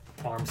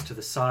 arms to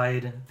the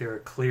side. There are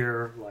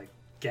clear,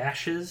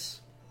 gashes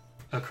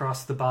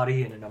across the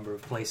body in a number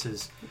of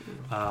places.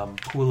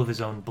 Pool of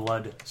his own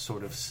blood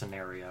sort of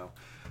scenario.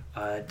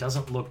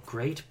 Doesn't look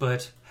great,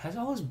 but has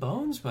all his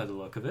bones by the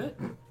look of it.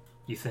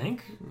 You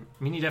think?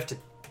 I mean, you'd have to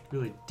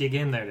really dig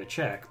in there to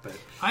check, but...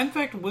 I, in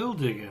fact, will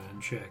dig in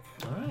and check.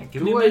 Alright,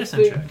 give me a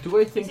medicine check. Do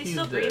I think Is he he's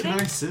still dead?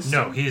 breathing?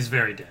 No, he is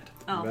very dead.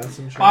 Oh.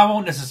 Medicine check? Well, I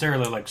won't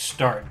necessarily,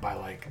 start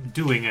by,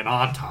 doing an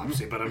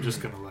autopsy, but I'm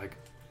just gonna,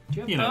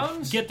 Do you have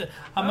bones? get the...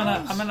 I'm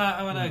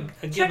gonna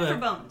give Check a... for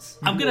bones.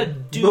 I'm gonna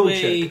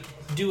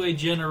do a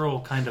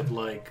general kind of,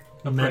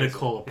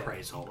 medical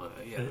appraisal.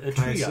 A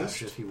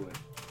triage, if you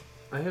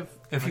would.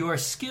 If you are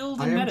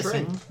skilled in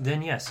medicine, trained.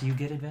 then yes, you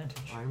get advantage.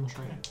 I'm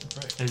trained.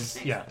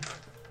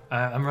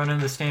 I'm running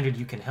the standard.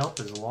 You can help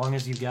as long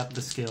as you got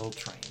the skill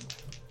trained.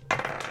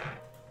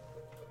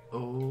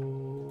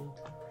 Oh.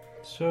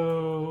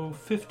 So,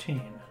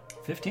 15.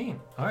 15.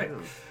 All right.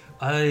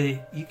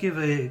 You give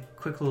a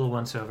quick little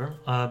once-over.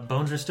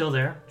 Bones are still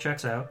there.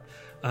 Checks out.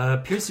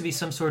 Appears to be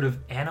some sort of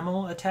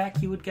animal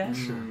attack, you would guess.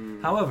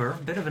 However,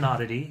 bit of an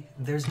oddity.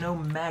 There's no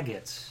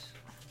maggots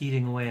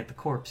eating away at the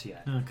corpse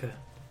yet. Okay.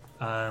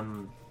 I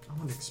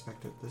wouldn't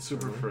expect it this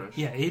Super early. fresh.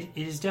 Yeah, it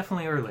is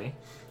definitely early,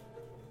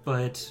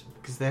 but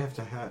Because they have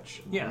to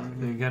hatch. yeah,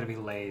 they got to be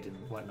laid and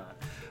whatnot.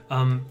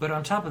 But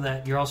on top of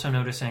that, you're also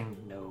noticing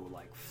no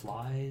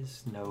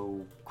flies,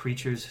 no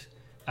creatures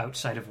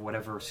outside of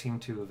whatever seem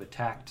to have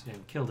attacked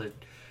and killed it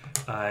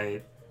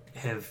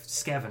have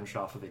scavenged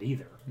off of it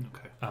either.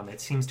 Okay. It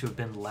seems to have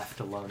been left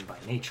alone by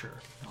nature.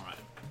 All right.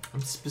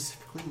 I'm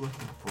specifically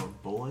looking for a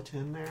bullet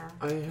in there.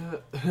 I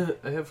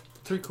have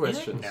 3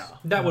 questions. No.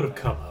 That would have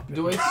come up.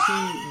 Do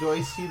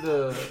I see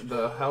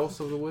the house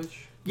of the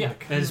witch? Yeah,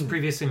 as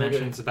previously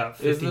mentioned, Okay. it's about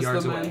Is 50 this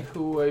yards the man away.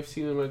 who I've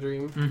seen in my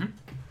dream? Mm-hmm.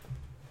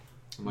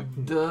 I'm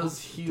like,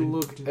 Does he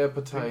look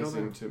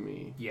appetizing to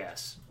me?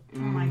 Yes. Oh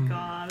my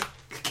god.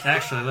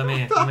 Actually, let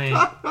me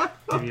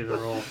give you the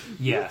roll.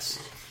 Yes.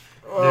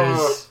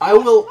 There's- I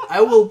will.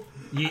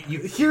 You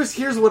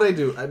Here's what I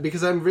do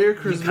because I'm very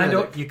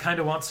charismatic. you kind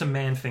of want some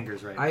man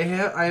fingers right now.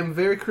 I am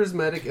very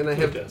charismatic and I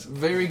have doesn't?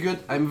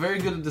 I'm very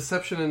good at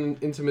deception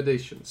and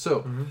intimidation.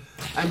 So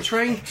I'm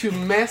trying to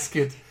mask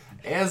it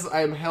as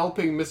I'm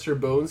helping Mr.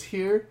 Bones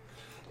here,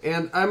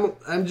 and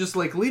I'm just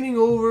leaning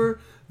over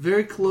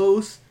very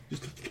close,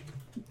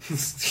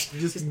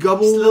 just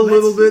gobble a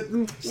little bit.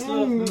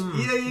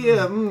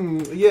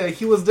 Yeah.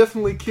 He was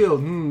definitely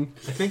killed.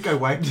 I think I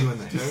whacked you in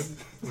the head.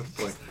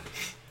 With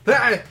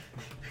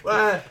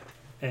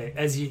Hey,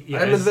 as you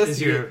I'm as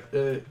you're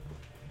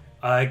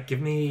investigating.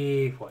 give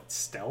me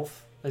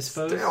stealth, I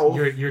suppose. Stealth?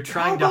 You're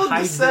trying How to about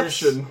hide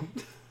deception?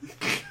 this.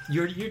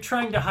 You're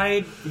trying to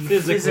hide the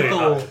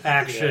physical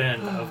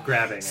action of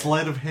grabbing it.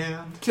 sleight of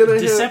hand. Can I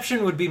have?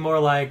 Deception would be more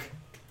like,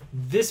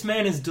 this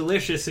man is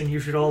delicious and you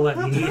should all let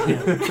me eat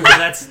him.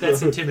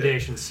 That's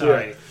intimidation,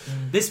 sorry. Yeah.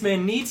 This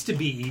man needs to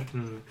be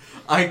eaten.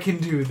 I can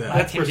do that.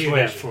 I can do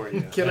that for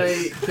you. Can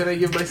I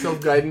give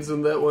myself guidance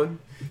on that one?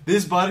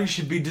 This body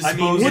should be I disposed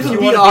mean, if Wouldn't you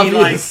be want to be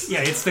like, obvious.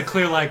 yeah, it's the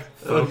clear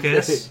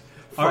focus.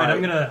 Okay, All right,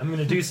 fine. I'm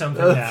gonna do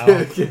something now.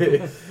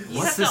 Okay. You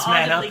What's have this to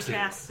man up audibly to?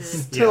 cast it.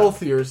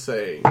 Stealth, you're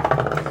saying.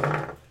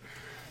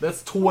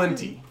 That's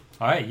 20.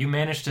 All right, you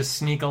managed to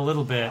sneak a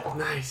little bit,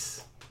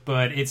 Nice.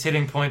 but it's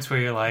hitting points where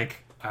you're like,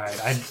 all right,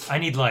 I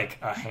need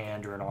a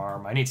hand or an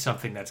arm. I need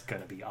something that's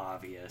gonna be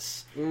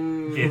obvious.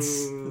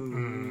 It's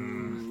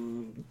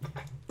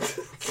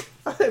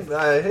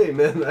Hey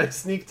man, I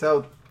sneaked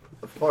out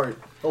a part,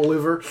 a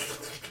liver.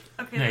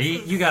 Okay, no, this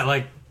you is- got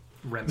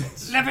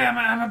remnants. Levy,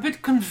 I'm a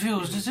bit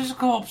confused. Is this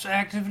corpse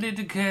actively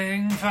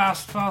decaying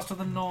faster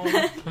than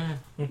normal?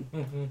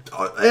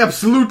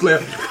 Absolutely.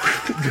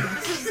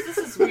 This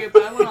is weird,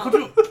 but I want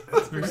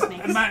to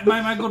snakes.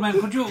 my good man,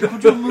 could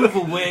you move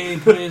away,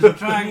 please? I'm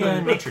trying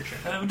to Nature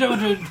check.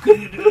 don't want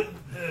to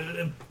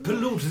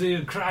pollute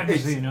the crime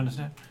scene. You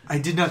understand? I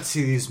did not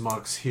see these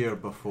marks here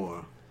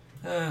before.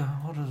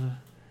 What is it?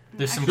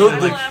 There's some Actually,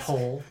 kind I of will ask-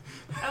 hole.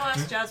 I'll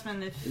ask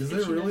Jasmine if Is if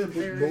there she really knows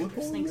a if bullet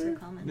hole snakes there? are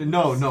common.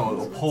 No,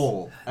 a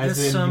pole. As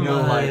There's in, some,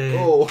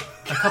 Oh.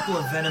 a couple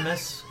of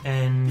venomous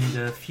and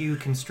a few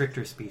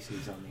constrictor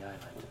species on the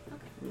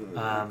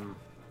island.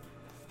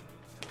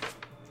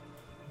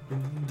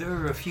 There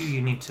are a few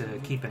you need to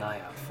keep an eye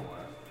out for.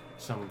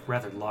 Some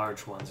rather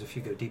large ones if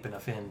you go deep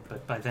enough in,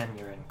 but by then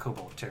you're in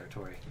kobold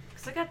territory.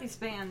 Because I got these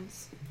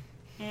bands,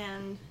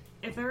 and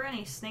if there are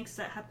any snakes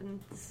that happen,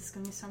 this is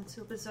going to sound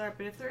so bizarre,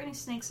 but if there are any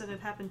snakes that have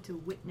happened to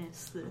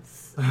witness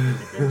this, I can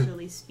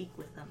potentially speak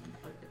with them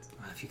about it.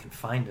 If you can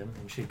find him,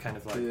 and she kind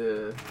of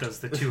Yeah. does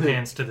the two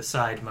hands to the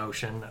side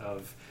motion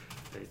of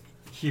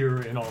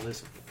here in all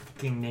this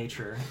fucking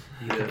nature,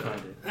 you can find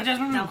it.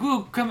 Jasmine,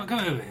 come over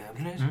here,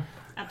 please.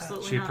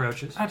 Absolutely She not.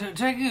 approaches.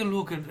 Taking a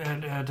look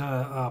at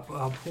our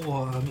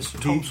poor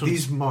Mr. Thompson's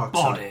These marks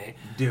body. are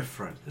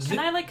different. Can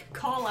I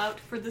call out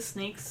for the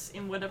snakes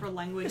in whatever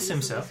language?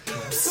 Assume so.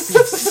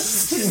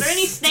 Is there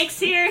any snakes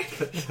here?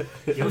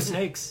 Yo,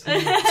 snakes. You'll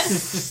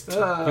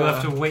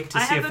have to wait to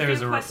I see have if a there's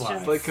few a reply.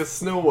 questions. Like a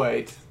Snow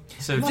White.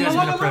 So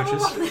Jasmine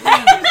approaches.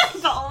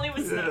 But only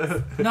with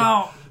snakes.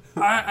 Now,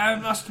 I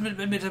must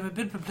admit I'm a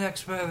bit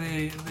perplexed by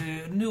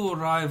the new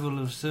arrival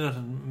of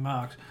certain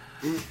marks.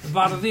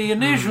 But the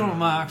initial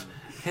marks,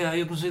 here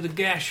you can see the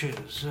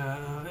gashes.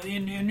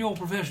 In your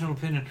professional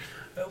opinion,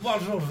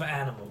 what sort of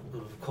animal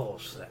would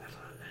cause that?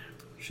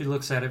 She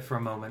looks at it for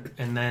a moment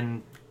and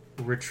then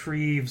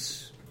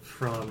retrieves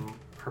from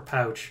her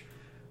pouch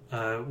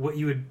what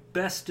you would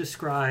best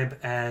describe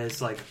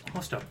as like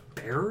almost a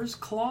bear's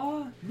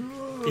claw.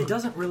 It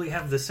doesn't really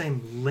have the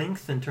same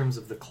length in terms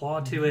of the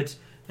claw to it,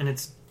 and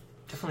it's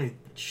definitely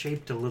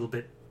shaped a little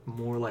bit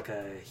more like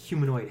a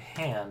humanoid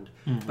hand,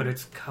 but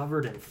it's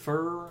covered in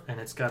fur and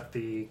it's got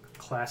the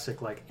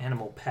classic like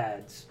animal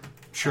pads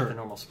at the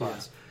normal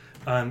spots.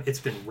 It's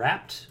been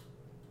wrapped,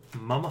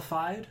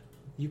 mummified,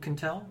 you can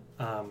tell.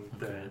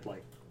 The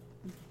like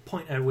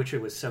point at which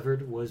it was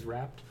severed was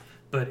wrapped,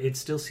 but it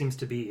still seems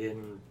to be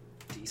in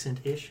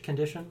decent-ish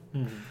condition.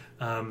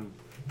 And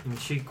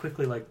she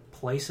quickly like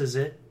places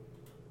it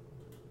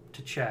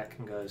to check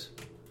and goes,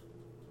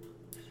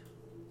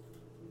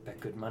 "Bet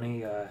good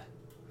money. I've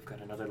got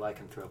another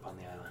lycanthrope on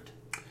the island."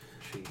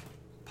 She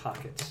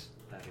pockets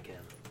that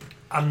again.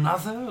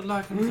 Another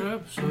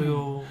lycanthrope?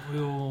 So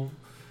you're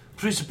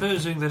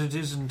presupposing that it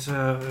isn't,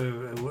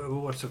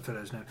 what's the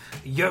fellow's name?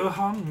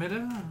 Johann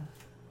Miller?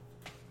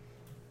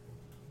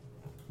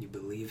 You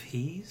believe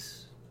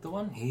he's the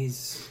one? He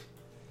is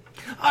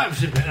an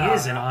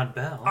an odd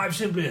bell. I've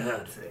simply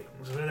heard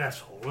things,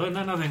 that's all.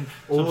 Nothing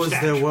Or was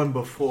substantial. there one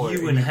before?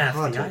 You and inhabit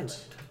caught the it? island.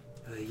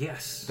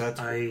 Yes, That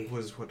I.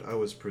 was what I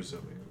was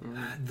presuming.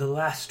 The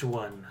last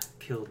one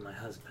killed my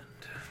husband.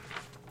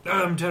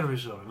 I'm terribly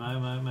sorry.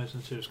 My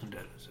sincerest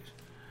condolences.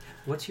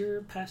 What's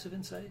your passive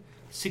insight?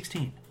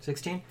 16.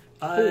 16?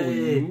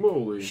 Holy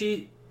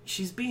moly.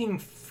 She's being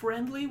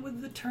friendly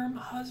with the term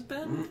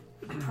husband,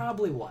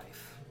 probably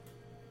wife.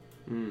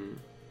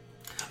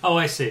 Oh,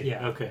 I see.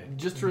 Yeah. Okay.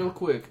 Just real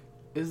quick,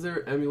 is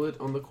there amulet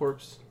on the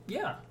corpse?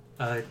 Yeah.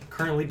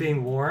 Currently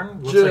being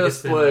worn. Looks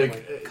Just like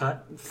it's been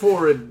cut.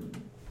 forward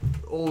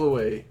all the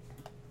way.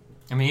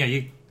 I mean, yeah,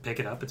 you pick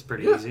it up. It's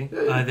pretty Yeah, easy.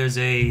 yeah, yeah. There's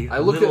a I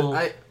look little...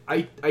 at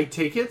I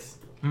take it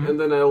and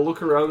then I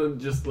look around and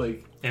just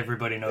like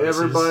Everybody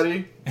notices.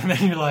 everybody. And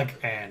then you're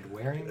like, and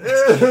wearing?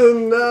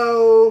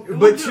 No.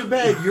 But too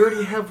bad, you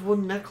already have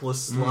one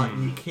necklace slot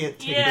and you can't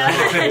take Yeah.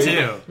 it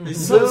Too. out.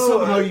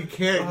 Somehow you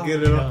can't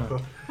get it God.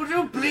 off. Would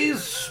you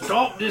please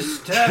stop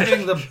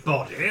disturbing the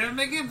body and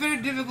make it very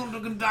difficult to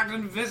conduct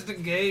an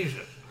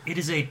investigation? It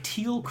is a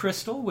teal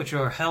crystal, which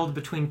are held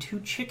between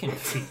two chicken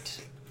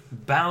feet,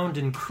 bound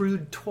in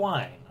crude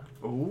twine.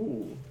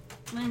 Ooh.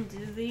 And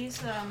do these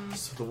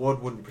So the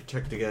ward wouldn't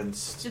protect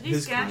against do these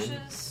his kind.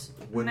 gashes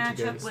Wouldn't match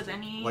up against with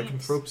any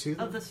lycanthropes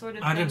either? of the sort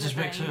of I thing don't that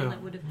suspect the so.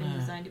 amulet would have been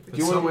designed to But protect? Do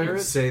you wanna some wear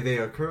it? say they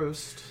are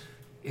cursed.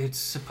 It's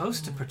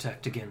supposed to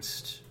protect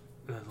against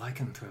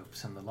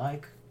lycanthropes and the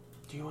like.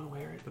 Do you want to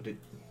wear it? But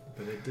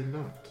it did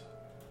not.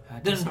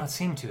 It does not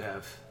seem to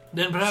have.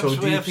 Then perhaps So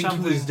do we you have think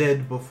something... he was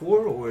dead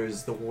before, or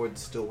is the ward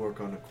still work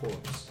on a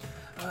corpse?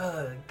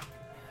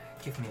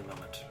 Give me a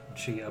moment.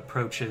 She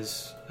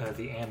approaches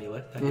the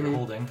amulet that Mhm. you're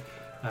holding,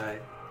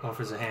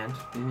 offers a hand,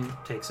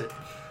 Mhm. takes it.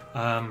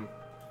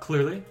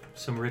 Clearly,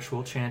 some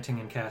ritual chanting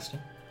and casting.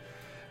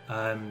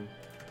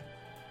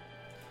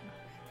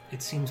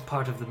 It seems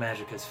part of the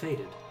magic has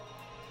faded.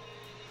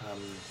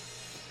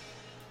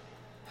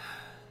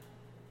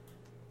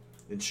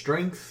 In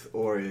strength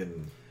or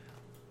in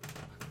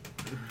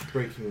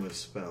breaking the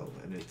spell?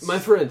 And it's My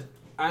friend,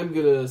 I'm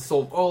gonna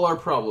solve all our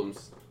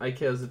problems. I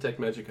cast detect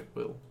magic at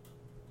will.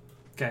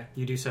 Okay,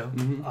 you do so.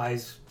 Mhm.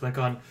 Eyes blink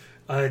on.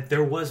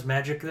 There was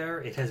magic there.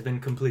 It has been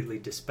completely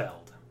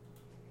dispelled.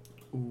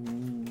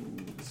 Ooh.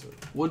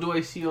 What do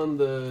I see on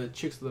the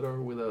chicks that are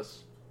with us?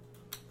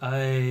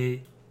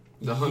 The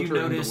The hunter you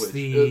notice and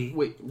the the witch.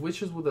 Wait,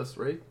 witch is with us,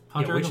 right?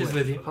 Hunter which and the is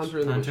witch. with you. Hunter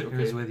and the witch,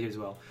 okay. is with you as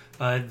well.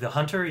 The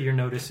hunter, you're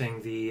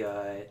noticing the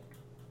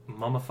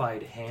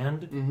mummified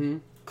hand Mm-hmm.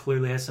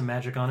 clearly has some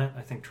magic on it.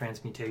 I think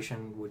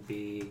transmutation would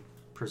be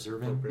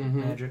preserving Mhm.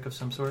 magic of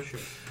some sort.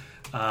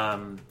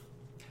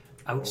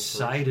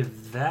 Outside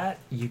of that,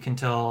 you can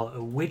tell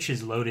a witch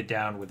is loaded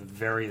down with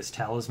various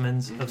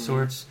talismans of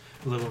sorts,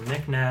 little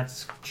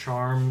knickknacks,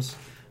 charms.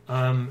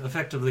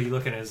 Effectively,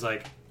 looking at it as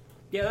like,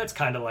 yeah, that's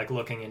kind of like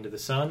looking into the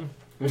sun.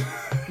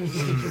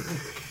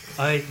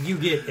 You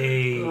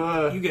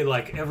get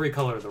like every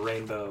color of the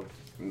rainbow.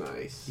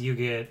 Nice. You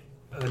get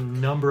a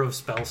number of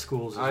spell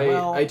schools as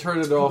well. I turn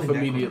it off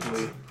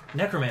immediately.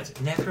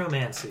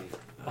 Necromancy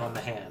on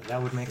the hand.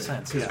 That would make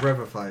sense. Because Yeah.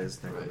 Revify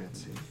is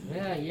necromancy.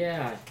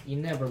 Yeah. You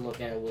never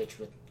look at a witch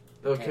with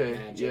Okay,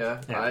 magic.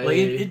 yeah. Like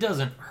it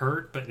doesn't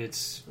hurt, but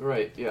it's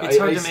Right, yeah. it's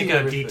hard I to see make out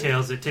everything.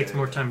 details. It takes Yeah,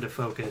 more yeah. time to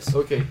focus.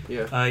 Okay,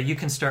 yeah. You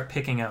can start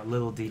picking out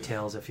little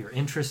details if you're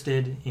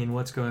interested in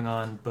what's going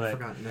on, I but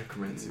forgot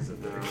necromancy's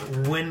in there.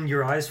 when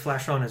your eyes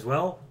flash on as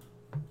well,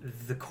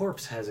 the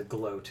corpse has a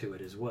glow to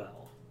it as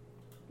well.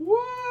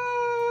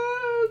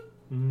 What?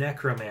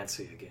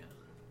 Necromancy again.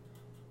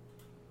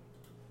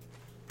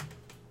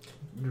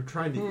 You're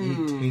trying to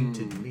eat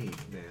tainted meat,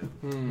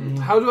 man.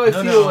 How do I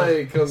No, feel no.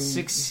 like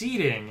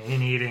Succeeding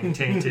in eating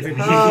tainted meats.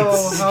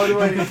 how do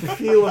I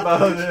feel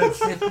about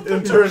it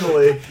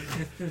internally?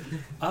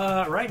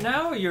 Right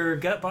now, your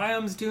gut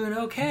biome's doing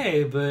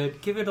okay,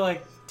 but give it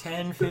like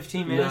 10,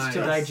 15 minutes to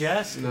Nice.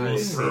 digest.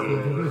 Nice.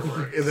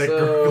 We'll see.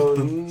 So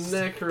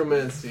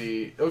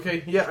necromancy.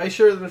 Okay, yeah, I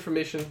share that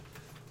information.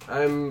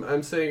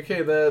 I'm saying,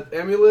 okay, that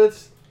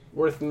amulet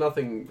worth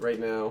nothing right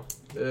now.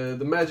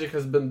 The magic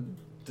has been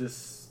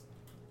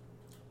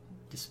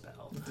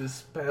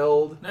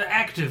dispelled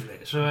Actively,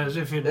 so as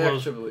if it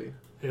was, actively.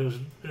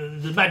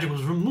 the magic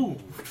was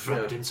removed from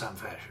Yeah. it in some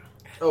fashion.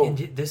 Oh, And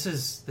this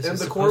is And the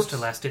supposed corpse? to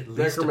last at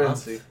least a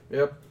necromancy. month.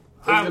 Yep.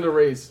 It's gonna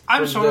raise.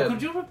 I'm from sorry, dead.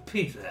 could you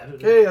repeat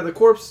that? Yeah, the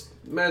corpse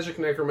magic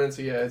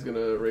necromancy. Yeah, is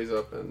gonna raise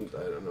up and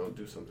I don't know,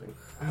 do something.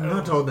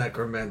 Not all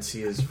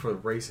necromancy is for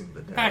raising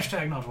the dead.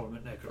 Hashtag not all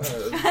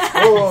necromancy.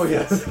 Oh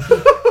yes,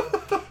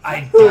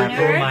 I dabble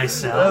Nerd.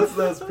 myself.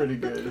 that's pretty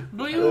good.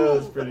 Do you,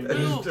 That's pretty do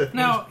you- good.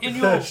 now, in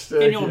your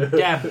Hashtag, yeah.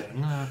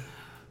 dabbling,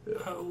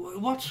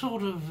 what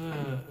sort of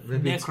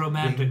Maybe it's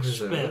necromantic being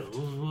preserved.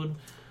 spells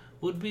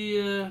would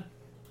be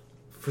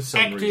For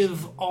some active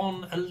reason.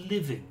 on a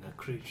living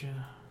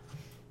creature?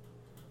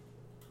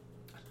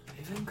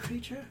 Living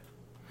creature?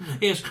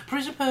 Yes,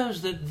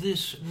 presuppose that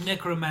this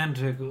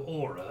necromantic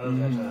aura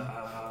that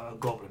a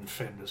goblin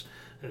friend has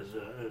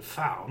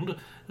found,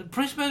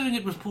 presupposing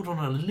it was put on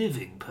a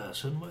living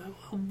person,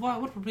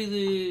 what would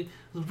be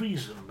the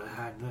reason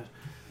behind that?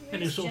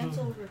 Any There's sort of-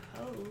 gentle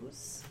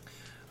repose.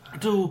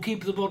 To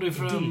keep the body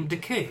from Indeed.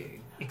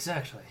 decaying?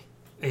 Exactly.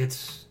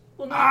 It's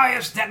Well, no,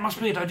 Yes, that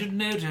must be it. I didn't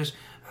notice.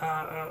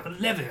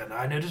 Levy and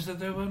I noticed that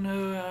there were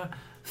no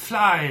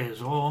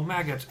flies or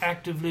maggots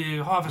actively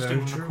harvesting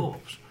Very from the true.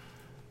 corpse.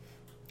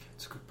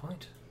 a good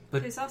point.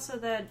 But there's also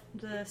the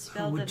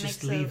spell who would that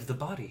just makes leave the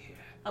body here?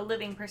 a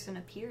living person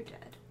appear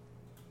dead.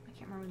 I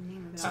can't remember the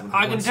name of it. Someone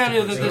I can wants tell to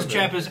you that this preserve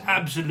chap it. is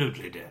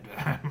absolutely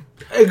dead.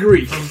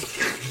 Agree.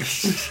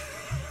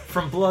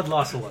 From blood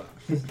loss alone.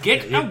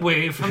 Get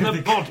away from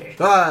the body.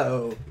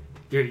 Oh,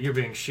 You're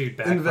being shooed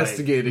back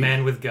Investigating. by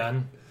man with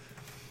gun.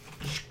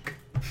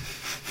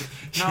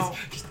 Now,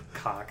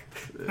 Cock.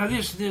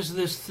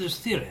 this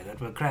theory that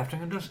we're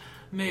crafting, it does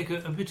make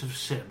a bit of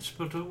sense,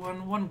 but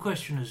one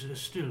question is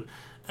still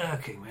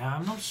irking me.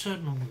 I'm not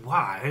certain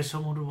why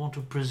someone would want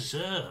to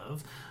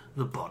preserve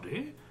the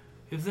body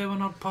if they were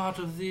not part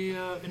of the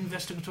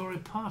investigatory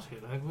party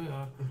like we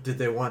are. Did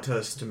they want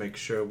us to make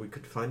sure we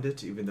could find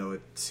it, even though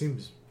it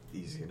seems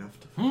easy enough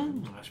to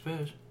find? I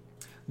suppose.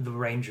 The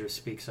ranger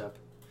speaks up.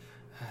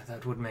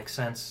 That would make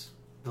sense.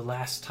 The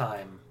last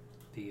time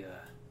the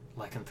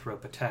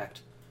lycanthrope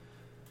attacked,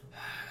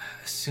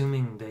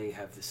 assuming they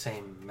have the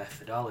same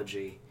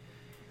methodology,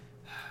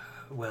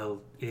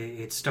 well,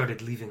 it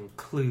started leaving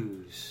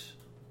clues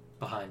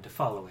behind to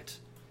follow it,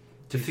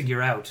 to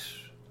figure out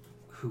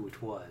who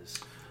it was.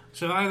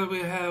 So either we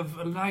have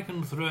a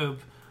lycanthrope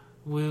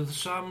with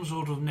some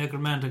sort of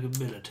necromantic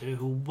ability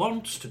who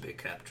wants to be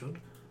captured,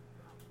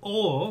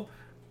 or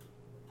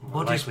More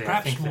what is likely, I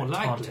perhaps think more they're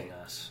likely. taunting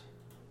us.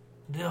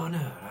 No,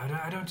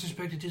 I don't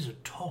suspect it is a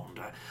taunt.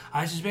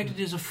 I suspect it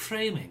is a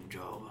framing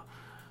job.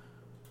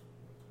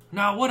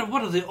 Now, what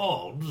are the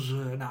odds?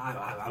 Now,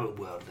 I'm a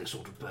worldly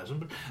sort of person,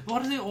 but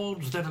what are the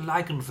odds that a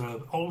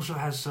lycanthrope also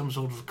has some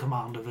sort of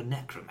command over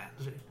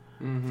necromancy?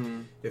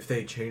 Mm-hmm. If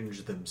they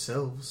change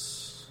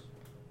themselves,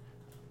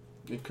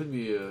 It could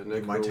be a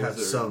they might have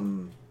necro-wizard.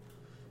 some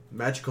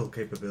magical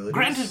capabilities.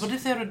 Granted, but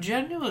if they're a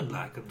genuine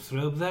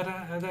lycanthrope,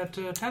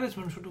 that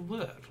talisman should have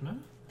worked, no?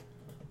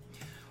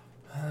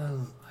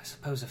 Well, I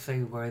suppose if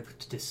they were able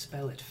to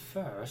dispel it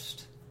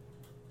first,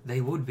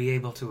 they would be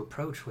able to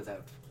approach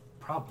without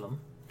problem.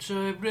 So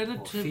a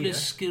relatively fear.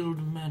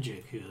 skilled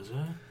magic here,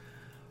 sir.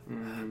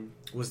 Mhm.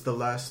 Was the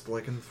last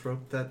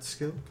lycanthrope that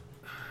skilled?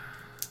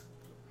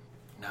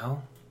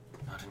 No,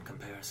 not in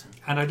comparison.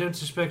 And I don't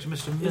suspect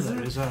Mr.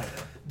 Miller is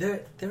either.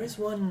 There is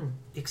one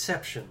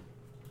exception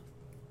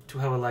to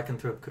how a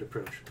lycanthrope could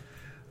approach.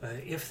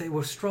 If they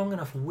were strong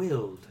enough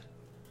willed,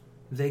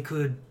 they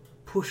could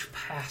push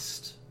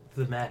past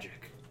the magic.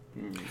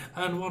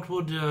 And what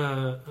would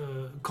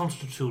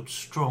constitute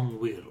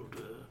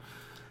strong-willed?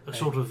 A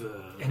sort of...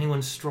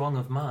 Anyone strong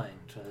of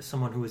mind,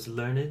 someone who is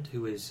learned,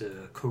 who is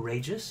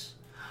courageous,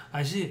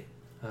 I see.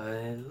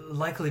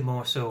 likely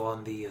more so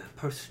on the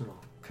personal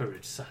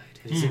courage side.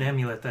 It is an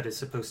amulet that is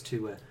supposed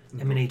to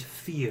emanate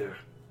fear.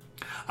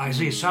 I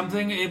see.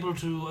 Something able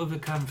to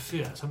overcome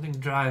fear. Something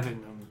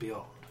driving them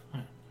beyond.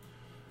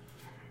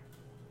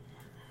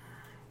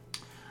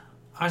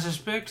 I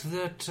suspect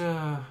that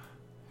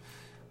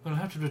We'll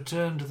have to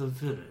return to the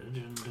village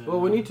and... Well,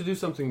 we need to do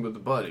something with the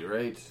body,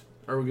 right?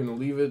 Are we gonna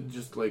leave it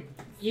just like...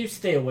 You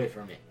stay away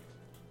from it.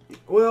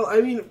 Well,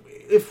 I mean,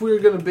 if we're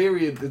gonna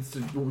bury it, it's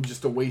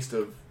just a waste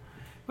of...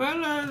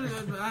 Well,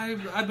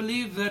 I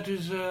believe that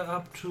is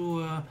up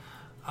to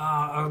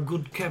our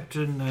good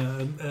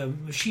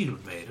Captain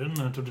Shield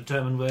Maiden to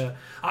determine where...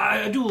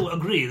 I do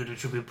agree that it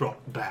should be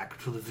brought back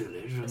to the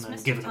village and Does then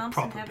Mr. given a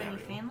Thompson proper have burial.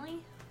 any family?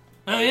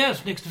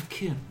 Yes, next of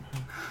kin.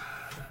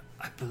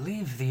 I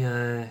believe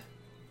the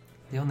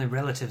only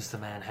relatives the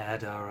man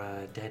had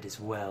are dead as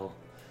well.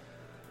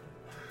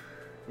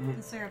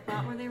 Is there a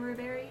plot where they were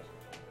buried?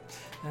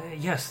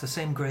 Yes, the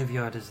same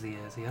graveyard as the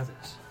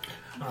others.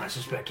 I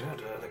suspect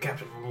the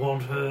captain will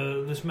want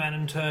this man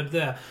interred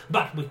there.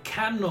 But we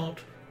cannot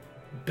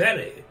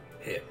bury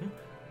him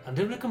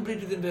until we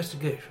completed the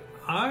investigation.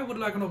 I would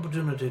like an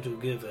opportunity to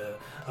give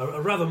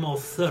a rather more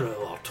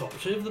thorough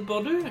autopsy of the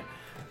body,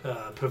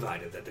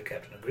 provided that the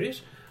captain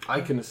agrees. I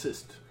can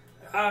assist.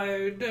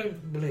 I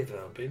don't believe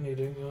I'll be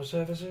needing your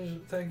services,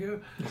 thank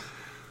you.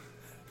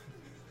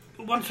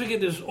 Once we get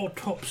this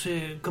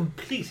autopsy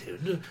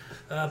completed,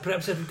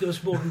 perhaps that would give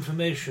us more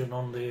information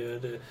on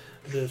the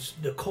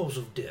cause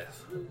of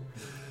death.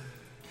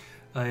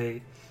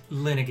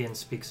 Linnigan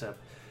speaks up.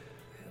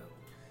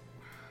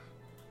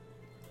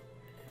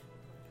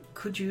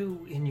 Could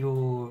you, in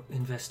your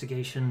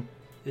investigation,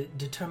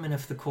 determine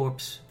if the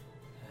corpse,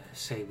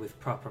 say with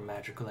proper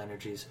magical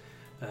energies,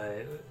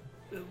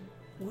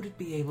 would it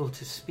be able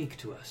to speak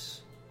to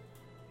us?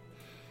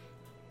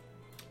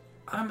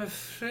 I'm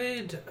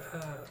afraid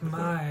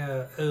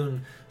my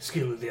own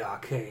skill with the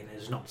arcane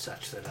is not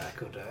such that I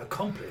could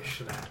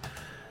accomplish that.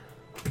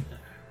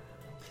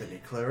 Any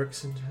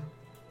clerics in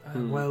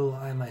town? Well,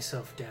 I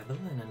myself dabble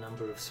in a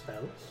number of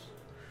spells.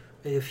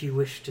 If you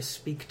wish to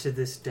speak to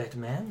this dead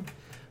man,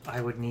 I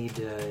would need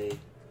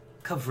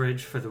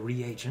coverage for the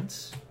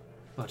reagents,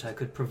 but I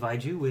could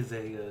provide you with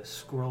a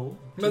scroll.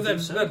 But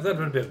that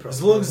would be a problem.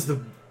 As long as the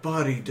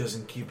body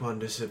doesn't keep on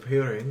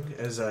disappearing,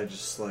 as I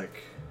just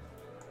like...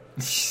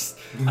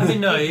 I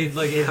mean, no, it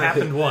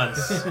happened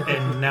once,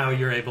 and now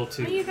you're able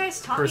to. What are you guys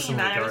talking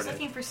personally about? I was guard it.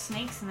 looking for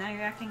snakes, and now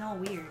you're acting all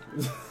weird.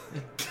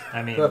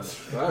 I mean, I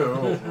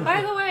don't know.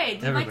 By the way,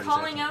 did my Everybody's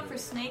calling acting out for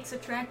snakes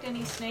attract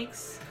any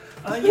snakes?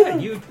 yeah,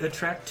 you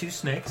attract 2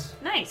 snakes.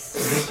 Nice.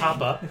 They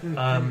pop up.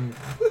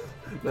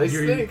 Nice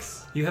You're-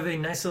 snakes. You have a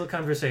nice little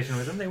conversation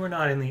with them. They were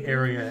not in the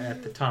area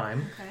at the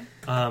time,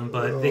 Okay.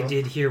 but they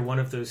did hear one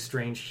of those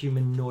strange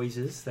human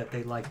noises that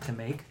they like to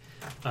make.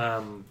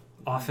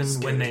 Often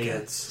when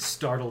they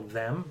startle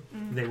them,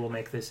 they will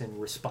make this in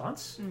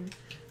response.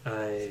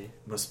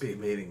 Must be a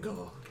mating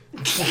call.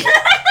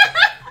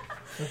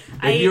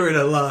 I I hear it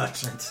a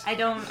lot. I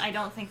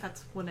don't think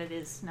that's what it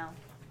is. No.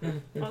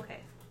 Okay.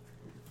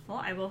 Well,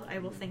 I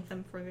will thank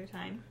them for their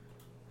time.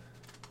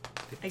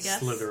 I guess.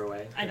 Slither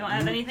away. I don't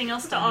have anything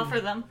else to offer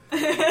them. Do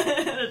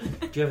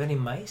you have any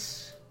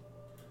mice?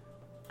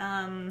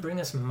 Okay. Bring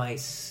us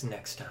mice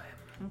next time.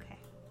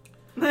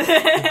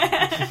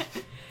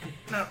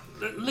 Now,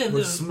 Lynn,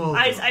 We're small.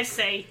 I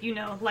say,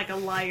 like a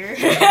liar.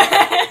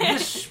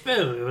 this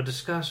spell we were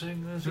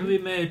discussing, so we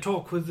may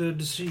talk with the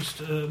deceased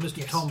Mr.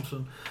 Yes.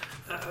 Thompson.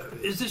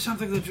 Is this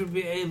something that you'll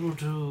be able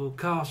to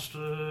cast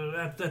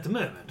at the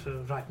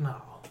moment, right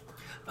now?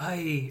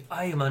 I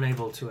am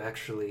unable to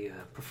actually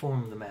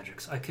perform the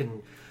magics. I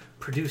can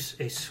produce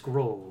a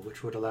scroll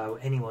which would allow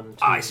anyone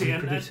to I see,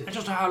 and reproduce it.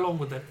 just how long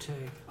would that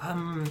take?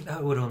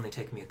 That would only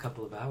take me a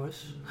couple of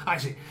hours. I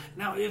see.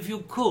 Now, if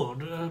you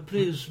could,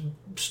 please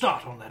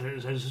start on that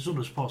as soon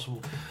as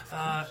possible.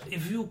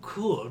 If you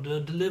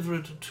could deliver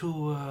it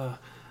to,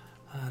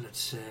 let's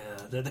say,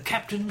 the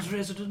captain's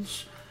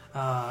residence,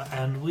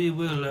 and we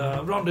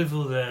will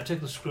rendezvous there,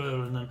 take the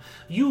scroll, and then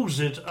use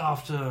it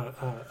after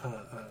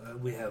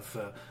we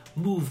have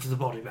moved the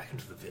body back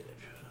into the village,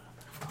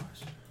 of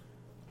course.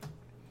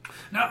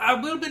 Now, I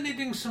will be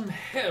needing some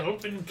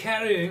help in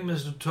carrying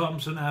Mr.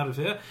 Thompson out of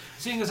here,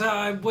 seeing as how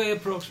I weigh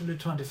approximately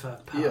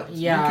 25 pounds. Yeah,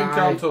 Yeah, you can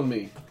count on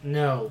me.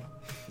 No.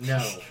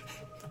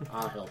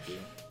 I'll help you.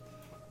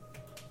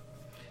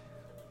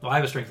 Well, I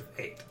have a strength of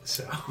 8,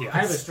 so... Yeah. I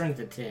have a strength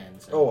of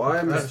 10. So. Oh,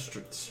 I'm. That's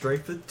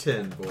strength of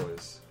 10,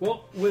 boys.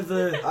 Well, with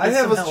the I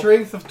have a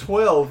strength of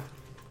 12.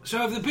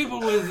 So if the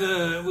people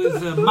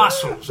with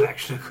muscles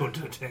actually could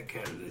take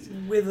care of this.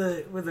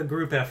 with a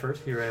group effort,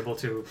 you're able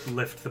to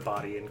lift the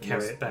body and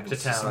carry it back to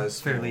What's the town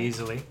size fairly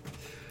small? easily.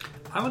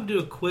 I would do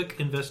a quick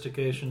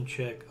investigation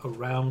check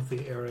around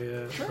the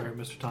area where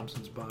Mr.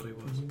 Thompson's body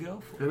was. Go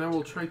for And I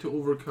will try to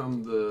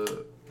overcome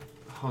the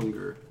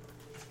hunger.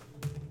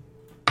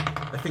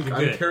 I think You're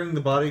I'm good. carrying the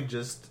body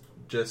just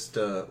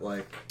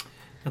like...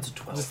 That's a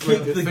 12. Just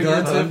keep the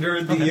guns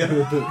under the...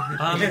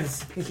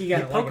 You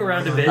got poke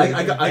around a bit.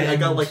 I got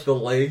and like the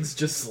legs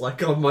just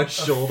like on my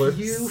shoulders. A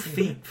few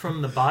feet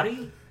from the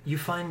body, you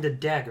find a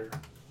dagger.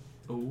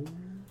 Oh.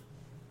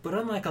 But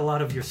unlike a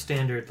lot of your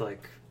standard,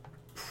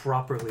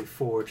 properly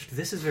forged,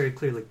 this is very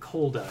clearly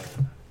cold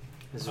iron.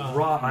 This is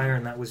raw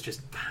iron that was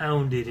just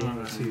pounded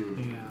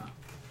into.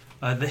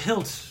 Yeah. The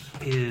hilt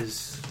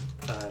is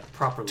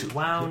properly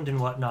wound and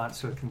whatnot,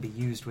 so it can be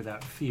used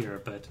without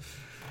fear. But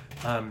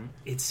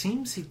it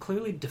seems he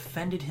clearly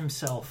defended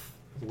himself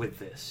with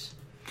this.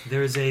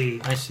 There's a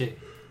I see.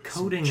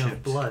 coating Some of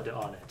chips. blood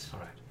on it. All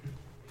right.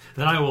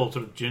 Then I will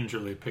sort of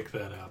gingerly pick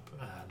that up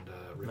and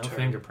No return.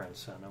 fingerprints,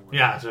 so no worries.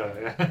 Yeah,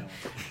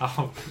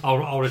 so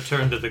I'll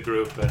return to the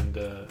group, and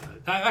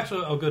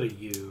actually I'll go to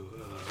you,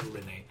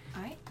 Linney.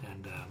 All right.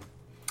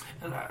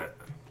 And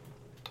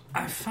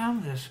I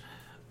found this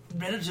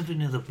relatively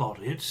near the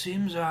body. It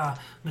seems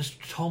Mr.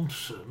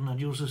 Thompson had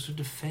used this to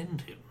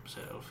defend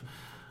himself,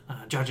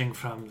 judging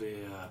from the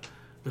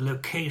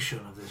location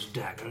of this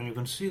dagger. And you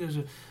can see there's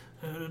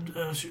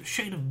a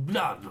shade of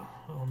blood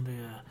on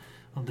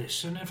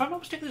this. And if I'm not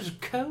mistaken, there's a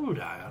cold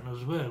iron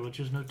as well, which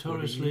is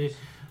notoriously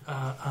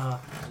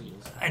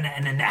an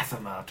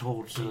anathema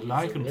towards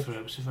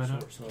lycanthropes, if I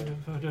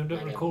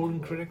don't recall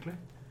incorrectly.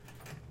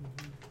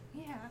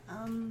 Yeah.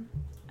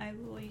 I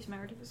will use my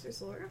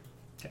artificer's lore.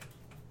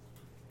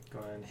 Go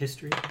on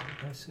history,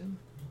 I assume.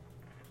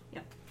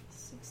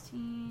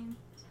 16,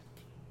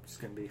 It's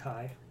going to be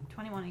high.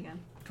 21 again.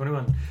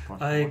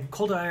 21.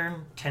 Cold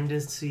iron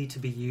tendency to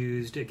be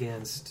used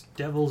against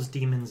devils,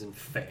 demons, and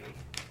fae.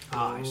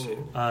 I see.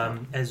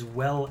 As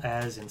well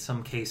as, in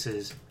some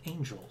cases,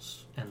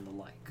 angels and the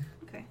like.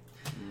 Okay.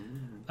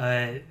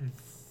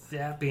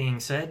 That being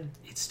said,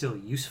 it's still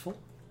useful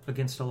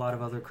against a lot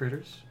of other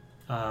critters.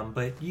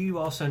 But you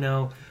also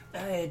know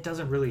it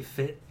doesn't really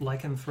fit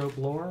lycanthrope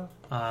lore.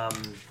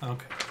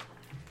 Okay.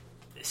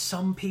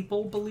 Some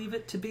people believe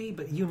it to be,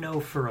 but you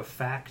know for a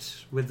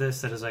fact with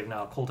this that is like,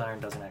 no, cold iron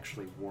doesn't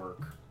actually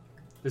work.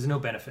 There's no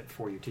benefit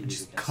for you to It use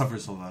just against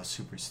covers a lot of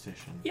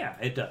superstition. Yeah,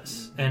 it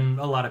does. And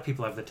a lot of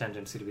people have the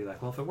tendency to be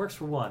like, well, if it works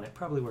for one, it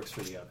probably works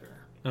for the other.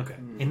 Okay.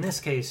 In this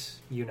case,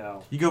 you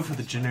know. You go for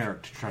the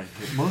generic to try to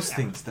hit most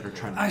things that are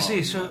trying to I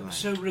see. follow So, you.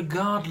 so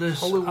regardless,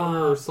 Holy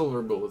water or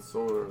silver bullets.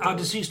 Or, our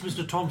deceased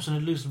Mr. Thompson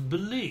at least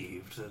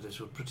believed that this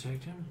would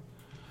protect him.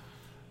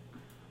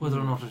 Whether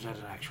or not it had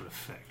an actual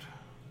effect.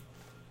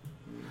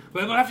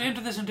 Well, we'll have to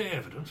enter this into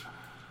evidence.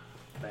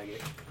 Bag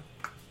it.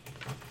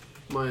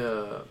 My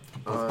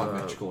Both my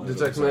magical items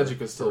detect are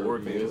magic is still for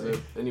working, is melee it?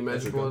 Any as a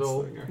magical at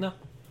all? gunslinger. No.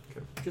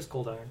 Okay. Just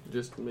cold iron.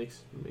 Just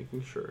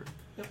making sure.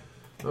 Yep.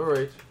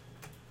 Alright.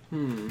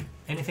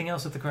 Anything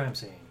else at the crime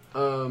scene?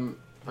 I'm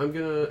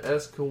gonna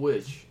ask a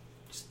witch,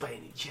 just by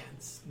any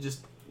chance,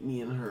 just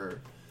me and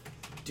her.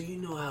 Do you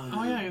know how to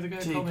Oh, yeah, you're the guy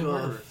who take called me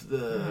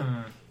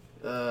murderer.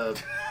 off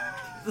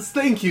the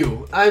thank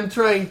you. I'm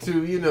trying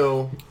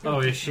to,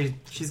 Oh,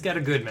 she's got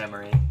a good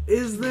memory.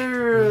 Is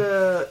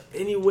there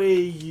any way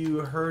you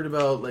heard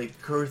about like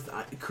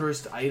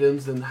cursed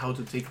items and how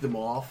to take them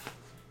off?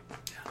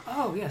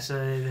 Oh, yes,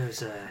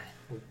 there's a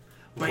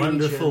By any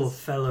wonderful chance?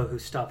 fellow who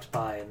stopped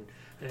by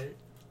and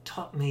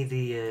taught me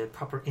the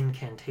proper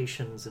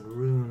incantations and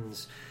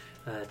runes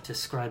to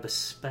scribe a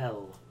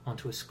spell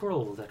onto a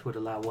scroll that would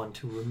allow one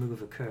to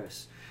remove a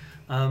curse.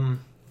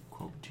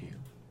 Quote to you.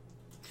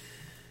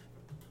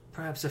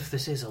 Perhaps if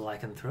this is a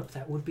lycanthrope,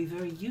 that would be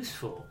very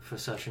useful for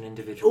such an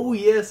individual. Oh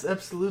yes,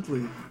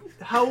 absolutely.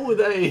 How would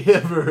I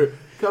ever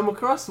come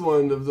across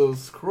one of those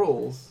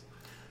scrolls?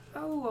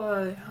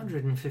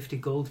 150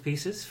 gold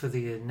pieces for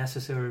the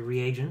necessary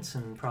reagents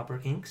and proper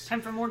inks.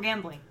 Time for more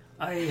gambling.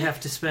 I have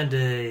to spend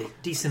a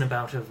decent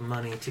amount of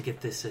money to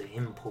get this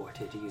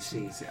imported, you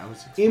see. See, I was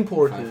expecting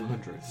Imported.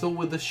 500. So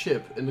with the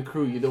ship and the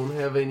crew, you don't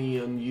have any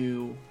on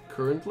you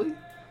currently?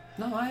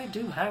 No, I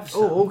do have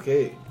some. Oh,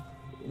 okay.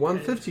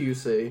 150, you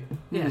say?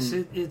 Yes,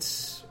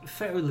 it's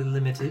fairly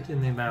limited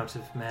in the amount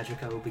of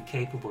magic I will be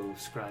capable of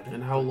scribing.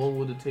 And how long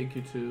would it take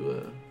you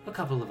to? A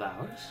couple of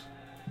hours.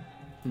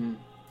 Hmm.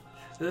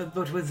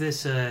 But with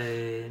this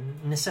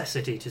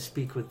necessity to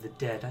speak with the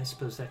dead, I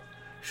suppose that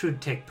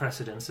should take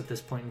precedence at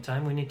this point in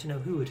time. We need to know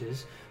who it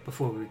is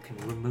before we can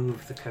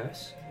remove the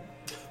curse.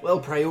 Well,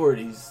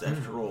 priorities,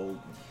 after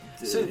all.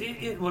 So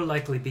it will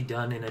likely be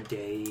done in a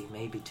day,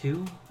 maybe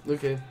two.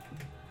 Okay.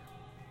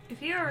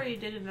 If you already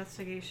did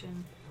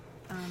investigation,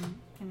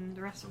 can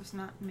the rest of us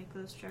not make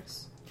those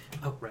checks?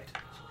 Oh, right.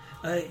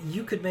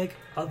 You could make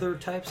other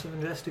types of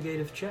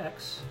investigative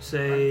checks.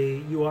 Say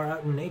you are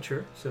out in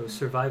nature, so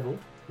survival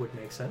would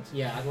make sense.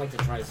 Yeah, I'd like to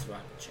try a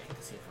survival check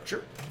to see if I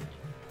Sure.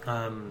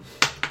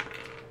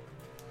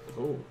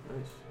 Oh,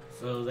 nice.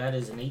 So that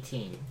is an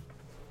 18.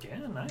 Yeah,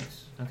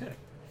 nice. Okay.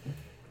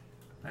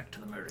 Back to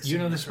the murder You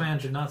know scene. this man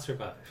did not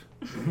survive.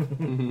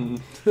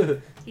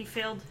 He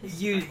failed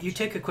his You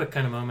take a quick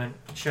kind of moment,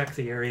 check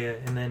the area,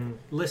 and then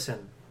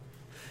listen.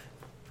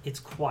 It's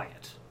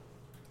quiet.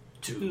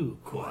 Too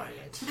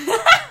quiet.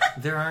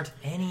 There aren't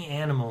any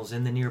animals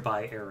in the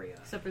nearby area.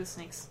 except for the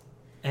snakes.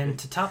 And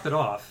to top it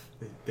off,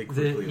 They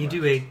quickly you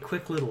do left. a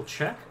quick little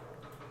check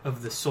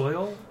of the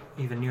soil,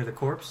 even near the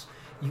corpse.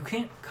 You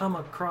can't come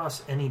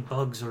across any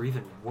bugs or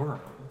even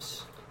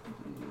worms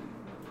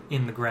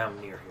in the ground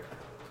near here.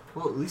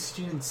 Well, at least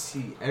you didn't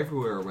see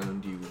everywhere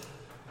around you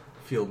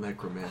feel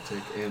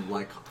necromantic and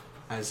like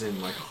as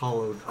in like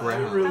hollowed I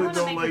ground. really I want to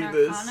don't make like an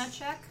this. Arcana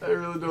check. I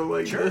really don't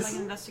like Sure. this. Like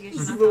an investigation.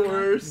 This is the Arcana.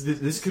 worst.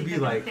 This could See be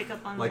if I can like pick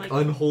up on,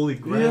 unholy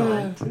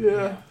ground.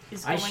 Yeah.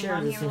 Is I going share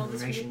on this here all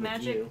this information weird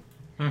with magic. you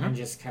and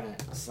just kind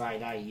of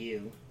side eye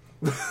you.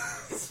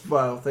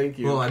 Wow, thank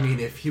you. Well, I mean,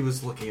 if he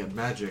was looking at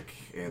magic,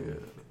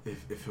 and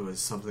if it was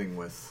something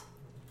with,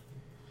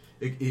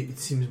 it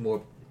seems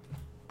more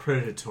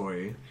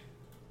predatory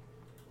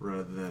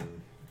rather than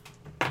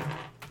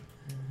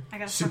I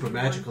got a super fucking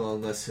magical,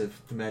 unless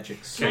if the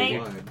magic's so Can I-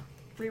 wide.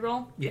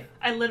 Reroll. Yeah.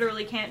 I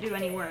literally can't do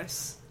any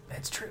worse.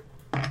 That's true.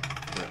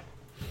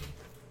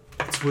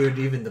 It's weird,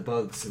 even the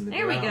bugs in the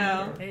There we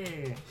ground. go.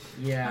 Hey.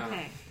 Yeah.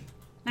 Okay.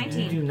 You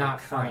 19. do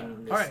not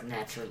find this Alright.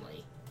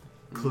 naturally.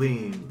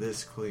 Clean,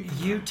 this clean.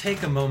 You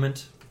take a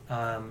moment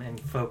and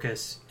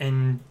focus,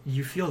 and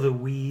you feel the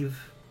weave,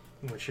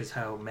 which is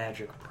how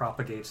magic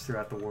propagates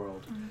throughout the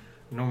world.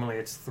 Normally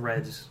it's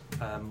threads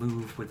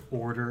move with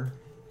order.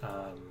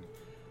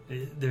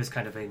 There's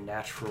kind of a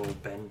natural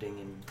bending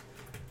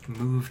and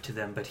move to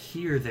them, but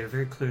here they're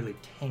very clearly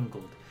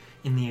tangled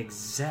in the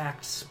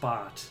exact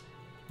spot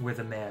where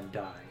the man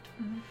died.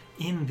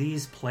 In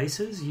these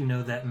places, you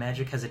know that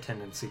magic has a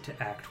tendency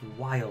to act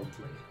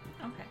wildly.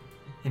 Okay.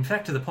 In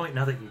fact, to the point,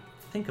 now that you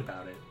think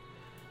about it,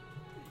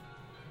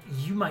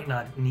 you might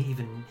not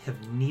even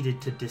have needed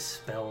to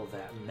dispel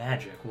that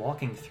magic.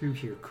 Walking through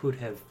here could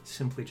have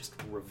simply just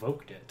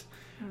revoked it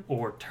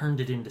or turned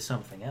it into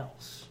something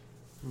else.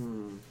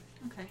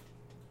 Okay.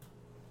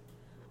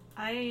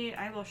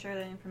 I will share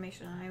that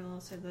information, and I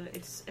will say that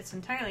it's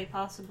entirely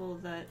possible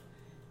that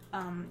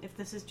if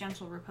this is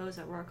gentle repose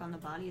at work on the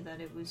body, that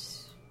it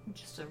was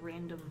just a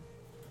random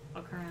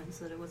occurrence,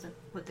 that it wasn't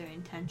put there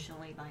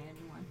intentionally by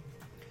anyone.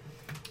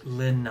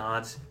 Lynn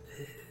nods.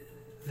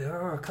 There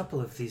are a couple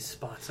of these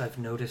spots I've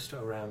noticed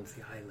around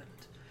the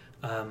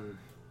island.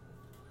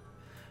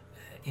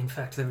 In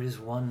fact, there is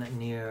one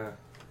near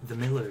the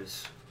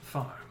miller's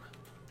farm.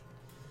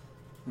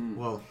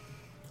 Well,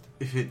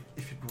 if it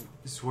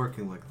is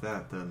working like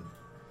that, then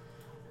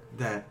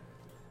that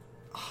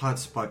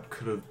hotspot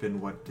could have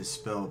been what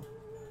dispelled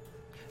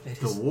It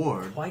the is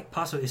ward, quite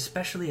possible,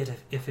 especially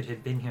if it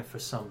had been here for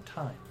some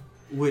time.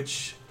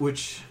 which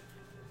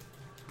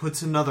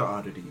puts another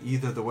oddity.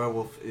 Either the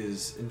werewolf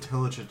is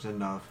intelligent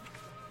enough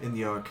in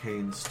the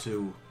arcanes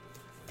to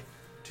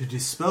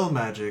dispel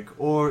magic,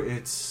 or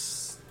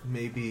it's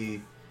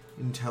maybe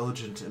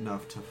intelligent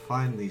enough to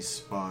find these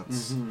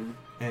spots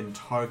and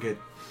target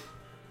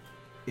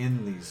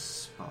in these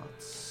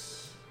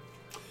spots.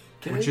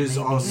 Which is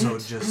Maybe also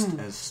it. just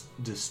as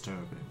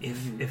disturbing.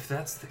 If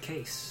that's the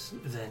case,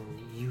 then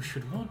you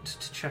should want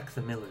to check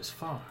the miller's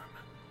farm,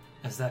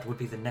 as that would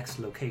be the next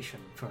location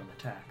for an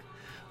attack.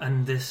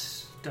 And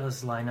this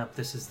does line up.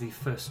 This is the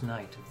first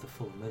night of the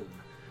full moon.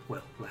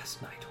 Well,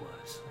 last night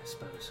was, I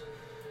suppose.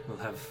 We'll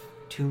have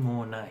 2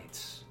 more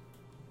nights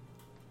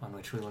on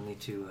which we will need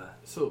to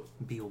So,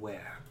 be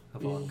aware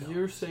of ongoing.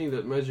 you're saying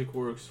that magic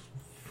works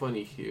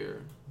funny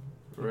here,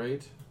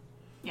 right?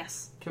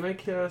 Yes. Can I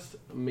cast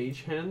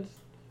Mage Hand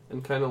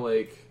and kind of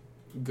like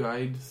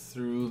guide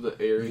through the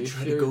area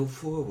Try here? to go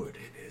forward.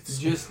 It's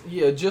just to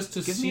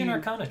Give see me an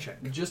Arcana check.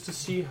 just to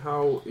see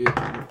how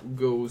it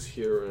goes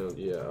here around.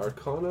 Yeah,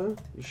 Arcana.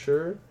 You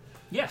sure?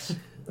 Yes,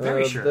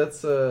 very sure.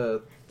 That's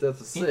a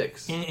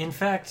 6. In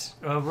fact,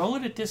 roll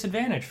it at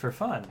disadvantage for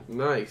fun.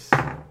 Nice.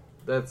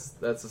 That's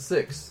a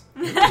 6.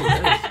 That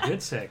is a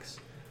good 6.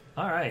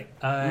 All right.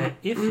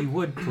 If you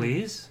would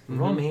please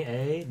roll me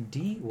a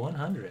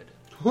D100.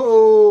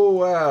 Oh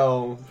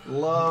wow!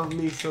 Love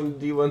me some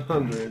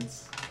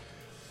D100s.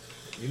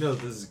 You know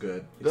this is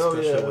good, Oh,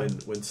 especially yeah.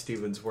 when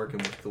Steven's working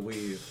with the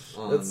weave.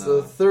 On, That's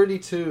a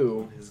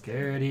 32. his game.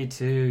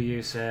 32,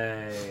 you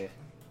say.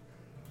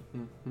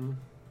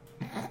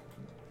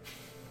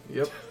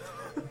 Yep.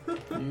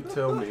 You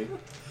tell me.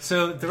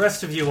 So the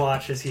rest of you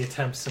watch as he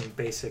attempts some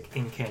basic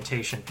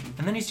incantation,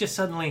 and then he's just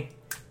suddenly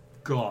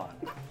gone.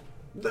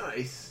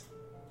 Nice.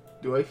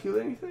 Do I feel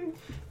anything?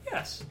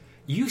 Yes.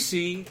 You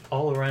see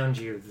all around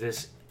you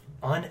this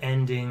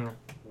unending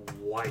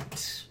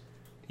white.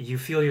 You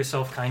feel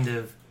yourself kind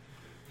of...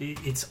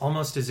 It's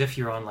almost as if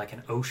you're on like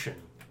an ocean,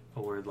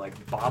 or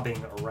like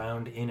bobbing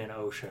around in an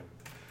ocean.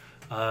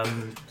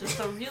 Just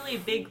a really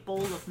big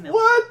bowl of milk.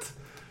 What?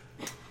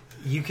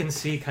 You can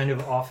see kind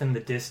of off in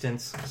the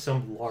distance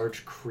some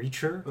large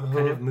creature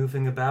kind of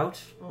moving about.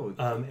 Oh,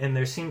 And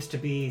there seems to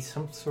be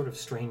some sort of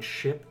strange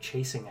ship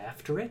chasing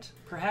after it,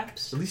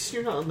 perhaps. at least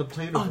you're not on the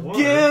plane of water.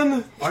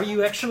 Again? Are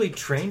you actually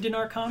trained in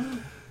Arcana?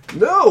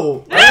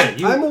 No. Yeah,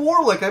 you- I'm a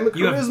warlock. I'm a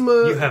You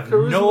charisma. have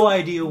charisma. no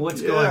idea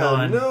what's going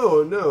on.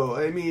 No.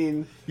 I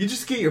mean, You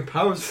just get your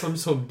powers from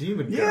some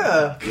demon guy.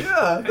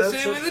 yeah. That's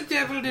the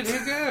devil did he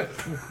go?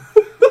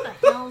 What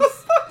the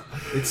hell's...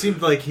 It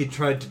seemed like he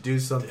tried to do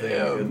something,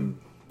 Damn. and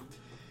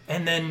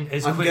And then,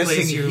 as I'm quickly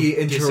guessing as you he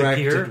interacted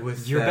disappear,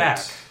 with you're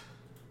that.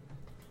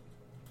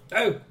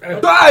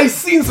 back. I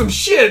seen some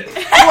shit.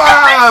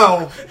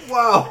 Wow.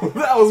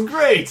 That was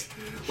great.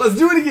 Let's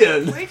do it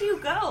again. Where do you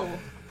go?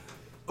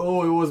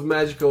 Oh, it was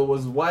magical. It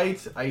was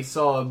white. I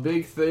saw a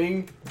big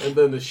thing, and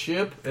then the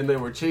ship, and they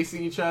were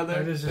chasing each other,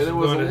 and there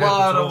was a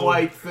lot of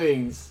white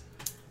things.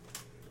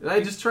 And I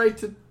just tried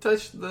to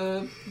touch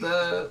the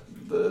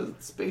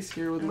space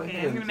here with my I'm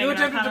hand. gonna make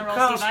an Arcana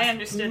roll, see if I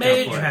understood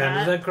Mage that. hand,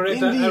 is that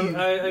correct? Indeed.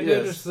 I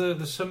Yes. noticed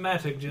the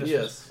somatic just.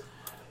 Yes.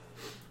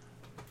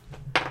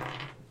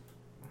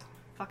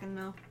 Fucking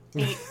no.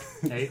 8.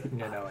 Hey,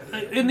 no,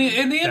 In the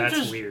that's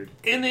interest weird.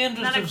 in the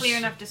interest Not a of clear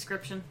enough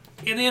description.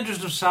 in the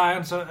interest of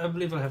science, I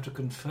believe I'll have to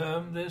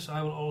confirm this.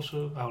 I will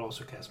also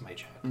cast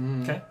Mage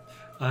Hand.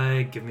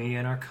 Okay. Give me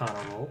an Arcana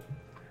roll.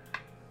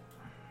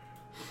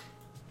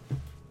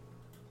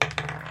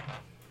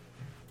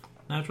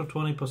 Natural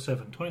 20 plus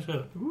 7.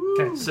 27.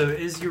 Okay, so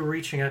as you're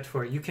reaching out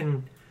for it,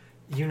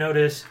 you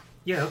notice,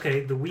 yeah,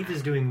 okay, the weave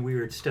is doing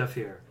weird stuff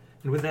here.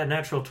 And with that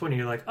natural 20,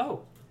 you're like,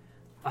 oh,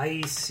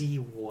 I see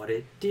what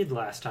it did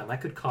last time. I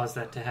could cause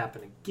that to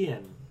happen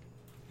again,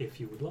 if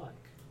you would like.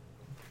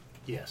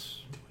 Yes.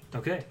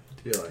 Okay.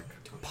 Do you like?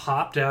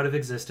 Popped out of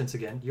existence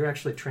again. You're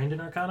actually trained in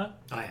Arcana?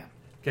 I am.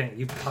 Okay,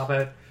 you pop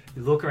out,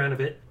 you look around a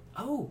bit.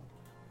 Oh,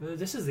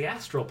 this is the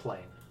astral plane.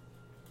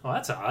 Oh,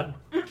 that's odd.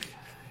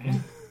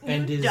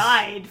 And You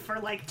died for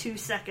like 2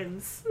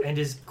 seconds. And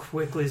as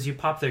quickly as you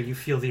pop there, you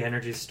feel the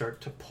energy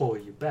start to pull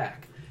you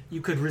back.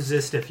 You could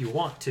resist if you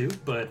want to,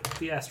 but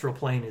the astral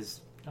plane is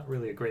not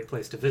really a great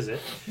place to visit.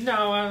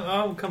 No,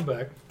 I'll come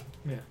back.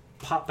 Yeah.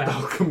 Pop back.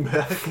 I'll come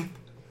back.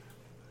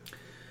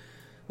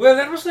 Well,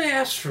 that was the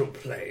astral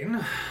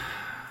plane.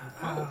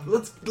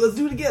 Let's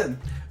do it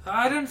again.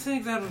 I don't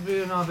think that would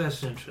be in our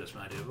best interest,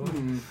 my dear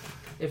boy.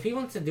 If he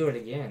wants to do it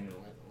again,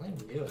 let him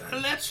do it.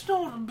 Let's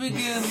not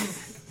begin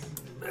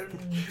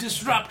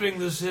disrupting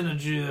the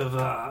synergy of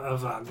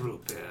our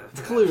group here.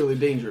 It's clearly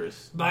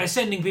dangerous. By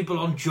sending people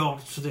on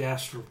jaunts to the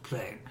astral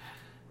plane.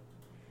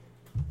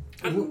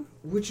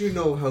 Would you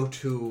know how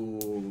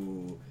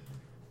to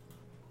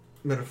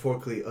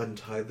metaphorically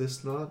untie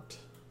this knot?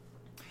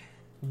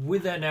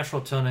 With that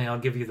natural tuning, I'll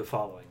give you the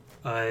following.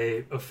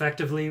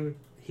 Effectively,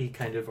 he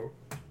kind of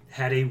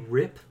had a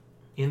rip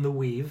in the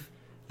weave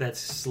that's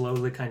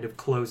slowly kind of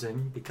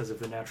closing because of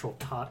the natural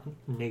taut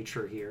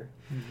nature here.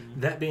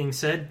 Mm-hmm. That being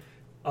said,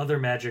 other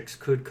magics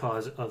could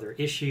cause other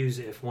issues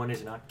if one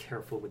is not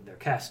careful with their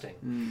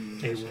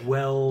casting. A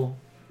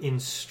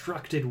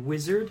well-instructed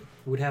wizard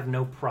would have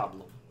no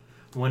problem.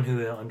 One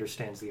who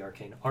understands the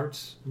arcane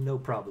arts, no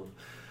problem.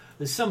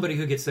 There's somebody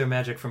who gets their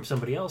magic from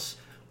somebody else,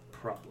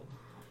 problem.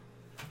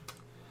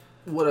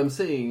 What I'm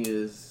saying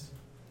is,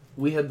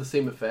 we had the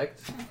same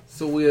effect,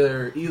 so we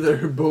are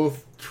either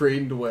both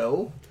trained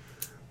well,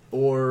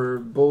 or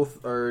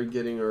both are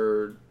getting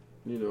our,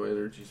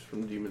 energies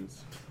from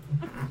demons.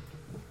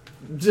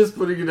 Just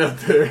putting it out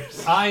there.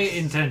 I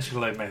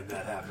intentionally made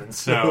that happen,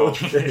 so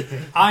Okay.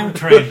 I'm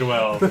trained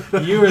well.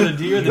 You're the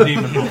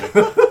demon boy.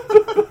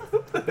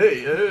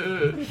 Hey,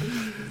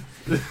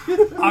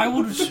 I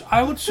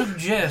would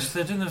suggest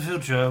that in the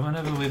future,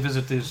 whenever we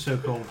visit these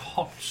so-called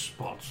hot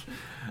spots,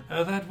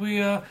 that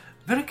we are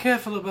very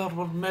careful about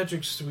what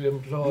magics we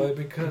employ,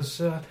 because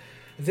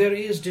there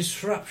is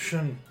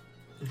disruption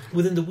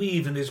within the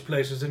weave in these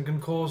places and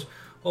can cause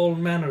all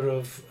manner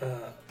of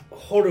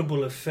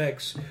horrible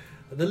effects,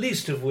 the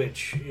least of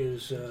which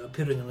is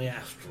appearing in the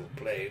astral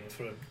plane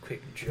for a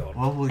quick jaunt.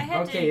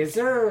 Okay, is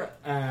there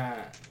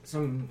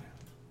some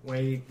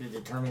way to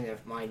determine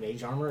if my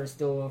mage armor is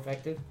still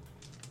effective?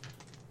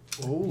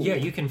 Ooh. Yeah,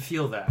 you can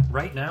feel that.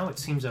 Right now, it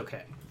seems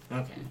okay.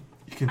 Okay.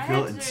 You can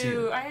feel it and see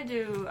it. I had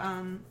to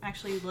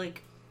actually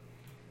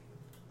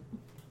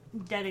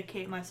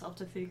dedicate myself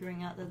to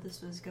figuring out that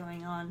this was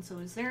going on. So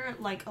is there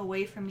a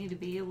way for me to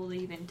be able to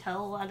even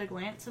tell at a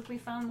glance if we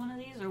found one of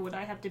these, or would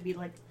I have to be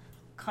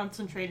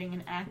concentrating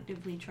and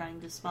actively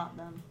trying to spot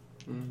them?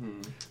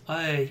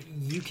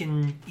 Mm-hmm. You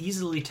can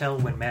easily tell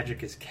when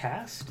magic is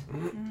cast.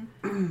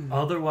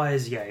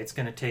 Otherwise, yeah, it's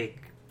going to take...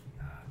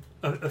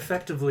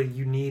 effectively,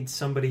 you need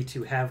somebody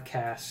to have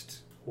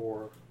cast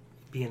or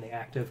be in the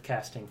act of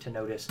casting to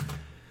notice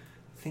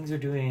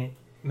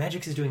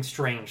magic is doing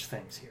strange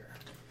things here.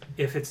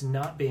 If it's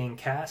not being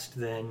cast,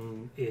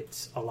 then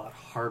it's a lot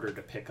harder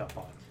to pick up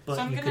on. But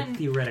So you could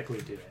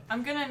theoretically do it.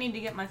 I'm gonna need to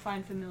get my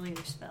Find Familiar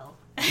spell.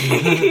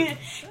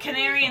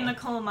 Canary in the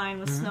coal mine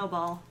with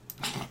Snowball.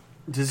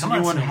 Does Come on,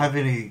 anyone Snowball. have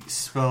any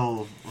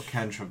spell or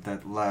cantrip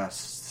that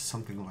lasts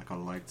something like a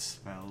light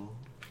spell?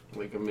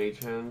 Like a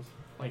mage hand?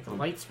 Like a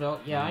light spell?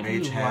 Yeah, I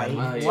Mage do hand.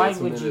 light. Yeah, Why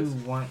some would you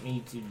minutes. want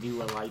me to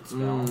do a light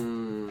spell?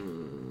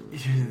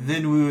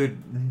 Then we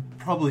would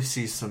probably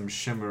see some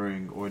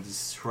shimmering or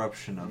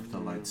disruption of the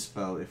light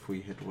spell if we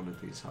hit one of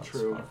these hotspots.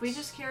 True. If we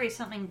just carry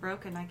something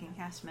broken, I can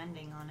cast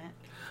Mending on it.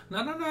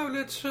 No.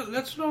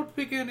 Let's not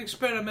begin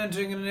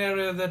experimenting in an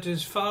area that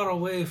is far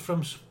away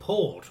from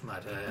support, my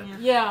dear.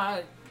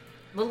 Yeah,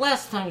 the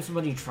last time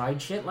somebody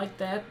tried shit like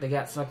that, they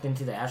got sucked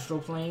into the astral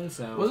plane.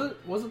 So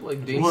Was it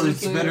like dangerous? Well,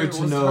 it's there? better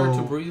to was know- it hard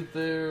to breathe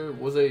there?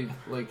 Was I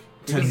like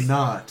To because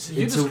not.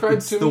 You it's described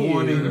it's to the me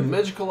warning a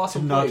magical to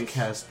awesome not place.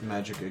 cast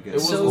magic again. It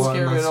wasn't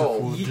scary at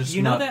all.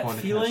 You know that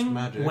feeling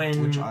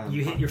when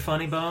you hit your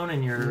funny bone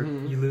and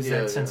you lose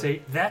Yeah, that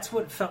sensation? That's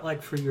what it felt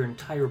like for your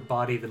entire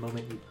body the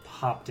moment you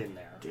popped in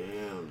there.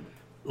 Damn.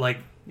 Like,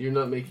 You're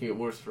not making it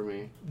worse for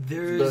me.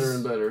 there's It's better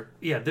and better.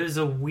 Yeah, there's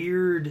a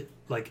weird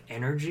like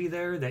energy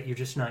there that you're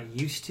just not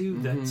used to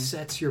that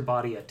sets your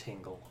body a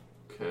tingle.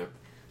 Okay.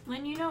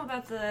 When you know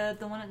about the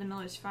one at the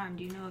Miller's Farm,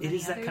 do you know of It any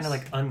is that others? kind of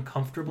like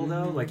uncomfortable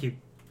though, like you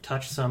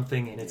touch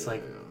something and it's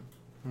like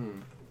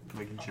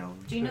Like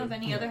Jones. Do you know of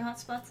any other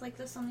hotspots like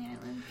this on the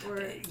island?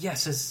 Or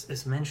yes,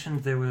 as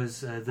mentioned, there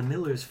was the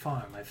Miller's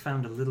Farm. I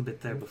found a little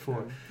bit there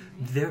before.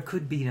 There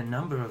could be a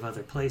number of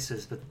other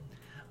places, but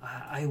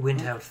I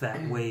went out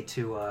that way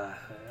to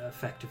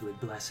effectively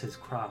bless his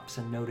crops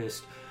and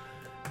noticed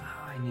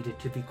I needed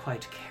to be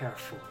quite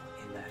careful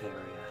in that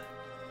area.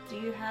 do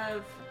you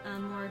have a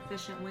more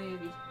efficient way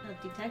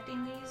of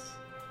detecting these?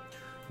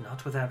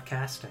 Not without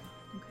casting.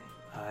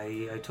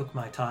 Okay. I took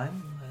my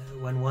time.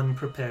 When one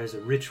prepares a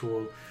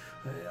ritual,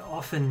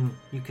 often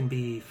you can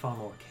be far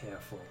more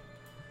careful.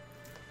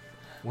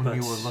 When But-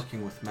 you were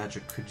looking with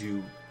magic, could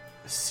you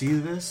see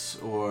this,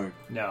 or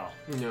No.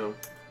 No.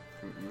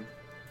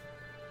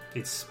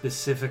 It's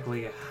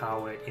specifically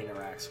how it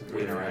interacts with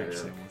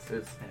interacting with it?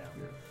 It's,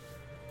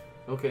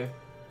 Yeah. okay.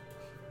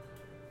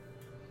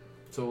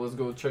 So let's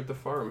go check the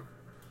farm.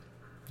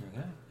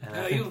 Okay. And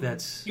I think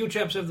that's... You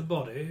chaps have the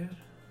body.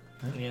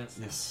 yes.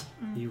 yes?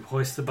 You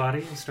hoist the body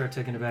and start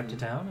taking it back to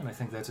town, and I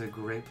think that's a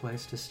great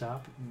place to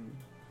stop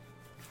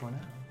for now.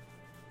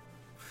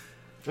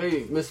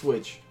 Hey, Miss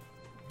Witch,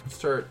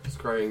 start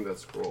scrying that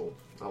scroll.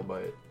 I'll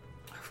buy it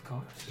Of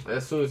course.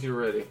 as soon as you're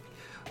ready.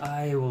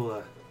 I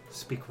will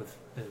speak with...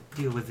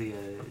 deal with the...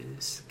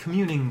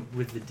 communing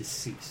with the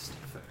deceased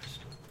first.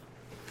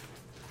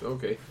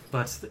 Okay,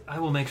 But I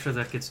will make sure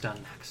that gets done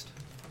next.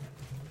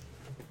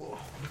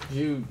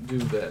 you do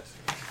that.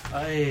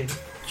 I...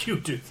 You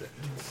do that.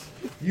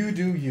 You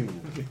do you.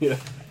 Yeah.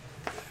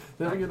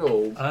 Never get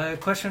old.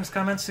 questions,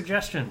 comments,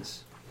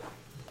 suggestions?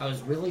 I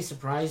was really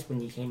surprised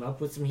when you came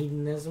up with some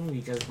hedonism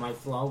because my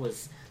flaw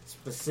was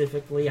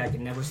specifically I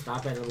could never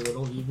stop at a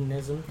little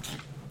hedonism.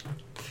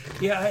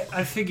 Yeah,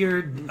 I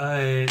figured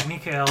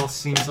Mikael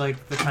seems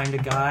like the kind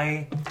of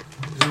guy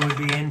who would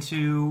be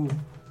into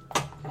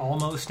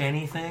almost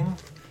anything.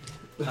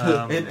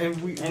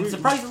 And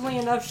surprisingly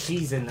enough,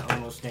 she's in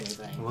almost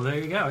anything. Well, there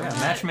you go. Yeah,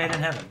 match made in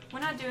heaven. We're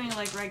not doing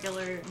like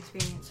regular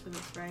experience for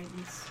this, right?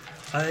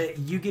 It's,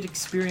 You get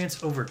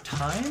experience over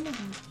time.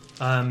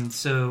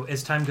 So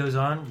as time goes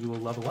on, you will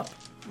level up.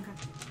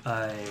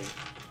 okay.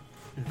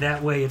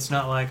 That way, it's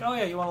not like, oh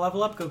yeah, you want to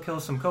level up? Go kill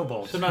some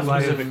kobolds. So not Who I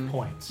have- specific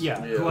points.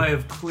 Yeah, Yeah. who I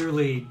have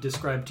clearly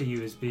described to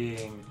you as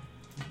being,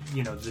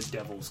 the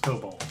devil's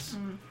kobolds.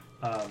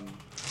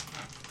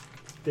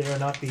 They are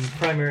not the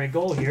primary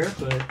goal here,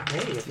 but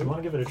hey, if you want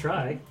to give it a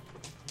try,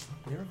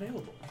 they're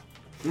available.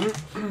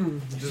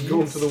 Just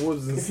go into the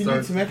woods and If you start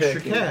need some extra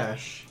picking.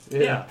 cash,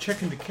 Yeah.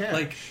 check into cash.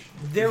 Like,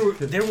 there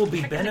will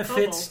be Check the benefits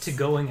kobolds. to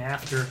going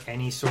after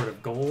any sort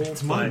of goal.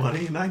 it's my but-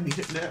 money and I need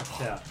it now.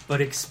 Yeah,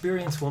 but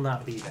experience will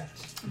not be that.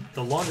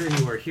 The longer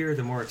you are here,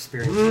 the more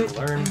experience you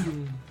will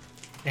learn,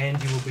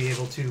 and you will be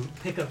able to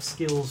pick up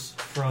skills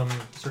from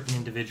certain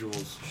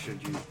individuals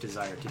should you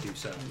desire to do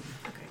so.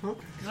 Okay.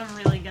 Because I'm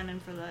really gunning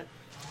for that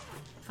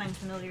find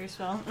familiar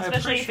spell, I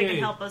especially if it can appreciate-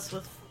 help us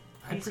with.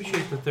 I these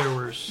appreciate that there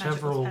were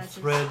several patches.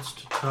 threads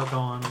to tug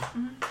on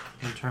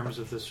in terms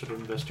of this sort of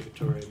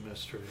investigatory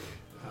mystery,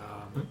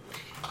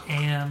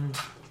 and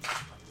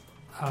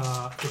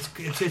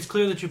it's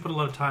clear that you put a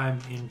lot of time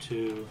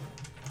into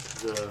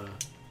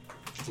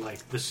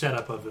the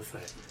setup of the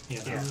thing.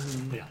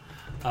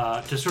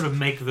 To sort of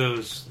make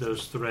those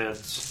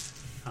threads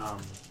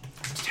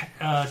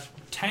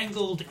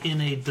tangled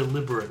in a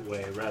deliberate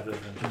way rather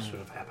than just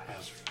sort of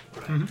haphazard.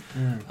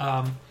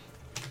 Right?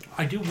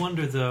 I do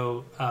wonder,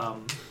 though,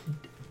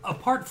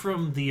 apart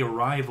from the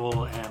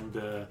arrival and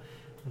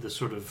the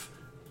sort of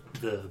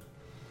the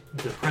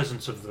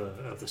presence of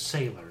the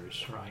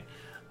sailors, right?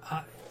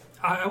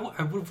 I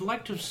would have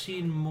liked to have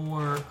seen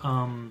more.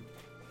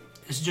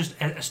 It's just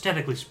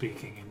aesthetically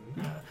speaking,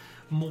 and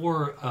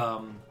more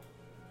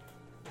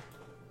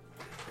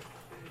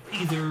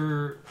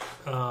either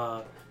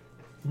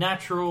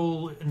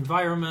natural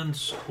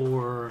environments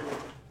or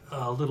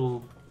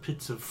little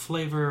bits of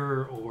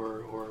flavor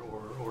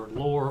or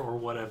lore or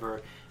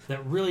whatever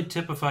that really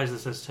typifies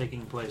this as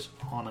taking place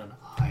on an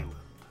island.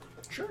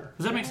 Sure.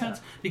 Does that make sense?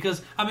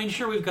 Because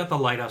sure, we've got the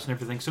lighthouse and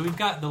everything, so we've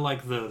got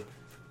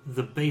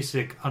the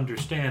basic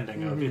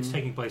understanding of it's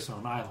taking place on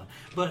an island.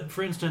 But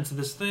for instance,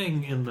 this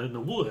thing in the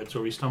woods,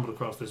 where we stumbled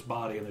across this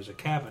body and there's a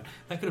cabin,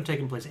 that could have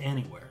taken place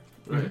anywhere,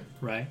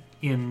 right?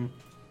 In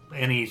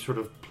any sort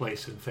of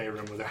place in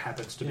Faerun where there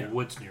happens to be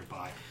woods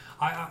nearby.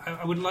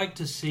 I would like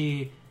to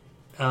see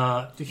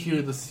To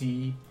hear the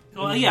sea.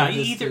 well, yeah,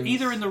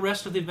 either in the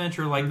rest of the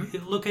adventure, like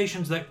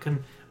locations that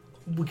can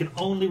we can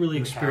only really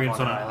You experience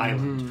have on on an an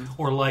island, island.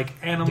 or like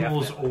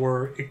animals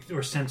Definitely.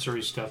 or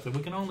sensory stuff that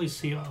we can only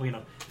see,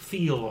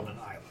 feel on an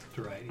island,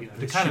 right? To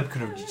The kind ship of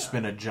could have just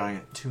been a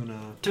giant tuna.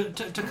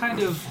 to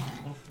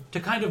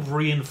kind of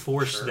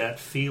reinforce that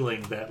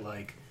feeling that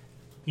like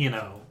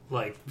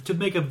to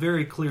make a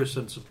very clear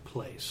sense of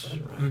place.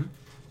 Right? Mhm.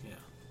 Yeah.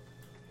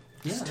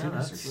 Yeah, no,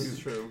 That's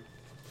true.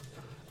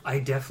 I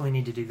definitely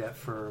need to do that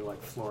for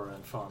like flora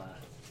and fauna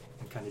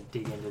and kind of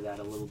dig into that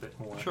a little bit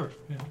more. Sure.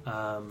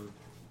 Yeah.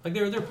 Like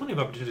There are plenty of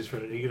opportunities for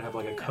it. You could have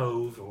like a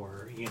cove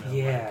or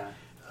yeah,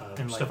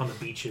 and stuff like on the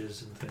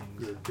beaches and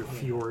things. your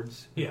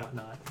fjords, and Yeah.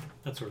 whatnot.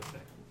 That sort of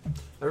thing.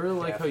 I really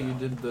like how you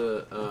Definitely. did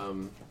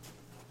the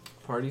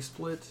party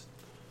split,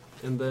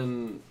 and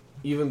then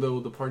even though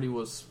the party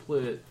was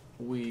split,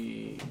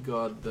 we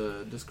got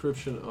the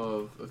description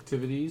of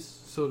activities,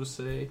 so to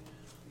say,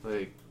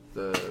 like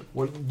the.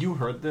 Well, you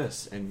heard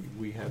this, and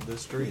we had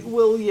this dream.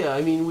 Well, yeah,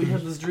 I mean, we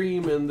had this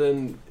dream, and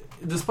then,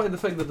 despite the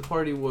fact that the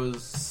party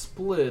was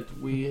split,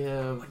 we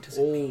have What does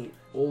it mean?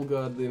 all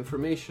got the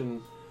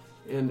information,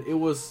 and it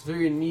was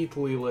very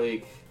neatly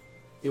like,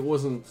 it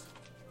wasn't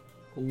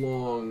a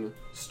long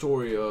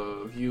story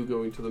of you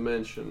going to the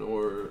mansion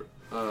or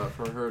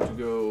for her to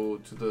go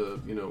to the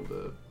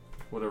the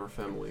whatever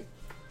family.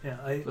 Yeah,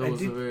 That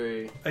was a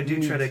very. I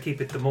do try to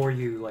keep it. The more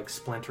you like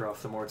splinter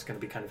off, the more it's going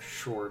to be kind of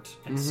short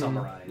and Mhm.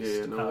 summarized.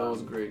 Yeah, no, that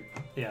was great.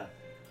 Yeah,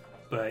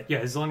 but yeah,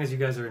 as long as you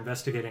guys are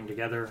investigating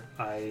together,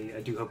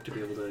 I do hope to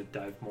be able to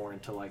dive more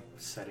into like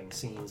setting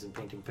scenes and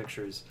painting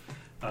pictures.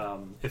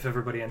 If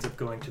everybody ends up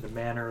going to the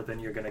manor, then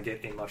you're going to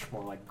get a much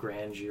more like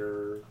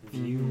grandeur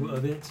view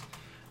of it.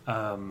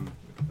 And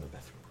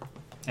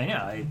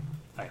yeah,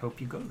 I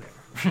hope you go there.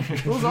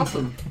 It was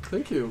awesome.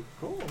 Thank you.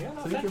 Cool. Yeah,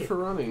 no, Thank you for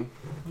running.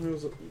 It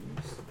was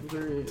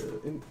very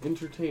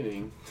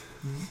entertaining.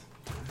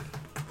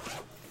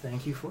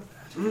 Thank you for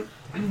that.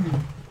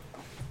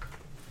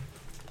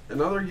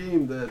 Another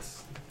game that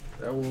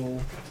I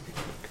will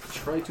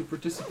try to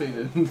participate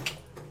in.